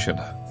imagination.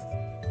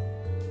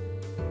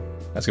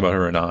 Ask about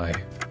her and I.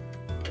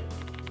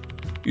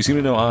 You seem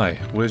to know I.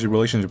 What is your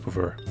relationship with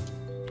her?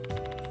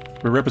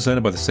 We're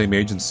represented by the same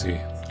agency.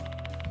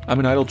 I'm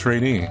an idol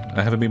trainee.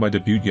 I haven't made my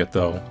debut yet,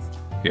 though.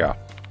 Yeah,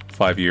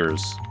 5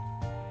 years.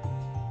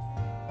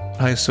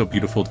 Ai is so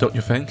beautiful, don't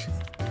you think?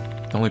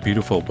 Not only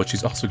beautiful, but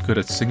she's also good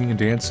at singing and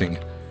dancing.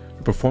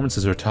 Her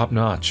performances are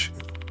top-notch.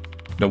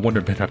 No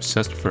wonder men are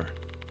obsessed with her.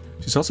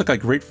 She's also got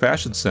great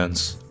fashion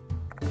sense.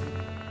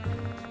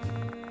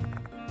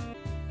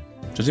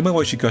 Judging by the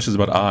way she gushes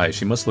about Ai,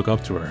 she must look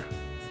up to her.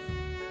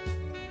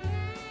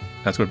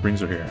 That's what brings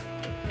her here.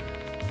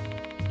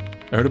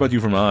 I heard about you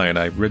from Ai, and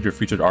I read your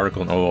featured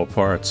article in OO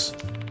Parts.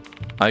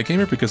 I came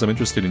here because I'm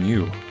interested in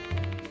you.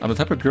 I'm the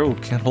type of girl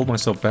who can't hold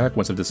myself back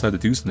once I've decided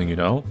to do something, you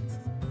know?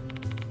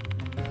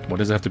 Why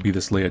does it have to be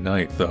this late at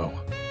night, though?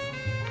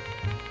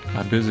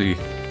 I'm busy.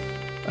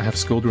 I have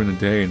school during the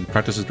day and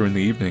practices during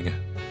the evening.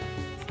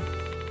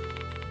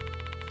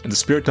 And the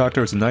Spirit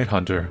Doctor is a night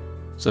hunter,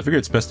 so I figured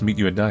it's best to meet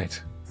you at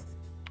night.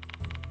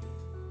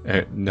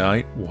 At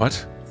night?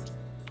 What?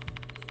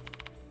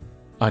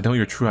 I know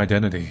your true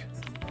identity.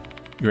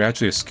 You're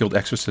actually a skilled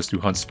exorcist who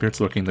hunts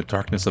spirits lurking in the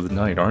darkness of the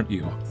night, aren't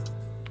you?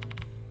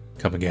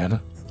 Come again?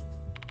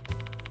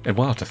 And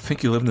wow, to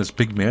think you live in this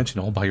big mansion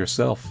all by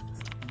yourself.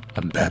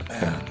 I'm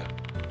Batman.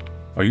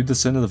 Are you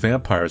descendant of the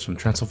vampires from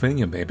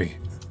Transylvania, maybe?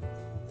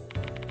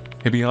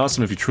 It'd be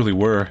awesome if you truly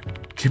were.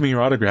 Give me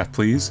your autograph,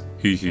 please.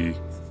 Hee hee.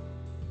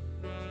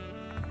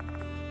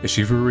 Is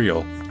she for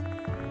real?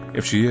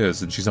 If she is,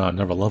 then she's on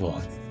another level.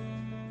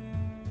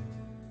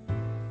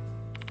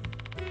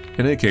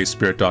 In any case,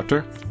 Spirit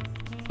Doctor,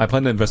 I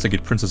plan to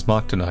investigate Princess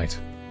Mach tonight.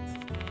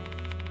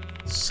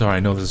 Sorry, I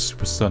know this is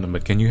super sudden,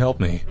 but can you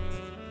help me?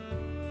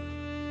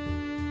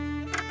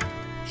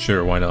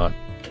 Sure, why not?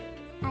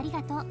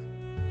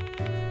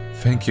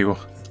 Thank you.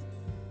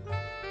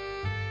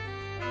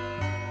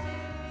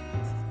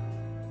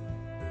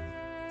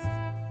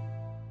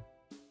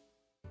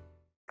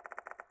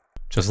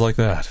 Just like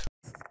that,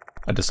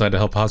 I decided to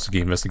help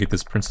Hazuki investigate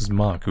this Princess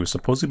Mach who has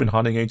supposedly been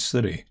haunting H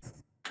City.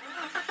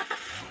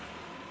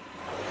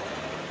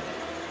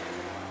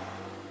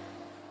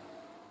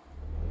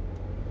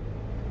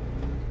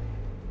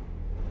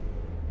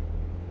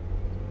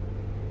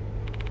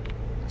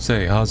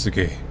 Say,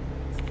 Hazuki,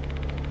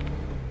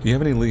 do you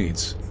have any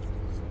leads?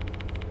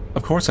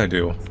 Of course I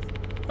do,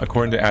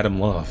 according to Adam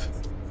Love.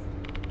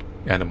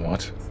 Adam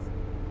what?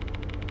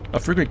 A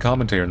frequent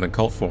commentator in the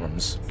cult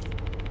forums.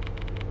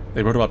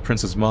 They wrote about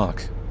Princess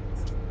Mach.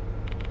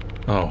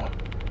 Oh,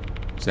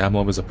 so Adam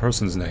Love is a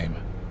person's name.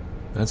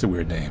 That's a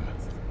weird name.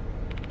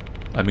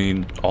 I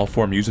mean, all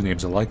forum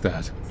usernames are like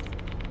that.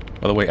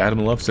 By the way, Adam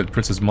Love said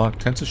Princess Mach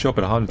tends to show up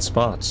at haunted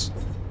spots.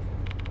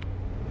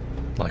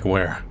 Like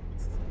where?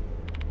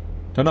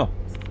 Don't know.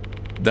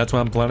 That's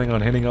why I'm planning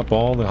on hitting up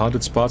all the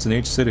haunted spots in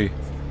H City.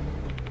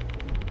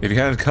 If you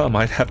hadn't come,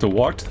 I'd have to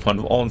walk to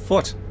them all on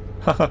foot.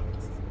 Haha.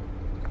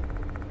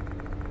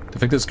 To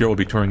think this girl would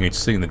be touring H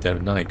City in the dead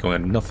of night,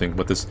 going on nothing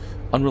but this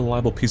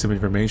unreliable piece of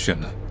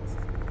information.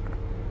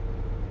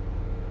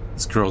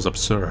 This girl's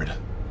absurd.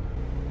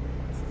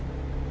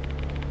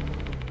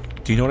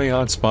 Do you know any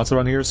odd spots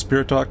around here,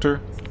 Spirit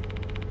Doctor?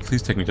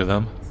 Please take me to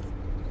them.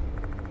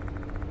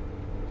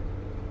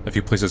 A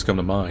few places come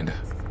to mind.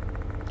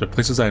 They're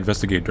places I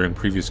investigated during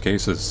previous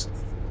cases.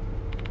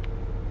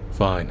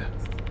 Fine.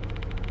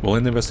 We'll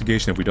end the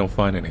investigation if we don't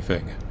find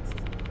anything.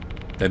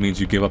 That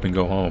means you give up and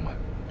go home.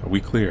 Are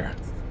we clear?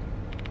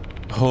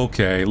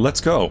 Okay,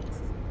 let's go!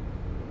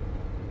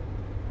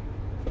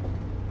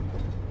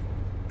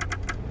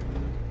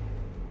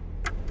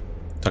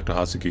 Talk to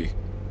Hazuki.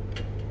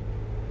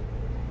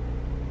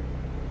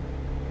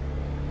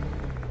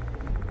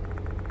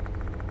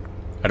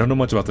 I don't know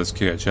much about this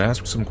kid. Should I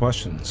ask some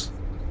questions?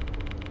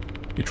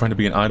 You're trying to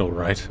be an idol,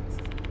 right?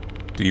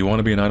 Do you want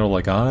to be an idol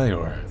like I,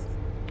 or...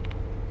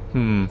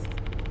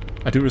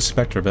 I do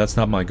respect her, but that's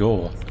not my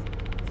goal.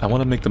 I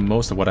want to make the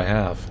most of what I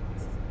have.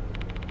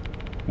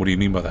 What do you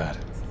mean by that?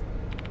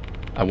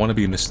 I want to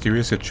be a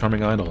mysterious yet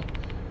charming idol,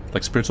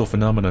 like spiritual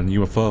phenomena and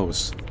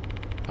UFOs.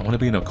 I want to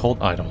be an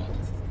occult idol.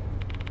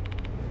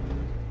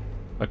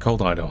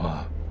 Occult idol,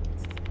 huh?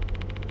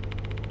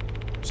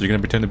 So you're gonna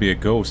pretend to be a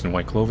ghost in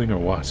white clothing, or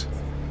what?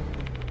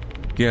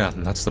 Yeah,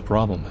 and that's the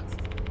problem.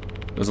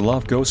 There's a lot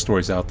of ghost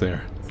stories out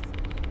there.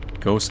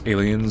 Ghosts,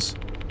 aliens,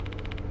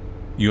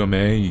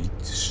 UMA,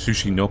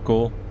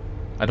 Tsushinoko.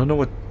 I don't know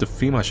what the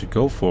theme I should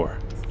go for.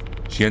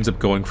 She ends up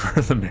going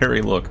for the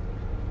merry look.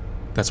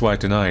 That's why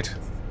tonight...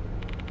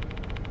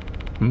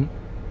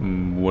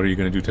 What are you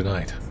gonna do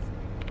tonight?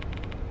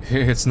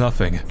 It's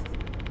nothing.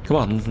 Come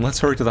on, let's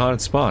hurry to the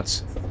haunted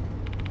spots.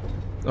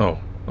 Oh,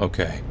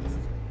 okay.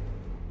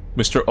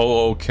 Mr.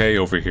 OOK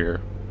over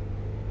here.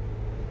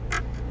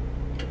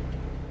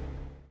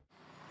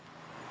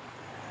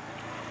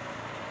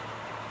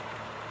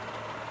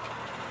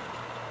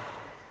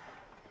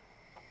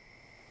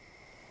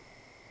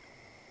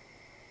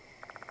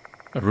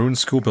 A ruined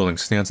school building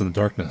stands in the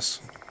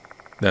darkness.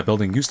 That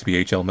building used to be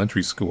H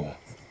Elementary School.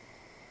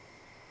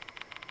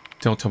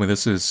 Don't tell me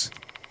this is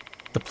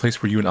the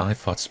place where you and I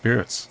fought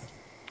spirits.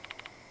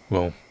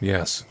 Well,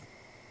 yes.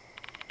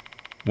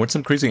 Weren't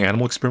some crazy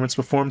animal experiments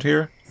performed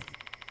here?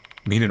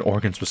 Meat and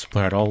organs were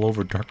splattered all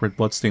over, dark red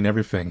blood stained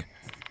everything.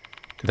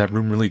 Did that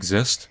room really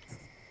exist?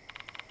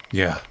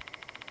 Yeah.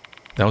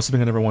 That was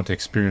something I never want to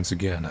experience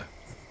again.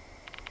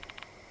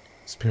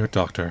 Spirit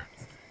Doctor.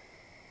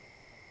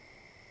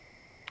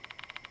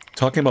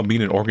 Talking about meat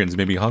and organs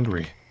made me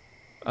hungry.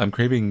 I'm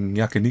craving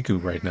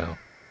yakiniku right now.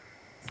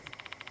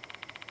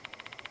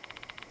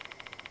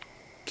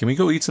 Can we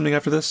go eat something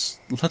after this?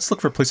 Let's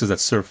look for places that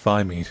serve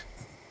thigh meat.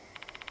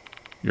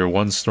 You're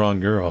one strong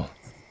girl.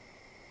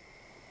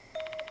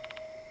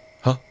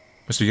 Huh?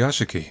 Mr.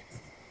 Yashiki.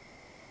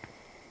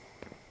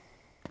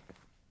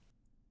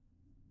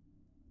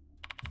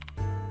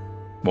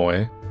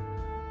 Moe.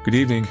 Good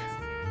evening.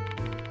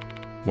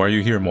 Why are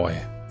you here, Moe?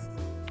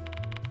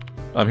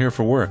 I'm here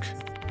for work.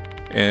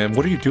 And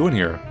what are you doing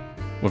here?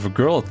 With a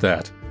girl at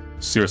that?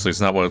 Seriously, it's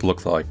not what it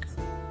looked like.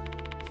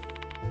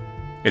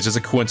 It's just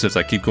a coincidence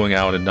I keep going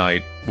out at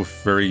night with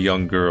very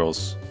young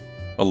girls.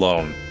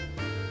 Alone.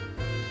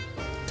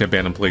 To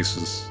abandoned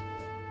places.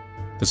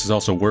 This is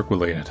also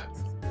work-related.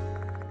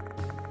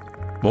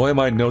 Moe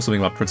might know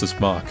something about Princess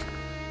Mach.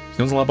 She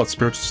knows a lot about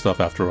spiritual stuff,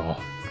 after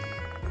all.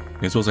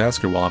 May as well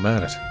ask her while I'm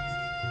at it.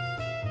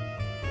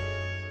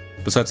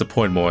 Besides the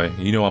point, Moe,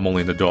 you know I'm only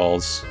into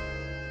dolls.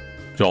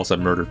 Dolls that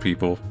murder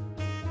people.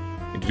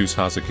 Introduce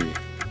Hazuki.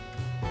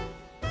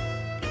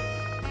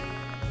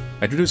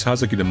 I introduced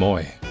Hazuki to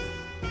Moe.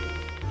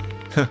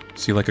 Huh,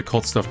 so you like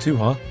occult stuff too,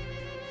 huh?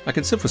 I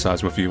can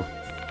sympathize with you.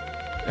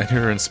 And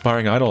you're an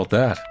inspiring idol at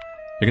that.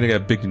 You're gonna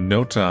get big in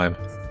no time.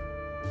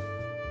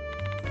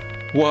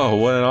 Whoa,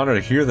 what an honor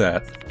to hear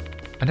that.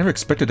 I never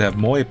expected to have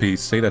Moe-P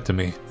say that to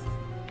me.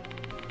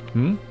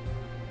 Do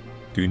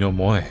you know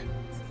Moe?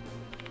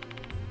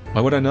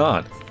 Why would I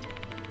not?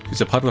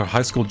 She's a popular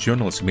high school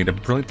journalist who made a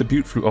brilliant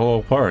debut through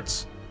OO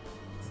Arts.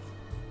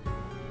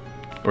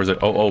 Or is it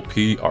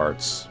OOP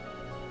Arts?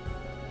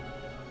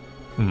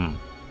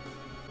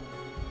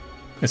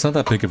 It's not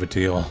that big of a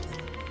deal.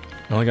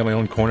 I only got my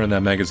own corner in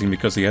that magazine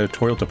because the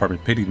editorial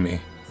department pitied me.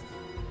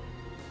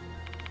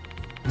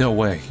 No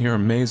way, you're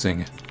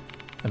amazing.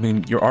 I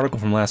mean, your article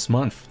from last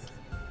month.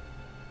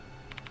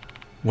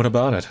 What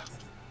about it?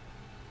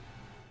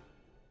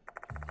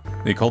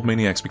 The occult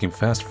maniacs became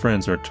fast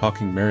friends and are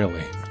talking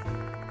merrily.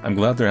 I'm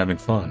glad they're having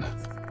fun.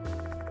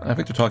 I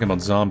think they're talking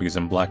about zombies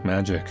and black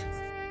magic.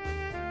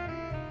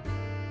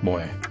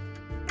 Boy.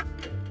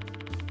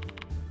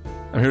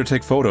 I'm here to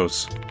take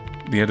photos.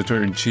 The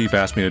editor-in-chief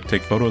asked me to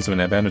take photos of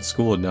an abandoned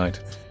school at night.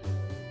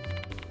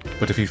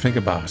 But if you think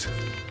about it,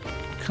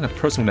 what kind of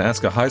person would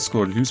ask a high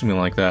schooler to do something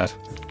like that?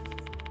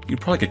 You'd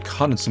probably get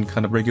caught in some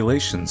kind of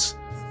regulations.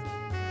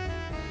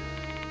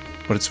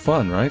 But it's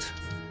fun, right?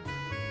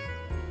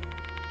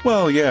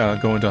 Well, yeah,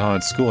 going to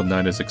haunted school at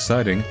night is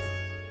exciting.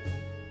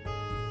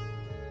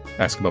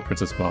 Ask about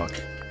Princess Mach.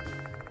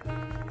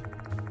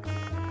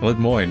 I let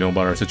Moy know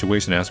about our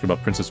situation and ask her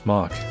about Princess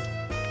Mach.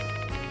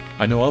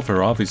 I know of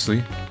her,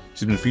 obviously.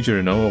 She's been featured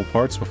in OOP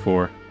Arts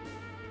before.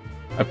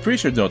 I'm pretty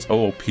sure no, it's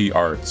OOP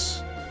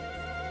Arts.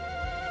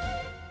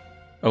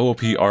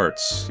 OOP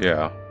Arts,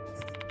 yeah.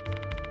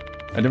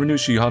 I never knew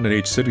she haunted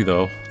H City,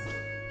 though.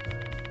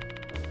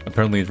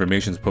 Apparently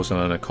information is posted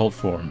on an occult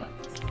forum.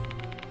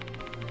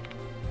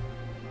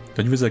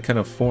 Don't you visit that kind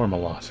of forum a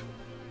lot?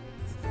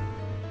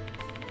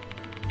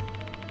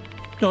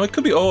 No, it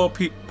could be OOP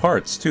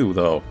Parts, too,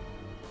 though.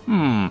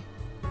 I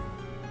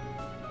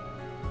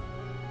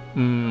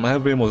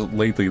haven't been able to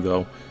lately,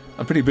 though.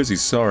 I'm pretty busy,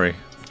 sorry.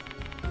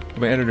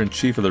 My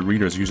editor-in-chief or the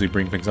readers usually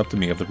bring things up to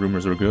me if the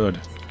rumors are good.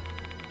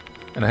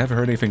 And I haven't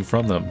heard anything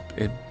from them.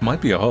 It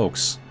might be a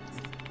hoax.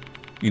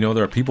 You know,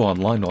 there are people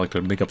online who like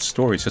to make up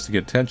stories just to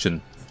get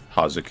attention,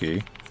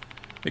 Hazuki.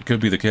 It could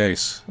be the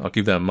case. I'll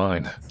keep that in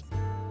mind.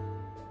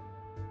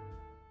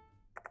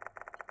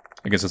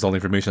 I guess that's all the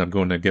information I'm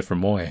going to get from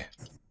Moy.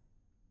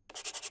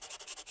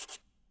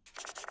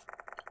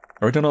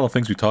 I wrote down all the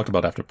things we talked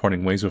about after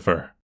parting ways with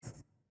her.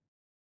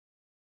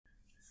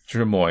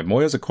 Sure, Moy.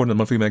 Moy has a corner in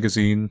the monthly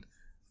magazine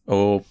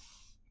OOP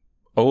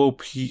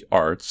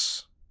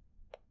Arts,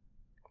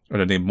 or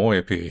the name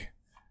Moyapi.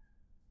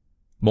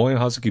 Moy and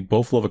Hazuki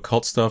both love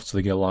occult stuff, so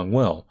they get along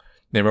well.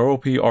 Name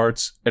OOP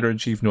Arts,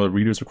 editor-in-chief know that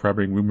readers are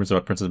corroborating rumors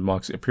about Princess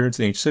Mach's appearance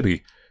in H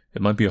City.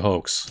 It might be a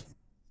hoax.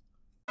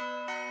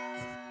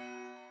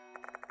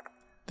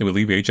 Then we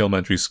leave H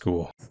Elementary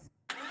School.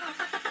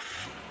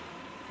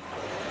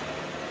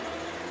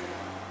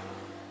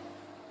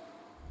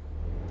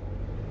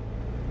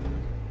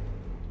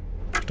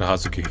 To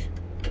Hazuki.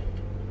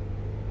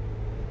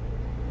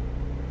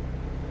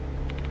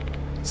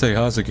 Say,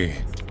 Hazuki,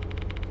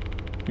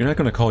 you're not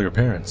gonna call your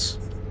parents.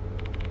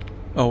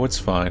 Oh, it's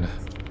fine.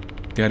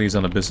 Daddy's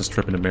on a business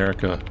trip in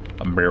America.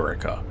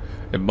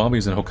 And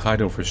Mommy's in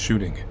Hokkaido for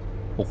shooting.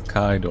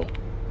 Hokkaido.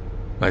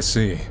 I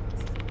see.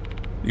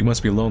 You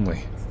must be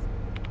lonely.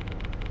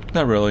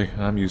 Not really.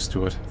 I'm used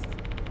to it.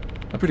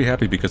 I'm pretty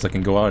happy because I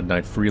can go out at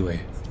night freely.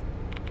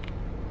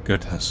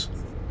 Goodness.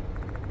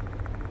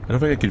 I don't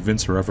think I could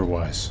convince her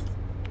otherwise.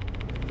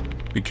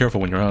 Be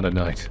careful when you're out at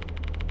night.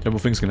 Terrible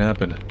things can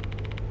happen.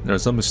 There are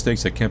some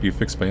mistakes that can't be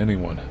fixed by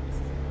anyone.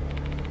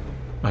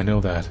 I know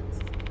that.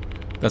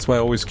 That's why I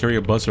always carry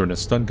a buzzer and a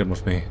stun gun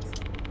with me.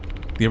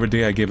 The other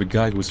day I gave a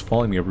guy who was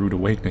following me a rude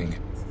awakening.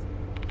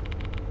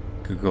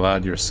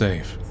 Glad you're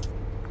safe.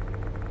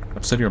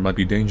 Upsetting her might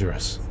be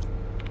dangerous.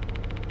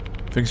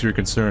 Thanks for your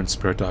concern,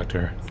 Spirit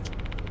Doctor.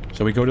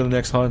 Shall we go to the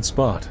next haunted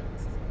spot?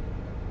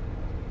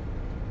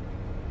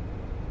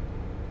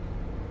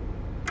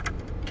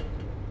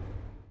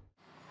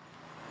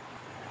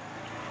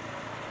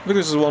 I think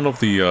this is one of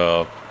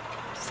the,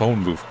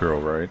 phone booth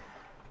girl, right?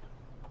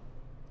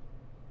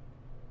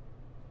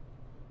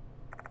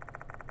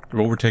 The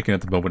road we're taking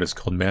at the moment is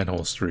called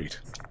Manhole Street.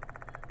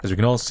 As we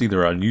can all see,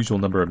 there are an unusual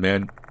number of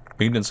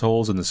maintenance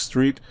holes in the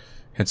street,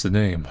 hence the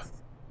name.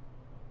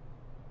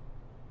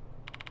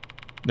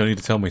 No need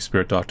to tell me,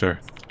 Spirit Doctor.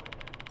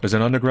 There's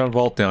an underground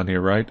vault down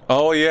here, right?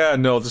 Oh yeah,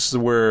 no, this is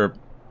where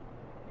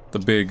the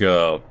big,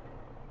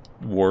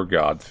 war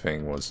god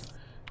thing was.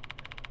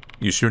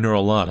 You sure know a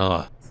lot,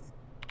 huh?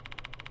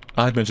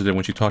 I mentioned it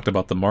when she talked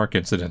about the Mark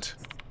incident.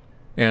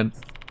 And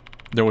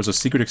there was a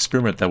secret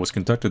experiment that was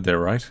conducted there,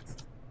 right?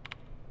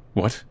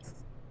 What?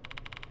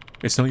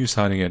 It's no use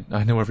hiding it.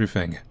 I know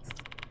everything.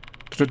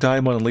 Dr.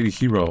 Diamond and Lady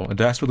Hero, a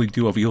dastardly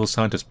duo of evil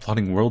scientists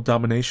plotting world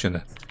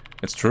domination.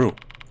 It's true.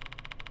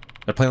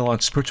 They're planning to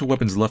launch spiritual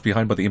weapons left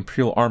behind by the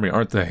Imperial Army,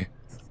 aren't they?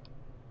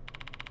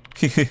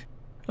 Hehe,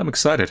 I'm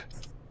excited.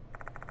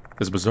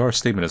 This bizarre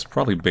statement is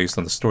probably based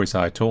on the stories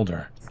I told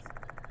her.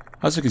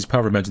 Hazuki's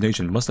power of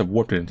imagination must have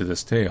warped it into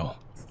this tale.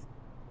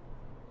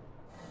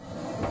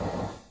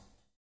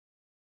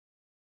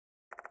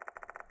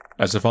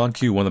 As if on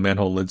cue, one of the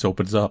manhole lids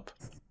opens up.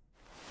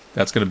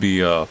 That's gonna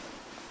be, I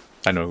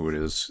know who it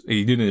is.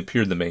 He didn't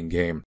appear in the main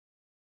game.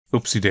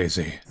 Oopsie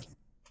daisy.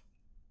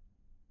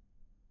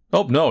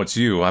 Oh, no, it's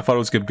you. I thought it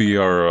was gonna be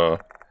our,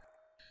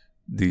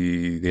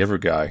 the other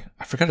guy.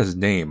 I forgot his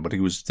name, but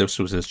this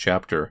was his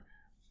chapter.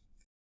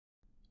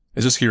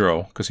 It's just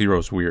Hiro, because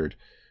Hiro's weird.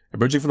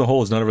 Emerging from the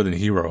hole is none other than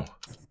Hiro.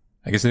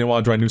 I guess they didn't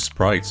want to draw new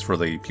sprites for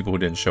the people who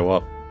didn't show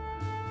up.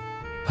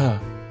 Huh.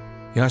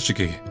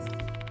 Yashiki.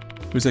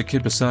 Who's that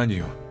kid beside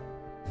you?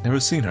 Never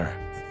seen her.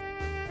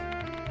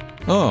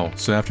 Oh,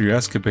 so after your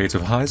escapades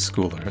of high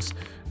schoolers,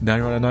 now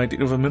you're on a night date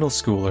with a middle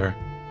schooler.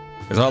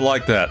 It's not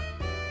like that.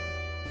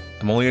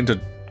 I'm only into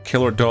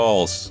killer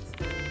dolls.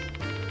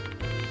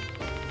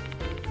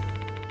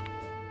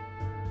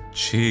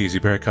 Jeez, you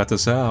better cut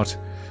this out.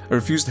 I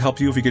refuse to help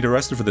you if you get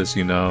arrested for this,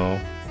 you know.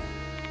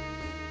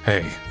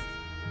 Hey.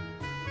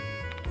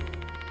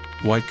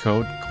 White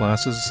coat,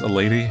 glasses, a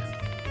lady?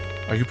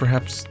 Are you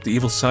perhaps the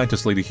evil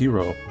scientist Lady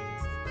Hiro?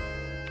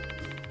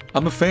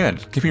 I'm a fan.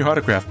 Give me your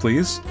autograph,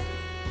 please.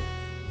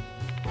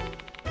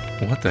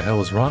 What the hell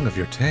is wrong with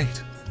your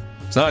date?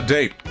 It's not a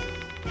date.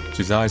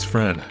 She's Ai's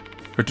friend.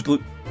 Her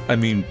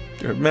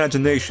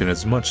imagination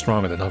is much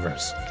stronger than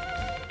others.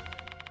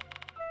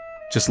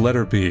 Just let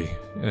her be.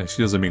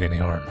 She doesn't mean any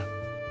harm.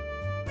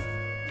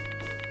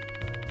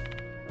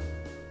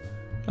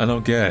 I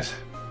don't get it.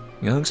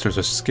 Youngsters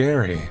are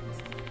scary.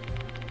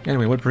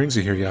 Anyway, what brings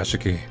you here,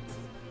 Yashiki?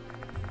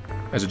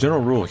 As a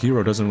general rule,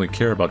 Hiro doesn't really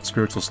care about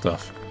spiritual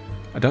stuff.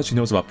 I doubt she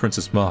knows about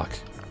Princess Mach.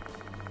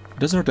 It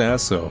doesn't hurt to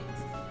ask, though.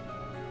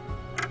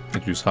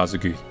 Introduce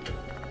Hazuki.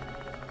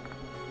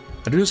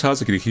 Introduce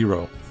Hazuki to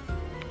Hiro.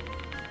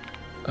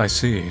 I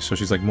see, so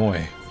she's like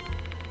Moe.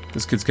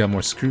 This kid's got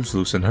more screws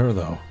loose than her,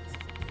 though.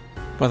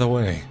 By the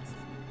way,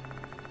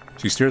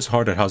 she stares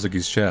hard at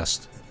Hazuki's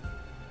chest.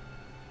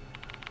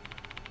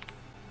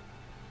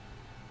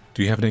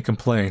 Do you have any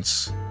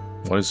complaints?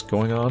 What is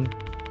going on?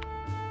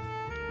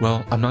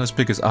 Well, I'm not as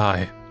big as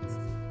I.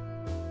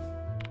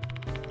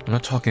 I'm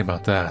not talking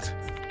about that.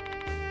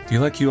 Do you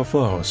like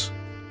UFOs?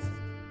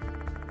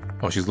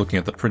 Oh, she's looking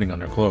at the printing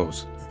on her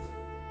clothes.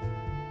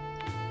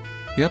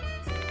 Yep.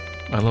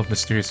 I love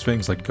mysterious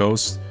things like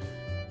ghosts,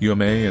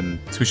 UMA, and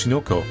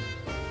Tsushinoko.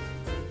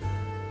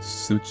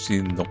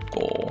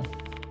 Tsushinoko.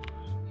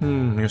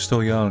 You're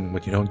still young,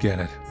 but you don't get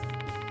it.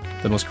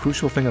 The most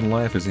crucial thing in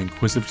life is the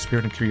inquisitive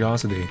spirit and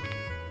curiosity.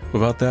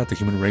 Without that, the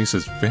human race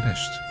is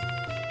finished.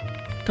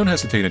 Don't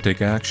hesitate to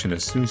take action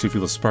as soon as you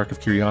feel a spark of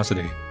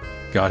curiosity.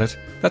 Got it?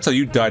 That's how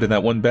you died in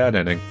that one bad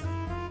ending.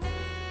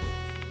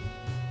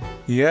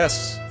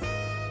 Yes.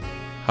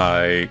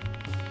 Hi.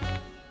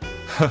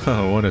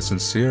 What a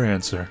sincere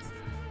answer.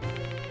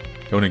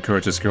 Don't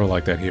encourage this girl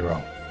like that,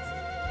 Hiro.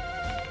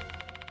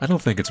 I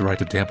don't think it's right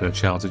to dampen a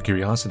child's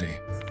curiosity.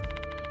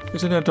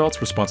 It's an adult's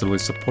responsibility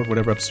to support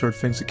whatever absurd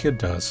things a kid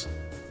does.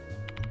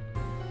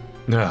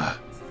 Ah.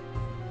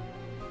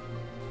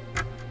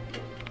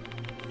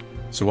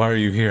 So why are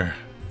you here?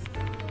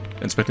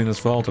 Inspecting this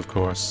vault, of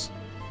course.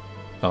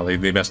 Oh,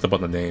 they messed up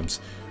on the names.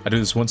 I do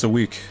this once a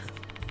week.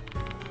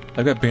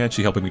 I've got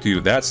Banshee helping me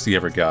too. That's the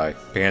other guy,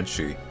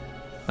 Banshee.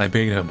 I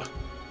paid him.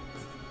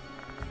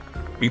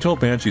 He told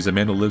Banshee's a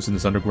man who lives in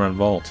this underground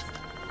vault.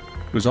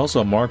 He was also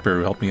a mark bearer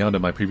who helped me out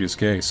in my previous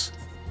case.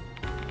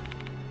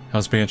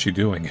 How's Banshee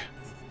doing?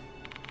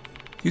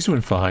 He's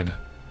doing fine.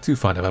 Too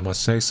fine if I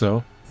must say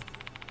so.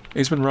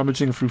 He's been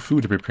rummaging through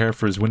food to prepare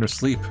for his winter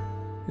sleep.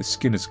 His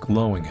skin is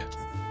glowing.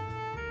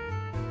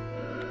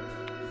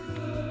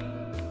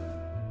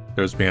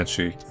 There's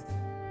Banshee.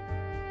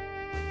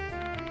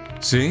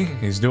 See?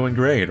 He's doing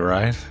great,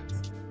 right?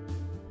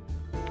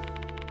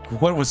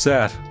 What was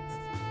that?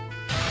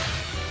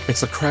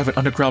 It's the cry of an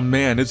underground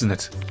man, isn't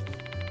it?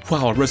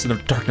 Wow, a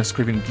resident of darkness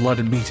craving blood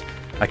and meat.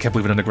 I can't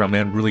believe an underground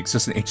man really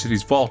exists in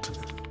H-City's vault.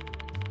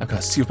 I've got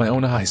to see with my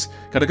own eyes.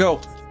 Gotta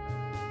go!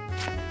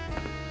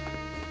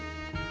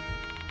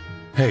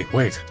 Hey,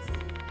 wait.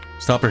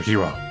 Stop her,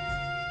 Hiro.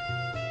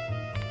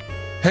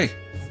 Hey!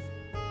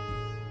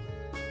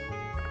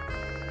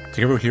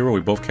 Together with Hiro,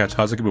 we both catch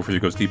Hazuki before she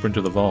goes deeper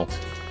into the vault.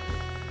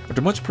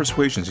 After much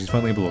persuasion, she's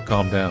finally able to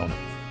calm down.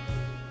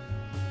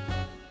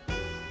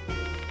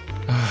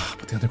 Ah,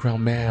 but the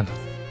underground man...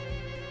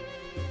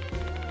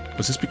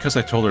 Was this because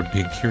I told her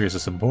being curious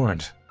is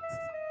important?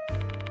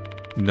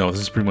 No, this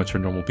is pretty much her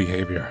normal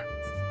behavior.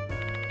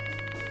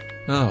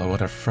 Oh,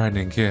 what a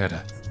frightening kid.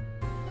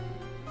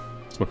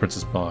 It's what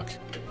Princess Mach.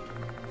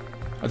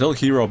 I told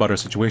Hiro about her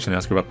situation and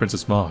asked her about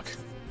Princess Mach.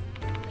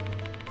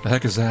 The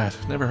heck is that?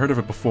 Never heard of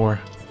it before.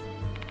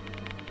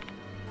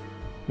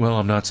 Well,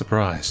 I'm not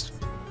surprised.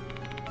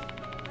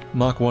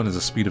 Mach 1 is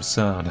the speed of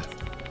sound.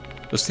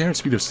 The standard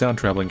speed of sound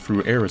traveling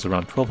through air is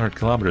around 1,200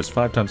 kilometers,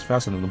 5 times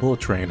faster than the bullet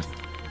train.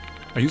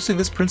 Are you saying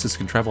this princess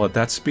can travel at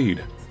that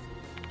speed?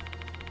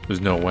 There's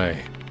no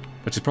way.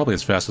 But she's probably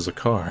as fast as a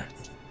car.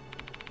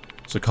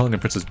 So calling her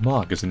Princess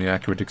Mach is an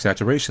inaccurate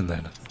exaggeration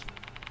then.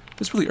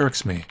 This really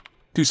irks me.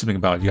 Do something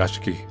about it,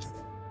 Yashiki.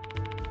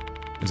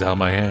 It's out of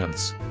my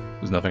hands.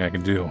 There's nothing I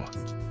can do.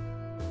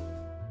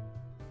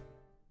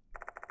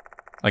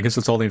 I guess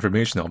that's all the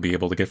information I'll be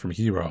able to get from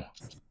Hiro.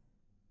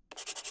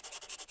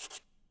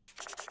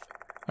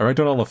 I write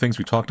down all the things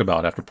we talked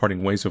about after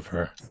parting ways with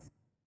her.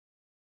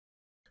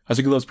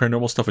 Hazuki loves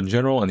paranormal stuff in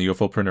general, and the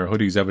UFO printer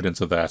hoodie is evidence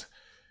of that.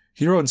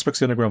 Hiro inspects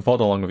the underground vault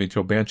along with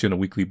Ichigo Banshee on a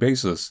weekly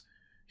basis.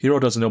 Hiro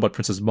doesn't know about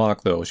Princess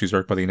Mach, though. She's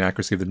irked by the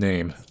inaccuracy of the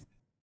name.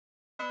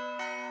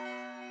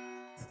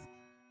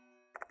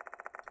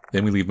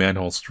 Then we leave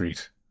Manhole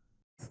Street.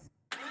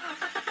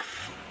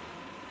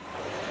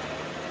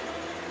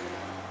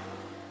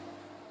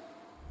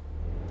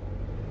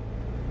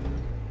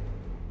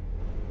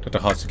 Dr.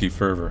 Hazuki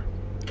fervor.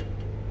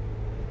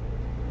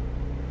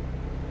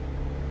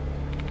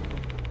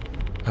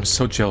 I'm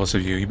so jealous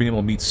of you. You've been able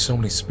to meet so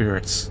many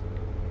spirits.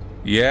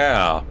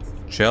 Yeah,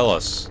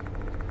 jealous.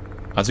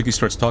 Hazuki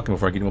starts talking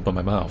before I get him up on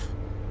my mouth.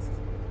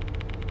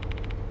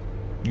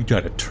 You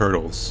died of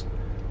turtles.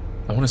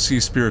 I want to see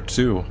a spirit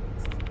too.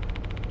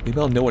 Maybe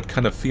I'll know what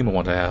kind of theme I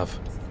want to have.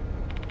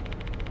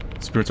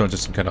 Spirits aren't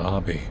just some kind of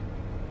hobby.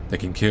 They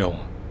can kill.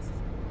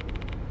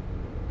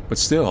 But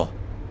still,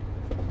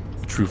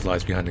 the truth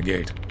lies behind the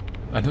gate.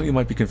 I know you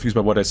might be confused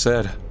by what I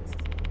said.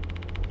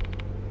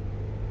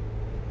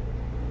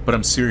 But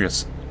I'm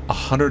serious.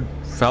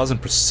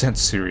 100,000%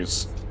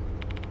 serious.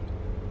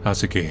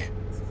 Hazuki.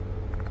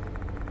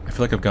 I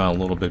feel like I've gotten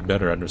a little bit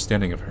better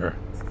understanding of her.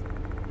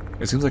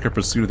 It seems like her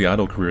pursuit of the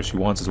idol career she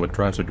wants is what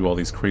drives her to do all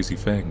these crazy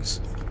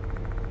things.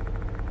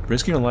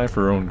 Risking her life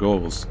for her own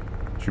goals,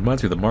 she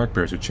reminds me of the Mark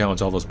Bears who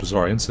challenged all those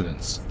bizarre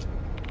incidents.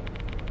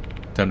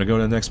 Time to go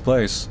to the next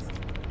place.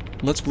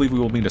 Let's believe we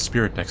will meet a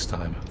spirit next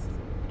time.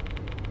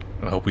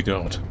 I hope we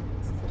don't.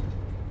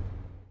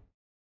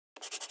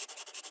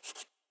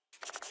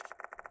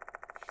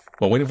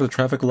 While waiting for the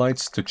traffic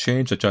lights to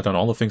change, I jot down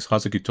all the things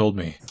Hazuki told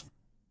me.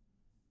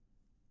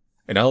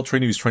 An idol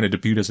trainee who's trying to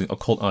debut as an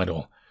occult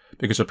idol.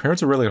 Because her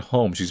parents are rarely at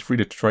home, she's free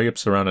to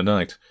trips around at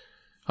night.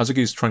 Hazuki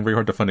is trying very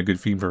hard to find a good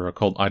theme for her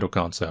occult idol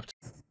concept.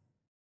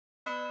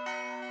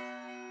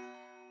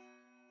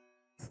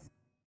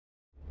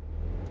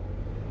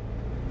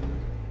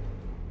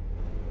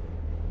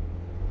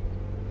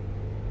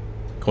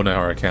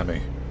 Konehara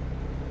Kami.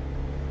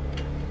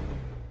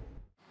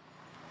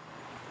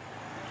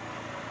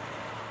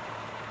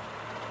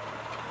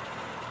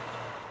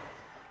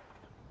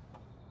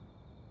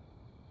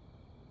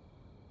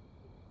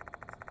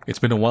 It's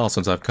been a while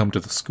since I've come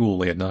to the school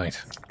late at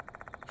night.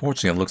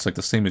 Fortunately, it looks like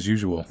the same as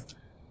usual.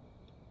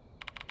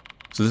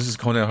 So this is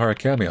Konehara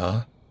Kami,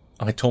 huh?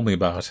 I told me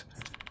about.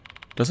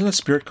 Doesn't a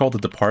spirit called the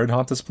Departed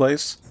haunt this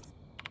place?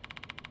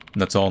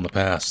 And that's all in the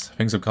past.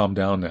 Things have calmed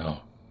down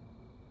now.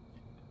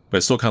 But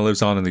it still kind of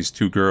lives on in these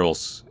two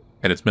girls.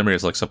 And its memory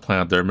has like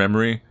supplanted their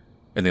memory.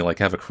 And they like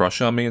have a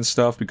crush on me and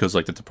stuff because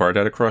like the Departed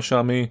had a crush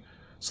on me.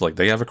 So like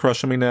they have a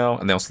crush on me now.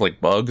 And they also like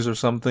bugs or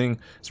something.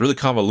 It's really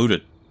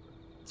convoluted.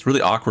 It's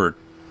really awkward.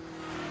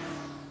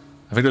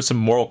 I think there's some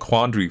moral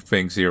quandary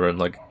things here and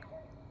like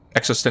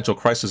existential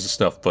crisis and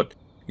stuff, but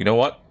you know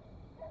what?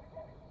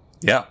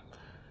 Yeah,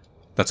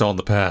 that's all in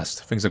the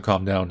past. Things have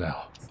calmed down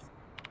now.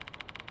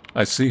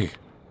 I see.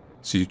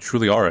 So you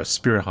truly are a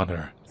spirit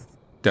hunter.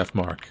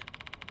 Deathmark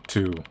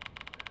 2.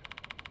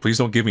 Please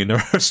don't give me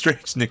another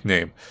strange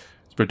nickname.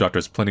 Spirit Doctor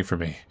is plenty for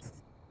me.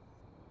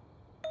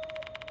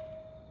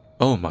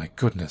 Oh my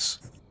goodness.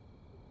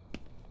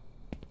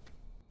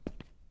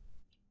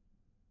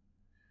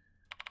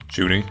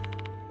 Junie?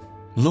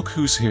 Look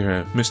who's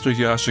here, Mr.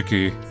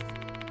 Yashiki.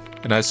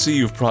 And I see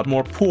you've brought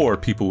more poor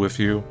people with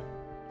you.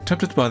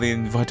 Tempted by the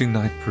inviting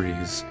night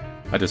breeze,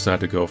 I decided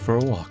to go for a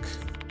walk.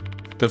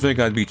 To think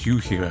I'd meet you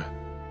here,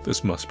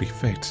 this must be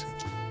fate.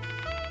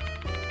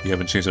 You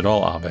haven't changed at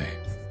all, Abe.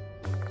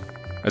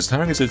 As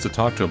tiring as it is to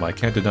talk to him, I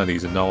can't deny that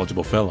he's a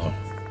knowledgeable fellow.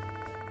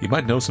 He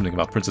might know something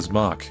about Princess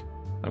Mach.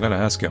 I've got to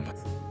ask him.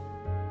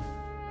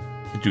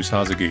 Introduce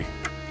Hazuki.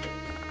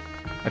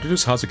 I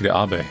introduced Hazuki to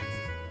Abe.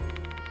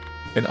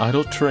 An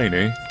idol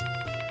trainee?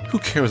 Who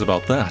cares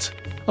about that?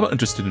 I'm not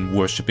interested in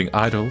worshipping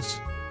idols.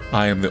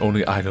 I am the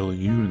only idol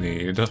you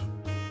need.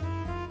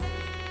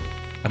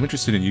 I'm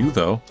interested in you,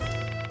 though.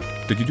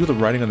 Did you do the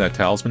writing on that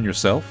talisman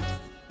yourself?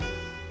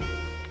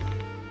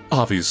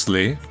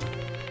 Obviously.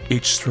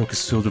 Each stroke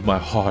is filled with my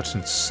heart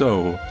and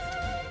soul.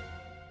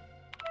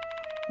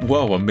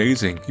 Whoa,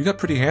 amazing. You got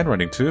pretty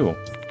handwriting, too.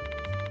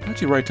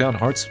 How'd you write down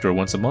Heart Sutra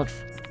once a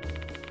month?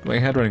 My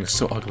handwriting is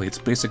so ugly, it's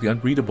basically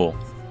unreadable.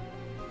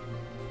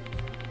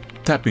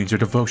 That means your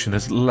devotion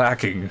is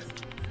lacking.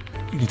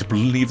 You need to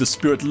believe the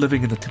spirit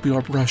living in the tip of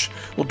your brush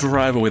will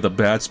drive away the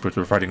bad spirit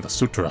of writing the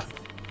sutra.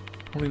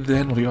 Only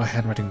then will your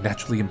handwriting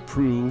naturally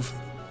improve.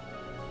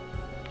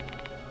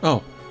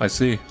 Oh, I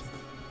see.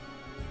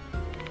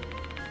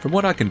 From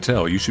what I can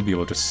tell, you should be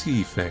able to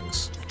see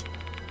things.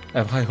 I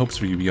have high hopes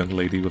for you, young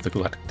lady with the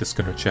galactic disc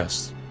on her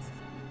chest.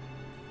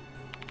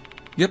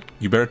 Yep,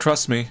 you better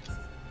trust me.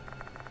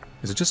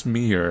 Is it just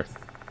me, or...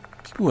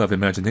 people who have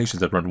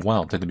imaginations that run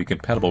wild tend to be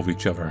compatible with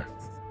each other?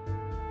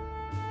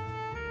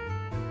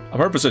 I'm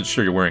 100%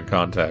 sure you're wearing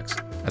contacts.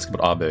 Ask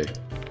about Abe.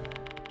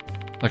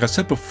 Like I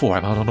said before,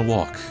 I'm out on a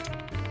walk.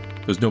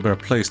 There's no better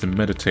place to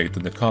meditate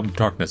than the calm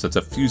darkness that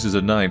suffuses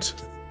at night.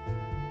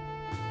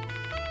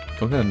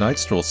 Going on a night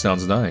stroll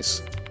sounds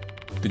nice.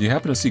 Did you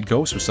happen to see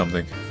ghosts or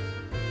something?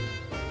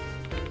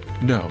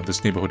 No,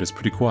 this neighborhood is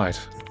pretty quiet.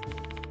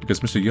 because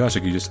Mr.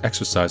 Yashiki just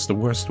exercised the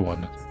worst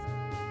one.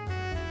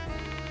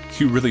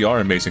 You really are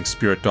amazing,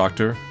 Spirit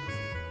Doctor.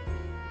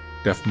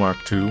 Death Mark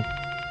 2.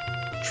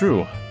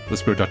 True, the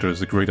Spirit Doctor is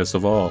the greatest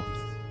of all.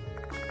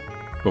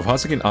 Both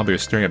Hazuki and Abe are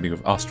staring at me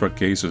with awestruck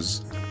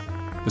gazes.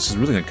 This is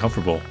really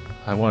uncomfortable.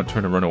 I want to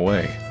turn and run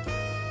away.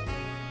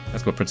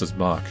 Let's go, Princess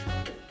Mach.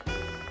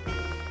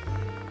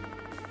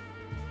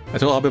 I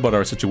told Abe about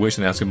our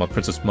situation and asked him about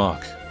Princess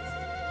Mach.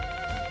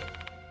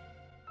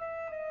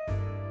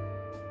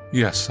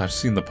 Yes, I've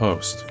seen the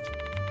post.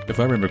 If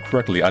I remember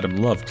correctly, Adam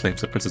Love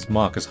claims that Princess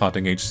Mach is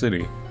haunting H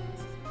City.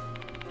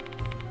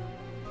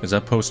 Is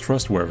that post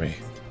trustworthy?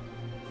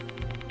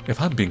 If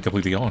I'm being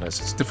completely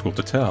honest, it's difficult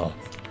to tell,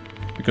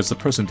 because the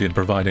person didn't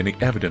provide any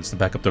evidence to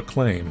back up their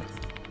claim.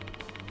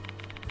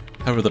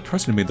 However, the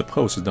person who made the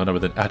post is none other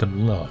than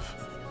Adam Love.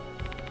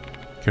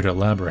 Care to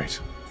elaborate?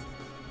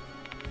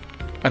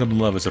 Adam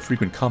Love is a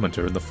frequent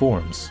commenter in the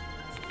forums.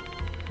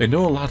 They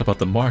know a lot about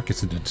the Mark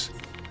incident.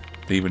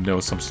 They even know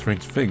some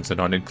strange things that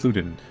aren't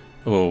included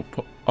in,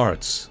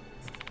 arts.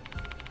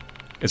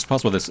 It's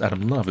possible this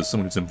Adam Love is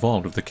someone who's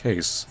involved with the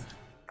case.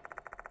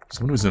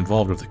 Someone who's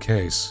involved with the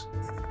case.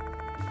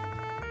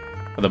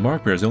 The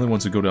Mark Bears are the only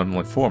ones who go to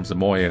online forums, the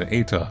Moe and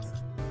Eita.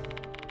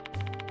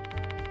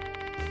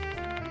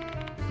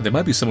 They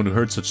might be someone who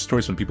heard such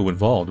stories from people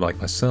involved, like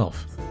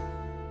myself.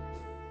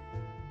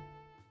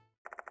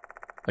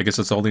 I guess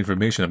that's all the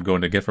information I'm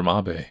going to get from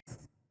Abe.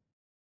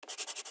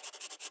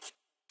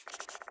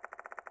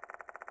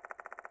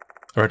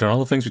 I write down all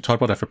the things we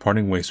talked about after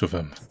parting ways with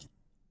him.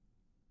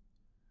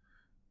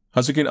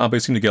 Hazuki and Abe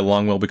seem to get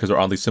along well because they're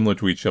oddly similar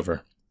to each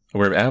other.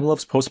 Aware of Adam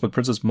Love's post about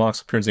Princess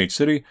Mach's appearance in H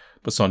City,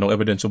 but saw no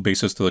evidential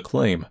basis to the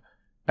claim.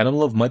 Adam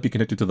Love might be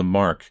connected to the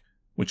Mark,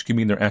 which could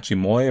mean they're actually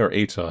Moe or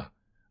Eita.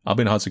 Abe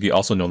and Hazuki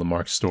also know the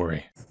Mark's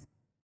story.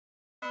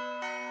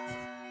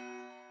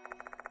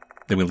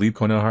 Then we leave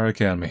Konohara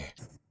Academy.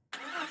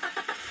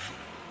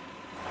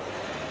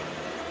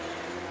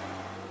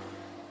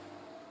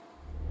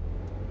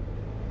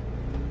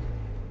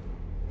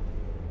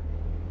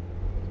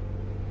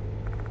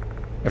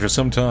 After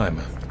some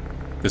time,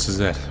 this is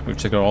it. We've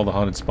checked out all the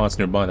haunted spots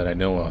nearby that I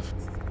know of.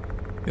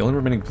 The only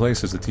remaining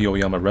place is the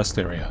Toyoyama rest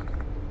area.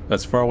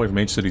 That's far away from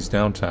H City's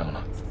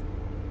downtown.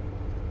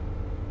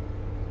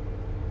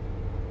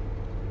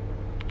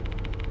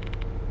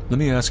 Let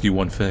me ask you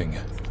one thing.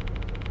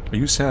 Are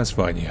you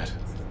satisfied yet?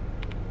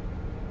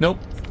 Nope.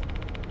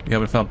 You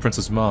haven't found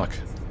Princess Mach.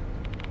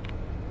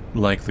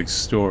 Likely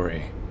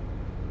story.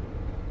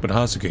 But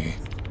Hazuki,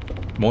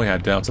 Moe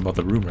had doubts about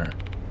the rumor.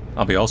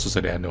 Abe also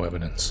said he had no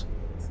evidence.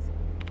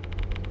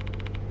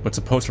 But it's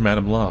a post from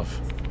Adam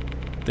Love.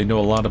 They know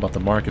a lot about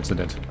the Mark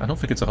incident. I don't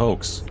think it's a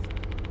hoax.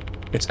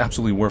 It's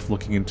absolutely worth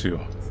looking into.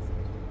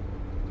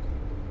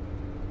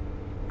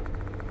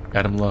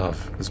 Adam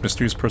Love, this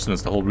mysterious person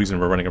is the whole reason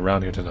we're running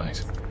around here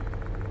tonight.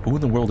 Who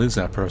in the world is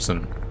that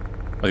person?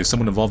 Are they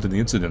someone involved in the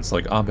incidents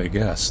like Abe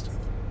guessed?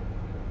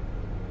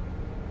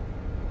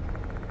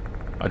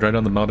 I drive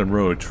down the mountain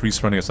road, trees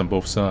surrounding us on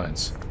both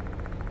sides.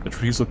 The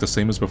trees look the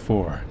same as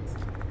before,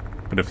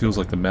 but it feels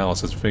like the malice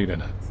has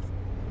faded.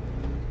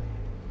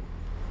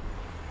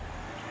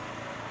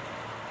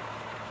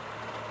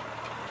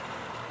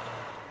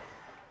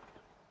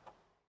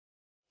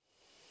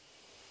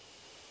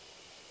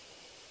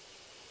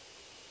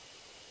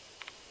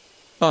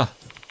 Ah,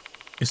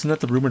 isn't that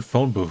the rumored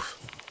phone booth?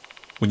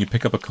 When you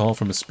pick up a call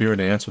from a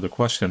spirit and answer the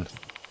question,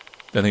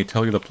 then they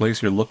tell you the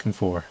place you're looking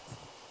for.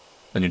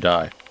 Then you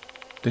die.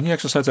 Didn't you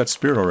exercise that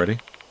spirit already?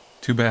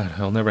 Too bad,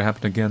 it'll never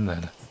happen again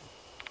then.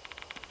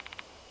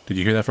 Did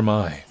you hear that from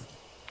I?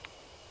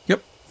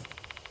 Yep.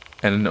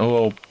 And in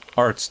OO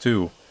Arts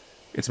too.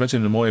 It's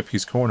mentioned in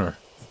Moepi's corner.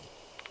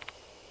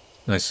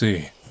 I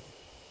see.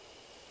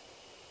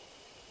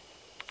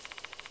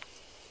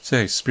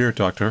 Say, Spirit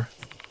Doctor.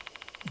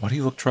 Why do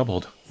you look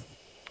troubled?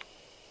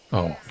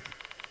 Oh,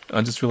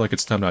 I just feel like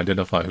it's time to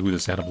identify who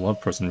this Adam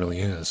Love person really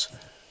is.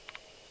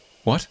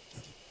 What?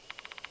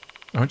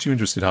 Aren't you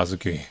interested,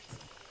 Hazuki?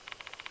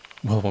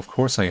 Well, of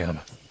course I am.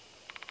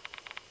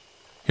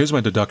 Here's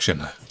my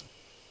deduction.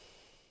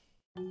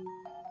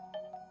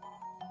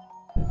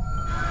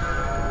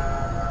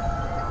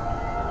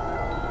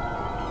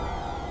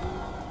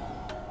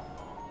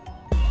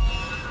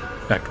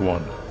 Act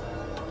 1.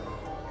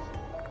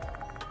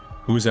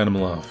 Who is Adam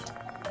Love?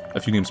 A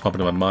few names pop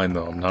into my mind,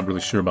 though I'm not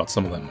really sure about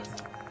some of them.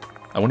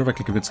 I wonder if I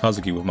can convince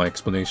Hazuki with my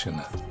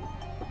explanation.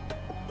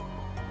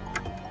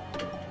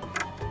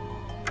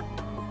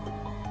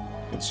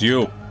 It's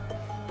you!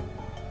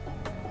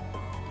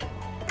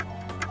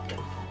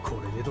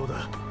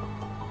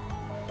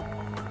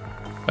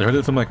 I heard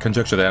it from my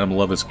conjecture that Adam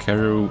Love is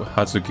Kaoru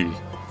Hazuki.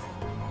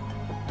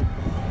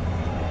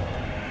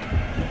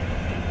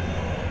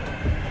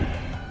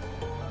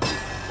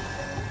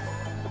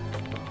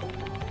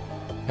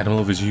 Adam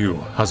Love is you,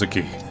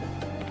 Hazuki.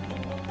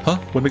 Huh?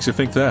 What makes you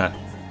think that?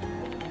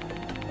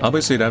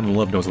 Abe said Adam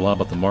Love knows a lot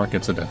about the Mark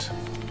incident,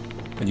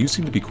 and you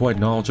seem to be quite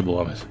knowledgeable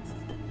of it.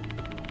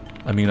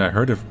 I mean, I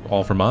heard it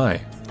all from I.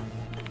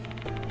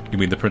 You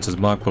mean the Princess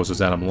Mach post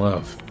is Adam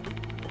Love?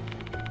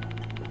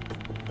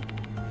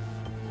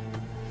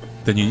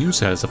 Then you use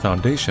that as a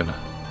foundation to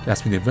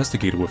ask me to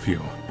investigate it with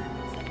you.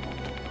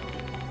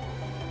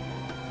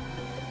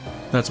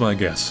 That's my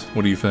guess.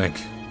 What do you think?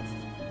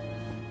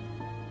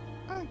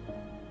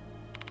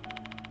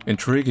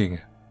 Intriguing.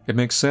 It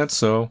makes sense,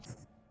 so...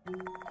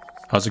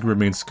 Hazuki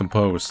remains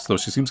composed, though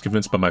she seems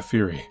convinced by my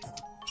theory.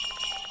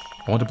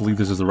 I want to believe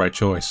this is the right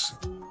choice.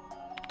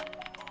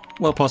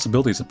 Well,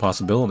 possibility is a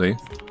possibility.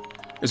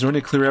 Is there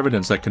any clear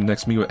evidence that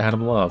connects me with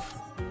Adam Love?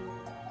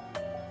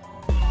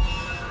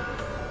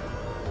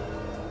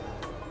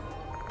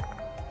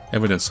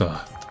 Evidence, huh?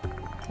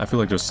 I feel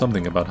like there's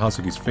something about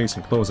Hazuki's face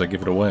and clothes that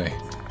give it away.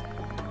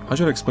 How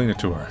should I explain it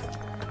to her?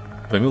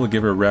 If I'm able to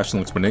give her a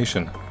rational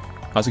explanation,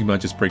 Hazuki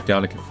might just break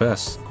down and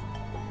confess.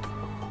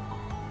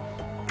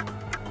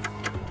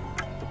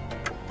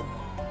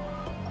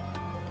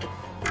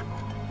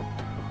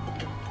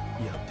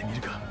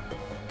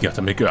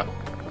 Yatamika.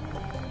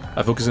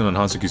 I focus in on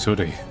Hazuki's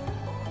hoodie.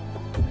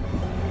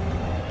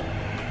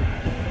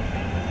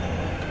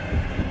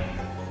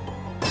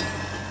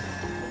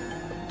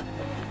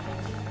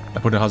 I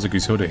put in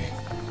Hazuki's hoodie.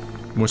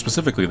 More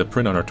specifically, the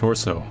print on her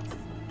torso.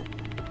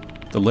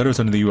 The letters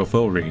under the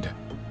UFO read,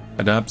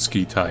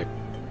 Adamski type.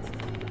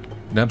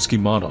 Adamski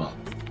model.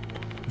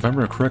 If I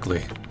remember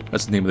correctly,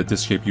 that's the name of the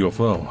disc-shaped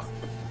UFO.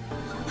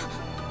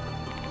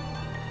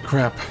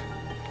 Crap.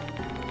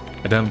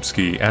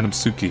 Adamsuki.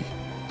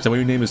 Is that why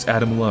your name is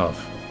Adam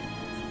Love?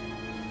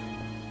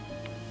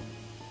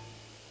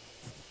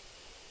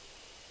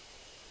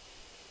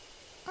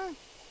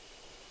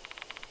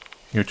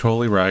 You're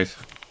totally right.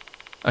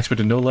 I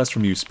expected no less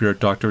from you, Spirit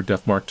Doctor,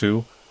 Death Mark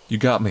II. You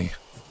got me.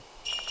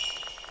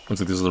 Looks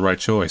like this is the right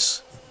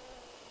choice.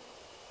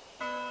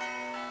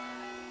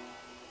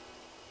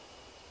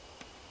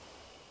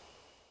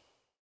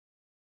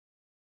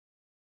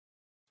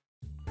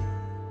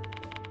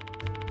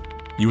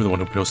 You were the one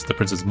who posted the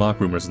Princess Mock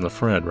rumors in the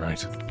thread,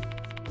 right?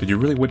 Did you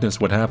really witness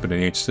what happened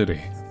in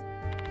H-City?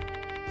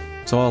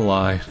 It's all a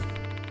lie.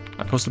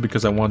 I posted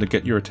because I wanted to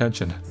get your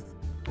attention.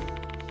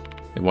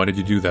 And why did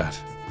you do that?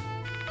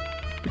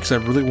 Because I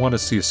really want to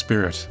see a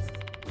spirit.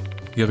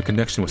 You have a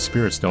connection with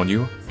spirits, don't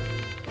you?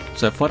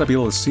 So I thought I'd be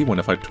able to see one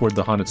if I toured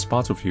the haunted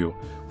spots with you.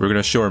 We're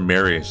gonna show her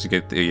marriage to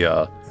get the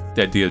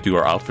idea to do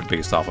our outfit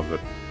based off of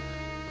it.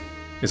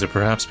 Is it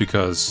perhaps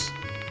because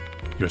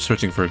you're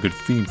searching for a good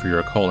theme for your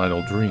occult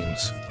idol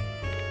dreams?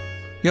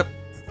 Yep.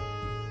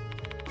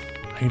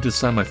 I need to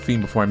decide my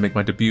theme before I make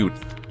my debut,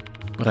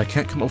 but I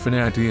can't come up with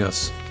any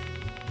ideas.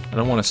 I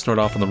don't want to start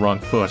off on the wrong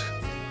foot.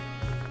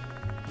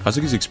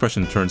 Hazuki's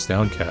expression turns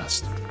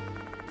downcast.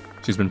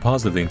 She's been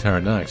positive the entire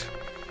night.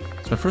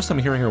 It's my first time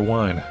hearing her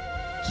whine.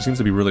 She seems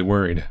to be really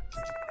worried.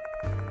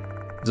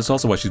 Is this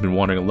also why she's been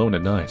wandering alone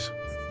at night?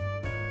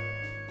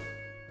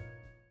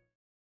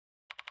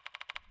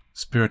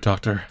 Spirit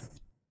Doctor.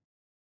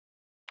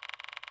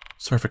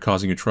 Sorry for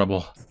causing you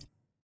trouble.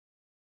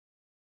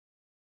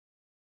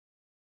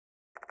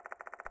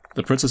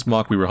 The Princess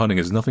Mock we were hunting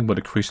is nothing but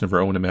a creation of our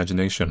own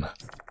imagination.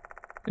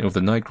 And with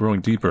the night growing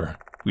deeper,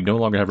 we no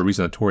longer have a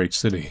reason to tour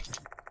H-City.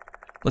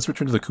 Let's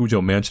return to the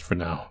Kujo mansion for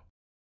now.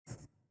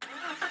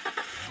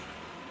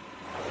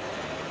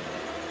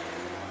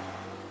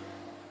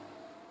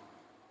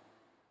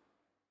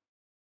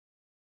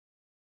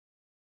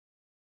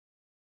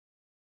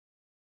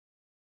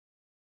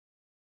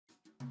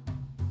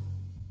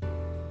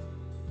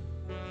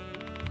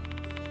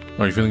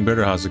 Are you feeling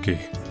better, Hazuki?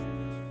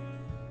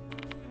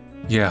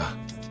 Yeah.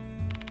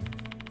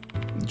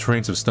 The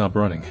trains have stopped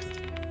running.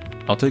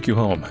 I'll take you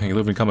home. You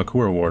live in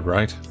Kamakura Ward,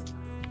 right?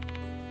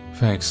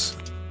 Thanks.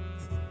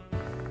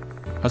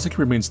 Hazuki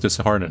remains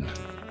disheartened.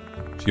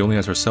 She only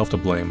has herself to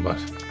blame, but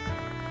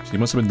she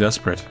must have been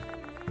desperate.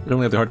 They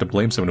don't have the heart to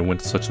blame someone who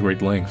went to such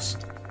great lengths.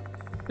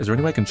 Is there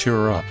any way I can cheer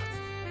her up?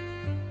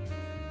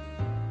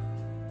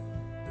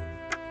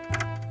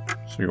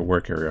 So your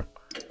work area.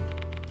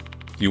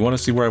 Do you want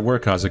to see where I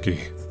work, Hazuki?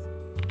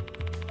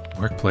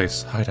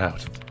 Workplace,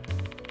 hideout.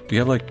 Do you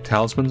have, like,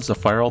 talismans, a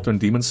fire altar, and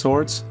demon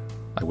swords?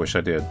 I wish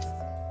I did.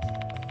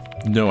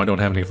 No, I don't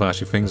have any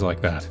flashy things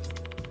like that.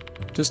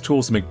 Just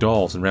tools to make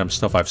dolls and random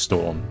stuff I've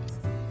stolen.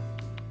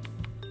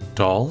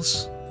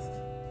 Dolls?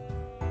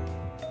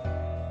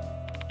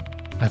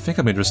 I think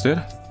I'm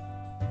interested.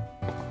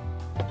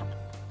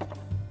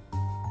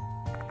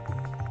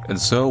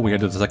 And so, we head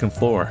to the second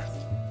floor.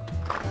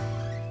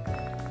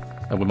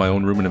 I went to my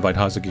own room and invite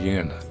Hazuki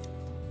in.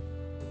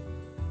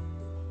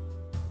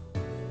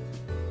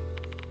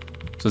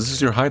 So this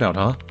is your hideout,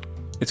 huh?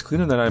 It's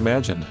cleaner than I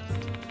imagined.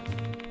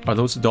 Are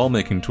those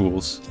doll-making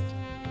tools?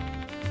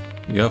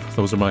 Yep,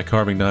 those are my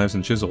carving knives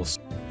and chisels.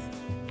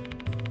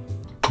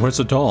 Where's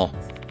the doll?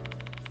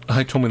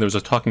 I told me there was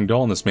a talking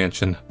doll in this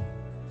mansion.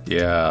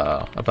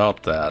 Yeah,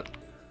 about that.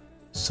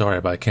 Sorry,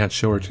 but I can't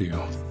show her to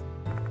you.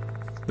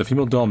 The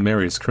female doll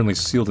Mary is currently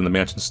sealed in the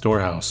mansion's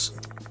storehouse.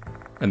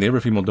 And the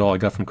other female doll I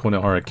got from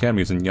Konohara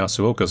Academy is in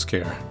Yasuoka's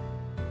care.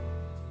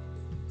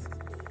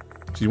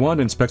 She wanted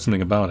to inspect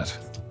something about it.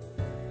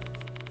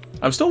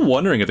 I'm still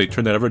wondering if they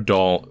turned that other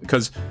doll,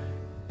 because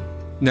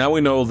now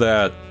we know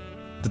that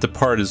the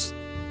part is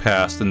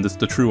passed and this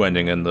the true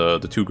ending and the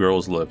two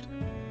girls lived.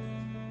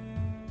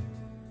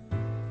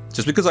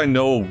 Just because I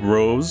know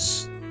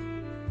Rose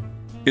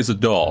is a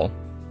doll,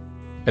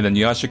 and then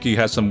Yashiki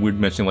has some weird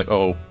mention like,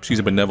 oh, she's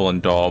a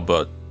benevolent doll,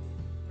 but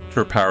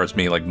her powers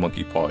may like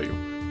monkey paw you.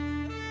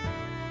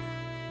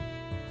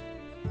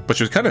 But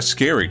she was kind of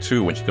scary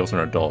too when she goes in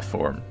her doll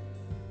form.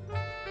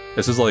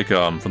 This is like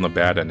from the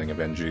bad ending of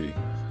NG.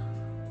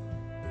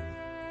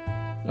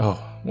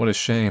 Oh, what a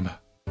shame.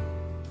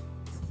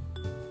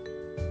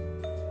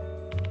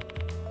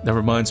 That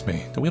reminds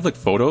me, don't we have like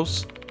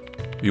photos?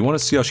 If you want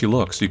to see how she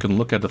looks, you can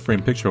look at the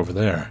framed picture over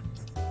there.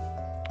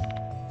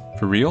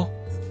 For real?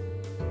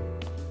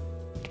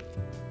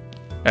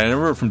 And I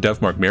remember from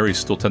Deathmark, Mary's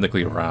still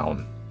technically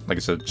around. Like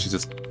I said, she's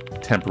just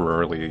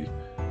temporarily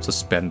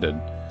suspended.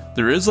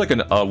 There is like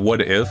a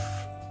what if,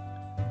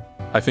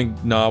 I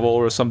think, novel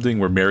or something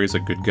where Mary's a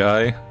good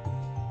guy.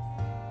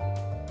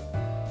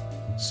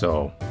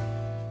 So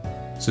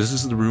this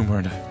is the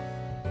rumored.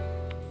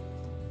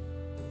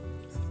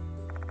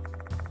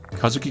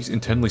 Kazuki's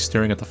intently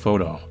staring at the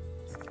photo.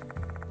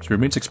 She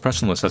remains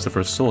expressionless as if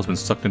her soul has been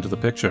sucked into the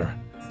picture.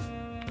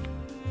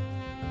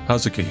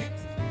 Kazuki.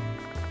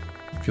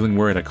 Feeling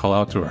worried, I call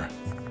out to her.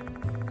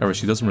 However,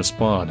 she doesn't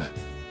respond.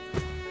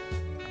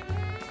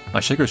 I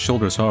shake her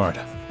shoulders hard.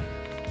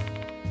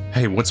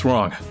 Hey, what's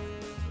wrong?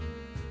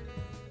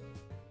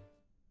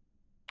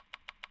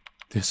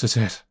 This is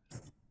it.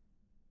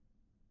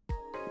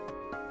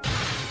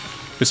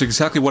 This is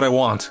exactly what I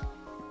want.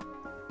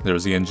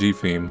 There's the NG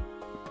theme.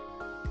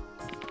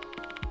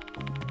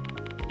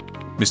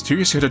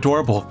 Mysterious yet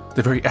adorable,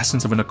 the very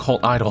essence of an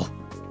occult idol.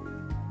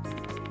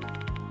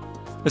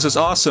 This is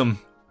awesome.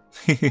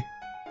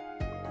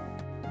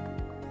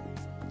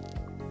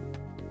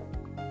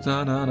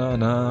 Na na na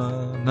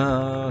na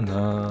na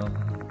na.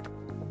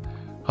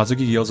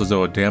 Hazuki yells as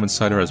though a dam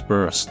inside her has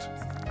burst.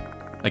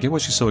 I get why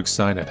she's so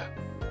excited.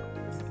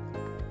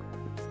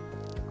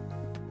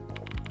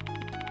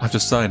 I've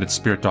decided,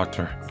 Spirit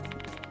Doctor.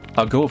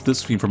 I'll go with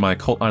this theme for my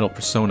occult idol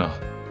persona.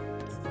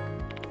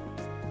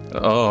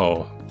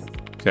 Oh.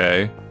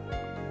 Okay.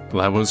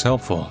 Glad it was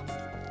helpful.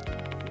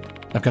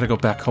 I've got to go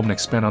back home and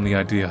expand on the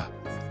idea.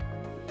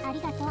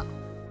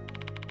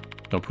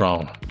 No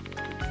problem.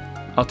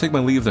 I'll take my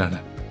leave then.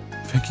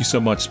 Thank you so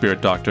much,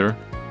 Spirit Doctor.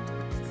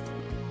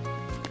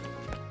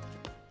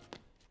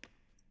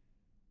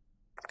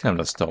 Kind of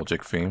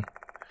nostalgic theme.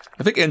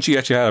 I think NG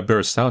actually had a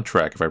better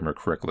soundtrack, if I remember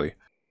correctly.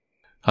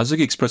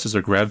 Hazuki expresses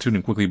her gratitude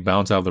and quickly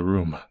bounds out of the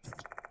room.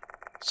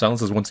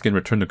 Silence has once again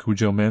returned to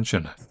Kujo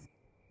Mansion.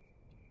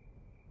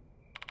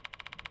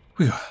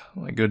 Whew,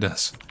 my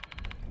goodness.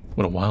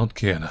 What a wild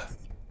kid.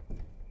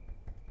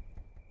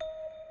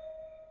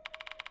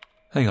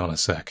 Hang on a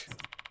sec.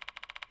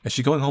 Is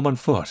she going home on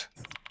foot?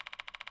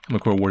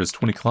 Kamakura Ward is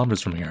 20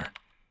 kilometers from here.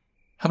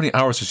 How many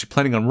hours is she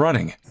planning on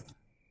running?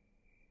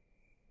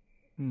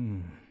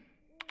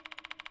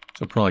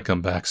 She'll probably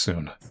come back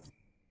soon.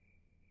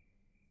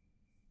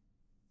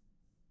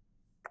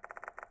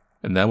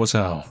 And that was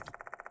how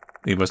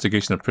the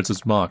investigation of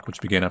Princess Mach, which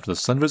began after the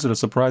sun visited a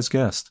surprise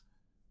guest,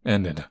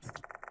 ended.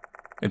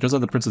 It turns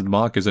out the Princess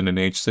Mach is in an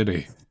H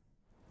city.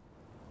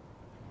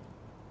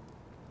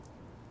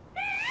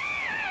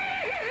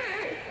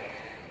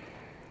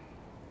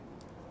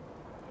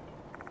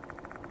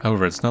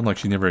 However, it's not like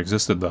she never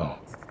existed, though.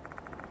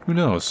 Who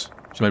knows?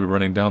 She might be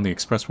running down the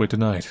expressway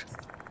tonight.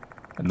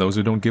 And those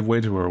who don't give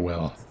way to her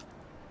will.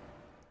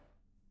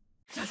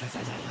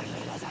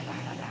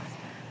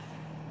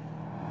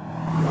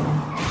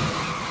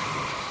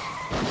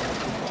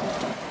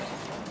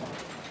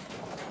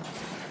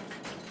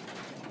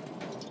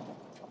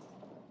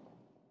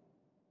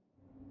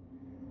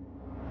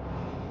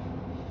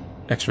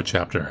 Extra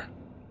chapter.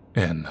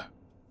 N.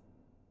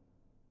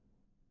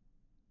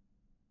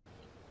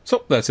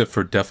 So, that's it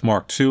for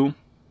Deathmark 2.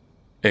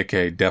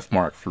 aka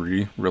Deathmark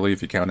 3, really,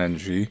 if you count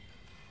NG.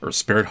 Or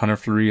Spirit Hunter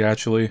 3,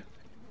 actually.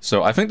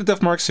 So, I think the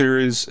Deathmark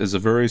series is a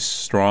very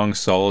strong,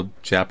 solid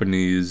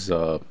Japanese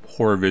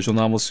horror visual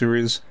novel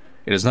series.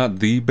 It is not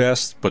the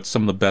best, but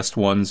some of the best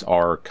ones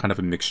are kind of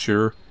a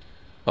mixture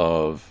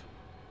of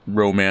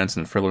romance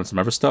and thriller and some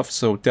other stuff,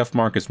 so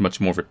Deathmark is much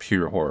more of a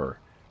pure horror.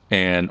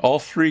 And all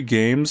three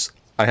games,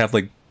 I have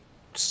like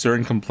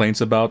certain complaints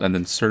about, and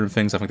then certain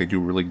things I think they do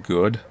really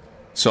good.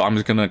 So I'm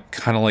just gonna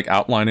kind of like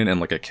outline it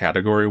in like a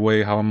category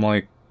way, how I'm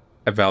like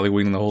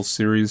evaluating the whole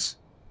series.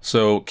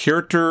 So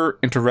character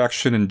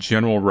interaction and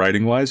general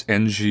writing wise,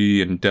 NG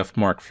and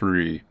Deathmark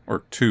 3,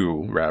 or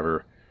 2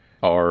 rather,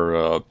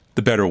 are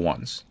the better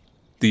ones.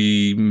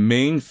 The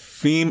main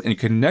theme and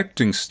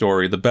connecting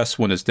story, the best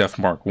one is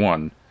Deathmark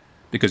 1,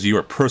 because you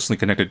are personally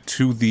connected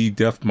to the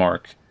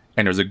Deathmark,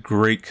 and there's a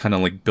great kind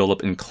of like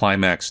build-up and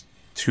climax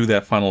to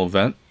that final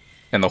event.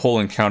 And the whole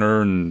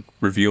encounter and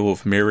reveal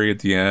of Mary at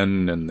the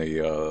end, and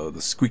the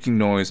squeaking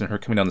noise and her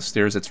coming down the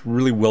stairs, it's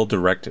really well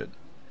directed.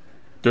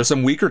 There's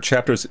some weaker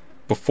chapters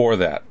before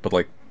that, but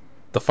like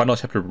the final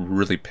chapter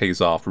really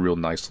pays off real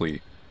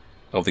nicely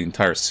of the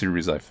entire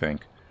series, I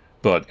think.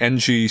 But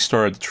NG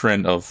started the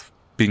trend of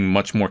being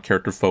much more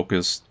character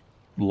focused,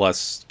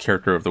 less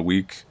character of the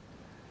week.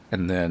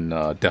 And then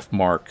Death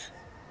Mark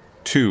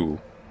 2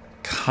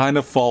 kind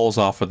of falls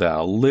off of that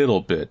a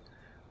little bit,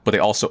 but they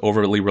also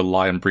overly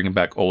rely on bringing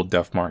back old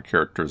Death Mark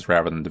characters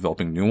rather than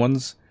developing new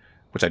ones,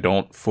 which I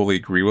don't fully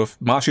agree with.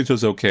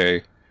 Mashito's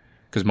okay,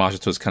 because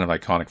Mashito's kind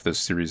of iconic for this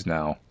series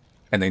now,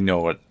 and they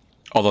know it.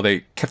 Although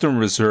they kept him in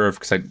reserve,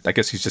 because I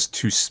guess he's just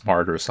too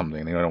smart or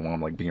something. They don't want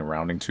him like being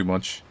around him too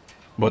much.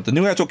 But the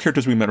new actual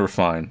characters we met were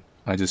fine.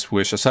 I just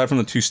wish, aside from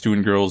the 2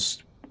 student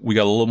girls, we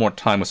got a little more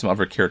time with some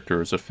other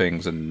characters or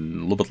things, and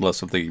a little bit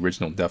less of the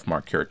original Death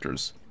Mark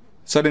characters.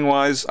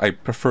 Setting-wise, I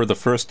prefer the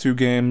first 2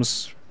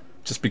 games,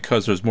 just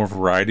because there's more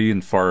variety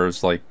as far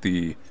as like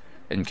the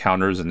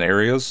encounters and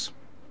areas.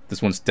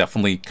 This one's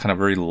definitely kind of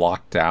very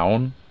locked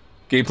down.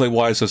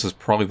 Gameplay-wise, this is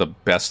probably the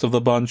best of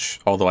the bunch,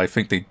 although I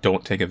think they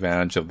don't take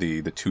advantage of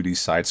the 2D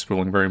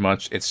side-scrolling very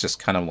much. It's just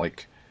kind of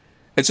like...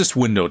 it's just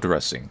window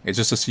dressing. It's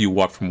just to see you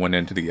walk from one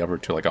end to the other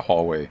to like a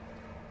hallway.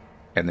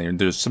 And then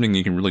there's something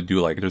you can really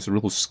do, like there's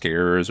real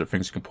scares or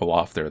things you can pull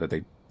off there that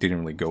they didn't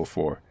really go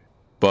for.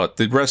 But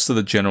the rest of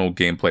the general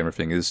gameplay and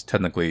everything is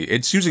technically...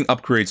 it's using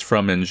upgrades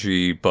from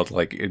NG, but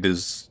like it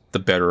is the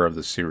better of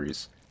the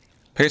series.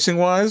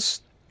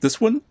 Pacing-wise,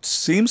 this one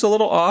seems a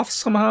little off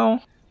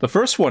somehow. The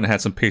first one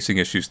had some pacing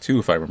issues too,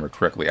 if I remember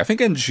correctly. I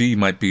think NG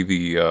might be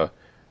the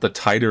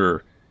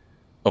tighter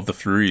of the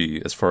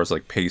 3 as far as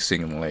like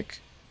pacing and like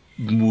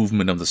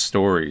movement of the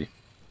story.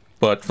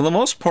 But for the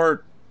most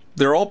part,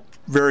 they're all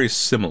very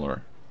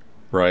similar,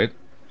 right?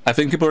 I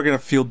think people are going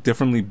to feel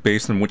differently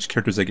based on which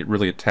characters they get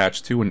really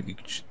attached to in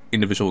each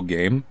individual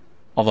game.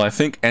 Although I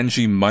think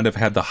NG might have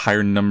had the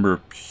higher number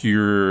of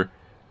pure,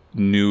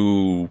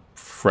 new,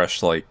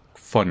 fresh, like,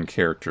 fun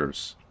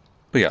characters.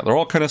 But yeah, they're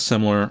all kind of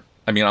similar.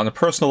 I mean, on a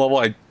personal level,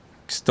 I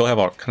still have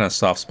a kind of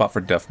soft spot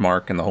for Death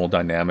Mark and the whole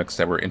dynamics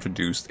that were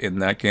introduced in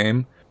that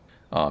game.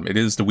 It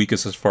is the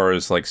weakest as far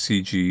as, like,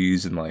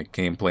 CGs and, like,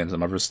 gameplay and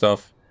some other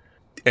stuff.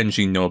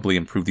 NG notably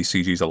improved these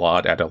CGs a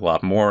lot, added a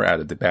lot more,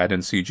 added the bad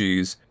end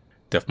CGs.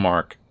 Death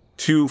Mark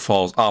 2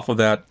 falls off of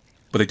that,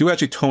 but they do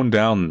actually tone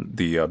down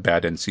the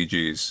bad end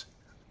CGs,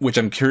 which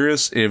I'm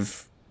curious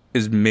if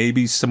is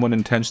maybe somewhat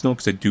intentional,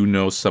 because I do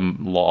know some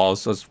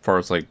laws as far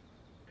as like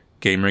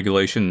game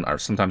regulation are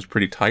sometimes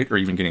pretty tight, or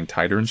even getting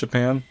tighter in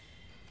Japan.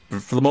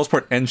 But for the most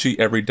part, NG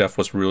every death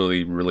was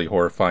really, really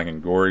horrifying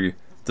and gory.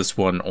 This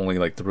one only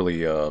like the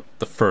really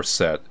the first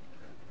set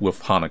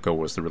with Hanako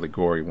was the really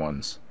gory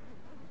ones,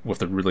 with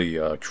the really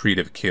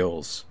creative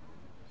kills.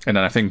 And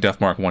then I think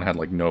Death Mark 1 had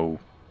like no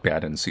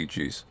bad end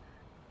CGs.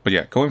 But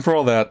yeah, going for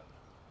all that,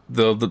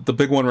 the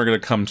big one we're going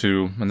to come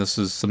to, and this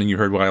is something you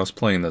heard while I was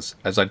playing this,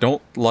 as I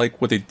don't like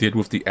what they did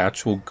with the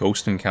actual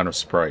Ghost Encounter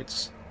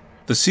sprites.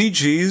 The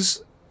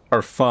CGs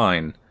are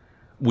fine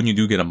when you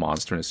do get a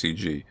monster in a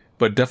CG,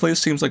 but it definitely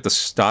seems like the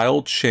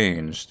style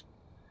changed,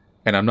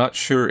 and I'm not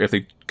sure if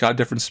they got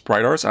different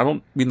sprite arts. I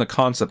don't mean the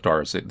concept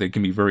arts, they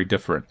can be very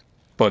different.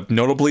 But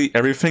notably,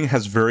 everything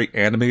has very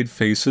animated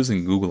faces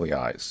and googly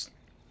eyes.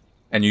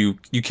 And you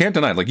can't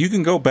deny it. Like, you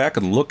can go back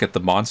and look at the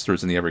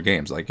monsters in the other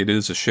games. Like, it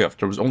is a shift.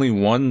 There was only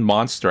one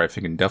monster, I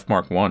think, in Death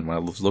Mark 1, when I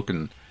was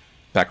looking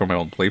back on my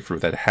old playthrough,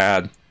 that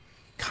had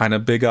kind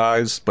of big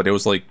eyes, but it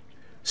was, like,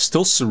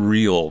 still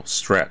surreal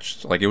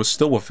stretched. Like, it was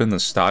still within the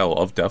style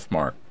of Death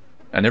Mark.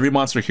 And every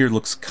monster here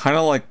looks kind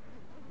of like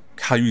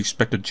how you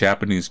expect a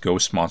Japanese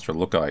ghost monster to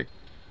look like.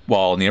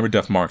 While in the other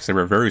Death Marks, they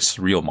were very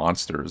surreal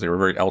monsters. They were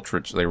very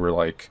eldritch. They were,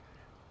 like,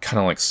 kind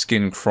of like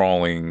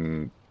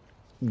skin-crawling,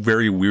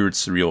 very weird,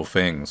 surreal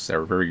things that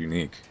were very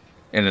unique.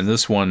 And in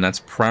this one,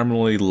 that's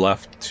primarily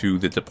left to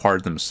the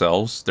Departed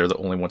themselves. They're the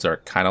only ones that are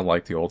kind of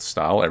like the old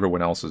style.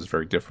 Everyone else is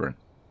very different.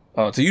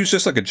 To use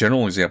just like a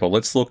general example,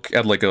 let's look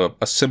at like a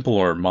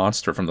simpler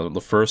monster from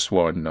the first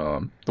one,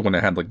 the one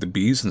that had like the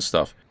bees and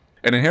stuff.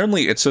 And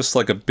inherently, it's just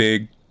like a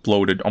big,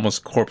 bloated,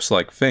 almost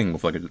corpse-like thing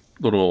with like a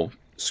little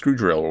screw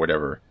drill or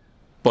whatever.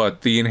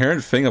 But the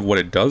inherent thing of what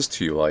it does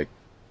to you, like,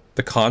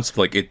 the concept,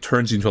 like, it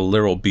turns you into a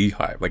literal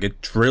beehive. Like, it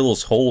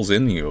drills holes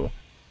in you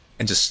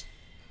and just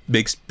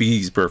makes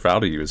bees birth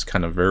out of you is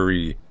kind of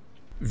very,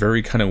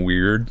 very kind of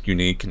weird,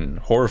 unique, and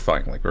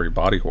horrifying, like very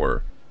body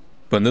horror.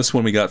 But in this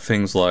one, we got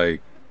things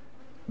like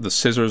the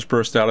scissors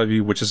burst out of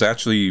you, which is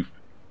actually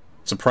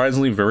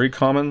surprisingly very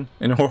common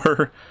in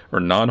horror, or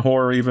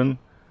non-horror even.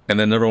 And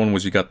then another one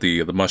was you got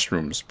the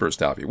mushrooms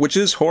burst out of you, which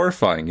is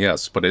horrifying,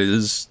 yes, but it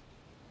is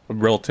a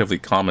relatively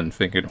common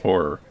thing in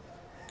horror.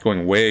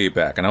 Going way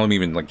back, and I don't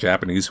even like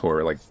Japanese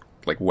horror, like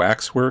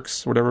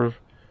Waxworks, whatever.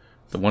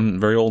 The one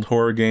very old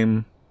horror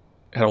game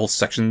had a whole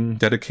section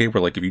dedicated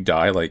where, like, if you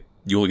die, like,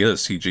 you'll get a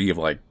CG of,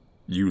 like,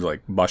 you,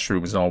 like,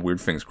 mushrooms and all weird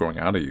things growing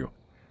out of you.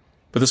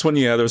 But this one,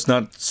 yeah, there's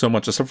not so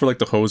much, except for, like,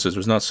 the hoses,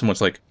 there's not so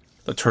much, like,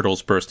 the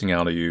turtles bursting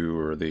out of you,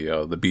 or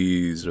the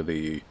bees, or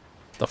the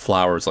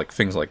flowers, like,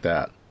 things like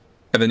that.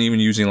 And then even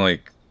using,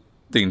 like,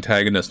 the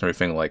antagonist and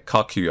everything, like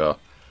Kakuya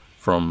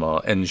from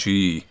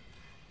NG.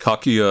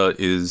 Kakuya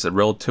is a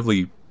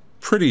relatively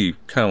pretty,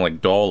 kind of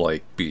like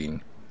doll-like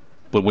being.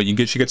 But when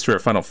she gets to her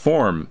final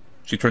form,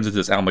 she turns into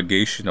this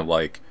amalgamation of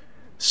like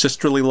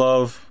sisterly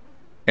love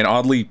and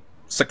oddly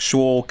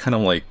sexual kind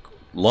of like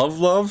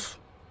love.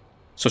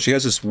 So she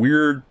has this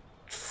weird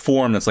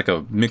form that's like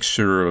a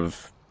mixture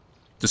of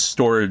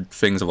distorted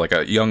things of like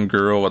a young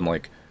girl and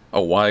like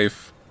a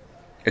wife.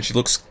 And she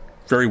looks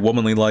very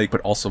womanly like,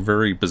 but also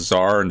very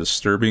bizarre and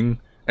disturbing.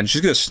 And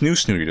she's gonna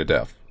snoo you to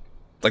death.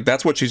 Like,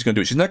 that's what she's gonna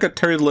do. She's not gonna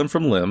tear you limb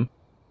from limb.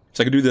 She's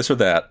not gonna do this or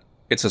that.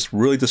 It's this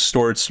really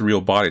distorted,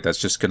 surreal body that's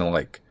just gonna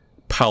like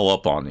pile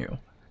up on you.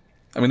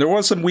 I mean, there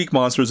was some weak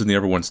monsters in the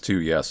other ones too,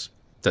 yes,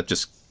 that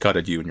just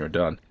gutted you and you're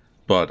done.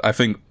 But I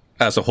think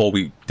as a whole,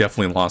 we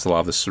definitely lost a lot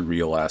of the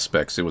surreal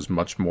aspects. It was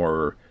much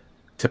more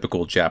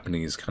typical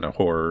Japanese kind of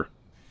horror.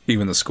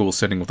 Even the school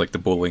setting with like the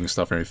bullying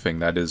stuff and everything,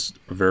 that is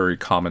a very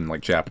common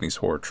like Japanese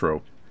horror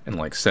trope and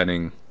like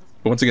setting.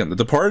 But once again, the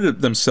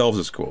Departed themselves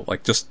is cool.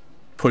 Like just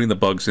putting the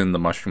bugs in the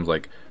mushrooms,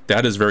 like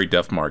that is very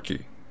Death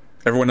Marky.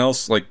 Everyone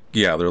else, like,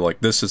 yeah, they're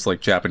like, this is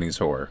like Japanese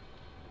horror.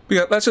 But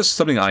yeah, that's just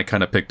something I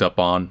kind of picked up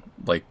on,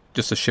 like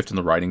just a shift in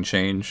the writing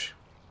change.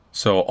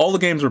 So all the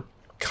games are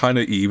kind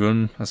of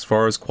even as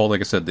far as quality.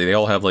 Like I said, they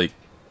all have like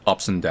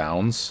ups and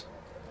downs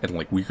and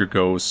like weaker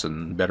ghosts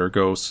and better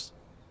ghosts.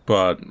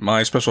 But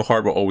my special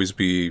heart will always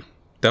be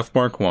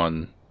Deathmark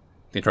 1,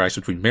 the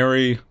interaction between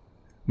Mary,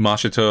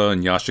 Mashita,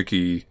 and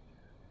Yashiki,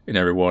 and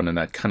everyone, and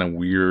that kind of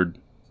weird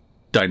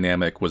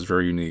dynamic was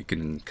very unique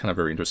and kind of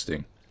very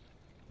interesting.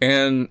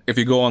 And if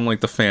you go on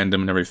like the fandom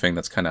and everything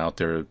that's kind of out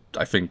there,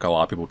 I think a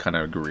lot of people kind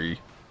of agree.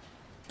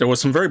 There was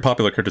some very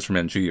popular characters from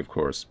NG, of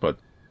course, but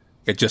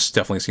it just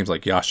definitely seems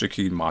like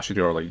Yashiki and Mashita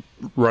are like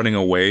running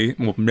away.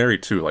 Well, Mary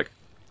too, like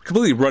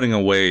completely running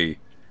away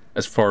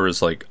as far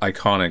as like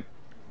iconic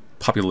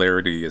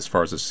popularity as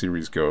far as the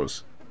series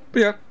goes.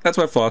 But yeah, that's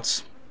my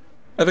thoughts.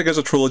 I think as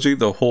a trilogy,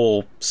 the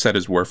whole set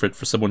is worth it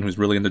for someone who's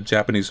really into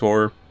Japanese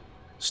horror.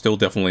 Still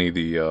definitely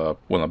the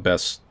one of the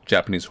best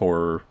Japanese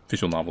horror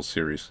visual novel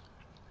series.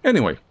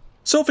 Anyway,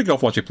 so thank you all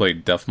for watching play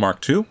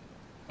Deathmark 2.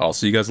 I'll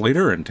see you guys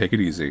later and take it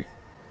easy.